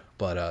June.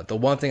 But the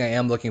one thing I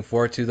am looking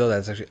forward to, though,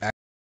 that's actually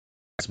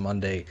this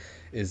Monday,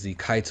 is the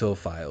Kaito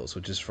Files,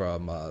 which is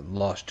from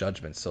Lost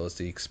Judgment. So it's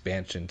the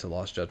expansion to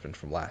Lost Judgment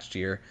from last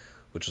year,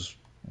 which is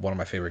one of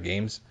my favorite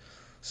games.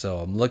 So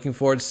I'm looking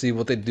forward to see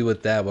what they do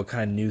with that, what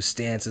kind of new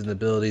stances and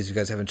abilities. You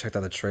guys haven't checked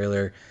out the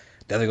trailer,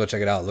 definitely go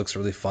check it out. It looks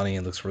really funny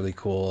and looks really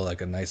cool,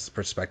 like a nice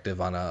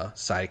perspective on a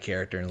side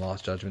character in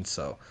Lost Judgment.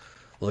 So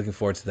looking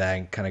forward to that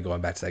and kind of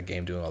going back to that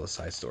game, doing all the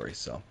side stories.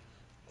 So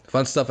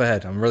fun stuff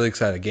ahead. I'm really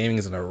excited. Gaming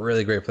is in a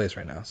really great place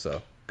right now,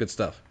 so good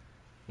stuff.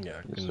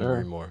 Yeah, couldn't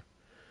agree more.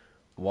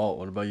 Walt,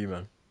 what about you,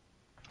 man?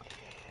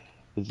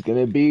 It's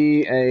gonna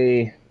be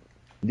a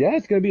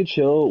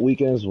chill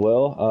weekend as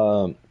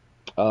well.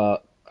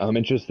 I'm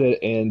interested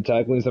in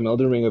tackling some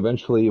Elden Ring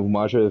eventually.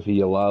 Masha, if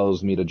he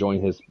allows me to join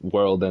his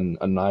world and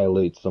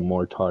annihilate some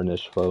more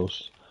tarnished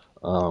foes.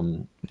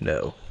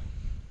 No.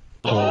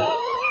 I'm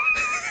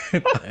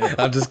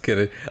just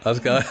kidding. I'll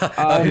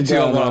hit you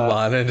on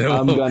one-on-one.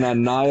 I'm gonna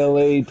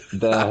annihilate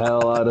the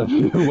hell out of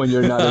you when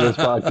you're not in this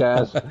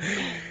podcast.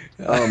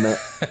 Oh man,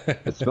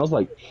 it smells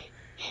like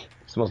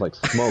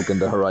smoke in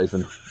the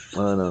horizon. I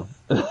don't know.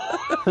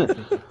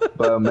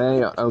 But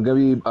man, I'm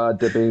gonna be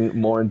dipping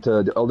more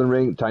into the Elden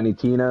Ring, Tiny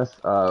Tina's.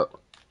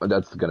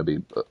 That's gonna be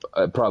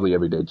probably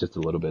every day, just a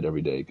little bit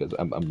every day, because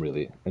I'm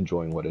really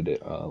enjoying what I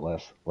did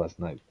last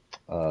night.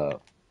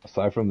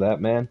 Aside from that,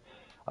 man,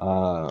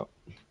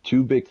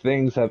 two big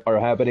things are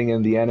happening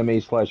in the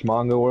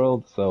anime/manga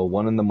world. So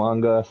one in the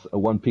manga,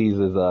 One Piece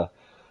is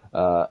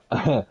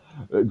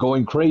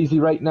going crazy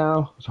right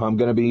now. So I'm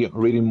gonna be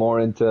reading more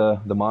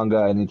into the manga.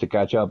 I need to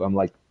catch up. I'm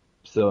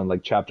still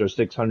in chapter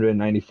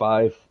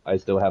 695. I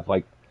still have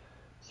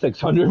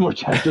 600 more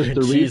chapters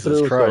to read Jesus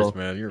through. Christ,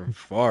 man, you're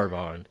far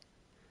behind.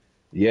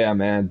 Yeah,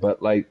 man, but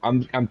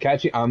I'm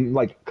catching. I'm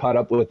caught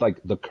up with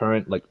the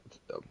current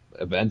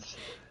events.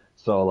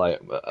 So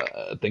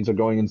things are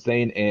going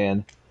insane,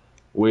 and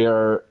we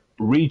are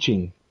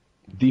reaching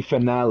the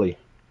finale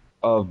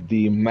of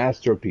the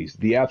masterpiece,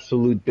 the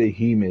absolute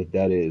behemoth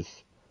that is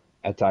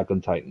Attack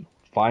on Titan.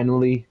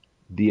 Finally,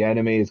 the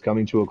anime is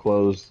coming to a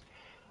close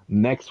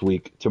next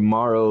week.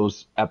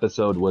 Tomorrow's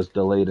episode was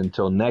delayed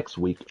until next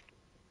week,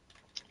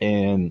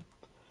 and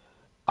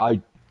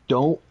I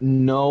don't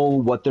know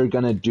what they're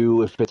gonna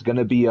do, if it's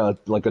gonna be a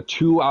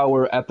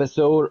 2-hour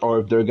episode, or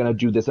if they're gonna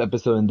do this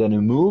episode and then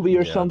a movie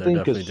or something.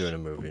 They're definitely doing a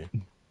movie.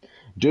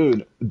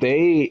 Dude,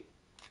 they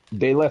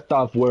left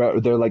off where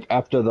they're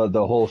after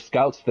the whole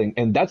scouts thing,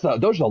 and there's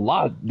a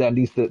lot that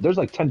needs to. There's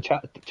 10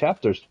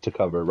 chapters to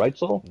cover, right,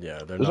 Soul? Yeah,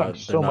 there's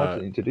so much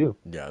they need to do.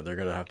 Yeah, they're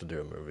gonna have to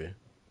do a movie.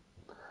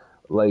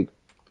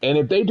 And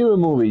if they do a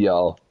movie,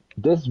 y'all,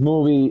 this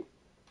movie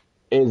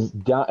is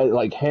down,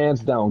 like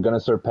hands down gonna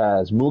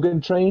surpass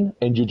Mugen Train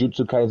and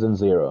Jujutsu Kaisen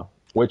Zero,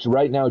 which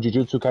right now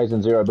Jujutsu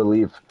Kaisen Zero I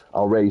believe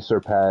already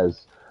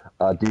surpassed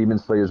Demon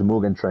Slayer's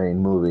Mugen Train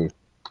movie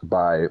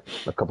by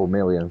a couple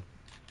million.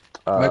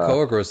 My Uh,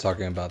 coworker was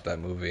talking about that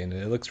movie, and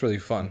it looks really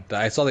fun.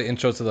 I saw the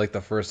intro to like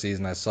the first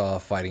season. I saw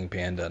Fighting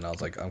Panda, and I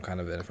was like, I'm kind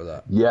of in for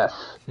that. yes,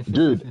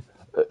 dude,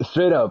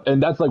 straight up,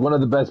 and that's like one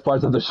of the best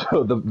parts of the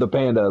show, the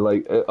panda.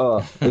 Like,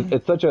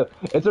 it's such a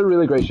it's a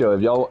really great show.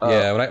 If y'all,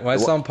 Yeah, when I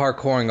saw him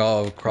parkouring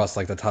all across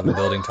like the top of the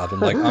building top, I'm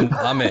like,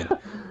 I'm in.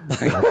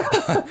 Like,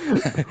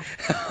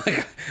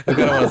 I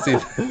kind of want to see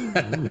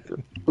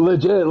that.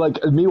 legit,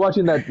 like me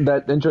watching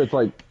that intro, it's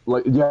like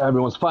yeah,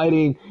 everyone's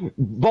fighting,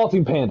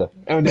 vaulting panda,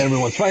 and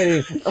everyone's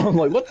fighting. I'm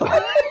like, what the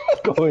heck is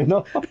going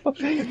on?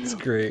 It's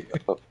great.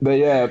 But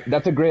yeah,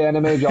 that's a great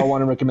anime. If y'all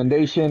want a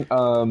recommendation,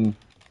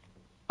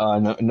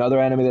 another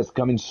anime that's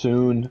coming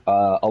soon.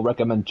 I'll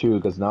recommend two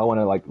because now I want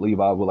to like leave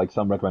out with like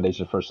some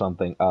recommendations for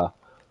something.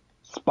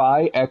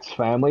 Spy X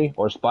Family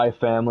or Spy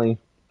Family,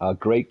 a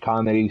great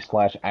comedy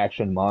slash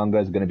action manga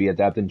is going to be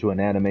adapted into an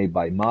anime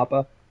by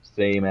MAPPA,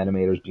 same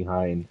animators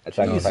behind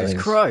Attack on Jesus Titan.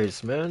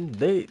 Christ, man!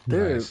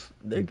 Nice.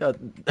 They got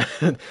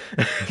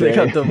they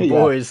got the Yeah,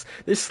 boys.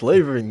 They're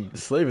slaving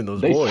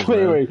those they boys,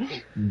 man. swear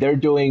they're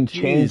doing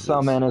Chainsaw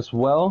Jesus. Man as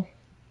well.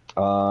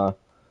 Uh,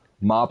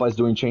 MAPPA is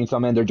doing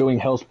Chainsaw Man. They're doing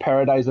Hell's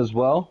Paradise as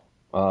well,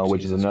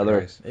 which is Jesus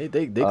another.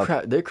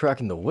 Christ. They're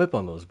cracking the whip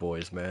on those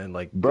boys, man.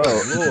 Like, Bro,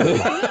 good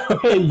lord.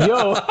 hey,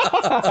 yo,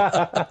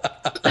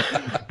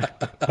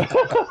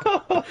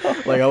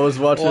 Like I was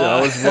watching,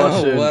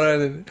 What are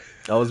they?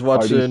 I was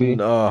watching RDC.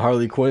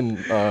 Harley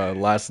Quinn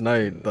last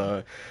night.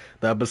 The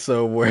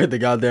episode where the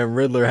goddamn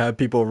Riddler had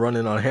people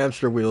running on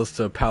hamster wheels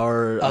to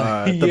power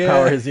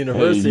Yeah. his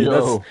university. Hey,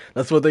 yo.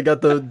 That's what they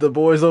got the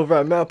boys over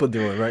at Mappa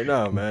doing right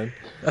now, man.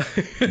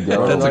 Running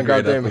That's a on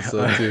great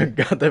episode too.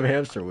 goddamn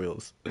hamster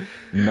wheels.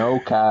 No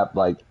cap,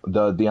 like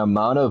the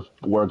amount of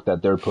work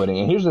that they're putting.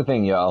 And here's the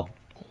thing, y'all.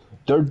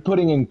 They're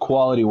putting in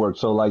quality work,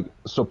 so like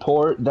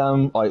support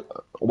them. Like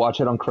watch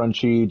it on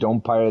Crunchy.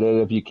 Don't pirate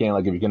it if you can.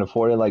 Like if you can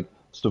afford it, like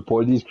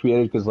support these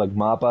creators because like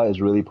Mappa is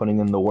really putting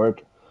in the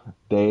work.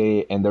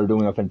 They're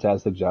doing a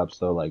fantastic job.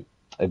 So like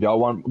if y'all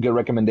want good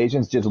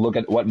recommendations, just look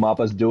at what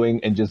Mappa's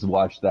doing and just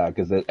watch that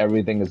because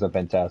everything is a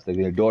fantastic.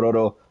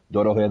 Dororo,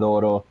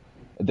 Dorohedoro,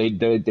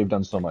 they've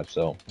done so much.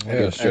 So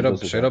Yeah, straight up,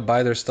 those are straight up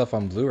buy their stuff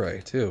on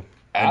Blu-ray too.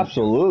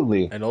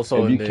 absolutely. And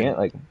also, If you can't,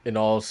 like, in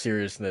all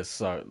seriousness,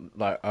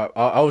 like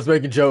I was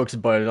making jokes,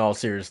 but in all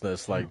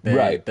seriousness, like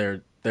right.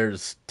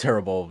 there's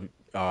terrible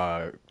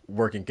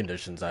working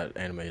conditions at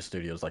anime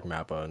studios like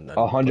Mappa and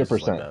A hundred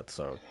places like percent. that.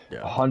 So yeah,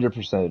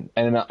 100%,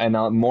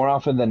 and more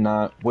often than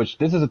not, which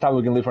this is a topic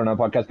we can leave for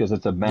another podcast because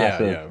it's a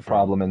massive yeah,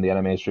 problem in the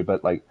anime industry.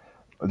 But like,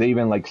 they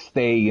even like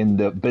stay in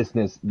the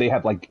business. They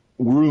have like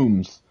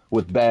rooms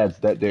with beds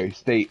that they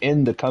stay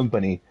in the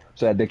company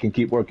so that they can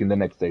keep working the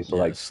next day. So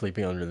yeah, like,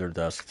 sleeping under their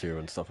desk too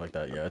and stuff like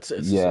that. Yeah,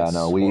 yeah, it's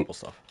no, horrible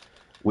stuff.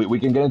 we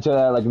can get into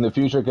that like in the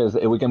future because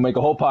we can make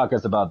a whole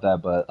podcast about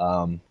that. But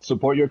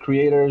support your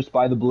creators,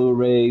 buy the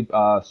Blu-ray,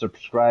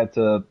 subscribe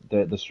to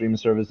the streaming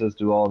services,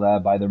 do all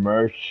that, buy their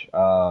merch.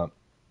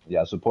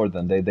 Yeah, support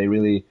them. They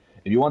really,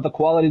 if you want the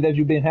quality that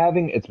you've been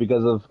having, it's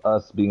because of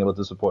us being able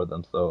to support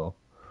them. So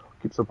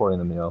keep supporting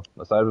them, you know.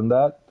 Aside from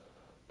that,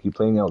 keep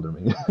playing Elder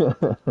Ring.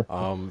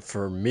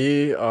 For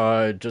me,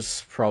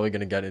 just probably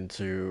gonna get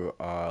into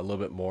a little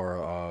bit more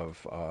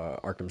of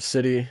Arkham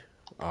City.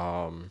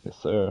 Yes,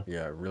 sir.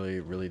 Yeah,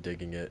 really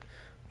digging it.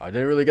 I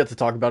didn't really get to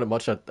talk about it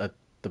much at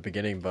the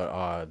beginning,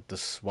 but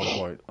this one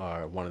point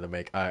I wanted to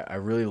make. I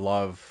really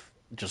love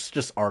just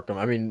Arkham.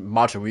 I mean,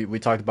 Macho, we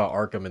talked about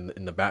Arkham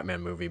in the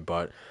Batman movie,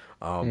 but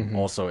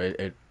also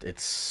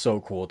it's so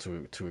cool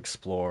to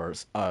explore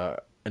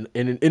in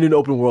an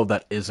open world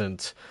that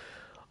isn't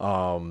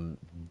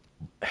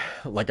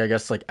like I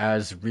guess like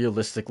as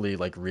realistically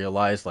like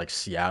realized like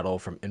Seattle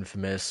from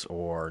Infamous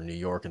or New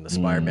York in the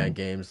Spider-Man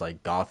games.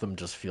 Like Gotham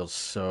just feels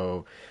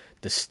so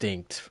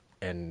distinct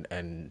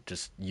and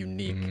just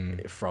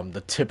unique from the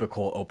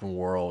typical open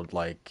world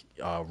like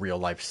real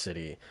life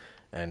city,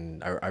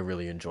 and I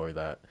really enjoy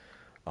that.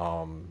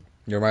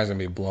 Your mind's gonna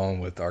be blown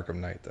with Arkham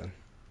Knight then.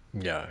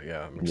 Yeah,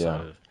 I'm Yeah.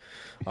 excited.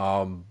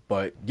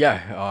 But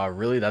yeah,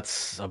 really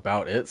that's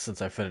about it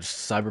since I finished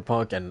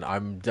Cyberpunk, and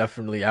I'm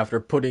definitely after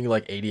putting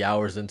like 80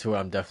 hours into it,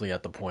 I'm definitely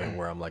at the point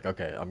where I'm like,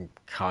 okay, I'm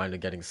kind of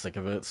getting sick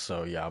of it.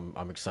 So yeah,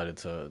 I'm excited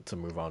to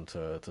move on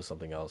to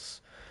something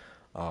else.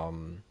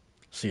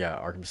 So yeah,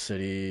 Arkham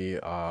City,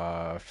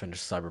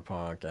 finished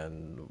Cyberpunk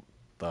and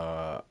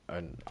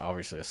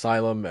obviously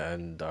Asylum,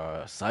 and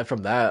aside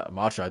from that,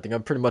 Matcha, I think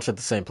I'm pretty much at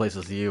the same place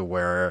as you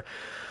where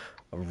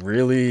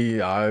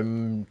really,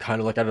 I'm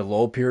kind of like at a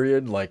low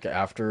period. Like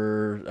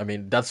after, I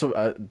mean, that's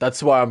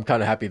why I'm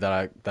kind of happy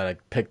that I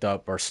picked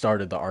up or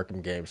started the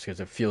Arkham games because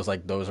it feels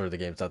like those are the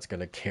games that's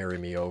gonna carry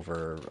me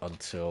over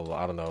until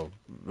I don't know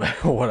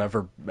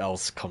whatever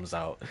else comes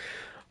out.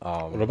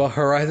 What about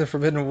Horizon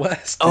Forbidden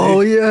West, dude?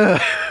 Oh yeah.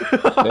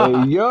 Hey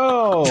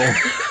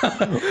yo,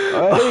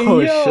 hey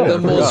Oh shit, The I yo.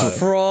 most forgot.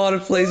 fraud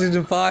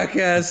PlayStation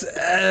podcast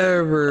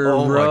ever,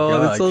 Oh my bro.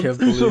 god, That's I so.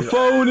 can't He's a believe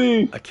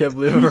phony. I can't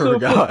believe I He's a phony.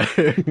 forgot.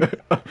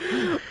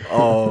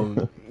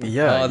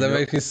 Yeah, Oh, that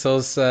makes me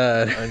so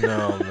sad. I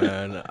know,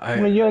 man.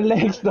 When your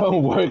legs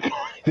don't work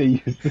like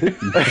they used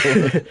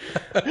to.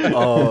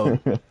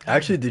 Um,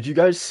 actually, did you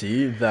guys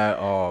see that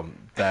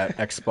that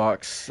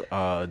Xbox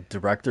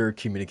director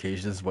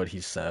communications what he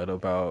said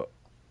about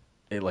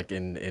it, like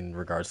in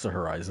regards to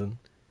Horizon?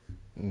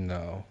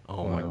 No.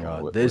 Oh my Oh,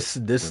 God, what, this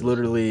what is it?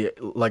 literally,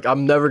 like,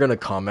 I'm never gonna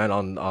comment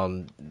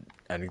on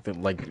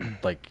anything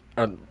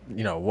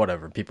you know,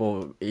 whatever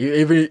people,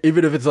 even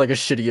if it's like a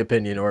shitty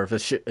opinion or if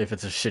it's a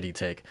shitty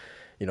take,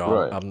 you know,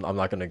 Right. I'm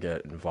not gonna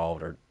get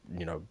involved or,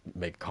 you know,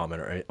 make a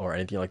comment or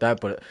anything like that.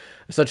 But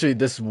essentially,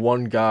 this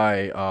one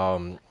guy,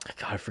 God,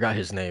 I forgot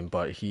his name,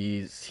 but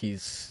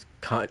he's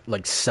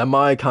like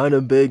semi kind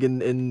of big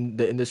in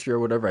the industry or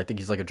whatever. I think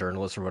he's like a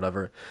journalist or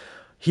whatever.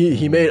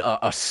 He made Mm.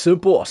 a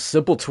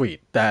simple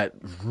tweet that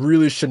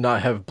really should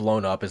not have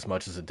blown up as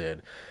much as it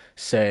did,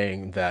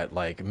 saying that,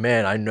 like,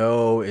 man, I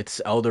know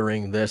it's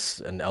Eldering this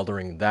and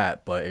Eldering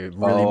that, but it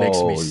really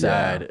makes me Oh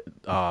yeah. sad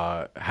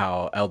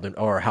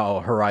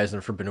how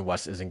Horizon Forbidden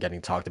West isn't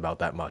getting talked about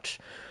that much.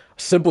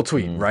 Simple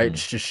tweet, right? Hmm.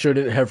 Just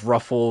shouldn't have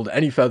ruffled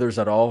any feathers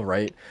at all,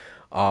 right?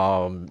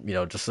 You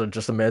know, just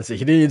a man say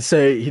he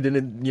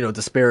didn't, you know,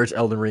 disparage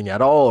Elden Ring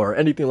at all or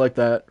anything like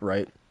that,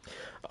 right?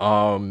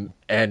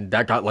 And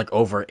that got like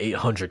over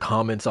 800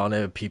 comments on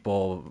it.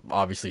 People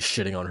obviously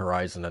shitting on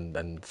Horizon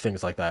and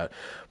things like that.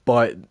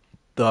 But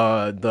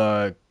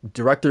the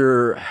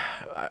director,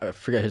 I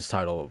forget his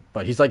title,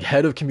 but he's like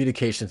head of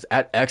communications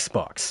at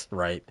Xbox,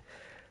 right?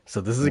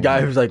 So this is a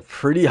guy Hmm. who's like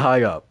pretty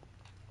high up.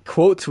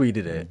 Quote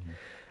tweeted it Hmm.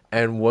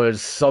 and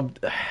was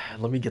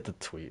let me get the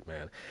tweet,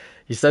 man.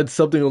 He said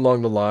something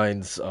along the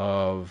lines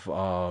of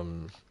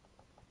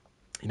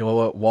you know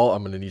what, Walt,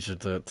 I'm gonna need you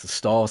to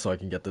stall so I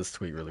can get this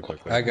tweet really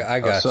quickly. I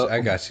So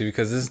got you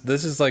because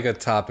this is like a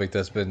topic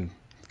that's been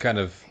kind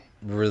of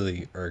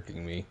really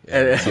irking me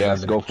and And something yes,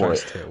 I've been go trying for to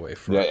it. stay away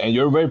Yeah, from. and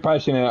you're very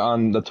passionate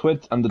on the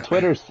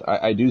Twitters.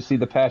 I do see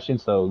the passion,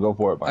 so go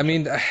for it, my I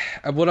friend. mean,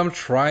 what I'm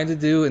trying to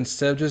do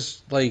instead of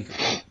just like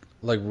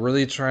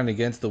really trying to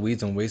get into the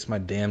weeds and waste my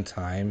damn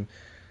time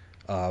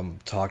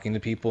talking to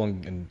people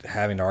and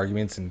having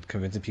arguments and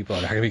convincing people that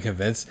are not gonna be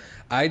convinced.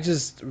 I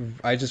just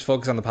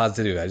focus on the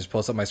positivity. I just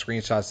post up my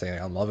screenshots saying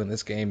I'm loving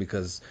this game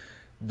because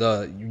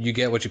you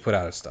get what you put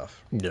out of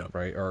stuff, yeah.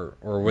 right? Or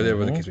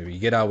whatever the Hmm. case may be, you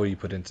get out what you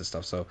put into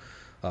stuff. So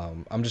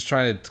I'm just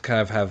trying to kind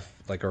of have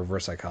like a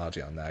reverse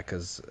psychology on that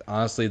because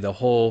honestly, the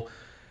whole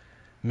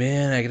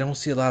man, I don't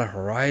see a lot of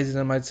Horizon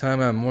in my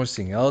time. I'm more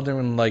seeing Elden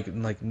and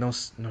like no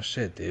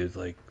shit, dude.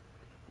 Like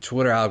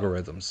Twitter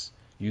algorithms.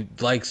 You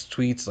likes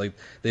tweets like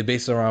they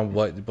base it around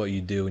what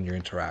you do and your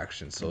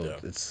interaction. So Yeah.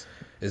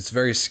 it's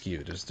very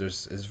skewed. It's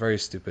a very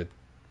stupid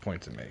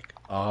point to make.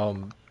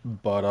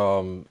 But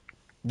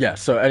yeah,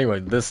 so anyway,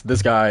 this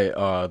guy,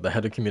 the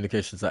head of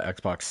communications at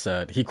Xbox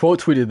said he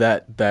quote tweeted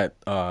that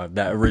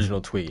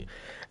original tweet.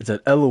 It said,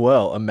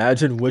 "LOL,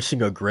 imagine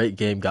wishing a great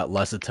game got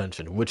less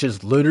attention," which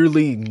is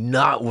literally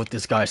not what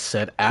this guy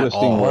said at Twisting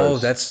all. Oh,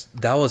 words.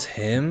 that was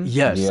him.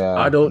 Yes,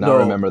 Yeah, now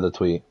remember the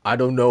tweet. I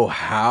don't know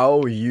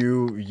how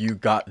you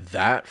got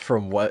that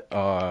from what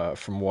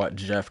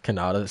Jeff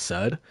Kanata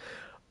said,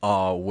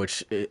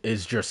 which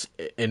is just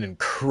an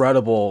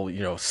incredible,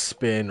 you know,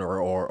 spin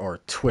or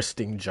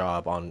twisting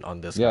job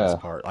on this guy's Yeah,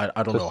 part.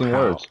 I don't know twisting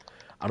how. words.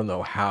 I don't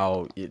know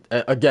how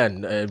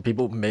again,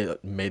 people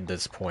made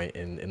this point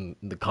in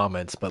the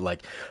comments, but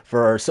like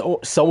for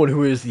someone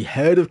who is the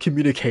head of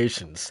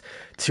communications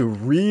to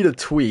read a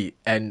tweet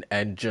and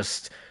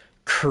just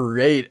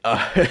create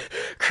a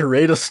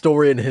create a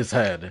story in his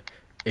head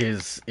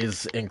is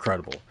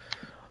incredible.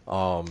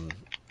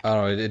 I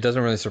don't know. It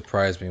doesn't really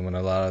surprise me when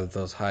a lot of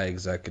those high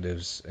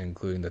executives,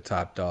 including the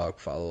top dog,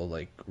 follow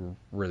like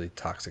really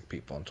toxic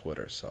people on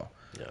Twitter. So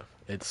Yeah,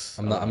 it's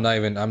I'm I don't not I'm know. not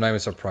even I'm not even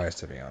surprised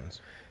to be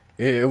honest.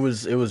 It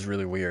was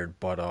really weird,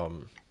 but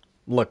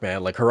look,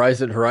 man, like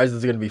Horizon's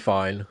gonna be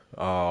fine.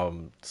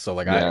 So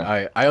like Yeah,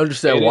 I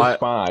understand it is why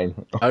fine.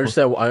 I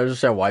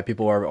understand why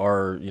people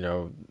are, you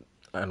know,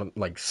 I don't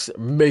like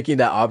making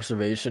that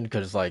observation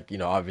because, like, you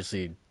know,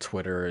 obviously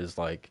Twitter is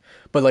like,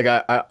 but like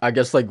I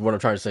guess like what I'm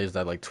trying to say is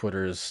that like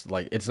Twitter is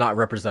like it's not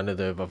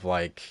representative of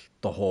like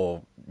the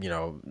whole, you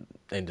know,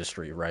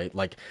 industry, right?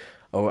 Like,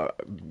 oh,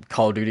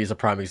 Call of Duty is a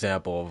prime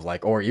example of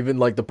like, or even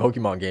like the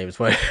Pokemon games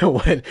when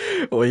when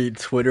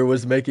Twitter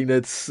was making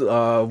its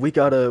we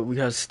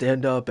gotta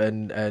stand up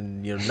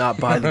and you know not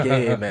buy the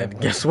game, and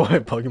guess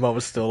what? Pokemon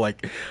was still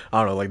like, I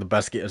don't know, like the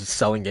best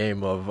selling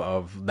game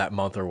of that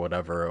month or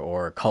whatever.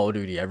 Or Call of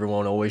Duty,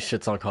 everyone always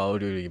shits on Call of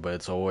Duty, but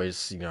it's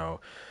always, you know,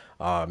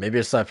 maybe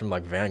aside from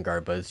like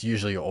Vanguard, but it's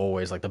usually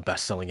always like the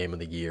best selling game of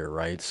the year,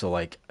 right? So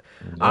like,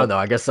 I don't Yep, know.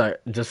 I guess I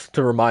just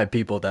to remind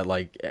people that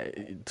like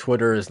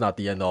Twitter is not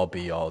the end all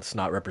be all. It's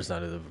not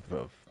representative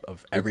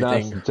of it's not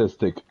a everything.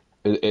 statistic.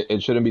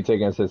 it shouldn't be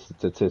taken as a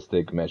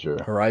statistic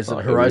measure. It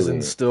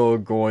Horizon's really, still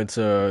going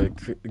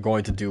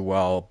to do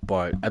well,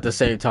 but at the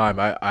same time,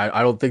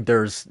 I don't think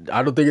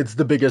I don't think it's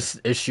the biggest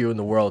issue in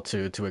the world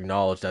to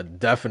acknowledge that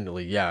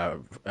definitely, yeah,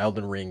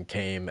 Elden Ring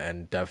came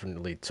and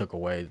definitely took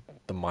away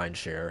the mind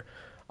share.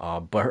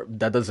 But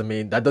that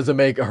doesn't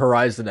make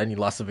Horizon any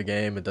less of a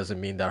game. It doesn't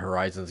mean that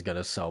Horizon's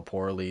gonna sell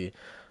poorly.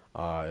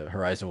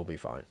 Horizon will be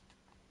fine.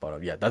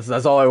 But yeah,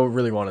 that's all I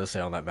really wanted to say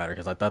on that matter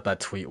because I thought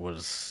that tweet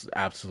was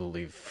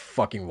absolutely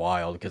fucking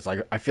wild because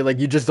I feel like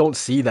you just don't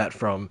see that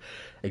from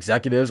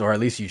executives, or at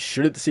least you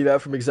shouldn't see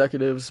that from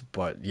executives.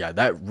 But yeah,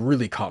 that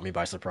really caught me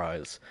by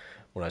surprise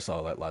when I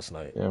saw that last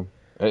night. yeah.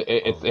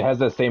 It has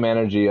the same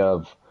energy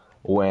of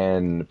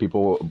when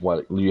people,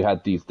 what you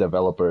had these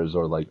developers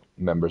or like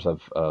members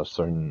of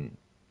certain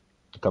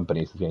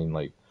companies saying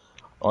like,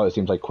 oh, it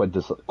seems like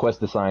quest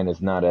design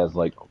is not as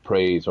like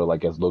praised or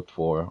like as looked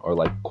for or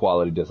like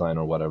quality design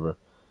or whatever.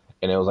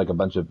 And it was like a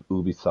bunch of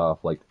Ubisoft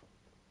like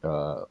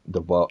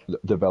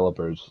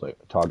developers like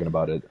talking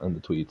about it on the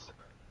tweets.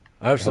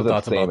 I have It has some that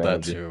thoughts same about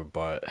that energy. too,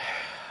 but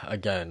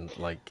again,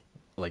 like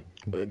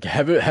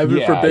heaven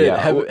Yeah, forbid,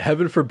 yeah,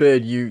 heaven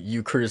forbid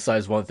you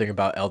criticize one thing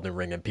about Elden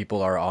Ring and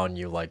people are on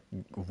you like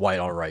white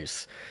on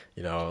rice,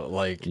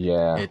 like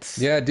yeah. it's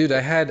Yeah, dude,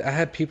 I had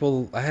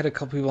a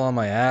couple people on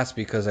my ass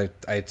because I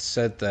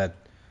said that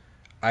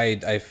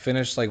I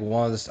finished like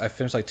I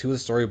finished like two of the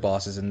story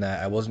bosses in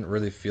that I wasn't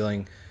really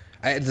feeling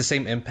I had the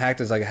same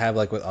impact as like I have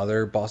like with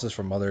other bosses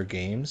from other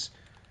games.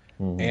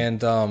 Hmm.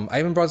 And I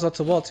even brought this up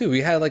to Walt too.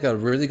 We had like a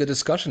really good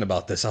discussion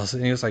about this.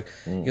 And he was like,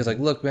 Hmm.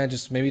 look, man,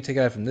 just maybe take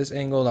it out from this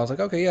angle. And I was like,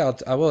 okay, yeah,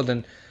 I will.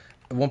 Then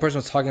one person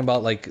was talking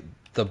about like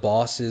the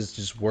bosses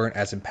just weren't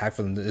as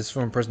impactful. This is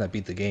from a person that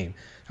beat the game.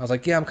 I was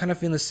like, yeah, I'm kind of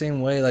feeling the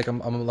same way. Like I'm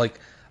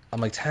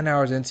like 10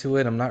 hours into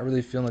it. I'm not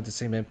really feeling like the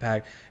same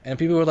impact. And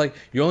people were like,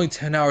 you're only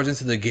 10 hours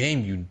into the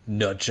game, you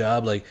nut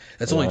job. Like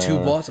that's only two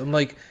Uh, bosses. I'm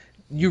like,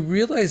 you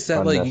realize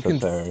that like you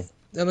can. Unnecessary.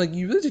 I'm like,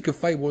 you really could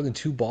fight more than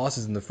two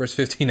bosses in the first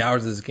 15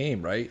 hours of this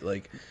game, right?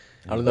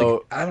 I don't Like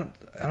know. I don't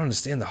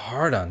understand the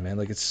hard on, man.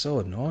 Like it's so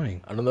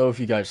annoying. I don't know if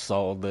you guys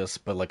saw this,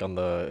 but like on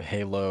the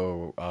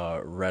Halo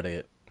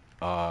Reddit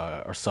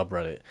or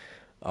subreddit,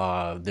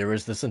 there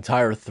was this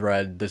entire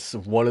thread. This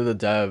one of the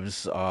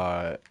devs,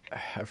 I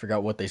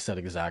forgot what they said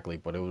exactly,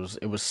 but it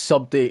was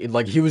something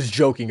like he was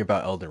joking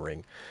about Elden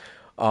Ring,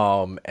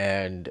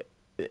 and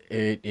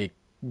it it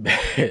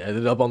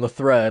ended up on the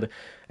thread,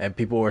 and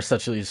people were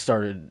essentially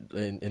started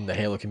in the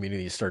Halo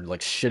community started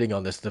like shitting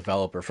on this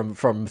developer from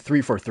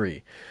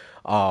 343,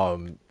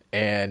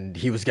 and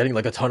he was getting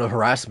like a ton of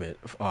harassment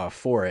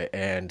for it,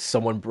 and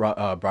someone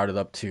brought it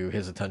up to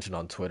his attention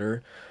on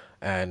Twitter,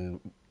 and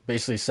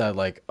basically said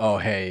like, oh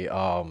hey,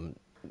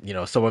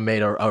 someone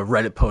made a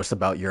Reddit post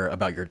about your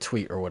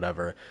tweet or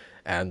whatever,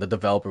 and the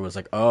developer was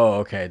like, oh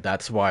okay,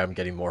 that's why I'm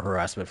getting more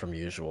harassment from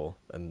usual,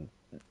 and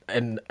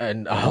I'm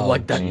Oh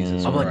like that.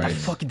 Jesus I'm like that Mm.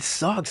 Christ. fucking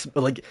sucks.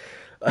 But like,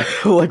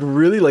 like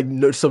really, like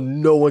no, so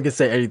no one can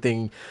say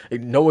anything.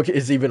 Like, no one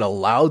is even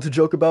allowed to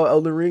joke about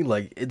Elden Ring.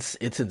 Like it's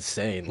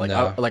insane.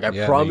 No. I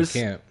Yeah, no, you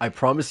can't.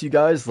 promise you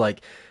guys.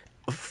 Like,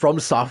 From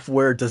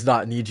Software does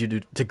not need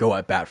you to go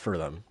at bat for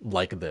them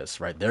like this,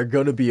 right? They're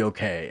gonna be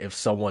okay if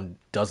someone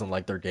doesn't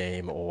like their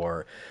game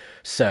or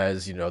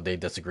says, they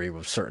disagree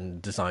with certain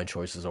design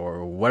choices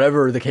or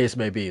whatever the case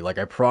may be. Like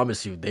I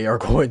promise you, they are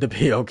going to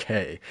be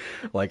okay.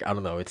 Like I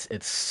don't know,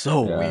 it's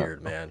so Yeah.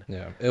 weird, man.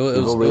 Yeah.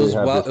 People It really was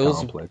have wild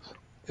this complex.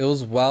 it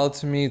was wild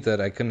to me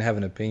that I couldn't have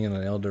an opinion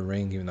on Elder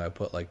Ring even though I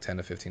put like 10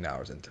 to 15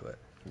 hours into it.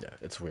 Yeah,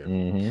 it's weird.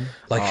 Hmm.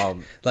 Like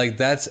Um, like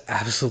that's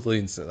absolutely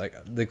insane. Like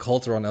the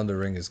culture on Elder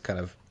Ring is kind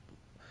of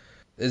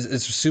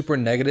is super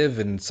negative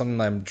and something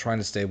I'm trying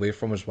to stay away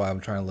from, which is why I'm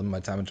trying to limit my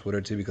time on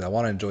Twitter too, because I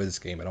want to enjoy this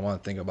game and I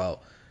want to think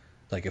about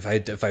like if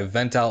I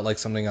vent out like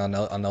something on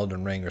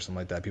Elden Ring or something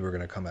like that, people are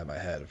gonna come at my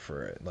head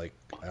for it. Like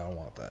I don't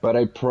want that. But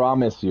I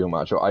promise you,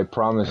 Macho, I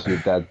promise you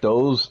that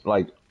those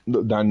like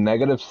the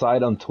negative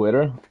side on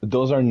Twitter,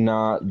 those are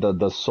not the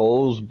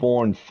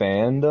Soulsborne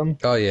fandom.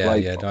 Oh yeah,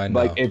 Like yeah, no, I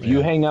like know. if you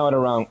Yeah. hang out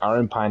around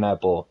Iron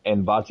Pineapple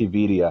and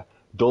Vatividia,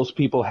 those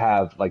people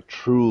have like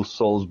true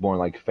Soulsborne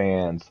like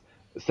fans,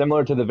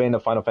 similar to the vein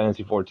of Final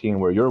Fantasy 14,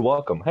 where you're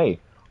welcome.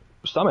 Hey,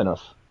 summon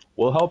us,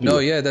 we'll help No, you.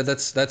 yeah,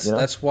 You know?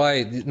 that's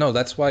why no,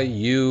 that's why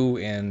you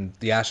and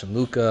the Ash and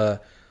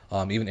Luca,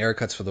 even Eric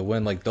Cuts for the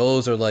win, like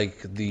those are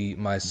like the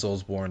my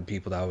Soulsborne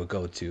people that I would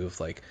go to if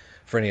like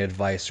for any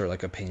advice or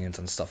like opinions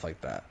and stuff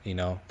like that. You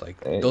know, like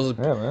Hey, those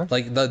yeah, man.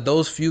 like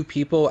those few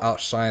people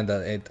outshine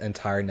the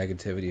entire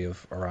negativity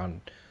of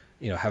around,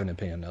 having an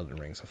opinion on Elden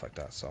Ring stuff like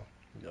that. So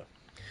yeah.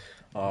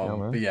 Yeah,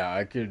 But man. yeah,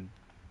 I could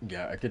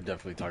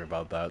definitely talk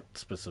about that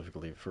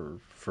specifically for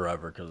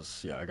forever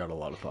because yeah, I got a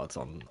lot of thoughts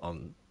on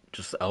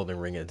just Elden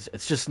Ring.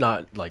 It's just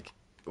not like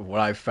what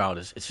I've found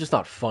is it's just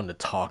not fun to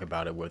talk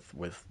about it with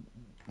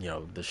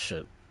this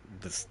shit,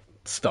 this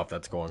stuff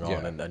that's going on,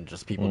 Yeah. and then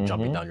just people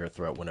jumping Mm-hmm. down your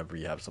throat whenever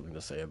you have something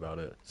to say about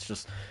it. It's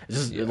just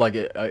Yeah. like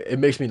it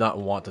makes me not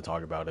want to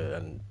talk about it,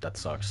 and that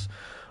sucks.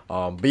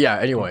 But yeah,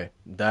 anyway,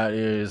 that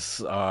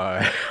is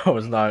I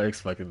was not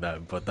expecting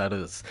that, but that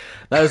is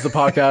the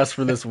podcast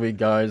for this week,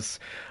 guys.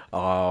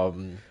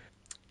 Um,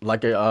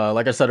 like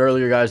I said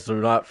earlier, guys, do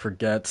not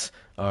forget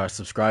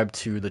subscribe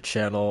to the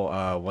channel.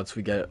 Once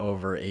we get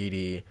over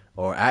 80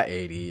 or at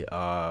 80,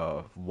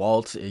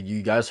 Walt,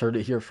 you guys heard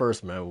it here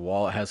first, man.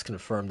 Walt has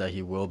confirmed that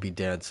he will be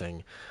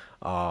dancing,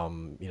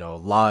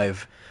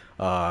 live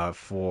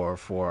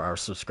for our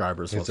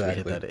subscribers once we hit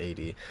Exactly. that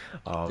 80.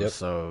 Yep.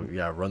 So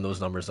yeah, run those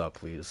numbers up,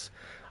 please,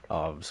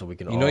 so we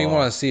can You know you all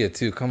want to see it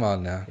too. Come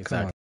on now. Come on.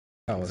 exactly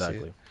I want to see it.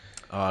 exactly.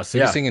 So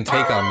You're yeah, singing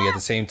 "Take on Me" at the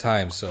same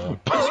time, so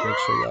just make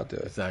sure y'all do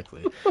it.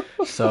 exactly.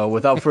 So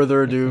without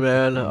further ado,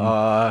 man,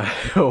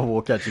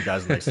 we'll catch you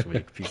guys next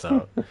week. Peace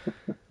out.